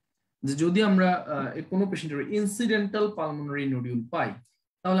 যে যদি আমরা কোনো পেশেন্টের ইনসিডেন্টাল পালমোনারি নডিউল পাই,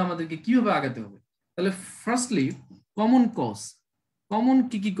 তাহলে আমাদেরকে কিভাবে আগাতে হবে? তাহলে ফার্স্টলি কমন কজ, কমন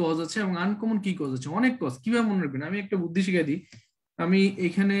কি কি কজ আছে এবং আনকমন কি কজ আছে, অনেক কজ, কিভাবে মনে রাখবেন? আমি একটা বুদ্ধি শিখাই দিই। আমি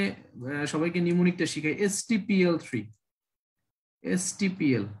এখানে সবাইকে নিউমোনিকটা শিখাই, STPL3,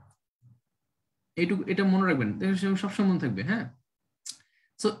 STPL, এইটুকু, এটা মনে রাখবেন, সবসময় মনে থাকবে, হ্যাঁ?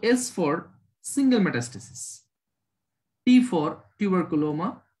 So S for single metastasis, T for টিউবারকুলোমা,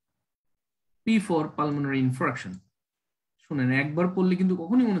 P for pulmonary infraction. শুনেন, একবার পড়লে কিন্তু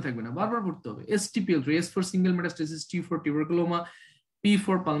কখনোই মনে থাকবে না, বারবার পড়তে হবে। STPL3, S for single metastasis, T for টিউবারকুলোমা, P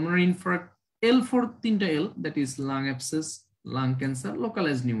for pulmonary ইনফ্রাক্ট, L for তিনটা L, that is lung abscess, lung cancer,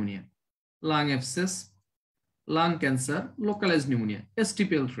 localised pneumonia, lung abscess, lung cancer, localised pneumonia,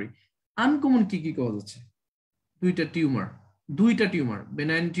 STPL3। Uncommon কি কি কজ আছে? দুইটা tumour,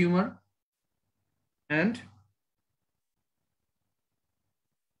 benign tumour and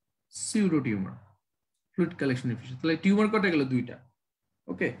pseudo tumour, fluid collection efficiency. তাহলে tumour কটা গেল? দুইটা।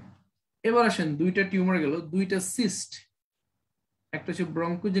 ওকে, এবার আসেন, দুইটা টিউমার গেল, দুইটা সিস্ট, একটা হচ্ছে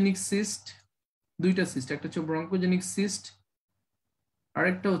ব্রঙ্কোজেনিক সিস্ট, দুইটা সিস্ট, একটা হচ্ছে ব্রঙ্কোজেনিক সিস্ট,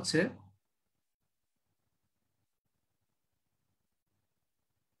 আরেকটা হচ্ছে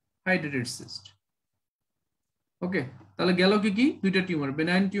হাইড্রেটেড সিস্ট। ওকে, তাহলে গেল কি কি? দুইটা টিউমার,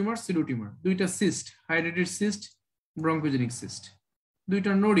 বেনাইন টিউমার, সিডো টিউমার, দুইটা cyst, hydrated cyst, bronchogenic cyst,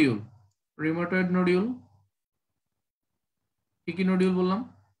 দুইটা নোডিউল, রিউমাটয়েড নোডিউল। কি কি নোডিউল বললাম?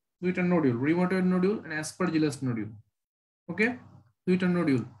 দুইটা nodule, rheumatoid nodule and Aspergillus nodule. ওকে, দুইটা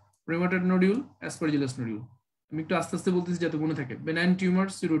nodule, rheumatoid nodule, Aspergillus nodule. আমি একটু আস্তে আস্তে বলতেছি যাতে মনে থাকে। Benign tumour,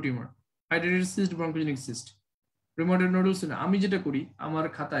 সিডো tumour, hydrated cyst, bronchogenic cyst, rheumatoid nodules. আমি যেটা করি আমার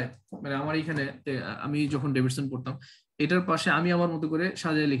খাতায়, মানে আমার এখানে, আমি যখন ডেভিডসন পড়তাম, এটার পাশে আমি আমার মতো করে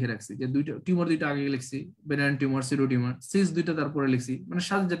সাজায় লিখে রাখছি যে দুইটা টিউমার, দুইটা আগে লিখছি, বেনাইন টিউমার, সিডো টিউমার, সিস দুইটা তারপরে লিখছি, মানে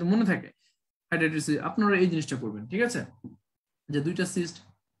সাজা যাতে মনে থাকে। হাইড্রেটেড সিস্ট, আপনারা এই জিনিসটা করবেন, ঠিক আছে? যে দুইটা সিস্ট,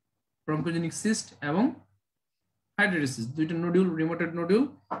 ব্রঙ্কোজেনিক সিস্ট এবং হাইড্রেটেড সিস্ট, দুইটা নোডিউল, রিউমাটয়েড নোডিউল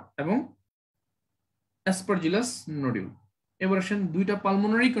এবং অ্যাসপারজিলাস নোডিউল। এবার আসেন দুইটা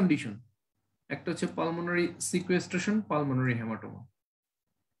পালমোনারি কন্ডিশন, একটা হচ্ছে পালমোনারি সিকুয়েস্ট্রেশন, পালমোনারি হেমাটোমা,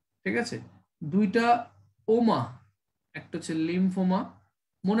 ঠিক আছে? দুইটা ওমা, একটা হচ্ছে লিমফোমা,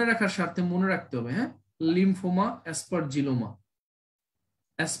 মনে রাখার স্বার্থে মনে রাখতে হবে, হ্যাঁ? লিমফোমা, অ্যাসপারজিলোমা।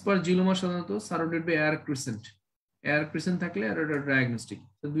 অ্যাসপারজিলোমা সাধারণত surrounded by air crescent, air crescent থাকলে আর এটা ডায়াগনস্টিক।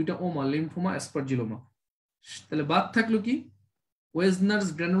 দুইটা ওমা, লিমফোমা, অ্যাসপারজিলোমা। তাহলে বাদ থাকলো কি? ওয়েজনার্স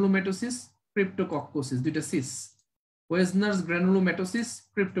গ্র্যানুলোমেটোসিস, ক্রিপ্টোকক্কোসিস, দুইটা সিস। ওয়েজনার্স গ্র্যানুলোমেটোসিস,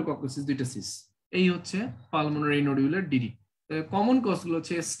 ক্রিপ্টোকক্কোসিস, দুইটা সিস। এই হচ্ছে পালমোনারি নোডিউলার ডিডি। কমন কজ গুলো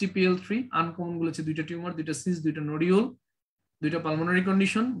হচ্ছে STPL3, আনকমন গুলো হচ্ছে দুইটা টিউমার, দুইটা সিস, দুইটা নোডিউল, দুইটা পালমোনারি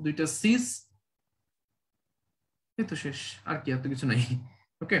কন্ডিশন, দুইটা সিস। এই তো শেষ, আর কি, এত কিছু নাই।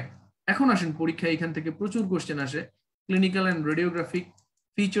 ওকে, এখন আসেন পরীক্ষায় এখান থেকে প্রচুর কোশ্চেন আসে। Clinical and radiographic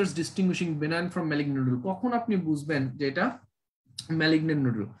features distinguishing benign from malignant nodule. কখন আপনি বুঝবেন যে এটা malignant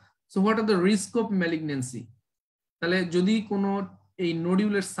nodule? So what are the risk of malignancy? তাহলে যদি কোনো এই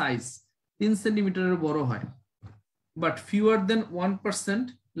নোডিউলের সাইজ 3 সেন্টিমিটারের বড় হয়, but fewer than 1%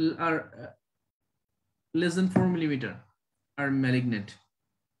 are less than 4 millimeter are malignant.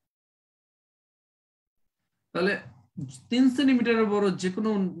 তাহলে 3 সেন্টিমিটারের বড় যে কোনো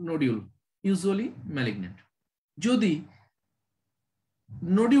নোডিউল ইউজুয়ালি ম্যালিগন্যান্ট। যদি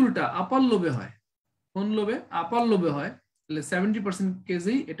নোডিউলটা আপার লোবে হয়, কোন লোবে? আপার লোবে হয়, তাহলে 70%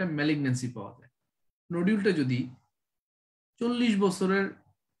 কেসেই এটা ম্যালিগন্যান্সি পাওয়া যায়। নোডিউলটা যদি 40 বছরের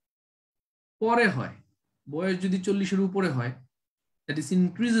পরে হয়, বয়স যদি 40-এর উপরে হয়, that is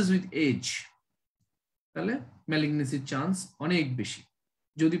increases with age, তাহলে ম্যালিগন্যান্সির চান্স অনেক বেশি।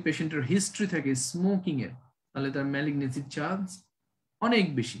 যদি পেশেন্টের হিস্ট্রি থাকে স্মোকিং এর, তাহলে তার ম্যালিগন্যান্সির চান্স অনেক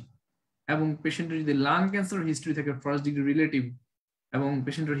বেশি। এবং পেশেন্টের যদি লাং ক্যান্সার হিস্ট্রি থাকে ফার্স্ট ডিগ্রি রিলেটিভ, এবং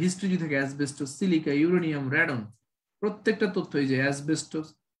পেশেন্টের হিস্ট্রি যদি থাকে অ্যাসবেস্টস, সিলিকা, ইউরেনিয়াম, র্যাডন, প্রত্যেকটা তথ্য এই যে অ্যাসবেস্টস,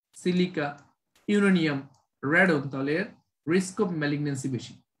 সিলিকা, ইউরেনিয়াম, র্যাডন, তাহলে এর রিস্ক অফ ম্যালিগন্যান্সি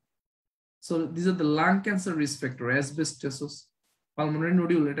বেশি। So this are the lung cancer risk factor, asbestosis, pulmonary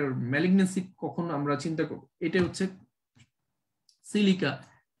nodule, এটার ম্যালিগন্যান্সি কখন আমরা চিন্তা করব? এটা হচ্ছে সিলিকা,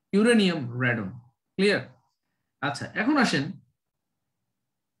 ইউরেনিয়াম, র্যাডন। ক্লিয়ার? আচ্ছা, এখন আসেন,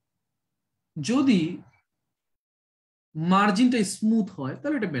 যদি মার্জিনটা স্মুথ হয়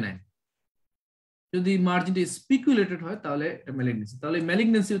তাহলে এটা বেনাইন, যদি মার্জিনটা স্পিকুলেটেড হয় তাহলে এটা ম্যালিগনেন্সি। তাহলে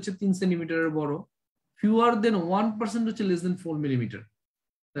ম্যালিগনেন্সি হচ্ছে 3 সেন্টিমিটারের বড়, ফিউয়ার দেন 1% হচ্ছে লেস দেন 4 মিলিমিটার।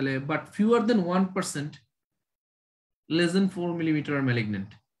 তাহলে but fewer then 1% less than 4 millimetre malignant.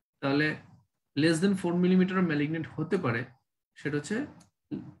 তাহলে লেস দেন 4 মিলিমিটার ম্যালিগনেন্ট হতে পারে, সেটা হচ্ছে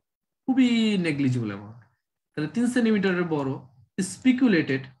খুবই নেগলিজিবল অ্যামাউন্ট। তাহলে 3 সেন্টিমিটারের বড়,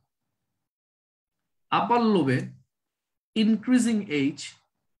 স্পিকুলেটেড, আপার লোবে, increasing age,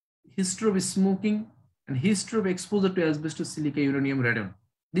 history of smoking and history of exposure to asbestos, silica, uranium, radon.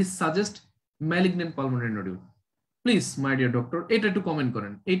 This suggests malignant pulmonary nodule. Please, my dear doctor, এটা একটু কমেন্ট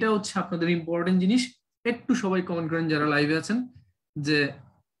করেন। এটা হচ্ছে আপনাদের ইম্পর্টেন্ট জিনিস, একটু সবাই কমেন্ট করেন যারা লাইভে আছেন, যে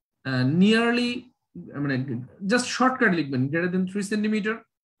নিয়ারলি মানে জাস্ট শর্টকাট লিখবেন, greater than 3 centimetre,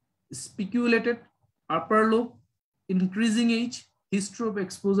 speculated, upper lobe, increasing age, history of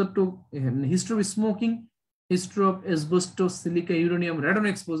exposure to history of smoking, history of asbestos, silica, uranium, radon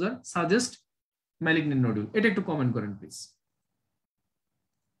exposure suggest malignant nodule. এটা একটু কমেন্ট করেন প্লিজ।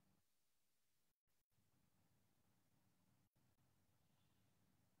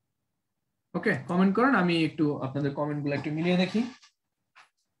 ওকে, কমেন্ট করেন, আমি একটু আপনাদের কমেন্টগুলো একটু মিলিয়ে দেখি।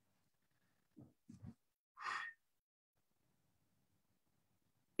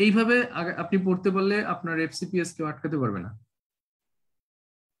 এইভাবে আপনি পড়তে পারলে আপনার এফসিপিএস কেউ আটকাতে পারবে না।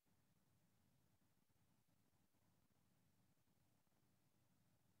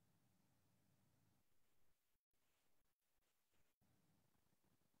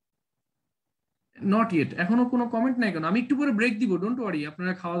 নট ইয়েট, এখনো কোনো কমেন্ট নাই কেন? আমি একটু পরে ব্রেক দিব, ডোন্ট ওয়ারি,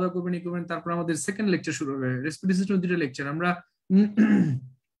 আপনারা খাওয়া দাওয়া করবেন, এই করবেন, তারপর আমাদের সেকেন্ড লেকচার শুরু হবে। রেসপিরেটরি সিস্টেম 2টা লেকচার, আমরা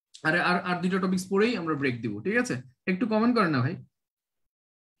আরে আর 2টা টপিকস পরেই আমরা ব্রেক দিব, ঠিক আছে? একটু কমেন্ট করেন না ভাই,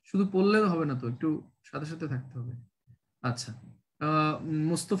 শুধু পড়লে হবে না তো, একটু সাথে সাথে থাকতে হবে। আচ্ছা,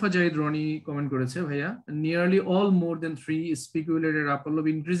 মুস্তফা জাহিদ রনি কমেন্ট করেছে, ভাইয়া নিয়ারলি অল মোর দেন 3 স্পিকুলেটেড আপার লোব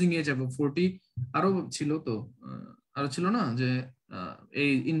ইনক্রিজিং এজ অ্যাবভ 40। আরো ছিল তো, আরো ছিল না যে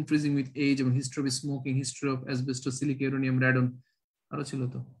এই ইনক্রিজিং উইথ এজ এবং history of smoking, history of asbestos, silica, uranium, রাডন, আরো ছিল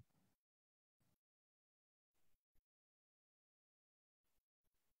তো।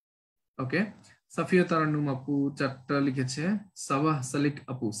 ওকে, সাফিয়া তারান্নুম আপু 4টা লিখেছে। সাবাহ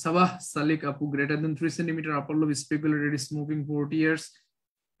সালিক আপু গ্রেটার দেন 3 সেন্টিমিটার আপার lobe স্পেকুলেটেড smoking 40 years,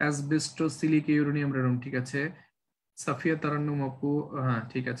 asbestos, silica, uranium, রাডন। ঠিক আছে, সাফিয়া তারান্নুম আপু, হ্যাঁ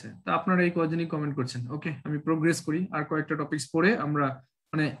ঠিক আছে। তা আপনারা এই কয়জনই কমেন্ট করছেন। ওকে, আমি প্রোগ্রেস করি, আর কয়েকটা টপিকস পড়ে আমরা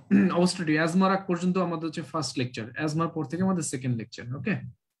মানে অবস্ট্রেটি অ্যাজমার আগ পর্যন্ত আমাদের হচ্ছে ফার্স্ট লেকচার, অ্যাজমার পর থেকে আমাদের সেকেন্ড লেকচার। ওকে,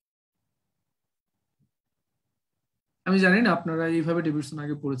 আমি জানি না আপনারা এইভাবে ডেভিডসন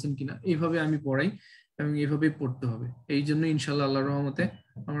আগে পড়েছেন কিনা, এইভাবে আমি পড়াই এবং এইভাবেই পড়তে হবে। এই জন্য ইনশাল্লাহ আল্লাহর রহমতে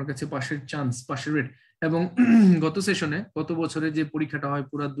আমার কাছে পাশের চান্স, পাশের রেট। এবং গত সেশনে, গত বছরে যে পরীক্ষাটা হয়,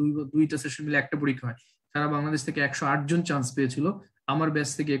 পুরো দুইটা সেশন মিলে একটা পরীক্ষা হয়, সারা বাংলাদেশ থেকে 108 জন চান্স পেয়েছিল, আমার ব্যাচ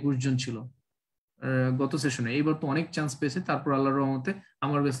থেকে 21 জন ছিল গত সেশনে। এইবার তো অনেক চান্স পেয়েছে, তারপর আল্লাহর রহমতে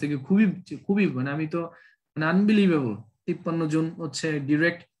আমার ব্যাচ থেকে খুবই খুবই মানে আমি তো মানে আনবিলিভেবল 53 জন হচ্ছে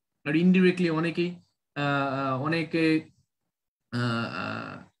ডিরেক্ট, আর ইনডিরেক্টলি অনেকেই অনেকে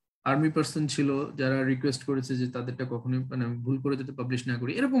আর্মি পার্সন ছিল যারা রিকোয়েস্ট করেছে যে তাদেরটা কখনোই মানে ভুল করে যাতে পাবলিশ না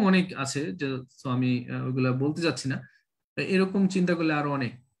করি, এরকম অনেক আছে যে, সো আমি ওইগুলা বলতে যাচ্ছি না। এরকম চিন্তা করলে আরো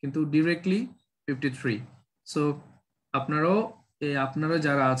অনেক, কিন্তু ডিরেক্টলি 53। সো আপনারাও আপনারা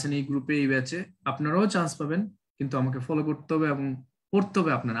যারা আছেন এই গ্রুপে, এই ব্যাচে, আপনারাও চান্স পাবেন, কিন্তু আমাকে ফলো করতে হবে এবং পড়তে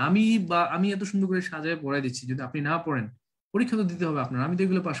হবে আপনারা। আমি এত সুন্দর করে সাজায় পড়াই দিচ্ছি, যদি আপনি না পড়েন, পরীক্ষা তো দিতে হবে আপনার, আমি তো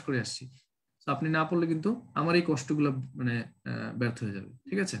এগুলো পাশ করে আসছি। আপনি না পড়লে কিন্তু আমার এই কষ্টগুলো মানে ব্যর্থ হয়ে যাবে,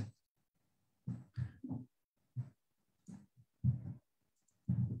 ঠিক আছে?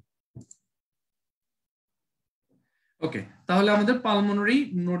 ওকে, তাহলে আমাদের পালমোনারি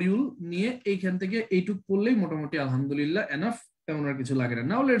নডিউল নিয়ে এইখান থেকে এইটুক পড়লেই মোটামুটি আলহামদুলিল্লাহ এনাফ, তেমন আর কিছু লাগে না।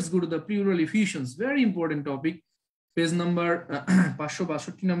 Now let's go to the plural এফিশিয়েন্স, very important topic. Page number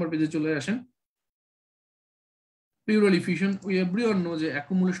 562 number পেজে চলে আসেন। Pleural effusion, we everyone know যে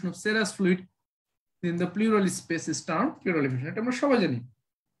accumulation of serous fluid in the pleural space is termed pleural effusion, এটা আমরা সবাই জানি,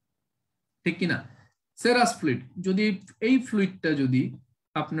 ঠিক কি না? সেরাস ফ্লুইড, যদি এই ফ্লুইডটা যদি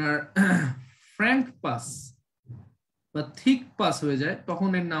আপনার ফ্র্যাঙ্ক পাস বা থিক পাস হয়ে যায়, তখন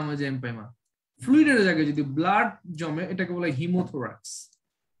এর নাম হয়ে যায় এমপাইমা। ফ্লুইডের জায়গায় যদি ব্লাড জমে, এটাকে বলে হিমোথোরাক্স।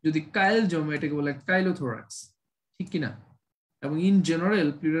 যদি কাইল জমে, এটাকে বলে কাইলোথোরাক্স, ঠিক কি না? এবং in general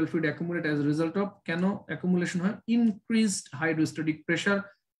plural fluid accumulate as result of, কেন অ্যাকুমুলেশন হয়? Increased hydrostatic pressure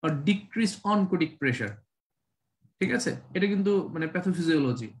or decreased oncotic pressure, ঠিক আছে? এটা কিন্তু মানে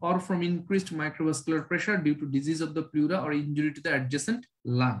pathophysiology, or from increased microvascular pressure due to disease of the pleura or injury to the adjacent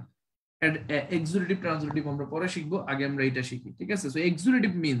lung. এক্সুরেটিভ ট্রান্সুরেটিভ আমরা পরে শিখবো, আগে আমরা এটা শিখি, ঠিক আছে? সো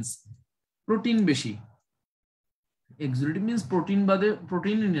এক্সুরেটিভ মিন্স প্রোটিন বেশি, এক্সুডেটিভ মিন্স প্রোটিন বাদে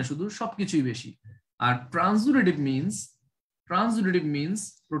প্রোটিনই না শুধু সবকিছুই বেশি, আর ট্রান্সুডেটিভ মিন্স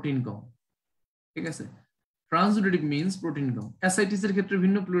প্রোটিন কম। ঠিক আছে, ট্রান্সুডেটিভ মিন্স প্রোটিন কম। অ্যাসাইটিস এর ক্ষেত্রে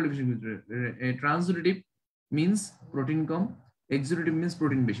ভিন্ন, প্লুরাল ডিফিউশন ক্ষেত্রে ট্রান্সুডেটিভ মিন্স প্রোটিন কম, এক্সুডেটিভ মিন্স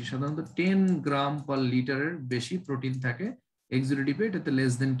প্রোটিন বেশি। সাধারণত 10 গ্রাম পার লিটারের বেশি প্রোটিন থাকে এক্সুডেটিভে, এটাতে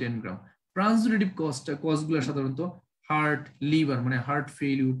লেস দেন 10 গ্রাম। ট্রান্সুডেটিভ কজগুলো সাধারণত হার্ট, লিভার মানে heart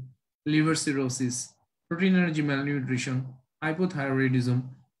failure, liver cirrhosis, protein energy malnutrition, hypothyroidism,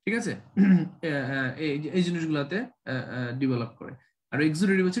 ঠিক আছে, এই জিনিসগুলোতে ডেভেলপ করে। আর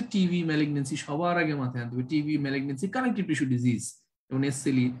এক্সুডেটিভ হচ্ছে টিবি, ম্যালিগনেন্সি, সবার আগে মাথায় আনতে হবে TB, malignancy, connective tissue disease যেমন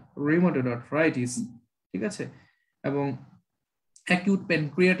এসএলই, রিউমাটয়েড আর্থ্রাইটিস, ঠিক আছে, এবং অ্যাকিউট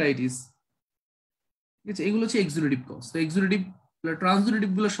প্যানক্রিয়াটাইটিস, ঠিক আছে, এগুলো হচ্ছে এক্সুডেটিভ কজ। তো এক্সুডেটিভ, ট্রান্সুডেটিভ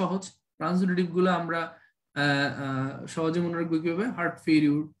গুলো সহজ, ট্রান্সুডেটিভ গুলো আমরা সহজে মনে রাখবো কিভাবে, হার্ট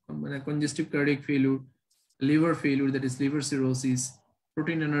ফেইলিউর মানে congestive cardiac failure, liver failure that is liver cirrhosis,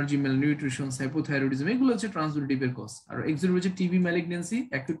 protein energy malnutrition, hypothyroidism, এগুলো হচ্ছে ট্রান্সুডেটিভ এর কজ। আর এক্সুডেটিভ হচ্ছে TB, malignancy,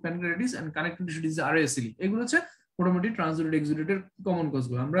 acute pancreatitis and connective tissue disease আরএসএলই, এগুলো হচ্ছে মোটামুটি ট্রান্সুডেটিভ এক্সুডেটিভ কমন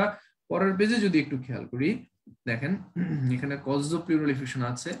কজগুলো। আমরা পরের পেজে যদি একটু খেয়াল করি, দেখেন এখানে কজ অফ প্লুরাল ডিফিউশন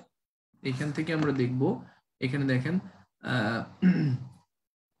আছে, এখান থেকে আমরা দেখব, এখানে দেখেন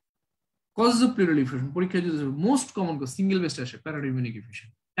কজ অফ প্লুরাল ডিফিউশন পরীক্ষায় যদি most common cause single best আসে প্যারানিউমোনিক ডিফিউশন,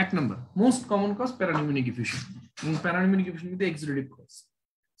 এক নম্বর মোস্ট কমন কজ প্যারানিউমোনিক ডিফিউশন, এবং প্যারানিউমোনিক ডিফিউশন কিন্তু এক্সুডেটিভ কজ।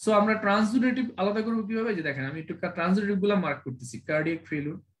 সো আমরা ট্রান্সুডেটিভ আলাদা করব কিভাবে, যে দেখেন আমি একটু ট্রান্সুডেটিভ গুলো মার্ক করতেছি, কার্ডিয়াক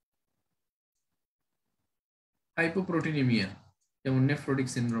ফেইলিউর, হাইপোপ্রোটিনেমিয়া যেমন nephrotic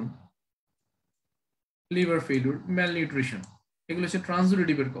syndrome, liver failure, malnutrition, এগুলো হচ্ছে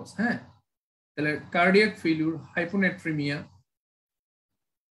ট্রান্সুডেটিভ এর কজ। হ্যাঁ, তাহলে কার্ডিয়াক ফেইলিউর, হাইপোনেট্রিমিয়া,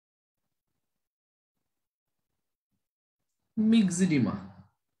 মিক্সিডিমা,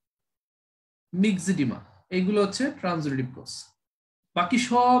 এগুলো হচ্ছে ট্রান্সুডেটিভ কজ। বাকি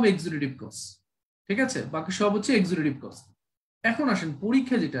সব এক্সুডেটিভ কজ, ঠিক আছে, বাকি সব হচ্ছে এক্সুডেটিভ কজ। এখন আসেন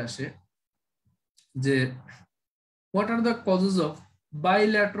পরীক্ষা যেটা আসে যে what are the causes of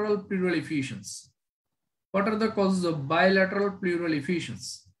bilateral pleural effusions, what are the causes of bilateral pleural effusions,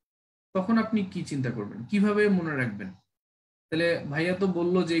 তখন আপনি কি চিন্তা করবেন, কিভাবে মনে রাখবেন? তাহলে ভাইয়া তো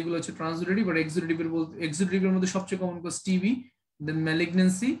বললো যে এগুলো হচ্ছে ট্রান্সুডেটিভ, আর এক্সুডেটিভের মধ্যে সবচেয়ে কমন কজ টিবি, দেন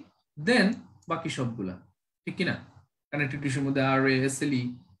ম্যালিগনেন্সি, দেন বাকি সবগুলা, ঠিক কিনা? কানেক্টিভ টিস্যুর মধ্যে আরএসএলই,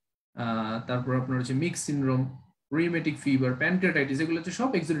 তারপর আপনার হচ্ছে mix syndrome, rheumatic fever, pancreatitis, এগুলো হচ্ছে সব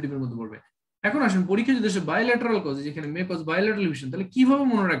এক্সুডেটিভের মধ্যে পড়বে। এখন আসেন পরীক্ষা যদি আসে বায়োল্যাটারাল কজ, যেখানে মে কজ বায়োল্যাটারাল ডিফিউশন, তাহলে কিভাবে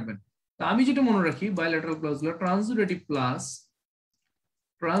মনে রাখবেন? তা আমি যেটা মনে রাখি, বায়োল্যাটারাল ক্লজগুলো ট্রান্সুডেটিভ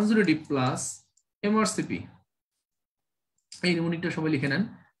প্লাস এমআরসিপি, এই নিউমোনিকটা সবাই লিখে নেন,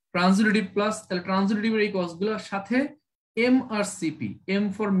 ট্রান্সুডেটিভ প্লাস, তাহলে ট্রান্সুডেটিভের এই কজগুলোর সাথে এমআরসিপি, এম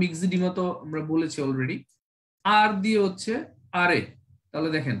ফর মিক্সিডিমা তো আমরা বলেছি অলরেডি, আর দিয়ে হচ্ছে আরএ। তাহলে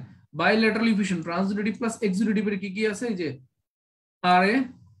দেখেন বায়োল্যাটারাল ডিফিউশন ট্রান্সুডেটিভ প্লাস এক্সুডেটিভের কি কি আছে, এই যে RA,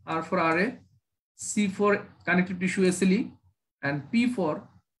 R for RA, C for connective tissue SLE, and P for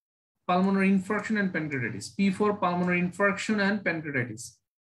pulmonary infarction and pancreatitis, P for pulmonary infarction and pancreatitis,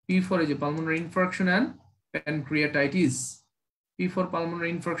 P for এই যে pulmonary infarction and pancreatitis, P for pulmonary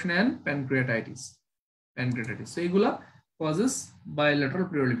infarction and pancreatitis. So এগুলা causes bilateral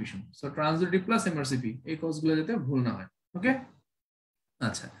pleural effusion. So transitive plus MRCP এই কজগুলো যাতে ভুল না হয়। ওকে,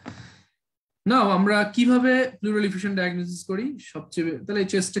 আচ্ছা, নাও আমরা কিভাবে প্লুরাল এফিউশন ডায়াগনোসিস করি? সবচেয়ে তাহলে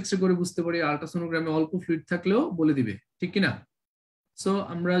চেস্ট এক্স-রে করে বুঝতে পারি, আল্ট্রাসোনোগ্রামে অল্প ফ্লুইড থাকলেও বলে দিবে, ঠিক কিনা? সো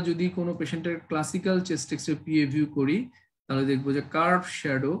আমরা যদি কোনো পেশেন্টের classical chest X-ray PA view করি, তাহলে দেখবো যে curve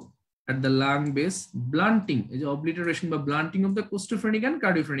shadow at the lung base, blunting, এই যে obliteration বা blunting of the costophrenic and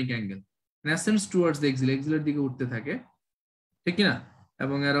cardiophrenic angle, ascends towards the axilla, axillar দিকে উঠতে থাকে, ঠিক কি না?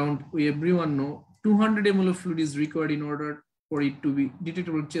 এবং around we everyone know 200 ml of fluid is required in order for it to be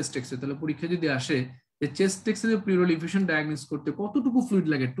detectable chest x-ray. তাহলে পরীক্ষা যদি আসে যে চেস্ট এক্স-রে প্লুরাল এফিউশন ডায়াগনোস করতে কতটুকু ফ্লুইড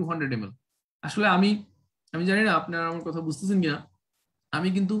লাগে, 200 ml। আসলে আমি জানি না আপনারা আমার কথা বুঝতেছেন কিনা, আমি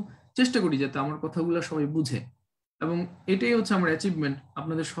কিন্তু চেষ্টা করি যাতে আমার কথাগুলো সবাই বুঝে, এবং এটাই হচ্ছে আমার অ্যাচিভমেন্ট।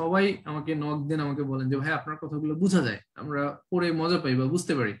 আপনাদের সবাই আমাকে নক দেন, আমাকে বলেন যে ভাই আপনার কথাগুলো বোঝা যায়, আমরা পড়ে মজা পাই বা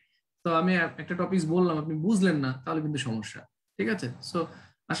বুঝতে পারি। তো আমি একটা টপিক বললাম, আপনি বুঝলেন না, তাহলে কিন্তু সমস্যা, ঠিক আছে? সো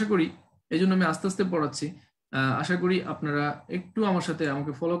আশা করি, এই জন্য আমি আস্তে আস্তে পড়াচ্ছি, আশা করি আপনারা একটু আমার সাথে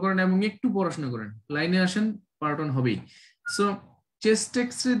আমাকে ফলো করেন এবং একটু পড়াশোনা করেন, লাইনে আসেন, পার্ট অন হবেই। সো চেস্ট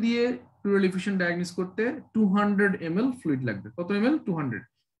এক্স-রে দিয়ে প্লুরাল এফিউশন ডায়াগনোস করতে 200 ml ফ্লুইড লাগবে। কত ml? 200।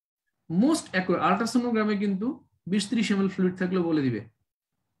 মোস্ট অ্যাকুরেট আল্ট্রাসোনোগ্রামে কিন্তু 20-30 ml ফ্লুইড থাকলেও বলে দিবে,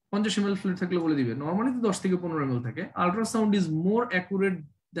 50 ml ফ্লুইড থাকলেও বলে দিবে, নরমালি তো 10 থেকে 15 ml থাকে। Ultrasound is more accurate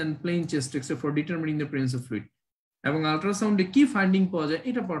then plane chest X-ray for determining the presence of fluid, এবং আল্ট্রাসাউন্ডে কি ফাইন্ডিং পাওয়া যায়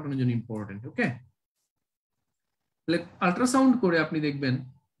এটা পড়ানোর জন্য ইম্পর্টেন্ট। ওকে, আল্ট্রাসাউন্ড করে আপনি দেখবেন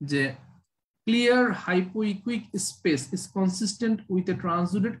যে clear hypoequic space is consistent with a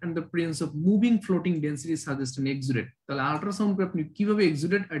transudate and the presence of moving floating density suggests an exudate. তাহলে আল্ট্রাসাউন্ড করে আপনি কিভাবে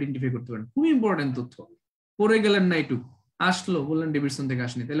এক্সুডেট আইডেন্টিফাই করতে পারেন, খুব ইম্পর্টেন্ট তথ্য। পড়ে গেলেন না একটু, আসলো বললেন ডেভিডসন থেকে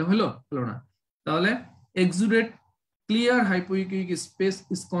আসেনি, তাহলে হলো না। তাহলে exudate clear হাইপোইকুইক space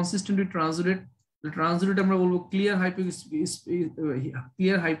is consistent with ট্রান্সুডেট। ট্রান্সুডেট আমরা বলবো ক্লিয়ার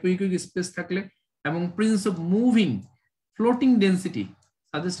হাইপোইকুইক স্পেস থাকলে এবং presence of moving floating density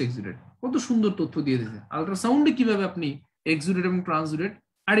suggest exudate. কত সুন্দর তথ্য দিয়ে দিয়েছে। আল্ট্রাসাউন্ডে কিভাবে আপনি এক্সুডেট এবং ট্রান্সুডেট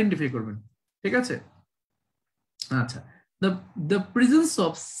আইডেন্টিফাই করবেন, ঠিক আছে। আচ্ছা, the presence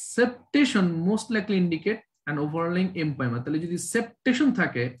of septation most likely indicate an overlying empyema। তাহলে যদি সেপটেশন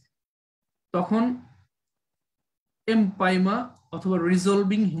থাকে তখন এমপাইমা অথবা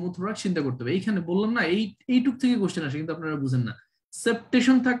রিজলভিং হিমোথোরাক্স চিন্তা করতে হবে। এইখানে বললাম না, এইটুক থেকে কোশ্চেন আসে, কিন্তু আপনারা বুঝেন না।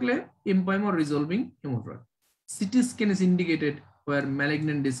 সেপটেশন থাকলে এমপাইমা resolving haemothorax. CT scan is indicated where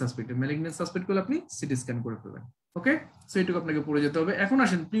malignant is suspected। malignant suspect করলে আপনি সিটি স্ক্যান করে ফেলবেন। ওকে, সো এটুকু আপনাকে পড়ে যেতে হবে। এখন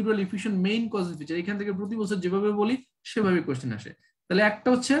আসেন pleural effusion main cause feature. এখান থেকে প্রতি বছর যেভাবে বলি সেভাবে কোশ্চেন আসে। তাহলে একটা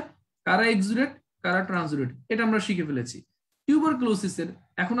হচ্ছে কারা এক্সুডেট কারা ট্রান্সুডেট, এটা আমরা শিখে ফেলেছি। টিউবারকুলোসিসের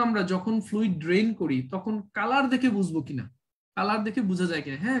এখন আমরা যখন ফ্লুইড ড্রেন করি তখন কালার দেখে বুঝবো কিনা, কালার দেখে বোঝা যায়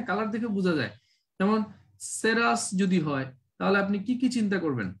কিনা? হ্যাঁ, কালার দেখে বোঝা যায়। যেমন সেরাস যদি হয় তাহলে আপনি কি কি চিন্তা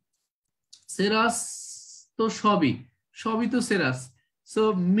করবেন? সেরাস তো সবই তো সেরাস। সো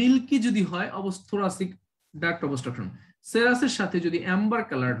মিল্কি যদি হয় থোরাসিক ডাক্ট অবস্ট্রাকশন। সেরাসের সাথে যদি অ্যাম্বার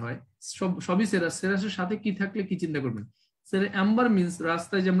কালার হয়, সবই সেরাস। সেরাসের সাথে কি থাকলে কি চিন্তা করবেন? অ্যাম্বার মিন্স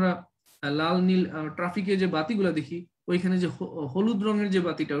রাস্তায় যে আমরা লাল নীল ট্রাফিকে যে বাতিগুলো দেখি, ওইখানে যে হলুদ রঙের যে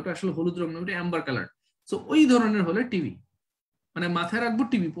বাতিটা, ওটা আসলে হলুদ রং না, ওটা অ্যাম্বার কালার। সো ওই ধরনের হলে টিবি, মানে মাথায় রাখবো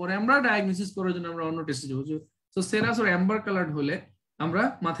টিবি, পরে আমরা ডায়াগনোসিস করার জন্য আমরা অন্য টেস্টে যাবো। সো সেরাস ও অ্যাম্বার কালার হলে আমরা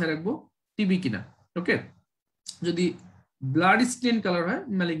মাথায় রাখবো টিবি কিনা। ওকে, যদি ব্লাড স্টেন কালার হয়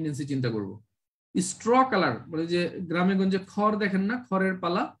ম্যালিগনেন্সি চিন্তা করব। স্ট্র কালার মানে যে গ্রামে গঞ্জে খড় দেখেন না, খড়ের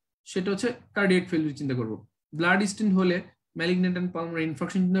পালা, সেটা হচ্ছে কার্ডিয়াক ফেলিউর চিন্তা করব। ব্লাড স্টেন হলে ম্যালিগনেন্ট এন্ড পালমোনারি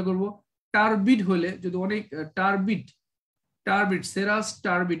ইনফেকশন চিন্তা করব। টার্বিড হলে যদি অনেক টার্বিড সেরাস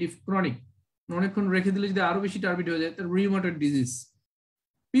টার্বিড ইফ ক্রনিক, অনেকক্ষণ রেখে দিলে যদি আরো বেশি টার্বিড হয়ে যায়, তার রিউমাটয়েড ডিজিজ।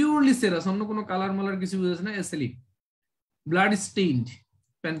 পিওরলি সেরাস, অন্য কোনো কালার মালার কিছু বোঝাচ্ছে না, SLE. Blood stained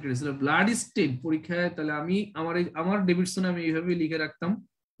pancreas, blood Steyn পরীক্ষায়, তাহলে আমি আমার ডেভিডসনে আমি এইভাবে লিখে রাখতাম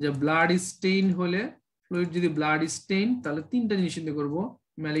যে ব্লাড স্টেইন হলে, ফ্লুইড যদি ব্লাড স্টেইন, তাহলে তিনটা জিনিস চিন্তা করব: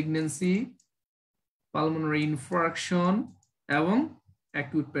 ম্যালিগনেন্সি, পালমোনারি ইনফার্কশন এবং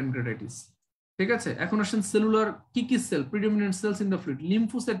অ্যাকিউট প্যানক্রিয়াটাইটিস। ঠিক আছে, এখন আসেন সেলুলার কি কি sell predominant cells in the fluid.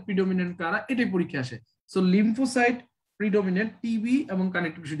 Lymphocyte predominant কারা, এটাই পরীক্ষা আসে। সো লিম্ফোসাইট প্রিডোমিনেন্ট টিবি এবং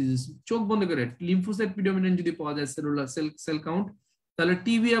কানেক্টিভ টিস্যু ডিজিজ। চোখ বন্ধ করে লিম্ফোসাইট প্রিডোমিনেন্ট যদি পাওয়া যায় সেলুলার সেল কাউন্ট, তাহলে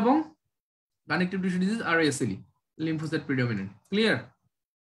টিবি এবং কানেক্টিভ টিস্যু ডিজিজ আর SLE. Lymphocyte predominant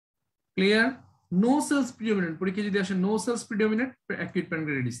clear. No sales predominant পরীক্ষা যদি আসে, no sales predominant acute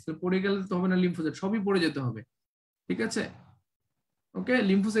pancreatitis. তো পড়ে গেলে তো হবে না, লিম্ফোসাইট সবই পড়ে যেতে হবে। ঠিক আছে, ওকে,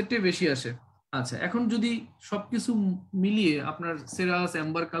 লিম্ফোসাইটটাই বেশি আসে। আচ্ছা, এখন যদি সবকিছু মিলিয়ে আপনার সেরাস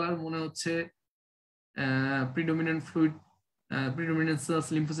অ্যাম্বার কালার মনে হচ্ছে, predominant fluid predominant sales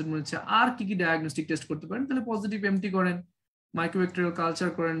lymphocyte মনে হচ্ছে, আর কি কি ডায়াগনস্টিক টেস্ট করতে পারেন? তাহলে পজিটিভ এমটি করেন, মাইক্রোব্যাকটেরিয়াল কালচার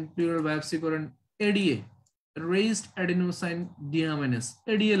করেন, প্লুরাল বায়োপসি করেন, এডিএ রেইজড অ্যাডেনোসাইন ডিহামাইনেস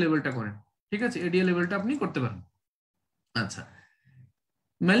এডিএ লেভেলটা করেন। ঠিক আছে, এডিএ লেভেলটা আপনি করতে পারেন। আচ্ছা,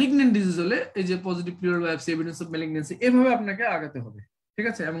 ম্যালিগনেন্ট ডিজিজ হলে এই যে positive plural biopsy, evidence of malignancy, এভাবে আপনাকে আগাতে হবে। ঠিক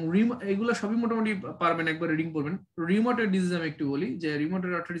আছে, এবং এগুলো সবই মোটামুটি পারবেন, একবার রিডিং করবেন। রিউমাটয়েড ডিজিজ আমি একটু বলি, যে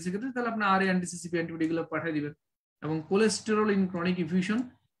রিউমাটয়েড আর্থ্রাইটিসের ক্ষেত্রে তাহলে আপনি আরএ অ্যান্টিসিসিপি অ্যান্টিবডি গুলো পাঠিয়ে দিবেন। এবং cholesterol in chronic infusion,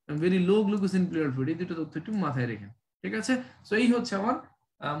 very low glucose in plural fluid, এই দুটো তথ্য একটু মাথায় রেখেন। ঠিক আছে, সো এই হচ্ছে আমার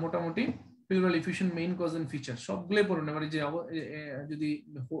মোটামুটি pleural effusion main cause and feature সবগুলোই পড়ুন। এবারে যে যদি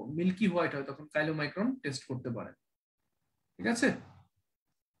মিল্কি হোয়াইট হয় তখন কাইলোমাইক্রন টেস্ট করতে পারেন। ঠিক আছে,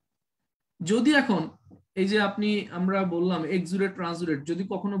 যদি এখন এই যে আমরা বললাম এক্সুডেট ট্রান্সুডেট, যদি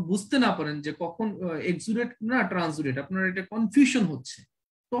কখনো বুঝতে না পারেন যে কখন এক্সুডেট না ট্রান্সুডেট, আপনার এটা কনফিউশন হচ্ছে,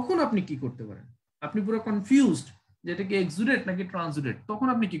 তখন আপনি কি করতে পারেন? আপনি পুরো কনফিউজড যে এটা কি এক্সুডেট নাকি ট্রান্সুডেট, তখন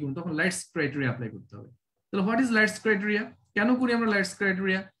আপনি কি করুন? তখন লাইটস ক্রাইটেরিয়া অ্যাপ্লাই করতে হবে। তাহলে হোয়াট ইজ লাইটস ক্রাইটেরিয়া? কেন করি আমরা lights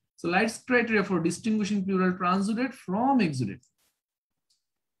criteria? So lights criteria for distinguishing plural ট্রান্সুডেট from exudate.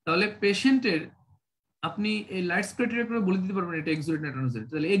 তাহলে পেশেন্টের আপনি এই লাইটস ক্রাইটেরিয়া করে বলে দিতে পারবেন এটা এক্সুডেট না ট্রান্সুডেট।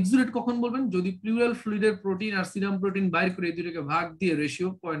 তাহলে এক্সুডেট কখন বলবেন? যদি প্লুরাল ফ্লুইডের প্রোটিন আর সিরাম প্রোটিন বাইর করে এই দুটোকে ভাগ দিয়ে রেশিও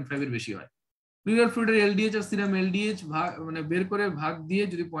 0.5 এর বেশি হয়। প্লুরাল ফ্লুইডের এলডিএইচ আর সিরাম এলডিএইচ মানে বের করে ভাগ দিয়ে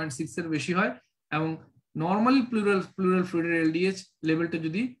যদি 0.6 এর বেশি হয়, এবং নরমালি প্লুরাল ফ্লুইডের এলডিএইচ লেভেলটা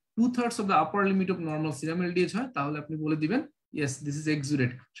যদি 2/3 of the upper limit of normal serum LDH হয়, তাহলে আপনি বলে দিবেন ইয়েস দিস ইজ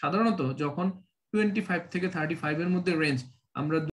এক্সুডেট। সাধারণত যখন 25 থেকে 35 এর মধ্যে রেঞ্জ আমরা